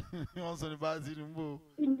 Wọ́n sọ ní fásitì ní bò.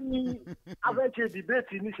 Kí ni afẹ́ṣe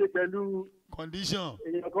dìbẹ́tì ní ṣe pẹ̀lú condition?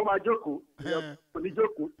 Èèyàn kan máa jókòó, èèyàn kò ní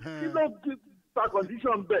jókòó. Kí ló ta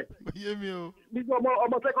condition bẹ̀? Yé mi o. Nígbà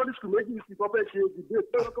ọmọ secondary school méjì sì kọ́ fẹ́ ṣe dìbẹ́tì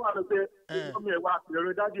tó kọ́ wà lọ pé ọmọ ẹ̀ wá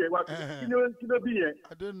ìrọ̀rùn dájú ẹ̀ wá kí ló bí yẹn?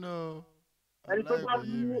 I don't know. Ẹni tó bá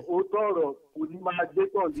ní òótọ́ ọ̀rọ̀ kò ní máa gbé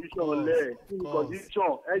condition lẹ̀ kí ni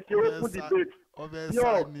condition ẹ ṣe open debate.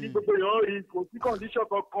 Yóò ní gbogbo èèyàn rí kò sí condition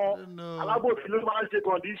kankan alábòsí ló máa ń ṣe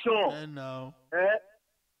condition.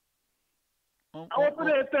 Àwọn tó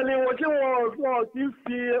lè tẹ̀lé wọn ṣé wọn ti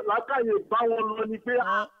fi làákàyè bá wọn lọ ni pé.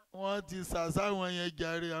 Wọ́n ti sàṣàwọn yẹn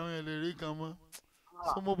jàre àwọn ẹlẹ́rìí kan mọ́.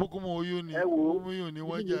 Sọmọ boko mọ oyún ni. Oyún ni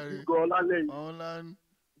wọ́n jàre. Àwọn lánàá.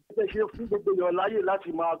 Ẹ ṣe fún gbogbo èèyàn láyè láti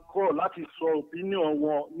máa kọ́ láti sọ opinion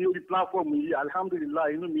wọn ní orí platform yìí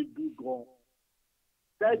alhamdulilayi inú mi dùn gan.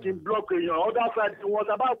 Bẹ́ẹ̀ kí n block èèyàn other side wọn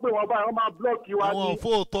sábà pé wọn báyìí wọ́n máa block wa ní. Àwọn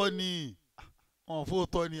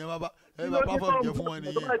fóòtọ́ ni ẹ bá platform jẹ fún wọn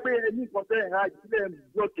nìyẹn. Ìjọba pé ẹni kan tẹ̀ ẹ̀ha ìdílé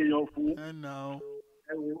block èèyàn fún.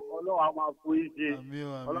 Ẹ wo Ọlọ́run á máa fún yín jẹ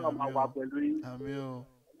Ọlọ́run á máa wà pẹ̀lú yín.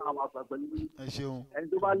 Ẹ ṣeun. Ẹni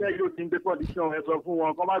tó bá lẹ́yìn ó ti ń gbé condition ẹ sọ fún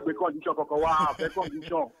wọn kó má gbé condition kankan wá àfẹ́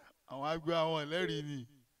condition. Àwọn àgbẹ̀ àwọn ẹlẹ́rìí ni.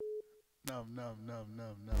 Nam.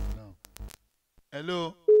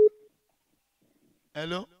 Hello.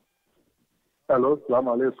 Hello, salaam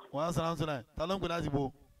aleykum. Wàá sàlámù sàlámù. Ta ló ń pè láti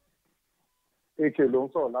bo? AK ló ń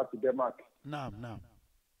sọ̀rọ̀ láti Denmark. Nam.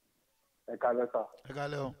 Ẹ kálẹ́ sà. Ẹ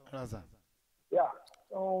kálẹ́ o, ẹ rà sà.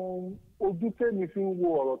 Ojú tèmi fi ń wo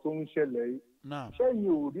ọ̀rọ̀ tó ń ṣẹlẹ̀ yìí. Ṣé yìí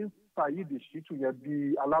ò rí Saheed Shittu yẹn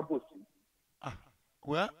bí alábòsí?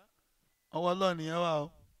 Wẹ́ ọwọ́ Ọlọ́run yẹn wà o.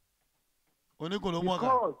 Oníkùn ló mọ̀ ká.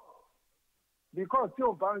 Because tí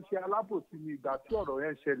o bá ń ṣe alábòsí ni ìgbà tí ọ̀rọ̀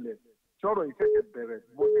yẹn ṣẹlẹ̀ tí ọ̀rọ̀ yìí kẹ̀kẹ́ bẹ̀rẹ̀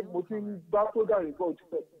mo ti ń bá tó dà yìí bọ́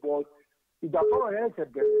but ìgbà tọ́rọ̀ yẹn kẹ̀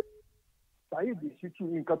bẹ̀rẹ̀ Saheed Shittu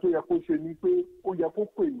nǹkan tó yẹ kó ṣe ni pé ó yẹ kó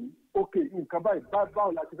pè ní ok nǹkan báyìí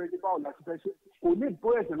báwo la ti fẹ́ ṣe báwo la ti fẹ́ ṣe kò ní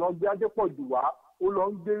ìbóyèsè lọ gbé Adépọ̀jù wá ó lọ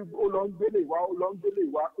ń gbélé wá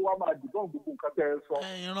ó wá máa dìbọn gbogbo nǹkan tẹ́ ẹ sọ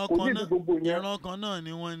kò ní ìdí gbogbo yẹn. ìran kan náà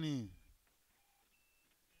ni wọ́n ní.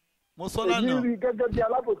 Mo sọ lánàá. Èyí rí gẹ́gẹ́ bí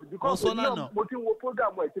alábòsí because mo ti ń wo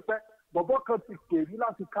program ẹ̀ ti pẹ́ bọ̀bọ́ kan ti pèrí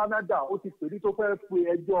láti Canada ó ti pèrí tó fẹ́ pe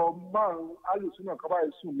ẹjọ́ márùn-ún alùsùnà kan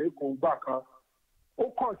báyìí sùn lẹ́kọ̀ọ́ gbà kan ó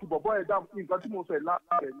kàn sí bọ̀bọ́ yẹn dáhùn nǹkan tí mo sọ ẹ̀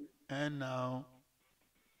lára rẹ̀ ni.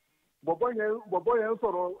 bọ̀bọ́ yẹn ń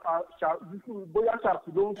sọ̀rọ̀ bóyá ṣàtì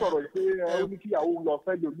ló ń sọ̀rọ̀ pé ó ní kíyàwó lọ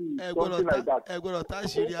fẹ́ lómi something like that. ẹ gbọ́dọ̀ tá a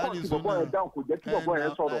ṣe rí alùsùnà. ó kàn sí bọ̀bọ́ yẹn dáhùn kò jẹ́ kí bọ̀bọ́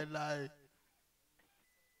yẹn sọ̀rọ̀.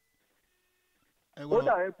 ó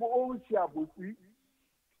dà yẹn pé ó ń ṣe àbòsí.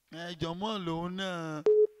 Jọ̀mọ́ lòun náà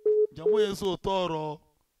jọ̀mọ́ yẹn sòótọ́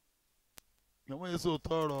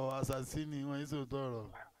ọ̀rọ̀ àṣàṣì ni wọ́n yẹn sòótọ́ ọ̀rọ̀.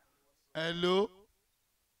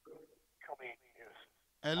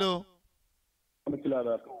 Hello.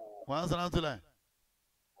 Wàá sàlám tó láì.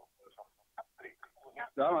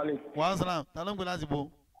 Wàá sàlám ta ló ń pè láti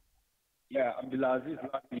bo. Abdulaziz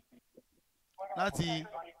láti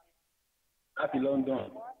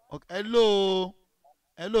London. Hello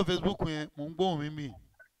Facebook yẹn mò ń gbóhùn mímì.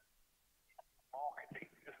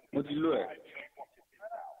 Mo ti lò ẹ̀.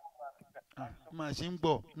 Màá ṣe ń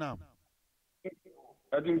gbọ́ náà.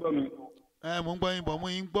 Ẹ ti ń gbọ́ mi. Mò ń gbọ́ yín bọ̀ mo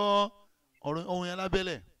yín gbọ́ ohun yẹn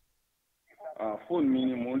lábẹ́lẹ̀. Fóònù mi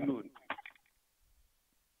ni mò ń lò.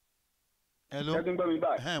 Hello. Ẹ ti ń gbọ́ mi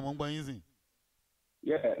báyìí. Mò ń gbọ́ yín sìn.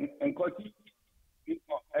 Nǹkan tí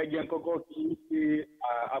ẹ jẹ́ kọ́kọ́ kí n ṣe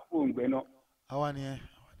àpòǹgbẹ náà. Àwa ni ẹ.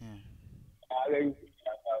 Ààrẹ yìí ṣe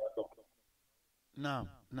àgbàrá lọ. Náà.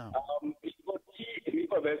 Ìgbọ́ tí èmi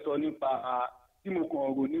kàn fẹ́ sọ nípa tí mo kàn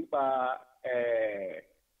rò nípa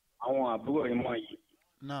àwọn àbúrò ìmọ̀ yìí.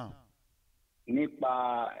 Nípa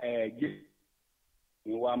jésù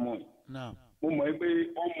ni wàá mọ̀ yìí. Mo mọ̀ pé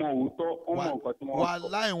wọ́n mọ òótọ́ wọ́n mọ nǹkan tí wọ́n sọ.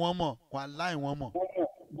 Wàláì wọ́n mọ̀. Wọ́n mọ̀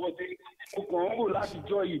bọ́dé mo kàn ń rò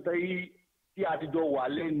látijọ́ yìí tí a ti jọ wà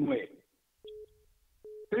lẹ́nu ẹ̀.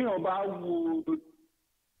 Téèyàn bá wo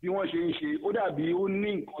bí wọ́n ṣe ń ṣe ó dàbí ó ní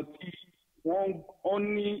nǹkan tí wọ́n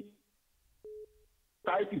ní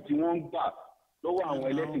táìpì tí wọ́n ń gbà lọ́wọ́ àwọn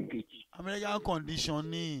ẹlẹ́sìn kejì. American condition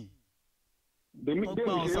ni. Bẹ́ẹ̀ni ṣe ń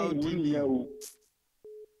wù ú nìyẹn o.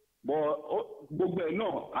 Bọ̀ gbogbo ẹ̀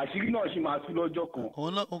náà àṣírí náà ṣì máa tú lọ́jọ́ kan.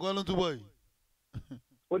 Òun kọ́ ló ń túbọ̀ yìí.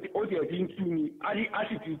 Ó tiẹ̀ ti ń tú ni á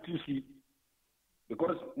sì ti tú sí i.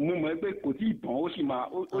 Because mo mọ̀ pé kò tí ì tán ó sì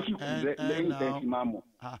kù lẹ́yìn tẹ́ sì máa mọ̀.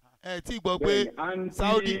 Ẹ tí gbọ́ pé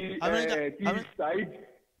Saudi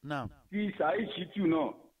tí Saheed Shittu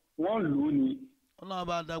náà wọ́n lò ó ni. Ọlọ́run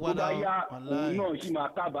bá tó bá yá òun náà sì máa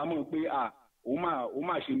kábàámọ̀ pé ó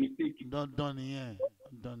máa ṣe mistake. dandan nìyẹn.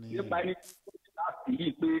 nípa ẹni láti yí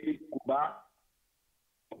pé kò bá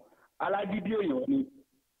alágídí èèyàn ni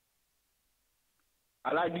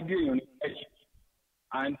ẹ̀jẹ̀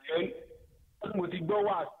and then mo ti gbọ́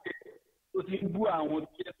wà pé ó ti ń bú àwọn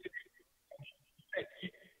tí ẹ ti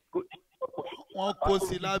wọ́n kó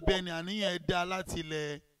sí lábẹ́ ni àníyàn dá láti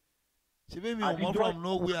ilẹ̀ ṣebí mi ò mọ̀ from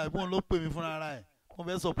nowhere àbí wọn ló pè mí fúnra ara ẹ̀ wọ́n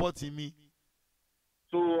fẹ́ support mi.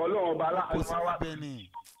 so ọlọ́run ọba aláàánú kó sí lábẹ́ ni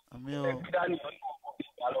àmì o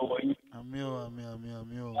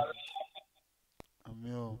àmì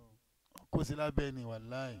o kó sí lábẹ́ ni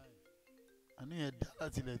wàláì àníyàn dá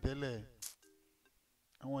láti ilẹ̀ tẹ́lẹ̀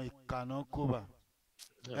àwọn ìkànnà kóbà.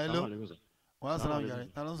 hello wàá sọ̀rọ̀ yàrá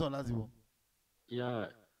ta ló ń sọ̀rọ̀ láti wò.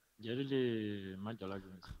 Jadi le macam lagi.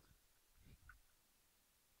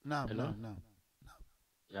 Naam.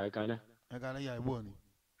 Ya kale ya ibo ni.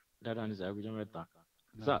 Dada ni saya kujo mẹ́ta.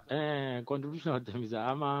 Sa contribution temi sa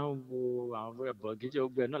a máa ń wo àwọn fẹ́ bọ̀ kí jẹ́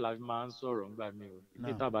ogbe náà la fi máa ń sọ̀rọ̀ ńgbà mi o.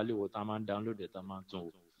 Ibi tá bá lè wo tá máa ń download tá máa ń tún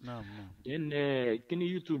wò. Then kíni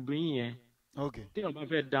YouTube yín yẹn. Okay. Tí wọ́n bá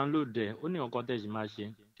fẹ́ download ẹ̀ ó ní nǹkan tẹ́ ṣe máa ṣe.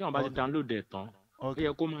 Tí wọ́n bá ti download ẹ̀ tán ó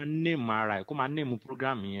yẹ kó máa name ara ẹ̀ kó máa name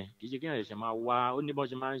program yẹn kì í ṣe kí ẹ̀ ṣe máa wá ó ní bọ́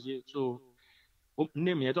ṣe máa ń ṣe so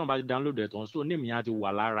name yẹn tí wọ́n bá ti download ẹ̀ tán so name yẹn á ti wà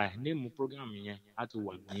lára ẹ̀ name program yẹn á ti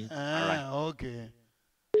wà ní ara ẹ̀.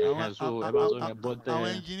 So ẹ bá sọ yẹn bọ́ tẹ́. àwọn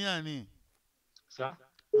engineer ni. Sá.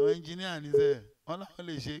 àwọn engineer ni sẹ́ wọ́n láwọn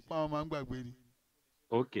lè ṣe pé àwọn máa ń gbàgbé ni.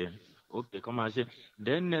 ok kọ́ máa ṣe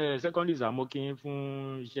then secondly sàmó kí n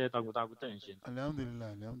fún iṣẹ́ takuntakun tẹ̀ ń ṣe.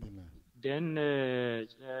 alhamdulilayi. Then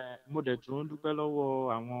mo dẹ̀ tún dúpẹ́ lọ́wọ́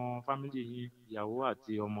àwọn fámìlì yìí ìyàwó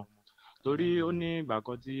àti ọmọ torí ó ní ìgbà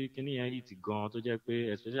kan tí kinní yẹn yìí ti gan tó jẹ́ pé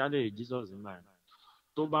especially Jesus nígbà yẹn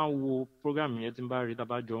tó bá ń wo program yẹn tí n bá rí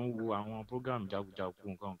tábàjọ ń wo àwọn program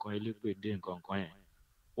jagunjagun nǹkan kan elépèdé nǹkan kan yẹn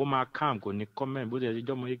ó máa calm kò ní comment bó tilẹ̀ ti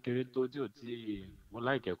jọ́mọ kékeré tó tí ò tí mo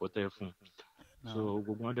like ẹ̀kọ́ tẹ́ fún so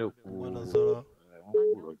gbogbo wọn dẹ̀ kú wọn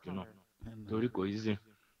kú rọ̀jù náà torí kò easy.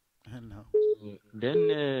 Then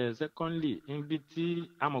secondly ibi tí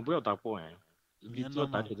a mọ̀ pé ọ̀tá pọ̀ yẹn ibi tí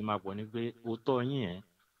ọ̀tá tètè máa pọ̀ ni pé òótọ́ yín yẹn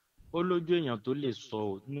ó lójú èèyàn tó lè sọ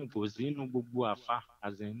kò sí inú gbogbo àfa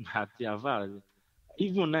àti àfa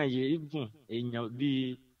even náà yẹ even èèyàn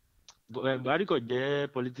bíi Buhari kò jẹ́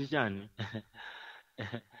politician ni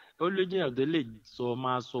ó lójú èèyàn tó lè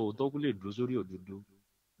máa sọ òótọ́ kó lè dúró sórí òdodo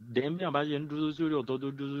then bí àwọn bá ṣe ń dúró sórí òótọ́ tó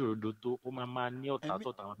dúró sórí òdodo tó ó máa ní ọ̀tá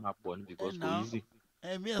tọ̀tà máa pọ̀ ní because kò easy.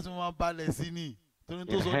 ẹ̀mí ẹ̀sùn máa balẹ̀ sí ni torí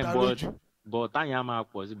tó sọ dá lójú. bọ̀ táyà máa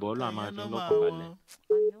pọ̀ sí bọ́ọ̀lù àmà fi lọ́kàn balẹ̀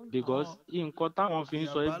because nǹkan táwọn fi ń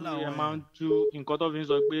sọ pé ẹ máa ń tú nǹkan tó fi ń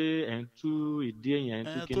sọ pé ẹ̀ ń tú ìdí èèyàn ẹ̀ ń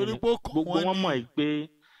tú kíni gbogbo wọn mọ̀ pé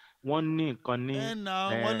wọ́n ní nǹkan ní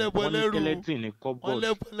wọ́n ní skeleton ní cupboard wọ́n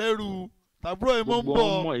lẹ́bọ̀ lẹ́rù tàbúrò ìmọ̀ ń bọ̀ gbogbo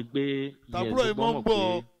wọn mọ̀ pé tàbúrò ìmọ̀ ń bọ̀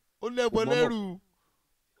ó lẹ́bọ̀ lẹ́rù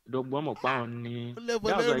gbogbo wọn mọ̀ pé àwọn ní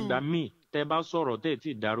dáàbò ìgbà míì tẹ́ bá sọ̀rọ̀ tẹ́ ẹ̀ tí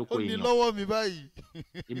ì dárúkọ èèyàn. ó ní lọ́wọ́ mi báyìí.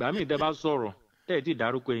 ìgbà míì tẹ́ bá sọ̀rọ̀ tẹ́ ẹ̀ tí ì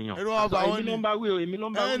dárúkọ èèyàn. èmi ló ń bá wí o èmi ló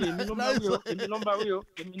ń bá wí o èmi ló ń bá wí o èmi ló ń bá wí o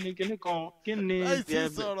èmi ní kíní kan kí ni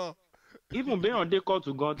even béèyàn dé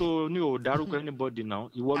kóòtù gan tó ní ò dárúkọ anybody náà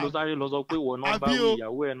ìwọ ló sáré lọ sọ pé ìwọ nọ́mbà wí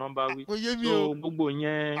ìyàwó ẹ̀ nọ́mbà wí so gbogbo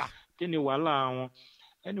yẹn kí ni wàhálà wọn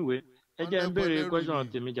anyway ẹ jẹ́ ń béèrè question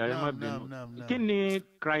tèmi jàre má bínú kí ni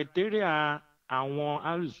criteria àwọn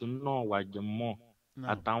alùsùn náà wàjọ mọ́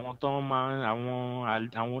àtàwọn tó máa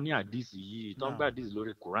àwọn ní àdìsí yìí tó ń gbé àdìsí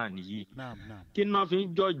lórí Quran yìí kí náà fi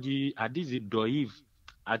ń jọ́ọ̀jì àdìsí dọ̀ìf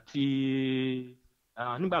àti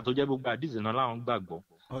nígbà tó jẹ́ gbogbo àdìsí náà láwọn gbàgbọ́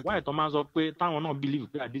wáyé tó máa ń sọ pé táwọn náà believe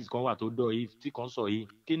pé àdìsí kan wà tó dọ̀ìf tí kan sọ yìí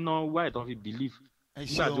kí náà wáyé tó fi believe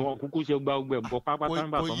nígbà tí wọ́n kúkú ṣe gba gbogbo ẹ̀bọ pápátá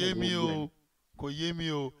nígbà tó ń gbogbo ẹ̀. kò yé mi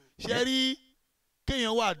o ṣe rí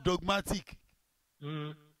kéèyàn wà dogmatic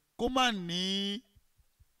kó má ní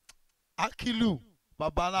akilu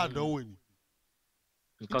bàbá aládọ́wò ni.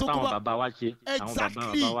 nǹkan táwọn bàbá wa ṣe àwọn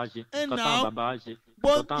bàbá wa ṣe nǹkan táwọn bàbá wa ṣe.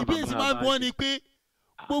 bọ́ ibi èsì máa ń bọ́ ni pé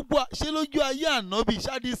gbogbo ṣé lójú ayé ànábì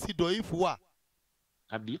ṣáàdìsì dọ̀ìfù wà.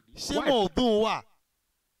 àbí. ṣé mọ̀ọ́dún wà.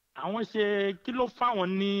 àwọn ṣe kí ló fáwọn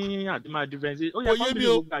ní àdìmọ̀ àdìfẹ́ǹsì. ó yẹ kó bí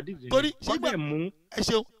gbogbo àdìfẹ́ torí ṣé gbà ẹ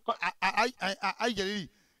ṣeun ayẹyẹ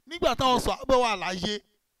nígbà táwọn sọ abẹ́ wà láyé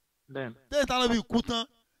tẹ́lẹ̀ táwọn bí kú tán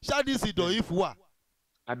ṣáàdìsì dọ̀ìfù wà.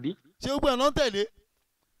 àbí. ṣé gbogbo ẹ̀ lọ́n tẹ̀lé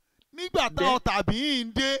nígbà táwọn tàbí yìí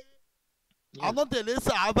ń dé àwọn tẹ̀lé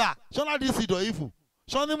sàábà ṣọ́nàdìsì dọ̀ìfù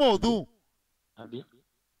ṣọ́nímọ̀ọ́dún.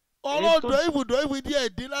 ọ̀rọ̀ dọ̀ìfù díẹ̀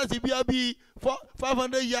dín láti bí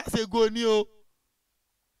 500 years ago ni o.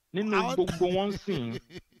 nínú gbogbo wọn sìn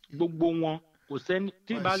gbogbo wọn kò sẹ́ni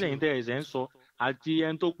tí ìbálẹ̀ yìí tẹ̀ ẹ̀sẹ̀ ń sọ àti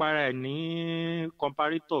ẹni tó para ẹ̀ ní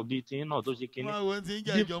comparator bíi tí náà tó ṣe kínní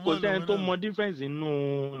kò sẹ́ni tó mọ difference nínú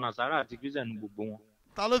Nasara àti Christian ní gbogbo wọn.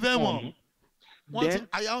 ta ló fẹ́ mọ̀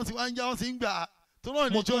àyà wọn ti wá ń já wọn ti ń gbà tó náà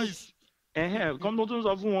ní choice. Kọ́m tó tún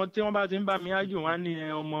sọ fún wọn tí wọ́n bá ti ń bá mi ájò wọn á ní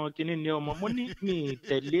ọmọ kínní ni ọmọ mo ní mi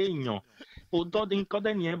tẹ̀lé èèyàn òótọ́ nǹkan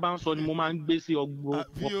tẹ́ni yẹn bá ń sọ ni mo máa ń gbé sí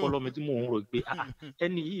ọpọlọ mi tí mò ń rò pé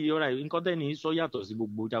ẹni yìí ọ̀rà nǹkan tẹ́ni yìí sọ yàtọ̀ sí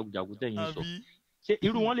gbogbo jagunjagun tẹ́yìn sọ ṣé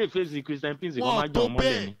irú wọn lè fèsì Christian Prince kan máa jọ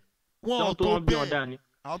mọ́lẹ̀ ni wọ́n tó wọ́n bí ọ̀dà ni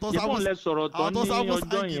ìbọn lẹ sọ̀rọ̀ tán ní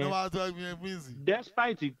ọjọ́ yẹn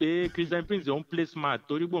despite pé Christian Prince òun play smart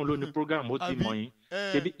torí pé òun ló ní program ó ti mọ̀ yín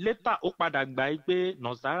ṣebí later ó padà gbà yí pé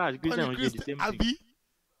Nasara àti Christian ń ṣe the same thing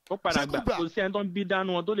ó padà gbà kò sí ẹni tó ń bí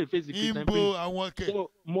dánú wọn tó lè fèsì Christian Prince so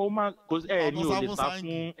mo máa kò sí ẹ ní ò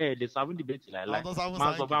lè sá fún debate láìláì máa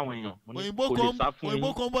sọ fáwọn èèyàn kò lè sá fún yín.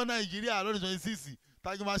 òyìnbó kan bọ́ Nàìjíríà lọ́dún 26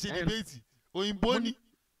 tájú máa ṣe debate òyìnbó ni.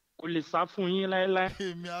 kò lè sá fún yín láìláì.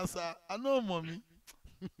 èmi àṣà àná mọ̀ mi.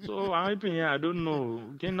 So àwọn people yẹn I don't know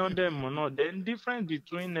kí n náà dẹ̀ mọ̀ náà then difference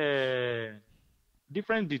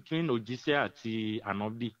between òjíṣẹ́ àti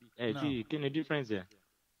ànábì kí ni difference yẹn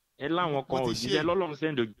ẹ láwọn kan òjíṣẹ́ lọ́lọ́run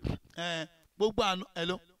sẹ́ńdọ̀. gbogbo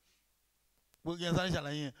gbogbo yẹn sáré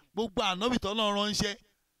ṣàlàyé yẹn gbogbo ànábì tó lọ́run ránṣẹ́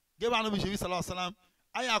gẹ́gẹ́ ànábì ṣe wí sàlọ́ sàlám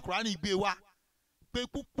àyà Kùránì gbé wá pé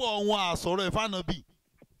púpọ̀ wọn àsọ̀rọ̀ ẹ̀fọ́ ànábì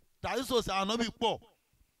tàbí sòsì ànábì pọ̀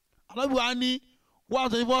ànábì wa ní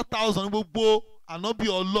 124,000 gbogbo ànábì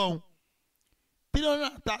Ọlọ́run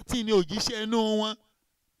 313 ni òjíṣẹ́ inú wọn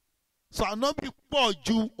sọ ànábì pọ̀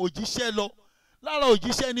ju òjíṣẹ́ lọ lára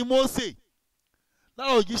òjíṣẹ́ ni Mósè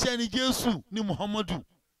lára òjíṣẹ́ ni Jésù ní Muhammadu.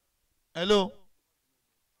 Hello.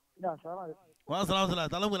 wọ́n á sọ̀rọ̀ àṣàlà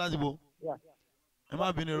tálọ́gbìn láti bò ẹ má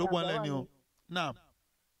bínú ìrógbó ńlẹ̀ ni o náà.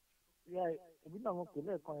 Ebi náà mo pè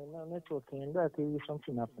lẹ́ẹ̀kan yẹn náà nẹ́tíwọ̀kì yẹn nígbà tí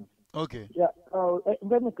something happen. Okay.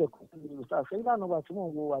 Bẹ́ẹ̀ ni kẹ̀kọ́ ṣe ìlànà náà tí mò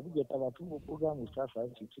ń wo àbíjẹta bá tí mo programu ṣáṣá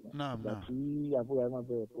ìtìtì ìgbà tí àbúrò ẹ̀ máa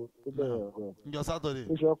bẹ̀rẹ̀ tó bẹ̀rẹ̀ ọ̀rọ̀ ǹjọ́ sátọ̀dẹ̀.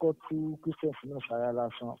 ó ṣe ọkọ̀ tú Christian náà ṣara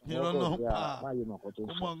lásán. irọ́ náà pa máa yẹ mọ̀kọ́ tó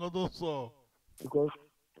sọ. ó mọ nǹkan tó sọ.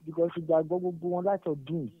 because ìgbàgbọ́ gbogbo wọn láti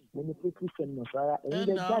ọdún mo ní pé Christian náà ṣara ẹ̀yin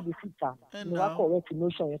lẹ jáde síta ni wàá correct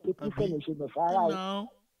notion yẹn pé Christian ṣe náà ṣara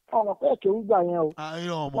o ọmọ pé èké ń gbà yẹn o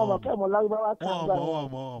ọmọ pé ọmọ lárúbáwá kan gbà yẹn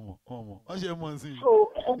ọmọ ọ ṣe mọ sí. so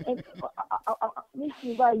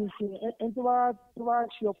nísìnyí báyìí sí ẹni tó bá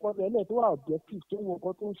ṣe ọpọlọ ẹlẹ tó wà objective tó wọ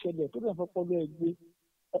nǹkan tó ń ṣẹlẹ̀ tó bẹ̀rẹ̀ fọpọlọ ẹ gbé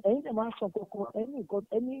ẹ̀yin tẹ̀ máa ń sọ kankan ẹni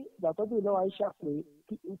ìgbà tó dé lọ́wọ́ Aisha pé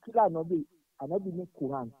kí ànábì ní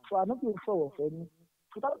Quran so ànábì ń sọ̀rọ̀ fẹ́ ní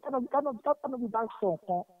so tánábì bá sọ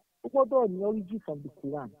nǹkan ó gbọ́dọ̀ ní origin from the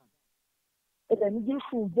Quran. Ẹ̀dẹ̀ ní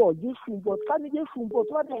Jésù ń bọ̀ ká ní Jésù ń bọ̀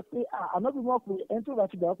tó wá dẹ̀ pé ànábì mọ̀ pé ẹni tó bá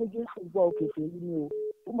ti gbà pé Jésù ń bọ̀ òkè fèrè ni o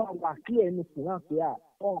ó máa wà kílẹ̀ ẹnu Kùrán pé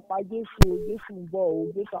wọn pa Jésù ń bọ̀ o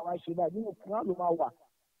Jésù àwọn àṣẹ báyìí nínú Kùrán ló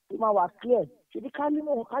máa wà kílẹ̀ ṣebí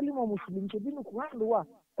kálímọ̀ mùsùlùmí ṣebí nínú Kùrán ló wà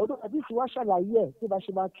ọdún àti ìsìwá ṣàlàyé ẹ̀ tó bá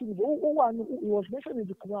ṣe máa kí ni ó wà ní it was mentioned in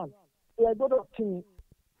the Quran ẹ gbọ́dọ̀ kí ni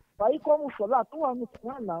báyìí kọ́ mú sọ̀lá tó wà ní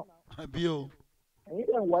Quran náà. àbí o. ẹ̀yin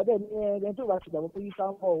dẹ̀ ń wá dẹ̀ ní ẹni tó bá ti gbàgbọ́ pé Issa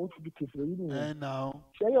ń bọ̀ ó ti di kèfèrí yìí nìyẹn.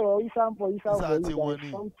 ṣé yọ̀rọ̀ Issa ń bọ̀ yìí there is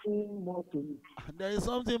something more to it. there is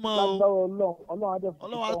something more o. lágbára Ọlọ́run adé fojú tán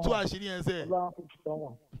wọn. Ọlọ́run á tú àṣírí yẹn sẹ́. Ọlọ́run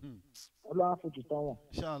á fojú tán wọn.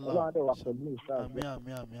 Ọlọ́run adé wà pẹ̀lú Issa.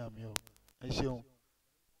 àmín o ẹ ṣeun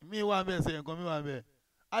mi wà bẹ́ẹ̀ sẹ́yìn kan mi wà bẹ́ẹ̀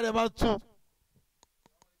á dẹ̀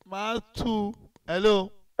máa tú hello.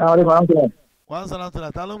 wàá sọ̀rọ̀ àtúnlá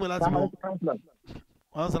ta ló ń gbé láti bọ̀.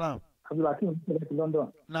 wàá sọ̀rọ̀. Abdulhakeem ń bẹ̀rẹ̀ sí London.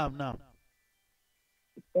 naam.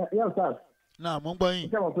 yẹ́n sáà. naam mo ń gbọ́ yín.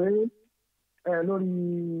 ṣé mo pé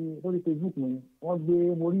lórí Facebook mi wọ́n gbé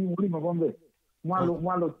mo rí nǹkan bẹ̀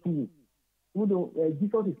wọ́n á lọ tù ú even though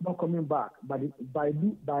Jesus is not coming back by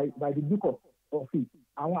the book of it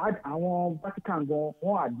àwọn Vatican gan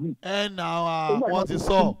wọ́n agree. wọ́n ti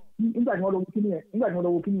sọ. nígbà tí wọ́n lọ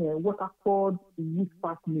wo kíni yẹn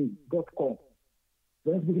waterfordnewspartname.com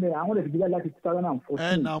lẹ́yìn tí kíni àwọn lè fi gbé láti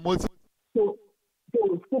 2014. so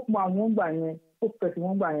spokesman wọn gbà yẹn spokesperson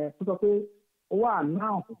wọn gbà yẹn tó sọ pé ó wà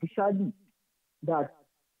announce officially that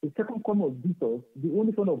the second coming of Jesus, the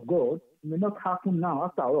only Son of God, may not happen now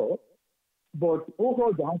after all, but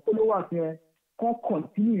overall the followers yẹn can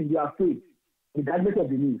continue in their faith regardless of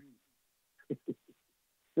the news.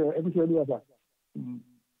 So everything really was that.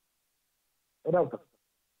 What else?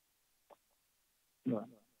 No.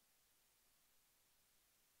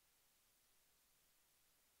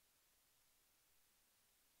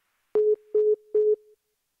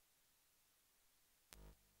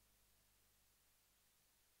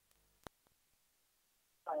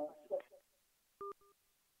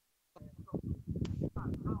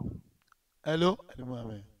 Hello.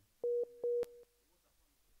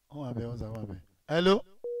 wọ́n wà bẹ́ẹ̀ wọ́n sá wà bẹ́ẹ̀. Hello.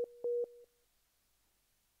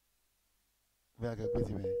 bẹ́ẹ̀ akẹ́kọ̀ọ́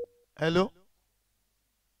ti bẹ́ẹ̀. Hello.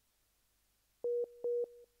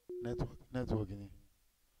 network ni.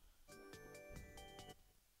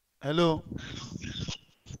 Hello.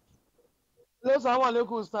 Hello, salaam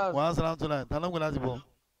alaikum stars. Wa salam tula. Ta ló ń gbé láti bọ̀?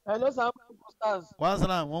 Hello, salaam alaikum stars. Wa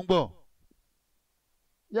salam, wọ́n ń gbọ́.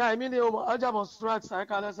 Ya, èmi ni o ọjà mọ̀ strat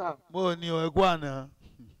ṣàkà lẹ́sà. Bó o ní o ẹ̀kú àná.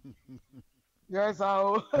 Yes, sir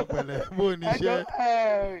o. Pẹ̀lẹ́, bó o ní iṣẹ́.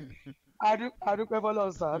 Adúpẹ́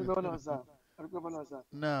fọlọ́ sà, adúpẹ́ fọlọ́ sà, adúpẹ́ fọlọ́ sà.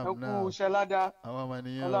 Naam, ẹ kú iṣẹ́ ládàá. Àwọn ọmọ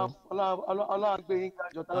nìyẹn o. Ọlọ́run gbé yín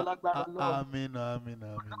kájọ tá lágbára lọ́wọ́. Àmín, àmín,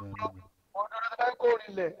 àmín, àmín. Òdodo tó fẹ́ kó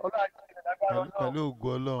rinlẹ̀, Ọlọ́run gbé yín lágbára lọ́wọ́. Pẹ̀lú ògo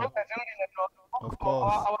Ọlọ́run. Ó fẹ̀sẹ̀ rinlẹ̀ lọ. Of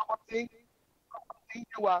course. Àwọn ọmọ tí ń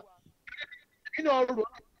yé wa. Nínú ọrùn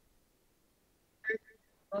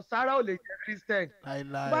Nọ̀sára ò lè jẹ́ Christian.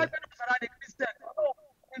 Láíláí. Bá gbé Nọ̀sára ní Christian,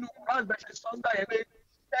 nínú Quran bẹ́ẹ̀ ṣe sọ́ńdà yẹn pé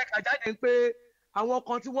ṣẹ́ẹ̀kà jáde pé àwọn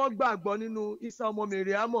kan tí wọ́n gbàgbọ́ nínú Issa ọmọ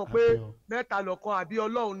Mèríámọ̀ pé mẹ́ta lọ́kan àbí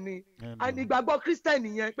Ọlọ́run ni. Ìgbàgbọ́ Christian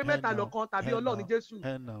nìyẹn pé mẹ́ta lọ́kan tàbí Ọlọ́run ni Jésù.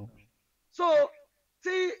 So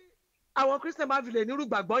tí àwọn Christian bá fi lè nírú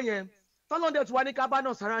gbàgbọ́ yẹn, tọ́lọ́dẹ̀ tí wá ní ká bá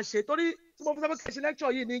Nọ̀sára ṣe torí tí mo fi sọ pé ṣe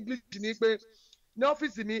lecture yìí ní English ni pé ní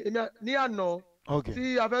ọ́fíìsì mi ní àná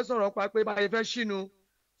tí a fẹ́ sọ̀rọ̀ pa pé báyìí fẹ́ ṣínú.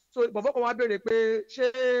 So bọ̀bọ̀ kan wá béèrè pé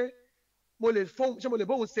ṣé mo lè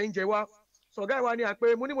bóun ṣe ń jẹ wá sọ̀gá ìwà ni à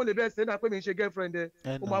pé mo ní mo lè bẹ́ẹ̀ ṣe náà pé mi ń ṣe girlfriend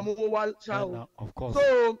ẹ̀ mo máa mú owó wá ṣá o. So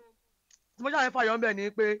tí mo ṣàyẹ̀ fàyọ̀ ńbẹ̀ ni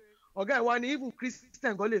pé ọ̀gá ìwà ni even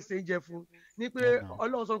Christian gan lè ṣe ń jẹ fún ni pé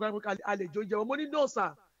Ọlọ́run sọ pé a lè jó jẹ mo ní no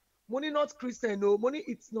sir mo ní not Christian o mo ní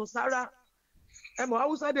it's Nọ̀sára ẹ mọ̀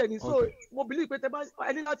Hausa dẹ̀ ni so mo believe pé tẹ bá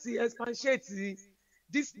ẹni láti expatiate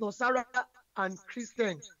this Nọ̀sára and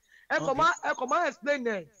Christian ẹ kò má explain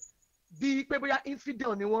ẹ bí pé bóyá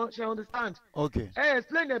infidel ni wọ́n ṣe understand. ẹ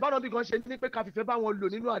explain ẹ báwọn bí kan ṣe ní pé ká fìfẹ́ bá wọn lò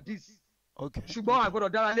nínú hadith ṣùgbọ́n àgbọ̀dọ̀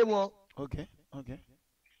dára lé wọn.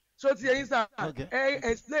 so ti ẹyin sá ẹ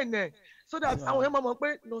explain ẹ so that àwọn yẹn máa mọ̀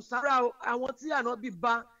pé Nọ̀sára àwọn tí Anobi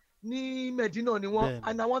bá ní Medina ni wọ́n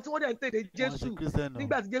and àwọn tí wọ́n dẹ̀ ń tẹ̀lé Jésù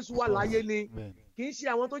nígbà tí Jésù wà láyé ni kì í ṣe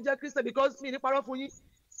àwọn tó jẹ́ Christian because mi ní parọ́ fún yín.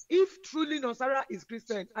 If truly Nọ̀sára is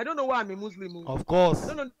Christian, I don't know why I'm a Muslim. Of course.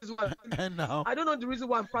 I don't know the reason why. And now. I don't know the reason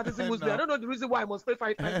why I'm practicing Muslim. I don't know the reason why I must pray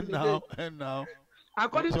 5 times a day. And now.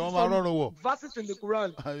 According to some verses in the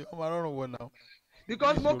Quran.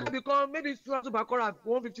 Because maybe Surah Al-Baqarah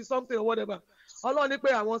 150 something or whatever. Ọlọ́run ní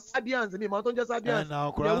pé àwọn Sabians ni ìmọ̀ tó ń jẹ́ Sabians.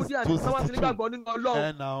 Yehudi àti sábà ti nígbàgbọ́ nínú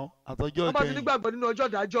Ọlọ́run. Wọ́n bá ti nígbàgbọ́ nínú ọjọ́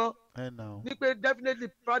ìdájọ́. Ní pé definitely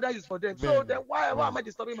paradise is for them. So then why am I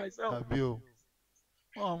disturbing myself?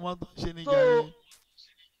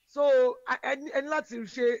 So ẹni láti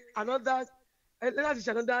ṣe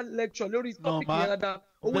another lecture lórí topic yẹn dáadáa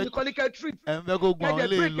òun ni conical trip. ẹ ń fẹ́ kó gbọ́n àwọn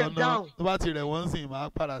ilé ìlọ́nà tó bá ti rẹ̀ wọ́n sìn máa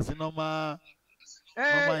padà sí normal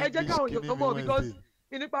ẹ jẹ́ káwọn èèyàn mọ̀ because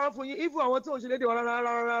ìnípa fún yín even àwọn tí òun ṣe lédè wa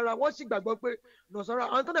rárá wọ́n sì gbàgbọ́ pé Nọ̀sára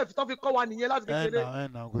àwọn tó dẹ̀ fi kọ́ wa nìyẹn láti kékeré. ẹ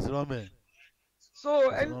nà kò sí rọ́mẹ̀. so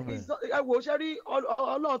ẹ wò ṣe rí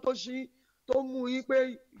Ọlọ́run tó mú yín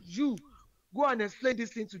pé you go and explain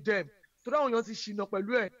this thing to them torí àwọn èèyàn ti ṣìnà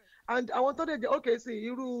pẹ̀lú ẹ̀ and àwọn tó dẹ̀ jẹ́ okay sí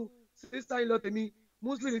irú sister in law tèmi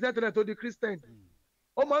Muslim tẹ́tẹ́lẹ̀ tó di Christian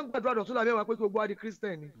ó máa ń gbàdúrà dọ̀tún làbẹ́ wa pé kí gbogbo wa di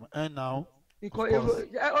Christian ni. nǹkan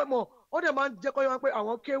èrò ọmọ ó dẹ̀ máa ń jẹ́ kọ́ yẹn wá pé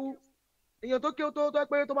àwọn kéwú èèyàn tó kéwú tó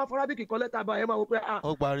pé tó máa fọ arábìkì kọ́ lẹ́tà bá ẹ máa wọ pé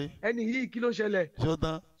ẹni yìí kí ló ṣẹlẹ̀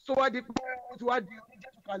tó wá di pé ó ti wá di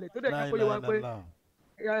Jésù kalẹ̀ tó dẹ̀ kí kó yẹ wá pé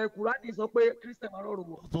Kùránì sọ pé Christian máa rọrùn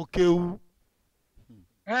wọ̀. tó kéwú.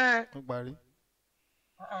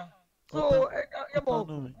 So ẹ mọ̀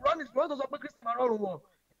Kùránì tó sọ pé Christian máa rọrùn wọ̀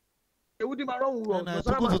Yehudi máa rọrùn wọ̀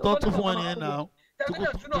Nọ̀sára tó tún fún wọn nìyẹn náà.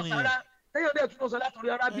 tẹ́yọ̀ dẹ̀ tún Nọ̀sára torí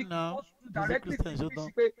Arabic ó tún directly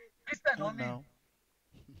sí pé Christian náà ní.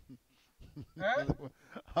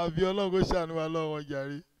 àbí Ọlọ́run kò ṣàánú wa lọ́wọ́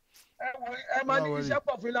jàre. ẹ máa ní iṣẹ́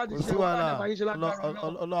pọ̀ fún láti ṣe wọ́n láti máa yín ṣe lágbára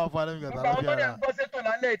Ọlọ́run fún alẹ́ mi gàtà láti ara. gbogbo àwọn tó dẹ̀ ń gbọ́ sétò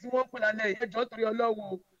lálẹ́ tí wọ́n ń pè lálẹ́ ẹjọ́ torí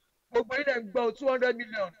Ọlọ́run gbogbo ilẹ̀ ń gbọ́ 200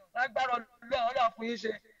 million lágbára Ọlọ́run fún yín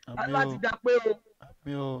ṣe láti dá pé o.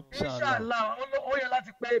 Inshallah ó yẹ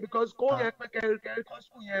láti pé because kó yẹ pé kẹrìkẹrì kan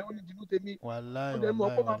sùn yẹn ó ní dìbò tèmi ó lè mọ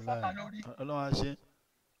kó máa fàtà lórí. Ọlọ́run á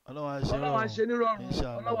ṣe nírọ̀rùn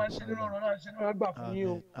Ọlọ́run á ṣe nírọ̀rùn àgbà fún yín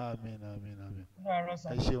o. Àmín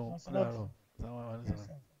ẹ ṣeun ọlọ́run sáwọn àwọn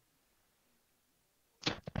oníṣẹ́.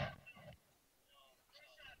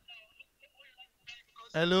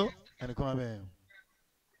 Hello ẹnìkan máa bẹ̀rẹ̀.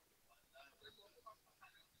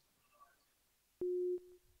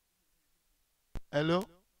 Hello.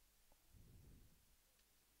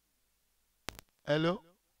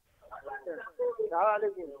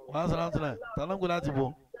 Wàá sọ̀rọ̀ àtúnlẹ̀. Tàló ń gbé láti bọ̀?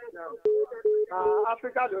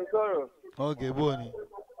 Áfíríkà ló ń sọ̀rọ̀. Ok, bó ni.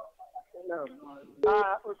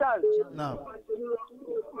 Ustaz,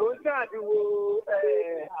 mo ń tẹ́ àti wo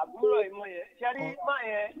àbúrò ìmọ̀ yẹn. Ṣẹ́rí máa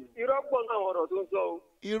yẹn irọ́ pọ̀ náà ọ̀rọ̀ tó ń sọ o.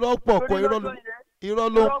 Irọ́ pọ̀ pọ̀ irọ́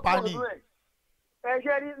ló ń pa ni. Ẹ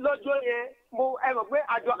ṣe rí lọ́jọ́ yẹn ẹ mọ̀ pé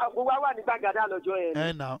àjọ wa wà ní Gbàgádà lọ́jọ́ yẹn.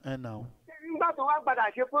 Ẹ nà. Nígbà tó wá padà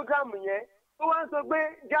ṣe prógráàmù yẹn ó wá ń sọ pé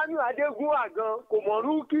Jamiu Adégúnwà gan kò mọ̀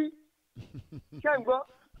rúkì. Ṣé ń gbọ́?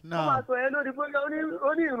 Ó máa sọ yẹn lórí pé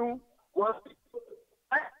onírun wọ́n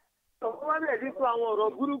ọ̀pọ̀ wá bẹ̀rẹ̀ sí sọ àwọn ọ̀rọ̀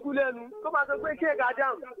burúkú lẹ́nu tó máa sọ pé Sheikh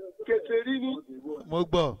Adam kèfèrí ni. Mo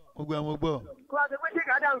gbọ́. Kó máa sọ pé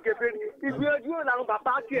Sheikh Adam kèfèrí ìgbìyànjú ò làwọn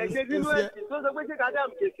bàbá tiẹ̀ ṣe nínú ẹ̀sìn tó sọ pé Sheikh Adam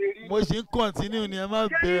kèfèrí. Mo ṣì ń kọ̀ntínú ni ẹ má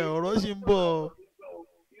bẹ̀ ọ̀rọ̀ ṣì ń bọ̀.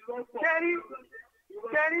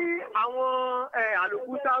 Kẹ́rí àwọn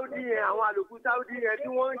àlòkù Saudi yẹn tí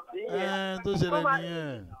wọ́n ń sìn yẹn. Tó ṣẹlẹ̀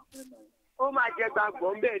nìyẹn. Ó máa jẹ gbàgbọ́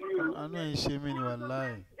ń bẹ̀ ni o. Àánú ẹ̀ ń ṣe mí ni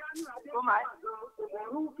wàláì.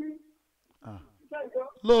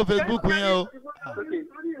 Lóò Facebook yẹn o.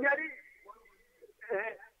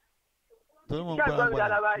 Torí mo ń gbọ́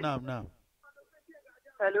náà.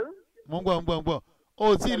 Mo ń gbọ́. O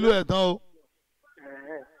ò tí ì lú ẹ̀ tán o.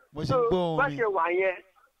 Mo ṣe ń gbọ́ ohun mi. Bá ṣe wà yẹn,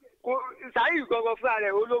 Sàyí gangan fúnra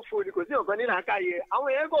rẹ̀ olófo ni kò sí ọ̀kan nínú àkàyè. Àwọn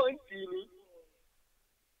èèyàn kò ń tì í ni.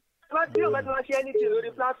 Bá tí ọ̀gá tí wọ́n ṣe ẹni tì lórí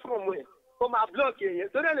platform ẹ̀, ó máa blọ́ọ̀kì èèyàn.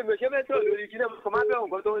 Torí ẹ̀ lè mi ò ṣe fẹ́ sọ̀rọ̀ lórí kí náà kò má bẹ̀rù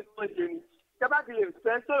nǹkan tó ń ṣe ni. Tẹ́bá ti lè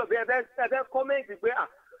fẹ́ sọ̀rọ̀ bí ẹ fẹ́ kọ́mẹ́ǹtì pé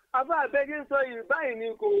àbá àbẹ́jì ń sọ yìí báyìí ni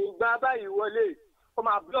kò gba báyìí wọlé ó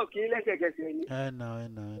máa blọ́ọ̀kì lẹ́sẹ̀kẹsẹ̀ ni. Ẹnà.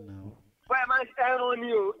 Bọ́ẹ̀ máa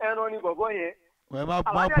ẹran ni bọ̀bọ́ yẹn. Wẹ́n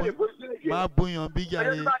má bóyan bí jáde.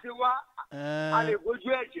 Ẹni bá ti wá a lè bójú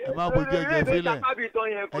ẹ̀jẹ̀. Ẹ má bójú ẹ̀jẹ̀ fílẹ̀.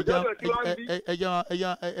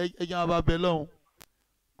 Ẹjẹ́ wọn bá bẹ lọ́hùn.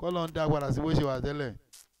 Kọ́ ló ń dá padà sí bó ṣe wà tẹ́lẹ̀.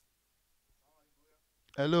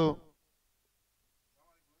 Hello.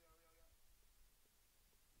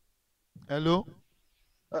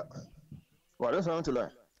 Wàlẹ́ sàlámù tìlà.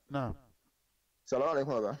 Náà. Sàlámù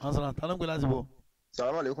aleykum bàbá. Asalaam tánú gbé láti bọ̀.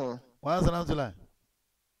 Sàlámù aleykum. Wàlẹ́ sàlámù tìlà.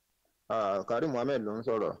 Karim Muhammed ló ń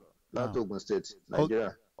sọ̀rọ̀ láti Ogun State,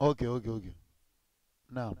 Nigeria. Ok.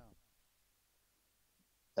 Náà.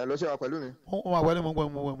 Ẹ ló ṣe wà pẹ̀lú mi. Wọ́n wà pẹ̀lú mo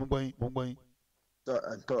gbọ́ yín.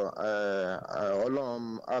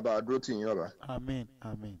 Ọlọ́run á bá dúró tì yín bàbá.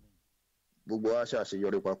 Àmín. Gbogbo wa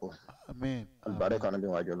ṣàṣeyọrí papọ̀. Àmín. Àlùbáríkà níbi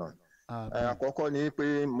wájú Ọlọ́run. Àkọ́kọ́ ni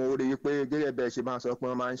pé mo rí i pé gẹ́gẹ́ bẹ́ẹ̀ ṣe máa ń sọ pé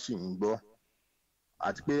wọ́n máa ń ṣì ń gbọ́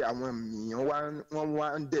àti pé àwọn èèyàn wọ́n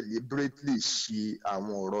wá ń deliberately ṣì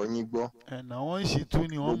àwọn ọ̀rọ̀ yín gbọ́. Ẹ̀nà wọ́n ń ṣì tú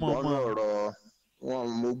ni wọ́n mọ̀ mọ́.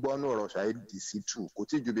 Mo gbọ́ ní ọ̀rọ̀ Saheed Shittu kò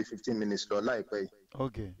tí ju bí 15 minutes lọ láìpẹ́ yìí.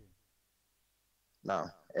 Ok. Now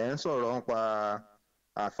ẹ̀ ń sọ̀rọ̀ nípa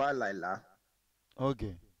àfa Láìlá. Ok.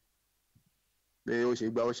 Pé ó ṣe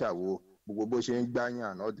gbá ó ṣàwo gbogbo bó ṣe ń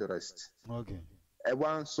gbáyàn and all the rest. Ok. Ẹ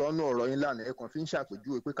wá ń sọnù ọ̀rọ̀ yín lánàá ẹ kàn fi ń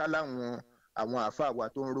ṣàpèjúwe pé ká láwọn àáfàá wa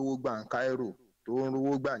tó ń rówó gbà ní Cairo tó ń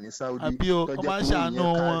rówó gbà ní Saudi tó jẹ́ pé ìyẹn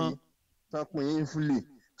kárí tán pín in fúlì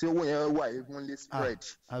tí owó yẹn wà evenly spread.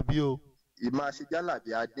 Ìmáa ṣe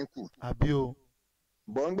jálàbí adínkù.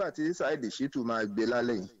 Bọ́ńgbà tí Saheed Shittu máa gbé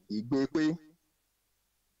lálẹ́ yìí ìgbé pé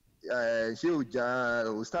ṣé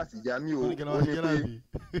USTAZJAMIU ó ní pé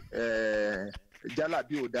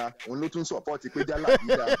jálàbí ò dáa òun ló tún sọ̀pọ̀tì pé jálàbí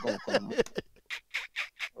dáa kankan mọ́.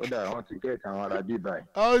 Ó dà wọ́n ti gẹ̀ẹ́tì àwọn ará bí báyìí.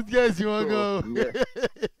 Ó gẹ̀ẹ́sì wọn gan.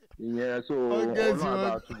 Ìyẹn so Ọlọ́run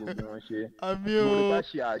àbá tún gbogbo wọn ṣe. Àmì o. Mo rí bá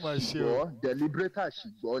ṣe àṣìgbọ́ deliberate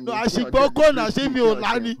àṣìgbọ́ ni. Àṣìgbọ́ kọ́nà ṣé mi ò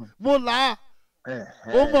lá ni mo là á.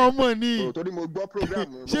 Ó mọ̀ ọmọ ni. Torí mo gbọ́ program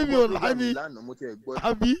ṣé mi ò lá ni.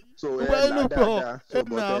 Àbí wọ́n ló pọ̀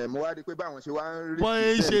ẹ̀nà. Mo wá rí i pé báwọn ṣe wá ń rí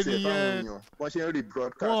ìṣẹ̀lẹ̀ fáwọn èèyàn. Wọ́n ṣe ń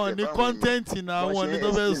rebroadcast. Wọ́n ní content náà wọ́n ní tó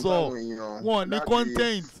fẹ́ sọ. Wọ́n ní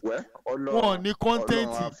content. Wọ́n ní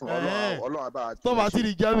content. Tọ́ba tí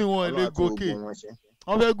di Jamiu wọn lè gòkè.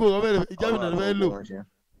 Wọ́n fẹ́ gò wọ́n fẹ́ Jamiu náà fẹ́ lò.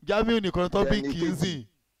 Jamiu nìkan tọ́pìkì ń sìn.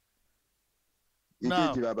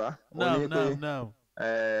 Ìkejì bàbá ó ní pé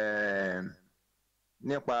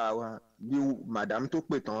nípa bí madam tó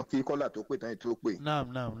pè tán kí kọ́là tó pè tán ètò tó pè.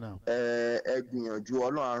 Ẹ gbìyànjú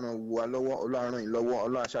Ọlọ́run àrùn wa lọ́wọ́ Ọlọ́run àrùn yìí lọ́wọ́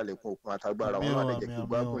Ọlọ́run àṣàlẹ̀kùn òkun àtàgbára wọn láti jẹ́ kí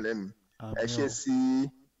gbágùn lẹ́mìí. Ẹ ṣe sí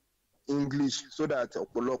English so that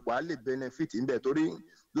ọ̀pọ̀lọpọ̀ á lè benefit ń bẹ̀ torí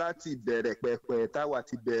láti bẹ̀rẹ̀ pẹpẹ táwa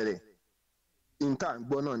ti bẹ̀rẹ̀ nta ń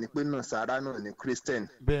gbọ́ náà ni pé náà Sàrà náà ni Christian.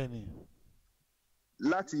 Bẹ́ẹ̀ni.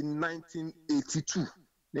 Láti 1982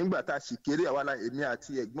 nígbà tá a sì kéré àwa la èmi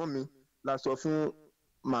àti ẹ̀gbọ́n mi la sọ fún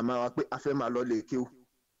màmá wa pé a fẹ́ máa lọ lè kéwú.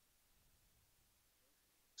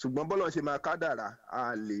 Ṣùgbọ́n bọ́lá ṣe máa kádàrá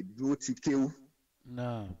a lè dúró ti kéwú.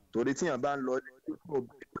 Torí tíyàn bá ń lọ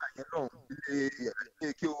nígbà yẹn náà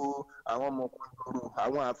ilé kí o àwọn ọmọ kan tọrọ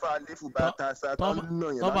àwọn àáfàá lẹ́fù bá ta sa tó ń nà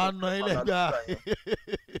yẹn lánàá nà ilé gbà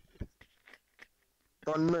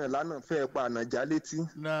tó ń nà yẹn lánàá fẹ́ pa ànàjà létí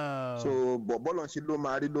so bọ́lọ̀ ṣe ló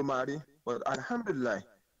máa rí but alhamdulilayi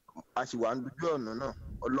a sì wà lójú ọ̀nà náà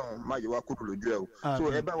ọlọ́run má yẹ wá kúrò lójú ẹ̀ o so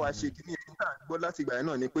ẹ bá wa ṣe kí ní ìta gbọ́ láti ìgbà yẹn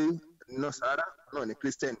náà ni pé nasara náà ni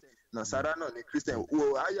christian nasara náà ni christian wo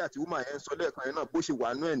àyà tí wọ́n yẹn sọ lẹ́ẹ̀kan yẹn náà bó ṣe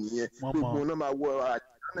wà nú ẹ̀ nìyẹn gbogbo náà máa wọ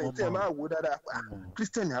àjànà tí ẹ máa wò dáadáa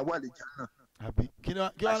christian àwa lè jà náà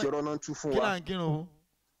àṣírọ́ náà ń tú fún wa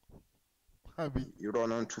irọ́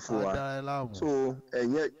náà ń tú fún wa so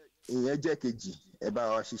ìyẹn jẹ́ kejì ẹ bá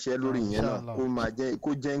wa ṣiṣẹ́ lórí ìyẹn náà kó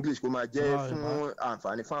jẹ́ english kó máa jẹ́ fún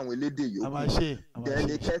àǹfààní fún àwọn elédè yòókù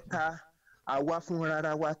dẹ́ni kẹta àwa fún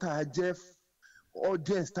rárá wa tá a jẹ́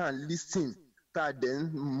audience tá a listen tá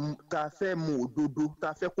a fẹ́ mú òdodo tá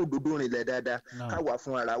a fẹ́ kó òdodo rìnlẹ̀ dáadáa káwa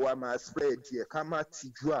fún ara wa máa spread yẹ ká má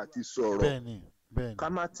tijú àti sọ̀rọ̀ ká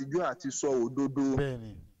má tijú àti sọ òdodo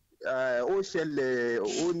ó ṣẹlẹ̀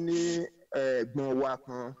ó ní ẹ̀gbọ́n wa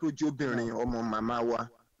kan tó jẹ́ obìnrin ọmọ màmá wa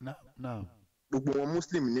gbogbo wọn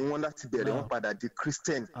muslim ni wọn láti bẹ̀rẹ̀ wọn padà di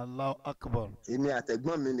christian Allahu Akbar èmi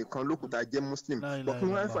àtẹ̀gbọ́n mi nìkan lókùtà jẹ́ muslim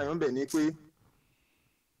bọ̀kún wọn fàyàn bẹ̀ ni pé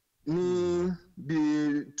ní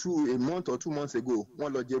bíi a month or 2 months ago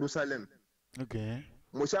wọ́n lọ Jerusalem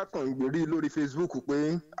mo ṣàkàn rí lórí Facebook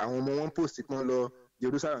pé àwọn ọmọ wọn post kan lọ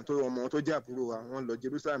Jerusalem tó ọmọ tó jẹ́ àbúrò wa wọ́n lọ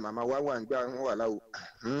Jerusalem àmọ́ wà ń gbà wọ́n wà láwo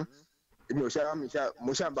èmi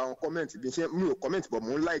mo ṣáà bá wọn comment bí mi ò comment bọ̀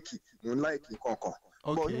mo ń like kankan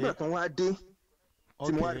bọ̀ nígbà kan wá dé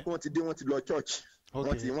tí mo wá rí pé wọ́n ti dé wọ́n ti lọ church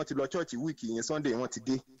wọ́n ti lọ church week yẹn Sunday wọ́n ti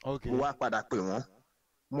dé mo wá padà pè wọ́n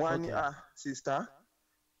mo wá ní sista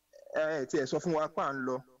tí ẹ sọ fún wa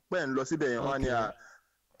pẹ́ ń lọ síbẹ̀ yẹn wọ́n ní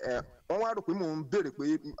wọ́n wá rò pé mò ń béèrè pé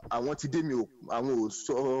àwọn ti dé àwọn ò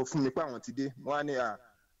sọ fún mi pé àwọn ti dé wọ́n á ní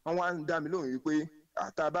wọ́n wá ń dá mi lóhùn wípé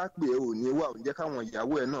tá a bá pè é ò ní wá ò ní jẹ́ káwọn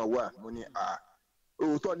ìyàwó ẹ̀ náà wà mo ní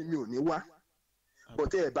òótọ́ ni mi ò ní wá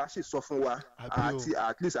bọ́tẹ́ ẹ̀ bá sì sọ fún wa àti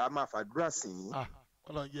at least a máa fàdúrà sí yín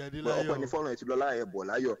ọ̀pọ̀ ní fọ́nrán ẹ̀ ti lọ láyẹ̀ bọ̀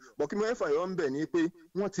láyọ̀ bọ̀ kí mo fẹ́ fàyọ̀ ń bẹ̀ ni pé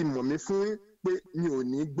wọ́n ti mọ̀ mí fún pé mi ò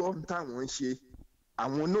ní gbọ́ táwọn ń ṣe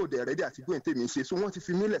àwọn náà dẹ̀ rẹ́dí àti gbóyè tèmi ṣe so wọ́n ti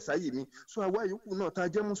fi mílẹ̀ sáyè mi so àwa yòókù náà tá a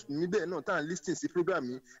jẹ́ mùsùlùmí bẹ́ẹ̀ náà tá à ń listing sí program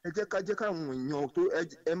yìí ẹ jẹ́ káwọn èèyàn tó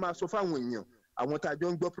ẹ máa sọ fáwọn èèyàn àwọn tá a jọ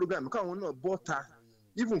ń gbọ́ program káwọn náà bọ́ ta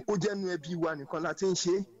even kó jẹ́nu ẹbí wa nìkan la ti ń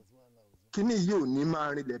ṣe kíní yìí ò ní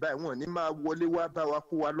máa rinlẹ̀ báyìí wọn ò ní máa wọlé wá bá wa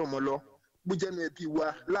kó wa lọ́mọ lọ bó jẹ́nu ẹbí wa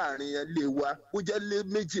láàrin ilé wa bó jẹ́ lé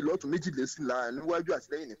méjì lọ́tún méjì lé sí níwájú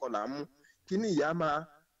àtìlẹ́yìn nìkan là ń mú kíní ìyá máa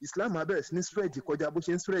Islam abẹ́rẹ́ sí ní spread kọjá bó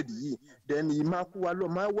ṣe ń spread yìí then ìmá kó wa lọ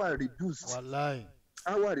máa wà reduced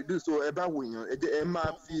á wà reduced so ẹ bá wo èèyàn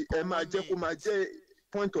ẹ máa jẹ́ kó máa jẹ́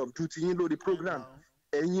point of duty yín lórí program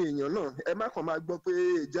ẹ̀yin èèyàn náà ẹ má kàn máa gbọ́ pé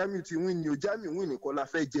Jamiu ti win ni o Jamiu win nìkan la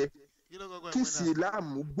fẹ́ jẹ kí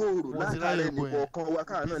Ìsìlámù gbòòrò látàrẹ nìkan kan wa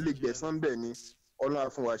káà náà lè gbẹ̀san bẹ́ẹ̀ ni Ọlọ́run á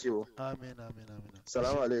fún wa ṣe o. Àmín.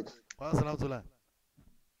 Salamu alaikum. Wa salamtula.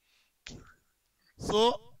 So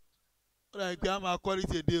ó dàbí pé a máa kọ́rí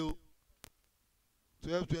tèdè o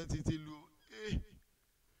 12:20 ti lu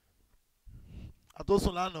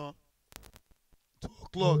àtòsùn lánàá 2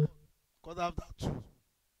 o'clock quarter after 2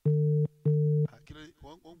 kí ló dé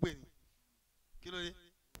wọ́n ń gbè ní kí ló dé.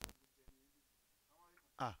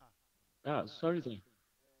 Sorry sir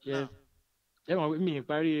yes ẹ mọ̀ mi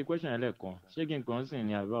parí question ẹlẹ́ẹ̀kan ṣé kí n kàn sí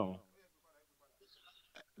ní àbá wọn.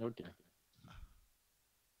 Okay.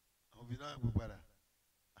 àwọn òbí náà gbé padà.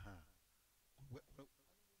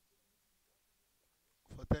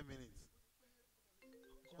 For 10 minutes.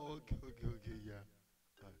 Okay, yeah.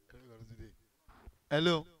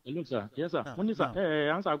 Hello, sir. Yes, sir. Mo ní sir,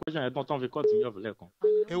 answer question ẹ̀ tán fi cut mi off lẹ́ẹ̀kan.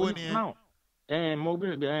 Èwo ni ẹ? Now, mo gbé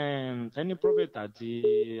ẹni prophet àti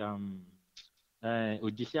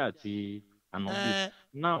òjíṣẹ́ àti Anobi.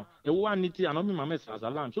 Now, èwo wà ní ti Anobi Muhammad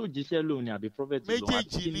sallam ṣé òjíṣẹ́ lòun ni àbí prophet lòun?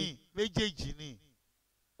 Méjèèjì ni.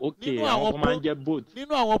 Okay, àwọn kan máa ń jẹ́ both.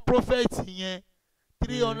 Nínú àwọn prophet yẹn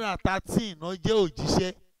 313 náà jẹ́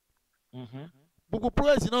òjíṣẹ́ gbogbo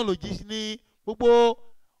prophet náà lòjíṣẹ́ ní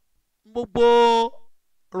gbogbo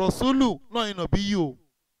rọ̀súlù náà ní nàbíyù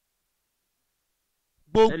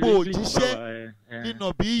gbogbo òjíṣẹ́ ní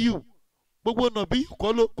nàbíyù gbogbo nàbíyù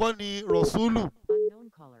kọ́ ní rọ̀súlù.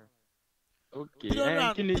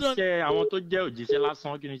 Kí ni iṣẹ́ àwọn tó jẹ́ òjíṣẹ́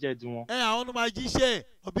lásán kí ni iṣẹ́ tiwọn? Àwọn ló máa jíṣẹ́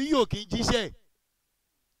nàbíyù ò kì í jíṣẹ́.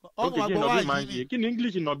 Kí ni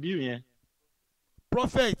English nàbíyù yẹn?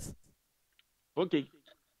 Prophet. Okay.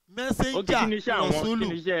 Messenger. Kí ni iṣẹ́ àwọn kí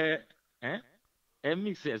ni iṣẹ́ ẹ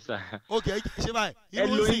mix ẹ sà. Okay, ẹ jẹ́ ṣe báyìí. Ẹ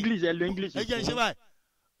lo English. Ẹ jẹ́ ṣe báyìí.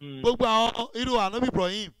 Gbogbo àwọn irú Anobi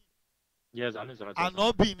Ibrahim. Yes,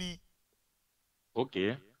 Anobi ni ok.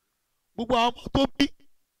 gbogbo àwọn ọmọ tó bí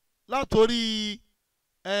látòrí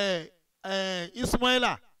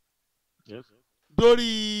Ismaila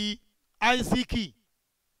dórí Isaki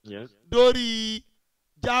dórí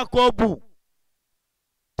Jacobu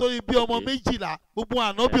torí bí ọmọ 12 gbogbo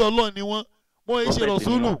ànábì Ọlọ́run ni wọ́n wọ́n ṣe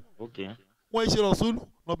rọ̀súlù wọ́n ṣe rọ̀súlù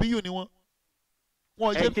nọ̀bíyù ni wọ́n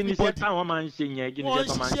ṣe kí ni iṣẹ́ táwọn máa ń ṣe yẹn kí ni iṣẹ́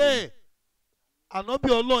tó máa ń ṣe. wọ́n ṣiṣẹ́ ànábì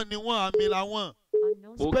Ọlọ́run ni wọ́n àmì làwọn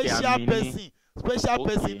special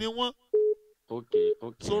person ni wọ́n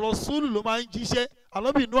so rọ̀súlù ló máa ń jíṣẹ́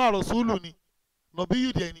ànábì inú àrọ̀súlù ni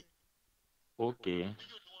nọ̀bíyù dẹ̀ ni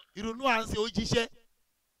ìrònú à ń ṣe ó jíṣẹ́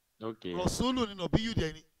rọ̀súlù ni nọ̀bíyù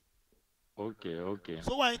dẹ̀ ni.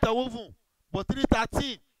 So wà interwoven but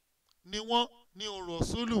 313 ni wọ́n ní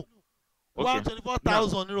rọ̀súlù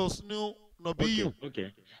 124,000 ní nọ̀bíyù.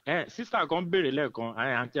 sísà kan béèrè lẹ́ẹ̀kan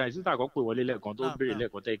àǹtí sísà kan pè wọlé lẹ́ẹ̀kan tó béèrè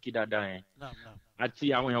lẹ́ẹ̀kan tẹ́ kí dáadáa yẹn àti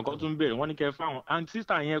àwọn èèyàn kan tún béèrè wọ́n ní kẹ́ fáwọn àǹtí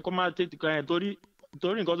sísà yẹn kó má tètè kan yẹn torí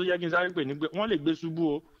nǹkan tó jẹ́ kí n sáré pè ní pé wọ́n lè gbé ṣubú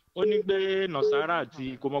o ó ní pé nọ̀sára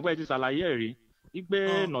àti kò mọ̀ pé ti ṣàlàyé ẹ̀ rí wípé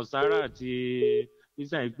nọ̀sára àti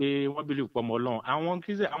kristian yìí pé wọ́n bìlì pọ̀mọ́ lọ́hùn àwọn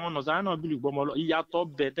kristian àwọn nọ̀sára náà bìlì pọ̀mọ́ lọ́hùn ìyàtọ̀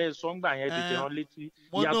bẹ̀ tẹ́ sọ́ngbà yẹn tètè rán létí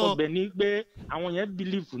ìyàtọ̀ bẹ̀ ní pé àwọn yẹn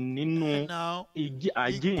bìlìfù nínú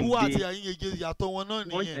àjíǹde ikú àti àyíǹde ìyàtọ̀ wọn náà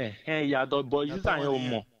nìyẹn. ìyàtọ̀ bọ̀ sísà yẹn ò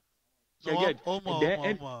mọ̀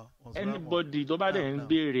anybody tó bá dẹ̀ ń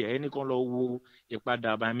béèrè ẹni kan lọ wo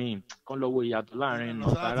ìpadàbà mi kan lọ wo ìyàtọ̀ láàrin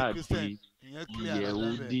nọ̀sára àti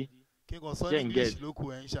ìyẹ̀wùdí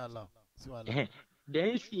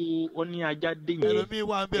dẹ́yìnsù oní ajá dé yẹn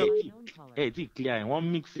ẹ ti clear ẹ wọ́n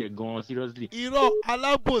mix ẹ̀ gan seriously. irọ́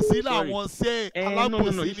alábòsí làwọn ṣe alábòsí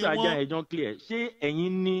ni wọ́n. iṣu ajá ẹ̀ jọ clear ṣé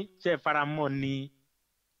ẹ̀yin ní ṣe faramọ́ ni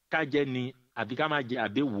ká jẹ ni àbí ká má jẹ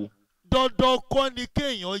àbẹ̀wò. dandan kọ́ ni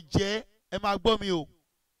kéèyàn jẹ ẹ máa gbọ́ mi o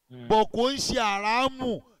bọ̀ kò ń ṣe àràmù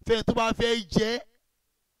fẹ́ni tó bá fẹ́ jẹ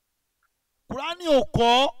kúránì ò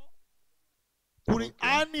kọ́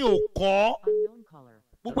kúránì ò kọ́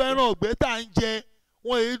gbogbo ẹran ọ̀gbẹ́ tá à ń jẹ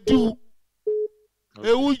wọn èé du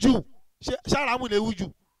ewu jù ṣé àràmù ni ewu jù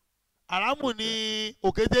àràmù ni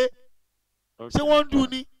òkété ṣé wọ́n ń dùn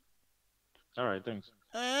ni. all right thanks.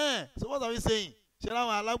 So what are we saying ṣé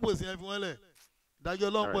láwọn alágbòsí yẹn fi wọ́n lẹ̀ ìdájọ́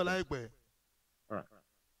ọlọ́run pọ̀ láìpẹ́.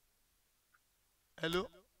 hello.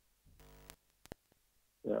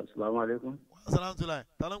 asalaamualeykum. salaam tula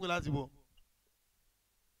ta ló ń pè láti bọ̀.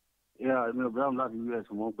 èmi Ibrahim láti US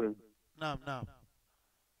mọ̀ pé. naam.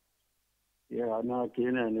 Àná kí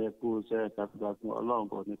náà ní kú iṣẹ́ takuntakun ọlọ́run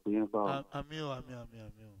kò ní pín in fa o. Àmín o.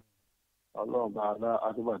 Ọlọ́run bá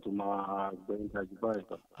àtúbà tó máa gbẹ̀ngà jù báyìí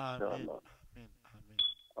kan.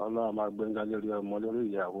 Ọlọ́run máa gbẹ̀ngà lórí ọmọ lórí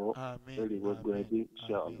ìyàwó lórí gbogbo ẹbí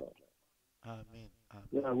ṣe ọ̀la.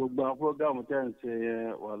 Gbogbo àwọn fúrógámù tẹ́ ń ṣe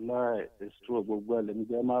yẹn wàláì èso gbogbo ẹlẹ́mi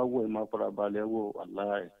jẹ́ máa wò máa farabalẹ̀ wò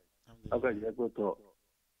wàláì. Lọ́kàn jẹ́ pé tọ̀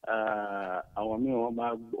àwọn míì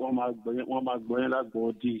wọ́n máa gbọ́yìn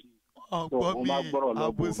lágbó dì. Ọgbọ́n mi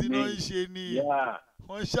àbòsí náà ń ṣe ni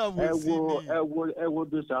wọ́n ṣàbòsí ni. ẹ wo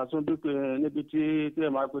bí sàásùn bí pé níbi tí ẹ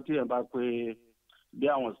máa pé tí ẹ bá pé bí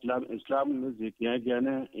àwọn Islam music ìyẹn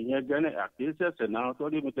gẹ́ni àkíyèsẹ̀sẹ̀ náà tó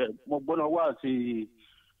rí mi tẹ̀ mo gbọ́dọ̀ wá sí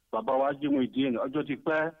bàbá wa Jímọ̀ ìdíyìn ọjọ́ ti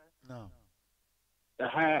pẹ́.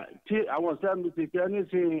 tí àwọn Islam music yẹn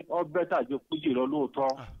nísìnyí ọbẹ̀ tàjọ kújì lọ lóòótọ́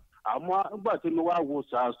àmọ́ nígbà tí mo wá wo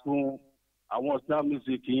sàásùn àwọn Islam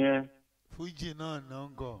music yẹn. Fújì náà náà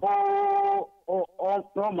ń gọ̀.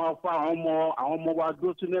 wọ́n máa fa àwọn ọmọ wa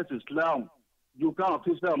dúró sí nẹ́ẹ̀sì Islam ju káwọn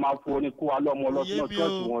Christian máa fọ ní kó wa lọ́mọ lọ sínú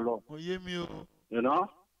ṣọ́ọ̀ṣì wọn lọ. Oyé mi o.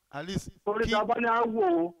 torí tabani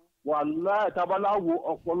awo wàláì tabani awo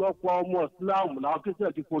ọ̀pọ̀lọpọ̀ ọmọ Islam làwọn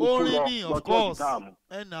Christian ti forí kó lọ ṣọ́ọ̀ṣì táàmù.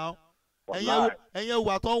 ẹ̀yẹ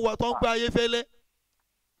wà tó ń gbé ayé fẹ́lẹ́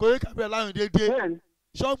kò yẹ kábíyà láyìn déédéé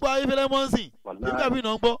ṣé wọ́n gbọ́ ayé fẹ́lẹ́ mọ́sìn yẹ kábíyà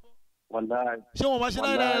náà ń gbọ́ ṣé wọ́n máa ṣe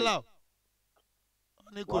náírà là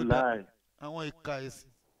ní kò dá àwọn ìka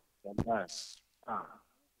ẹ̀sìn.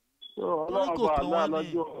 wọ́n ní kò kàn wá ní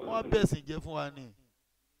wọ́n bẹ̀sìn jẹ́ fún wa ní.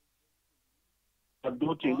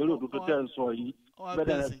 ọdún tí lórí òdòdó tẹ́ ń sọ yìí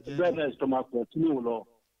bẹ́ẹ̀ náà ìṣọ́ máa pọ̀ tí mi ò lọ.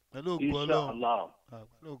 pẹ̀lú ògùn ọlọ́run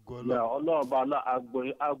ọlọ́run bá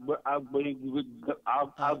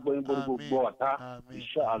agbóyin gbogbo ọ̀tá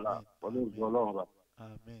ìṣàlá pẹ̀lú ògùn ọlọ́run bá.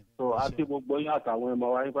 so àti gbogbo yín àtàwọn ẹmọ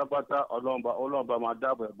wa yín pápátá ọlọ́run bá máa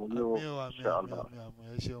dáàbò ẹ̀bùn ní o ṣàlá.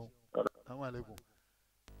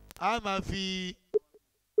 a máa fi.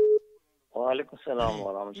 wa aleykum salaam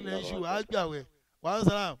wa rahmatullahi ilé iṣu àgbàwẹ̀ wàhálà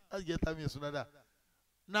sàlám láti jẹ́ tàmí ẹ̀sùn dáadáa.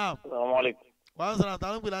 naam. salaamu aleykum. wàhálà sàlám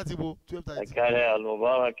tàbí ń pè láti bo 12:30. ẹ̀kálẹ̀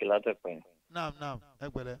almubarak látẹ̀pẹ̀. naam ẹ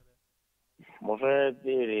pẹ̀lẹ́. mo fẹ́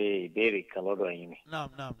béèrè ìbéèrè kan lọ́dọ̀ yín ni. naam.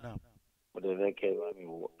 mo dẹ̀ fẹ́ kẹ́ ẹ bá mi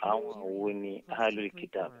wò àwọn wo ni ahlul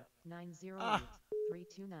kitab.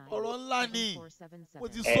 ọ̀rọ̀ ńlá ni mo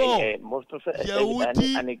ti sọ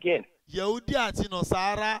Yehudi àti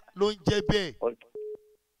Nasara ló ń jẹ́ bẹ́ẹ̀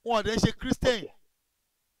wọn ò dẹ̀ ṣe Christian.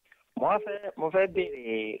 mo fẹ́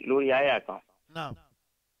béèrè lórí àyà kan.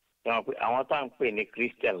 àwọn tá à ń pè ní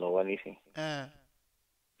Christian lọ́wọ́ nísìn.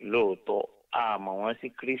 lóòótọ́ a mọ̀ wọ́n sí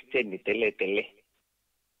Christian tẹ́lẹ̀tẹ́lẹ̀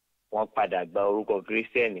wọ́n padà gba orúkọ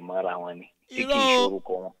Christian mọ́ra wọn ni tí kì í ṣe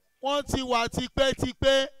orúkọ wọn. wọ́n ti wà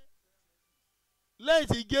tipẹ́tipẹ́ lẹ́yìn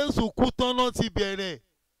tí Jésù kú tán náà ti bẹ̀rẹ̀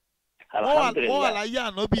wọ́n wà láyé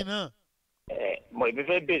Anobi náà. mo ibi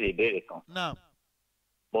fẹ́ béèrè ìbéèrè kan.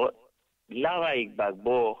 bọ́ lára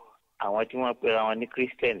ìgbàgbọ́ àwọn tí wọ́n pera wọn ní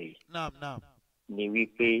Christian yìí ni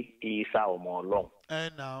wípé Issa ọmọ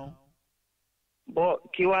Ọlọ́run. bọ́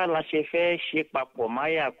kí wàá la ṣe fẹ́ ṣe papọ̀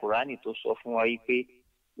máyà Kùránì tó sọ fún wa wípé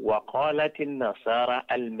wàkọ́látì Nasara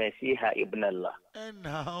al-Masiha ibn Allah.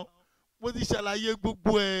 mo ti ṣàlàyé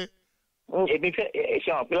gbogbo ẹ. èmi fẹ́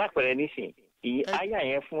ṣe àwọn pínlẹ̀ àpẹẹrẹ nísìn ìyẹn àyà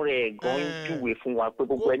yẹn fún rẹ̀ gan ń júwe fún wa pé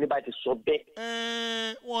gbogbo ẹni bá ti sọ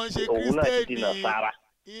bẹ́ẹ̀ wọ́n ṣe òun náà ti di Nasara.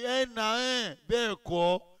 bẹ́ẹ̀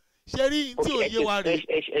kọ́ ṣe rí tí ò yé wa rè.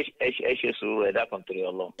 ẹ ṣe sùúrù ẹ dákun torí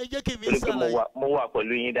Ọlọ́run. ẹ jẹ́ kí mi ṣàlàyé. mo wà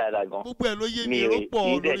pẹ̀lú yín dáadáa gan. gbogbo ẹ̀ ló yé mi èrò pọ̀ lórí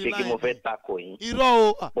láì. mi ì dẹ̀ ṣe kí mo fẹ́ takò yín. irọ́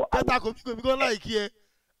o kátàkó mi kò láì kí ẹ.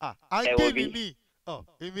 à ń gé mi ní.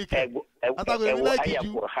 èmi kẹ àtàkùn èmi láì kí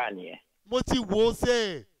ju. mo ti wò ó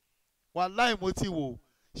sẹ́ẹ̀ wàláì mo ti wò ó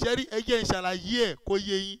ṣe rí ẹ jẹ́ n ṣàlàyé ẹ̀ kó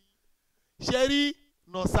yé yín. ṣe rí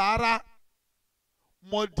Nasara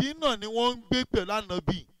Mọ̀dínà ni wọ́n ń gbé pẹ̀lú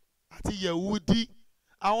Anobi àti Yehudi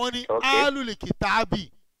àwọn ni ahlul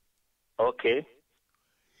kitabi.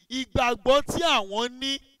 ìgbàgbọ́ tí àwọn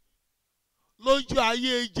ní lójú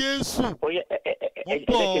ayé Jésù. ẹ jẹ́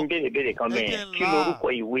kí n béèrè béèrè kan mẹ́rin kí lorúkọ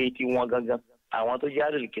ìwé tí wọ́n gangan àwọn tó jẹ́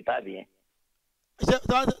ahlul kitabi yẹn. ṣé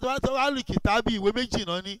ahlul kitabi ìwé méjì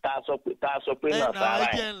náà ni. tá a sọ pé Nasara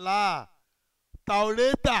ẹ̀. ẹ̀jẹ̀ ńlá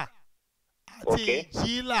Taureta àti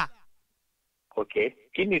Injila.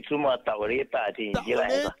 kí ni ìtumọ̀ Taureta àti Injila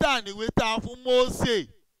yẹn bá. Taureta níwé tá a fún Mósè.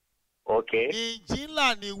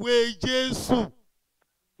 Injila níwé Jésù.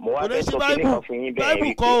 mo wá fẹ́ sọ kí ni kan fún yín bẹ́ẹ̀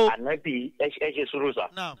rí pé Ànábì ẹ ṣe sùúrù sà.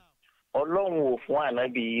 Ọlọ́run ò fún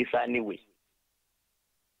Ànábì Issa níwèé.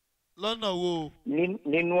 lọ́nà wo.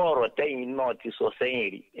 nínú ọ̀rọ̀ tẹ́yìn náà ti sọ sẹ́yìn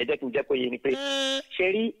rí ẹ jẹ́ kí n jẹ́ pé yé ni pé ṣe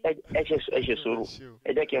rí ẹ ṣe sùúrù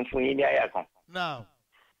ẹ jẹ́ kí n fún yín ní àyà kan.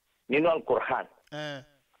 nínú Al-Qur'an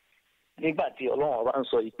nígbà tí Ọlọ́run ọba ń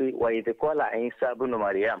sọ yìí pé wa idh qala Issa ibn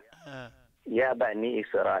Maryam ya bani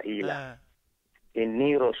Isra'ila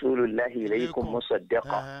inni rasulullahi ilaykum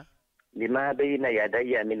musaddiqan lima bayna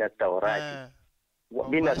yadayya min at-taurati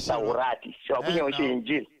ṣọ́ọ́bù yẹn ń ṣe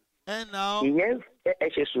Injil. ìyẹn ẹ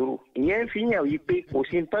ṣe sùúrù ìyẹn fi hàn yìí pé kò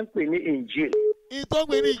sí nǹkan pè ní Injil.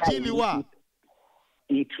 ìtọ́gbé ní Injil wà.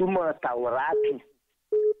 ìtumọ̀ Taurati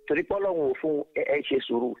torí pé Ọlọ́run ò fún ẹ ṣe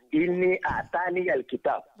sùúrù inni ataniyal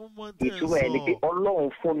kitab ìtumọ̀ ẹ̀ ni pé Ọlọ́run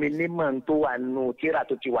fún mi ní mọ̀ tó wà nù tíra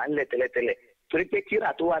tó ti wà ńlẹ̀ tẹ́lẹ̀tẹ́lẹ̀ torí pé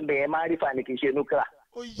tíra tó wà ń bẹ̀ yẹn máa rí fani kì í ṣe nukra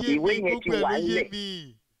ìwé yẹn ti wà ńlẹ̀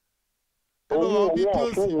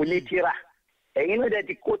òun fún òun ní tíra ẹ̀yin náà dẹ̀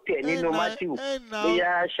ti kó tẹ̀ nínú Matthew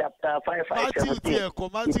bóyá chapter 5:17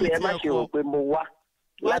 ìpè ẹ má ṣe rò pé mo wá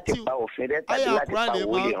láti pa òfin rẹ tàbí láti pa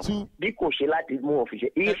owó lè hàn bí kò ṣe láti mú òfin ṣe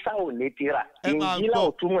Issa ò ní tíra Injila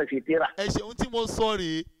ò túmọ̀ sí tíra. ẹ ṣeun tí mo sọ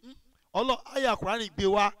rèé àyà Kùránì gbé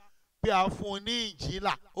wá pé a fún un ní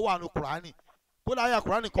Injila ó wà ní Kùránì kódà àyà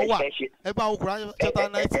Kùránì kan wà ẹ bá àwọn Kùránì chapter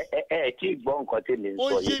 19. ẹ tí ì gbọ́ nǹkan tí mi ń sọ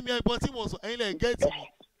yìí. ó yé mi ẹ̀gbọ́n tí mo sọ ẹ̀yin lẹ gẹẹtì mi.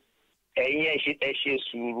 ẹ̀yin ẹ ṣe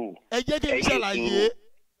sùúrù. ẹ jẹ́ kí n ṣàlàyé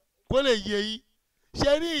kó lè yé yín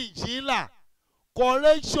ṣe rí Injila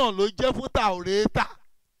correction ló jẹ́ fún Taureta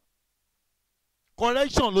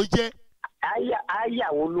correction ló jẹ́. àyà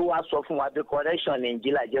wo ló wá sọ fún wa pé correction ní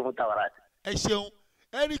Injila jẹ́ fún Taurata. ẹ ṣeun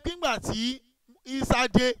ẹni pínpà tí Issa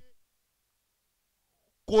dé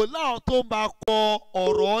kò láwọn tó ń bá kọ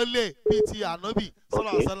ọ̀rọ̀ ọ̀lẹ̀ bíi ti Anobi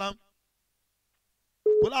sallallahu alaihi wasallam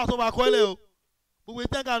kò láwọn tó ń bá kọ́ ọ̀lẹ̀ o gbogbo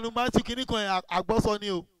ìtẹ́gànú Matthew kìíní kan àgbọ́sọ ni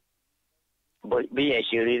o. bí yẹn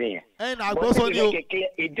ṣe rí nìyẹn. ẹnì àgbọ́sọ ni o.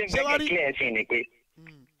 ṣé wàá rí kílẹ̀ ni pé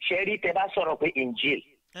ṣé rí tẹ bá sọ̀rọ̀ pé Injil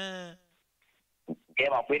ẹ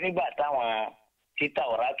mọ̀ pé nígbà táwọn títà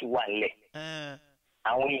ọ̀rá tún wà nílẹ̀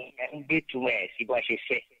àwọn èèyàn ń gbé túmọ̀ ẹ̀ sí bá ṣe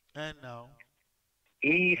fẹ́.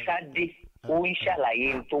 Issa dé ó ń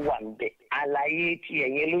ṣàlàyé tó wà níbẹ̀ àlàyé tí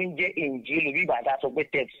ẹ̀yẹ ló ń jẹ́ Injil bí bàtà sọ pé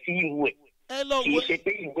tẹ̀ sí ìwé kì í ṣe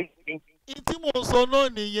pé ìwé ni. tí mo sọ náà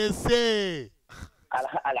nìyẹn ṣe é.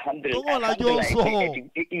 alhamdulilayi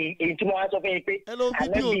èyí tí mo wá sọ fún yín pé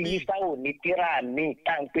Anobi Issa ò ní tíra mi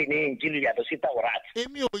tá à ń pè ní Injili yàtọ̀ sí Taurat.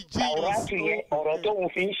 Taurat yẹn ọ̀rọ̀ tó ń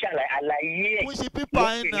fi ń ṣàlàyé ẹ̀ mo ṣe pípa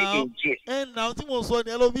ẹ̀ náà tí mo sọ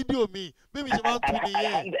ni ẹ lọ fídíò mi bí mi ṣe máa ń tún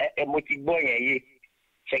nìyẹn. mo ti gbọ́ yẹn yé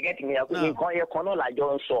ṣẹ́gẹ́tì mi nǹkan yẹn kan náà làjọ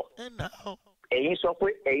ń sọ.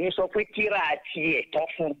 ẹ̀yin sọ pé tíra tiẹ̀ tán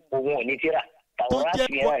fún òun ò ní tíra Taurat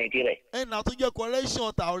yẹn wà ní tirẹ̀. ẹ̀ náà tó jẹ́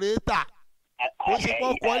correction Taurata ó ṣe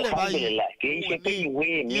kọ́ kọ́lẹ̀ báyìí kì í ṣe pé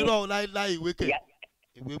ìwé mi irọ́ láíláí ìwé kẹ̀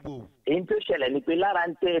ìwé bò. èyí tó ṣẹlẹ̀ ni pé lára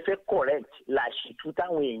ń tẹ́ ẹ fẹ́ correct làṣìtú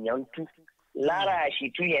táwọn èèyàn ń tú lára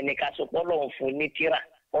àṣìtú yẹn ni ká sọ pé Ọlọ́run fún ní tíra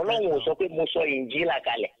Ọlọ́run ò sọ pé mo sọ Injila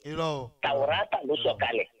kalẹ̀ Taurata ló sọ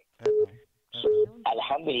kalẹ̀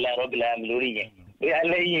alhamdulilayi rabbil alamin lórí yẹn bóyá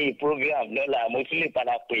lẹ́yìn program lọ́la mo tún lè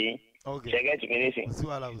padà pè é ṣẹ́gẹ́tì mi nísìn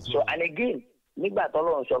so and again nígbà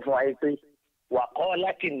tọ́lọ́run sọ fún wa yìí pé wàkọ́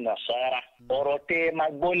láti nàṣàrà ọ̀rọ̀ tẹ́ máa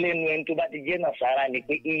gbọ́ lẹ́nu ẹni tó bá ti jẹ́ nàṣàrà ni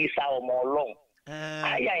pé Ìsá ọmọ Ọlọ́run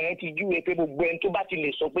àyà yẹn ti júwe pé gbogbo ẹni tó bá ti lè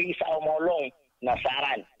sọ pé Ìsá ọmọ Ọlọ́run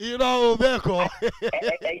nàṣàrà ni. irọ́ o bẹ́ẹ̀ kọ́.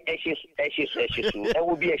 ẹ ṣe sùúrù ẹ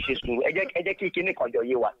wo bí ẹ ṣe sùúrù ẹ jẹ́ kí kinní kan jọ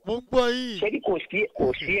yé wa. mo ń gbọ́ yìí. ṣé kò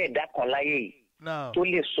sí ẹ̀dá kan láyé yìí tó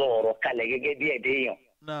lè sọ ọ̀rọ̀ kalẹ̀ gẹ́gẹ́ bí ẹ̀dá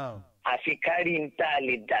èèyàn. àfi kárí ń tá a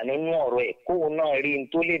lè dànù nú ọ̀rọ̀ ẹ̀ kóun náà rí ń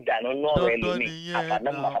tó lè dànù nú ọ̀rọ̀ ẹ̀ lómi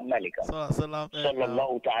àfàdá Muhammad kan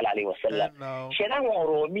sallallahu ta'ala alayhi wa sallam. ṣé láwọn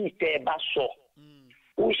ọ̀rọ̀ míì tẹ́ ẹ bá sọ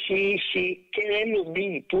ó ṣeé ṣe kẹ́rẹ́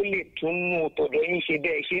lòmíì tó lè tún nù tọ̀dọ̀ yín ṣe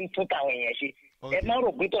bẹ́ẹ̀ ṣe ń tún táwọn èèyàn ṣe ẹ má rò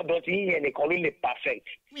pé tọ̀dọ̀ tí yín yẹn nìkan ló lè perfect.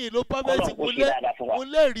 mi ló perfect mo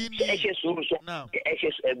lẹ́rìí ni. ẹ ṣe sùúrù sọ ẹ ṣe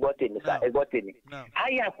ẹgbọ́ tèmi sá ẹgbọ́ tèmi.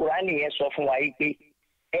 àyà Kùránì yẹn sọ fún wa yìí pé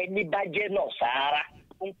ẹni bá jẹ́ Nàsárà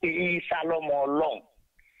ń pè Ìsá lọ́mọ Ọlọ́run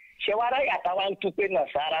ṣẹwàrà yàtọ̀ wa ń tún pé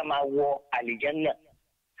Nàsárà máa wọ àlìjẹ́nnà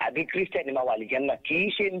àbí kírísítẹ̀nì máa wọ àlìjẹ́nnà kì í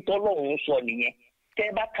ṣe ń tọ́lọ́run sọ nìyẹn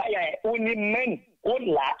tẹ́ bá káyà ẹ̀ ó ní mẹ́rin ó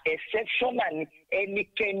là exceptional ni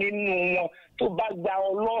ẹnikẹ́ni nínú wọn tó bá gba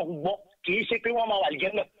Ọlọ́run gbọ́ kì í ṣe pé wọ́n máa wà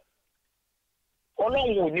àlìjẹ́nnà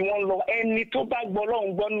Ọlọ́run ò ní wọ́n lọ ẹni tó bá gbọ́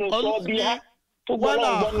Ọlọ́run gbọ́ nínú sọ́ọ́bíà tó gbọ́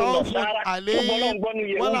Ọlọ́run gbọ́ nínú Nàsárà tó gbọ́ Ọlọ́run gbọ́ nínú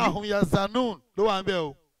Yẹhudi. wọ́n làhùn yazanun ló wà ń bẹ̀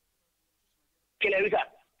o. kílẹ̀ rí sà.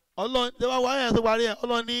 Ọlọ́run tí wọ́n wá yẹn tó parí ẹ̀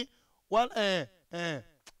Ọlọ́run ní wọ́n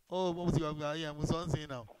mo ti gbàgbé ayé mo sọ ń sìn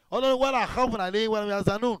náà Ọlọ́run wọ́n là khawfun alayhim wọ́n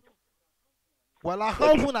yazanun wọ́n là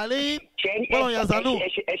khawfun alayhim wọ́n yazanun.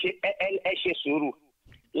 ẹ ṣe sùúrù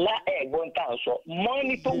la ẹ̀gbọ́n tá à ń sọ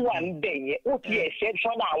mọ́ni tó wà ń bẹ̀ yẹn ó ti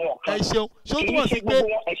exception àwọn kan ẹ ṣeun ṣé ó túmọ̀ sí pé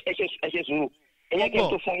ẹ ṣe sùúrù ẹ yẹ kí n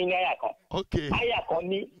tó fún yín ní àyà kan àyà kan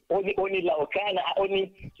ní ó ní làwọ̀kánà ó ní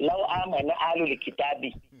làwọ̀ àmàna alul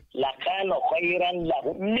kitabi làkánà khayran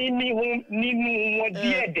lahu nínú wọn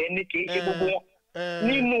díẹ̀ dẹ̀ ní kì í ṣe gbogbo wọn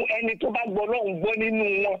nínú ẹni tó bá gbọ́ Ọlọ́run gbọ́ nínú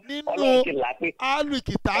wọn Ọlọ́run ti là pé alul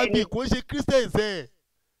kitabi kò ṣe christians ẹ̀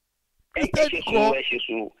christian kọ́ ẹ ṣe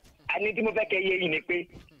sùúrù àní tí mo fẹ́ kẹ́ yé yìí ni pé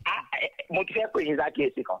mo ti fẹ́ pè yín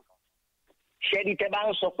sákìyèsí kan ṣẹ́ni tẹ́ bá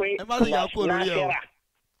ń sọ pé Násírà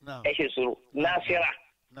ẹ ṣe sùúrù Násírà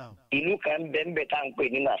ìlú kan ń bẹ tá à ń pè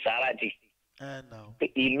ní Nasarati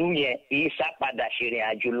ìlú yẹn Ìsá padà ṣèrìn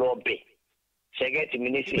àjò lọ bẹ̀ ṣẹ́gẹ́tì mi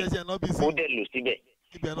ní sí ó dẹ̀ lò síbẹ̀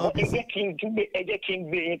ẹ jẹ́ kí n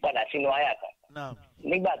gbé yín padà sínú àyà kan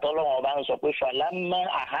nígbà tó lọ́wọ́ bá ń sọ pé falamma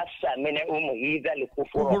ahassa minhum idhal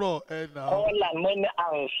kufra qala man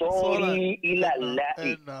ansari ila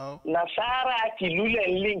Allahi Nasara tìlú lẹ̀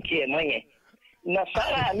ń líǹkì ẹ̀ mọ́ yẹn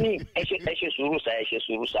Nasara mi ẹ ṣe sùúrù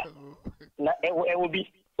sa ẹ wo bí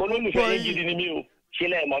olólùfẹ́ yẹn gidi ni mí o ṣe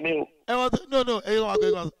lẹ́ mọ́ mi o. ẹ wọ́n tó no ẹ wọ́n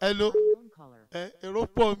akẹ́kọ̀ọ́ ẹ ló èrò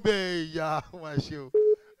pọ̀ ń bẹ́ẹ̀ ìyá wọn ṣe o.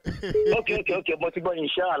 Okay, mo ti gbọ́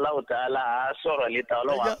insha Allah ta'ala a sọ̀rọ̀ létà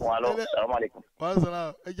ọlọ́wọ́ àfún wa lọ́wọ́ assalamu alaikum. wàá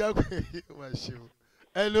sọ̀rọ̀ ẹ jágbe wọ́n ṣe o.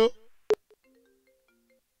 hello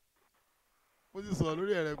mo ti sọ̀rọ̀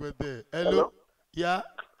lórí ẹ̀rẹ̀ gbẹ̀dẹ̀ hello ya.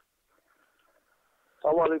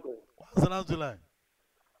 assalamu alaikum. wàá sọ̀rọ̀ àtúnláì.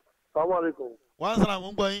 assalamu alaikum. wàá sọ̀rọ̀ mo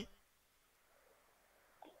ń gbọ́ yín.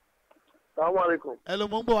 assalamu alaikum. hello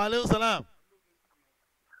mo ń gbọ́ wa aleykum salaam.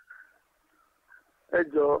 ẹ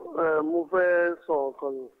jọ mo fẹ́ sọ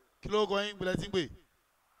nǹkan ni. kí ló kọ yín gbọ́dọ̀ tí ń pè.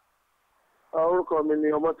 orúkọ mi ni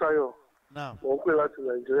Ọmọ́táyọ̀. mo ń pè láti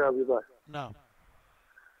Nàìjíríà bíbá.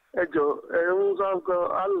 ẹ jọ ń sọ nǹkan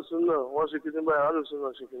alùsùn náà wọ́n ṣe kíní báyìí alùsùn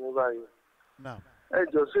náà ṣe kíní báyìí. ẹ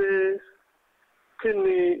jọ ṣé kí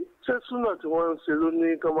ni ṣé súnà tí wọ́n ń ṣe ló ní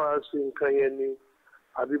kí wọ́n máa ṣe nǹkan yẹn ni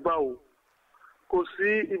àbí báwo. kò sí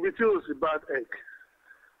ibi tí ò sí bad egg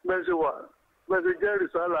mẹ́sẹ̀ jẹ́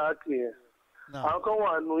rìsálà ákì yẹn. àwọn kan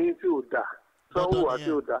wà nù yín tí ò dáa sanwó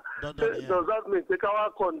àti ò dáa does that mean pé ká wá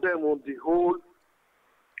condemn the whole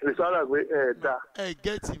rìsálà pé ẹ̀ dáa. ẹ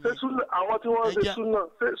gẹ́tì mi. àwọn tí wọ́n ń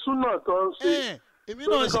ṣe súnà tó ń ṣe èmi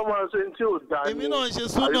náà ṣe máa ṣe tí ò dáa ni èmi náà ṣe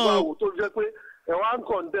súnà o tó jẹ́ pé ẹ wá ń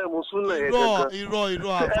kọ̀ndẹ́mù súnà yẹn kankan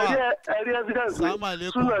irọ́ àfà ẹ̀rí evidence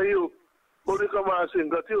súnà yìí o ó ní kọ́ máa ṣe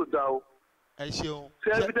nǹkan tí ò dáa o. ẹ ṣeun ṣé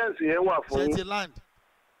evidence yẹn wà fún yín. ṣe ti land.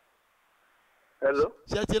 hello.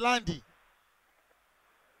 ṣe ti land.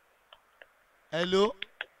 hello.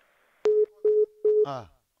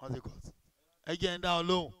 wọ́n ti kọ́ ẹ jẹ́ ń dá wọn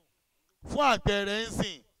lóhùn fún àpẹẹrẹ ń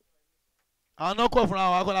sìn àwọn náà kọ̀ fúnra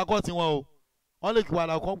wọn akọ́lákọ́ tí wọn o wọ́n lè kí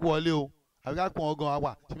padà kọ́ pọ̀ wọlé o àbí ká pọ̀ ọgàn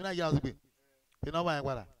àwà ṣèbí náà yíra sí pé nọ́mbà yẹn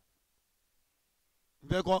padà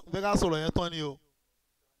nfẹ́ ká sọ̀rọ̀ yẹn tán ni o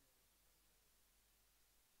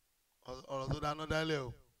ọ̀rọ̀ tó dáná dálẹ̀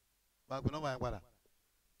o bá pè nọ́mbà yẹn padà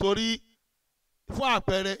torí fún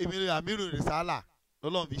àpẹẹrẹ èmi àmírù rìsálà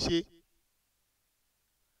lọ́lọ́run fi ṣe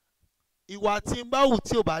ìwà tí ń bá wù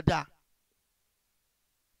tí ò bá dáa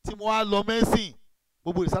tí mo wá lọ mẹ́sìn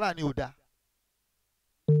gbogbo rìsálà ni ò dáa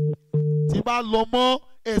tí n bá lọ mọ́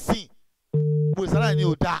ẹ̀sìn gbogbo rìsálà ni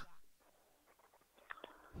ò dáa.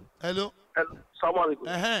 hello. salamaleykum.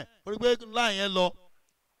 orí pé láì yẹn lọ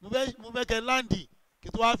mo fẹ́ kẹ́ láǹdì kí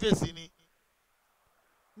tó wá fèsì ni.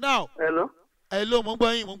 now. hello mo ń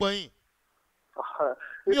gbọ́ yín mo ń gbọ́ yín.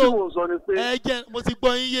 mi ò sọ ni pé. ẹ jẹ́ mo ti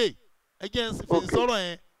gbọ́ yín yé ẹ jẹ́ fèsì sọ̀rọ̀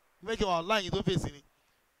yẹn mo fẹ́ kẹ́ wà láì yín tó fèsì ni.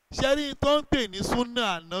 ṣẹ́rí tó ń pè ní súnà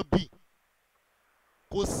ànábì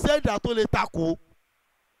kò sẹ́dà tó lè takò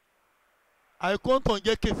àìkóńtàn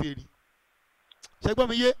jẹ́ kèfèrí ṣẹ́gbọ́n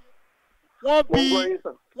mi yé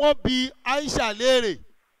wọ́n bi Aisha léèrè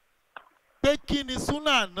pé kí ni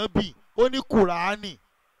súnà ànábì ó ní kùránì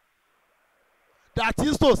dàtí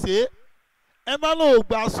sòsé ẹ má lò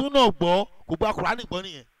gba súnà gbọ́ kò gba kùránì gbọ́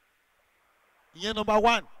nìyẹn ìyẹn number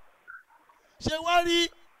 1 ṣé wá rí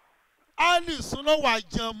ali súnà wà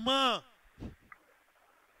jàn mọ́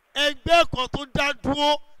ẹgbẹ́ kan tó dá dúró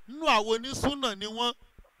nínú àwọn onísúnà ni wọ́n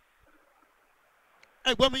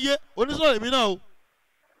ẹ̀gbọ́n mi yé onísúnà lèmi náà o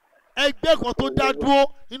ẹgbẹ́ kan tó dá dúró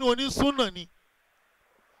nínú onísúnà ni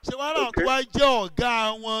ṣé wàá rà tó wá jẹ́ ọ̀gá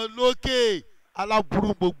wọn lókè aláburú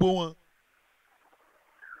gbogbo wọn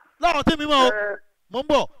láwọn tèmi mọ̀ o mò ń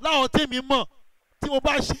bọ̀ láwọn tèmi mọ̀ tí mo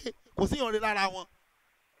bá ṣe kò sí ìyànjú lára wọn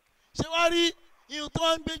ṣé wàá rí ihun tó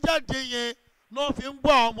ń gbé jáde yẹn lọ́ fi ń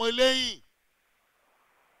bọ́ àwọn ọmọ lẹ́yìn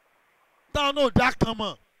táwọn náà dá kan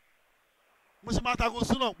mọ̀ mo ṣe máa tako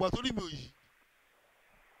súnà pọ̀ torí mi ò yí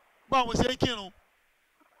báwo mo ṣe ń kírun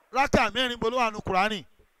rákà mẹ́rin bolo wà nù kúránì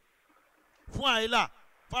fún àìlà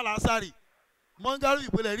fàlàsárì mọ́ngàrú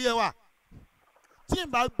ìpìlẹ̀ rí ẹ wà tí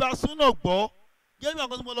n bá gba súnà gbọ́ gẹ́gẹ́ bí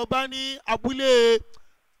àwọn tí mo lọ bá ní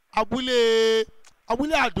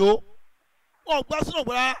abúlé àdó wọn gba súnà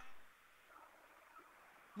gbọ́ rárá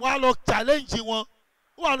wọn á lọ challenge wọn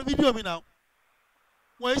ó wà ní fídíò mi náà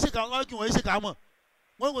wọn yìí ṣe kà wọn kì wọn yìí ṣe kà mọ̀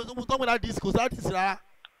wọn kò tó gbọdọ̀ dísì kò sá dísì rárá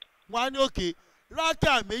wọn á ní òkè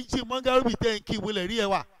rákà méjì mọ́ngàrúbì tẹ̀ǹkì ìwọlẹ̀ rí ẹ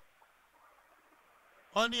wà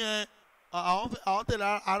wọ́n ní àwọn tẹ̀lé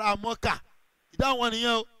ara mọ́kà ìdáhùn wọn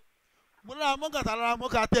nìyẹn o mo ní ara mọ́kà tààrà ara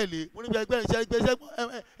mọ́kà tẹ̀lé mo ní gbẹgbẹ́ iṣẹ́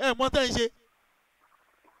ẹ mọ́ tẹ̀ ń ṣe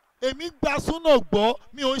èmi gba súnà gbọ́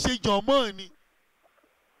mi ò ń ṣe jọ̀mọ́ ni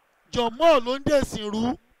jọ̀mọ́ ló ń dẹ̀sìn rú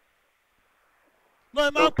náà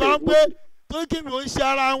ẹ máa ń pa á pé torí kí mi ò ń ṣe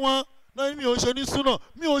ara wọn náà mi ò ń ṣe ní súnà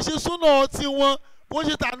mi ò ń ṣe súnà ọtí wọn kò ń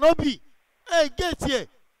ṣe tànọ́bì ẹ géètì ẹ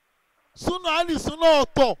súnà àlì súnà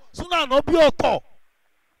ọ̀tọ̀ súnà ànábì ọ̀tọ̀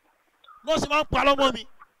náà ṣe máa ń pa lọ́mọ mi.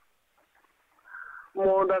 mo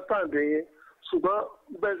understand yẹn ṣùgbọ́n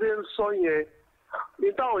bẹ́ẹ̀ ṣe ń sọ yẹn ní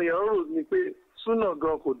táwọn èèyàn rò ní pé súnà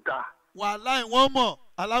gan kò dáa. wàláì wọ́n mọ̀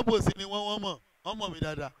alábòsí ni wọ́n mọ̀ wọ́n mọ̀ mí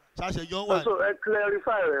dáadáa ṣàṣẹjọ́ wà. so ẹ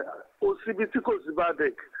clarify rẹ kò síbi tí kò sí bá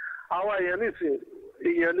dẹk àwọn èèyàn nìsín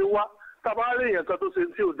èèyàn ni wá tabarí èèyàn kan tó ṣe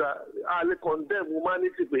tí ò dáa a lè condemn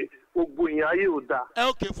humanity pé gbogbo èèyàn ayé ò dáa. ẹ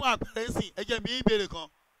òkè fún àpẹẹrẹ ń sìn ẹ jẹ́ mi ìbéèrè kan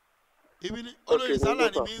èmi ní olórí sálà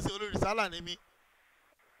ni mi ń sìn olórí sálà ni mi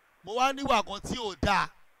mo wá níwà kan tí ò dáa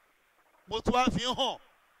mo tún wá fi hàn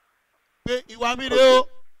pé ìwà mi rèé o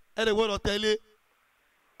ẹ lè gbọ́dọ̀ tẹ̀lé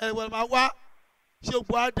ẹ lè gbọ́dọ̀ máa wá ṣé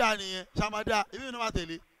gbọ́ á dáa nìyẹn ṣàmàdá èmi náà máa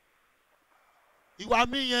tẹ̀lé ìwà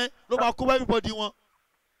mi yẹn ló máa kó bá everybody wọn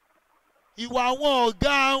ìwà àwọn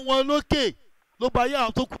ọ̀gá wọn lókè ló bá yé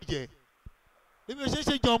àwọn tó kù jẹ́ èmi ò ṣe é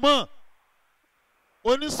ṣe jọ̀mọ́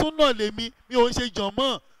onísúnà lèmi mi ò ń ṣe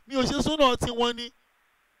jọ̀mọ́ mi ò ṣe súnà tiwọn ni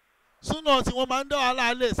súnà tiwọn máa ń dá wàhálà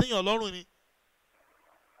alẹ́ séèyàn lọ́rùn ni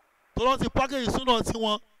tọ́lọ́ ti pákéjì súnà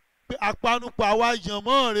tiwọn pé àpanupọ̀ àwa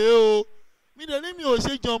jọ̀mọ́ rèé o mi dẹ̀ ní mi ò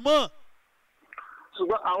ṣe jọ̀mọ́.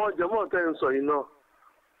 ṣùgbọ́n àwọn jọ̀mọ́ tẹ́ ń sọ yìí náà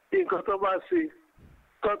nǹkan tó bá ṣe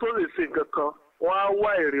kan tó lè ṣe nǹkan kan wọ́n á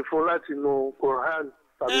wá èrè fún láti inú Quran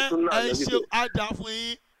tàbí súnà ẹ ṣe àdá fún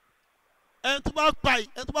yín ẹni tó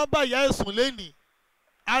bá bá ìyá ẹ̀sùn lẹ́nìí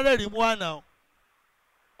arẹ́rìí mú wá náà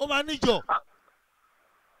ó máa níjọ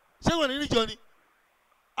ṣé wọ́n ní níjọ ni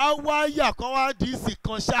á wá yà kan wá dìísì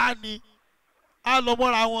kan ṣáá ni á lọ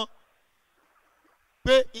mọ́ra wọn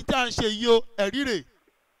pé ìta ń ṣe yìí o ẹ̀rí rè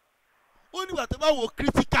ó nígbà tó bá wò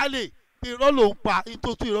critically pé irọ́ ló ń pa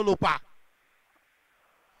nítòtú irọ́ ló pa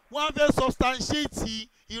wọ́n á fẹ́ substantiate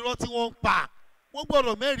irọ́ tí wọ́n ń pa wọ́n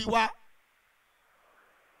gbọ́dọ̀ mẹ́rin wá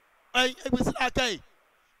ẹgbẹ́ sílẹ̀ akáyì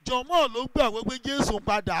jọ̀mọ́ ló gbà wípé Jésù ń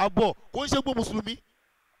padà bọ̀ kó ń ṣe gbọ́ mùsùlùmí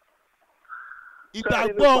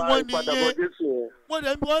ìgbàgbọ́ wọn nìyẹn wọ́n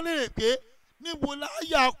dẹ̀ ń bí wọ́n léèrè pé níbo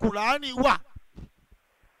láyà Kùránì wà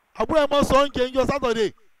àbúrò ẹ̀ mọ́ sọ oúnjẹ ń jọ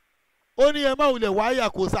sátọ̀dẹ̀ ó ní ẹ má wulẹ̀ wá àyà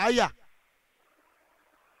kò sáyà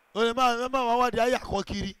ó ní ẹ má wá wádìí àyà kan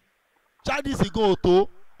kiri chadisi gan òtó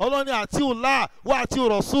ọlọ́ni àti òlà wá àti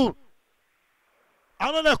òrọ̀sùn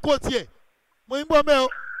àwọn ọ̀nà ẹ̀kọ́ tiẹ̀ mo ń gbọ́ mẹ́ o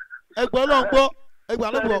ẹgbẹ́ ọlọ́run gbọ́ ẹgbẹ́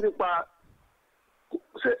àlọ́gbọ̀.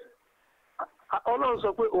 Ọlọ́run sọ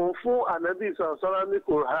pé òun fún ànábì sọ̀rọ̀ ní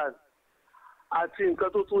Quran àti nǹkan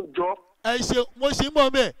tó tún jọ. ẹ ṣe mo ṣe ń bọ̀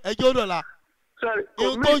mẹ́ ẹjọ́ dọ̀la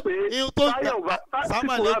ihun tó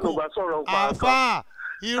sàmàlẹ́kùn àfà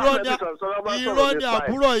irọ́ ni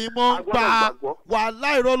àbúrò yìí mọ́ ń pa wàhálà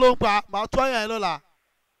irọ́ ló ń pa màá tó àyà yẹn lọ́la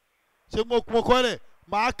ṣé mo kọ́ lẹ̀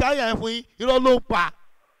màá ká àyà yẹn fún yín irọ́ ló ń pa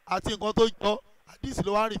àti nǹkan tó jọ àdìsí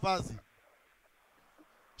ló wá ń rí fáàsì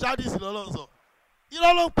ṣáàdìsí lọ́lọ́ sọ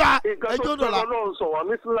irọ́ ló ń pa ẹjọ́ dọ̀la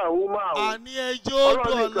àní ẹjọ́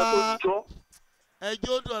dọ̀la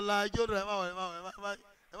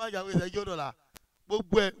ẹ má jà wíṣẹ ẹjọ́ dọ̀la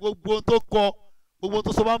gbogbo tó kọ gbogbo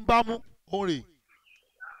tó sọ bá ń bá mú òun rè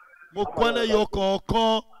mo kọ́ lẹ́yọ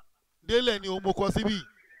kọ̀ọ̀kan délẹ̀ ni òun mo kọ síbí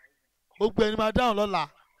gbogbo ẹni máa dáhùn lọ́la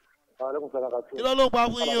irọ́ ló ń pa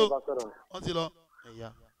fún yín o wọ́n ti lọ ẹ̀yà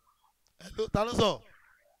ta ló sọ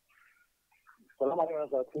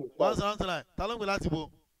wọ́n sọ láti láì ta ló ń pè láti bo.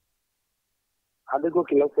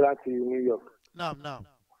 Adégòkè ló pè láti New York. Naam.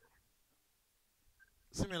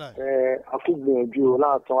 Similar. Akúgbìyànjú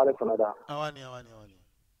láàtọ̀ wálé Canada. Àwa ni.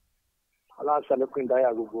 Aláṣàlékún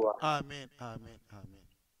ìdáyà gbogbo wa. Àmín.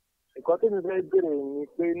 Ìkan tí mi fẹ́ béèrè ni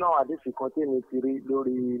pé náà àdéhùn kan tí mi ti rí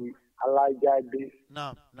lórí alájáde.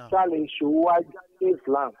 Ṣá lè ṣòwò ajá ní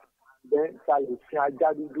Islam bẹ́ẹ̀ ṣá lè sin ajá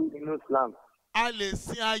dúdú nínú Islam. A lè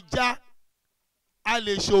sin ajá, a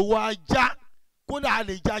lè ṣòwò ajá, kódà a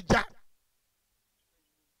lè jájá.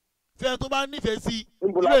 Fẹ́ẹ́ tó bá nífẹ̀ẹ́ sí.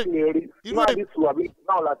 Níbo láti lè rí? Inú àdìsù àbí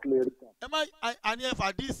náà láti lè rí. Ẹ má àní ẹ̀fà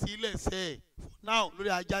àdìsí ilẹ̀ sẹ́ ẹ̀ náà lórí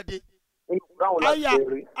ajáde.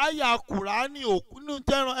 Àyà Kùránì òkú nínú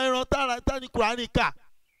ẹran tára ní Kùránì kà.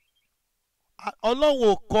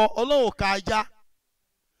 Ọlọ́run ò ka ajá.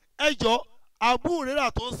 Ẹ jọ Abu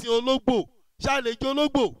Rera tó ń sin ológbò ṣàlejò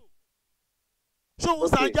ológbò. Ṣóun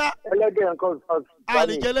sajá. Ẹlẹ́dẹ̀ nǹkan sọ́ọ̀sì.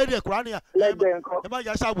 Àlejò ẹlẹ́dẹ̀ Kùránì. Ẹlẹ́dẹ̀ nǹkan. Ẹ má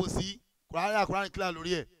jà ṣàbòsí Kùránì kílà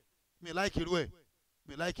lórí ẹ̀. Mi láìkì irú ẹ̀.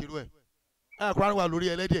 Kùránì wà lórí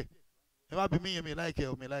ẹlẹ́dẹ̀. Ẹ má bí mi yẹn mi láìkì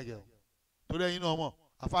ẹ̀. Torí ẹ̀yin náà mọ̀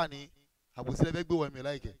àfààní àbòsí lẹ́fẹ́ gbé wọ ẹ̀mí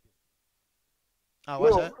láìkẹ́.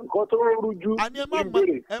 Nǹkan tó rújú. Àní ẹ má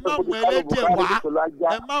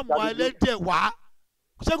mú ẹlẹ́dẹ̀ wá.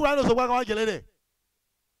 Ṣé Kùránì sọ pé káwọn jẹ ẹlẹ́dẹ̀?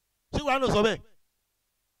 Ṣé Kùránì sọ bẹ́ẹ̀?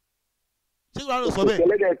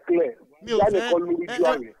 Mi ò fẹ́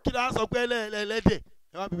kí ló ń sọ pé ẹlẹ́dẹ̀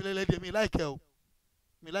ẹ má bíbí ẹlẹ́dẹ̀ mi láìkẹ́ o.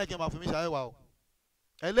 Mi láìkẹ́ máa fún mi ṣàyẹ̀wò o.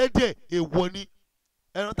 Ẹlẹ́dẹ̀ èèwọ̀ ni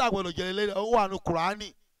ẹran tá a gbọ́dọ̀ jẹ ẹlẹ́dẹ̀ ó wà ní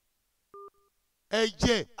Kùránì.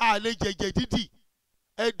 Ẹ̀jẹ̀ àlejẹ̀jẹ̀ dídì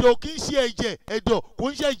ẹ̀dọ̀ kì í ṣe ẹ̀jẹ̀ ẹ̀dọ̀ kò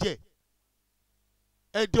ń ṣe ẹ̀jẹ̀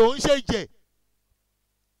ẹ̀dọ̀ ń ṣe ẹ̀jẹ̀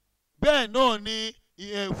bẹ́ẹ̀ náà ni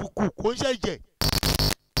ìfùkù kò ń ṣe ẹ̀jẹ̀.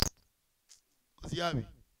 Kò sí àmì.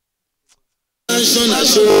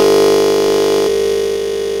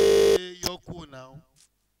 Yọkù náà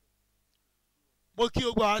mo kí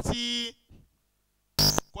o gbà wá sí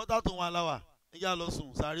kọ́tà tó wọn aláwà ẹ̀yà lọ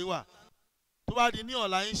sùn sáré wà tó bá di ní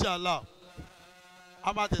ọ̀la inshallah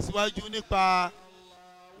a máa tẹ̀síwájú nípa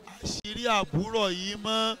àṣírí àbúrò yìí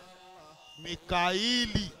mọ́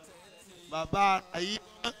Mikaeli bàbá yìí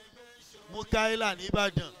mọ́ Mukaila ní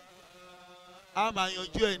Ìbàdàn a máa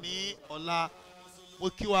yanjú ẹ̀ ní ọ̀la mo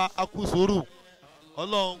kí wa akúsòrò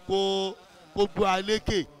ọlọ́run kó gbọ́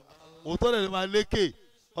alékè òótọ́ lè máa lékè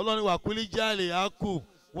ọlọ́run wà kúlí jáde àkù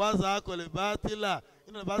wáṣà akọ̀lẹ̀ bátìlà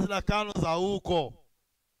nínú bátìlà kánú sàwùkọ̀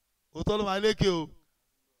òótọ́ ló máa lékè o.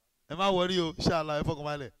 Ẹ má wọrí o ṣáàlà ẹ fọkàn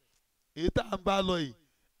balẹ̀ èyí tá à ń bá lọ yìí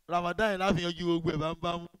Ramadan yìí láfi yanjú gbogbo ẹ̀ bá ń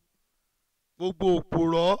bá mú gbogbo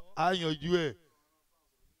òpòrọ̀ á yanjú ẹ̀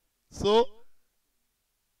so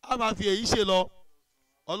a máa fi èyí ṣe lọ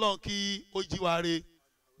Ọlọ́run kí ó jí wa re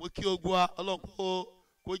mo kí ogun wa Ọlọ́run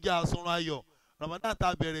kó jẹ́ àsunrun ayọ̀ Ramadan tá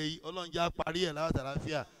a bẹ̀rẹ̀ yìí Ọlọ́run jẹ́ á parí ẹ̀ láwàtà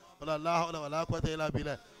láfíà ọlọ́lá kọ́tẹ́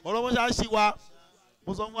lábílẹ̀ ọ̀rọ̀ wọn ṣáà ṣì wá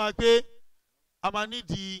mo sọ fún wa pé a máa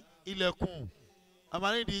nídìí ilẹ̀kùn a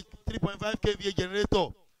máa nídìí 3.5 kVA generator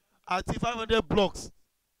àti 500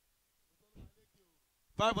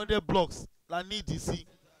 blocks la nídìí sí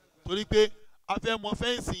torí pé a fẹ́ mọ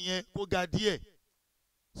fẹ́ǹsì yẹn kó ga díẹ̀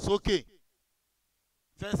sókè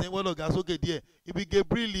fẹ́ǹsì yẹn gbọ́dọ̀ ga sókè díẹ̀ ibi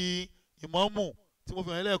Gabriel ìmọ̀ọ́mù tí mo fi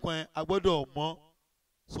hàn lẹ́ẹ̀kan yẹn a gbọ́dọ̀ mọ̀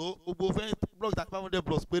so gbogbo fẹ́ǹsì block àti 500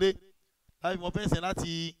 blocks péré láti mọ fẹ́ǹsì yẹn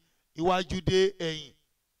láti iwájú dé ẹ̀yìn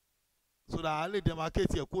so that a lè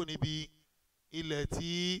demarcate ẹ̀ kúrò níbi ilẹ̀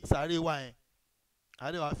tí sáré wà yẹn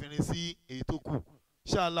a lè wá fìrin sí èyí tó kù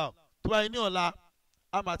ṣáàlà tó báyìí ní ọ̀la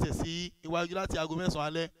a máa tẹ̀ sí iwájú láti aago 9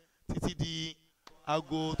 alẹ́ títí di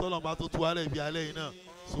aago tọ́lọ́mbà tó tu alẹ́ ibi alẹ́ yìí náà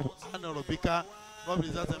subhana rabbika rabbil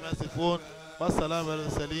izzati amma yasifun wassalamu ala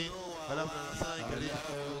mursalin alhamdulillahi karim.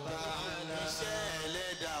 iṣẹ́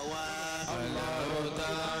ẹlẹ́dàá wa Allahu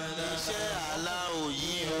Ta'ala iṣẹ́ aláwọ̀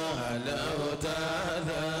yìí o Allahu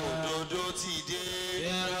Ta'ala òdodo ti dé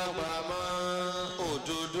irọ́ pamọ́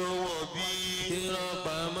òdodo wọ̀ bí irọ́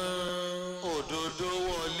pamọ́ òdodo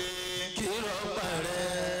wọlé irọ́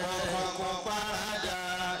parẹ́ ọkọ̀ parada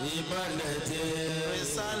ìmọ̀lẹ̀ tẹ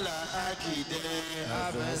rísàlà àkìdẹ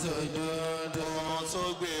àfẹsọ̀dodo ohun tó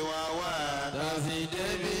gbé wa wá tàfi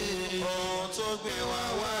débi ohun tó gbé wa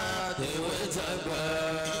wá tèwé tàgbà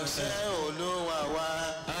iṣẹ́ Olúwa wa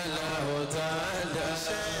Allahu Ta'ala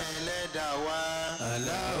iṣẹ́ ẹlẹ́dàá wa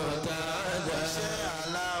Allahu Ta'ala iṣẹ́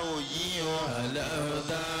aláwọ̀ yìí o Allahu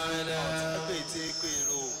Ta'ala ọ̀tá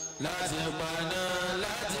pétékèrò láti paná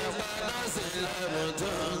sílámù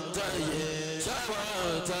tó ń tọ̀yẹ sábà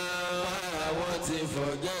ọ̀tá àwọn ti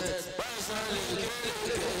forget pásálì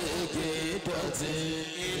kéékèèké dọ̀tí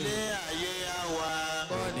ilé ayé àwa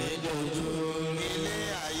kò ní dojú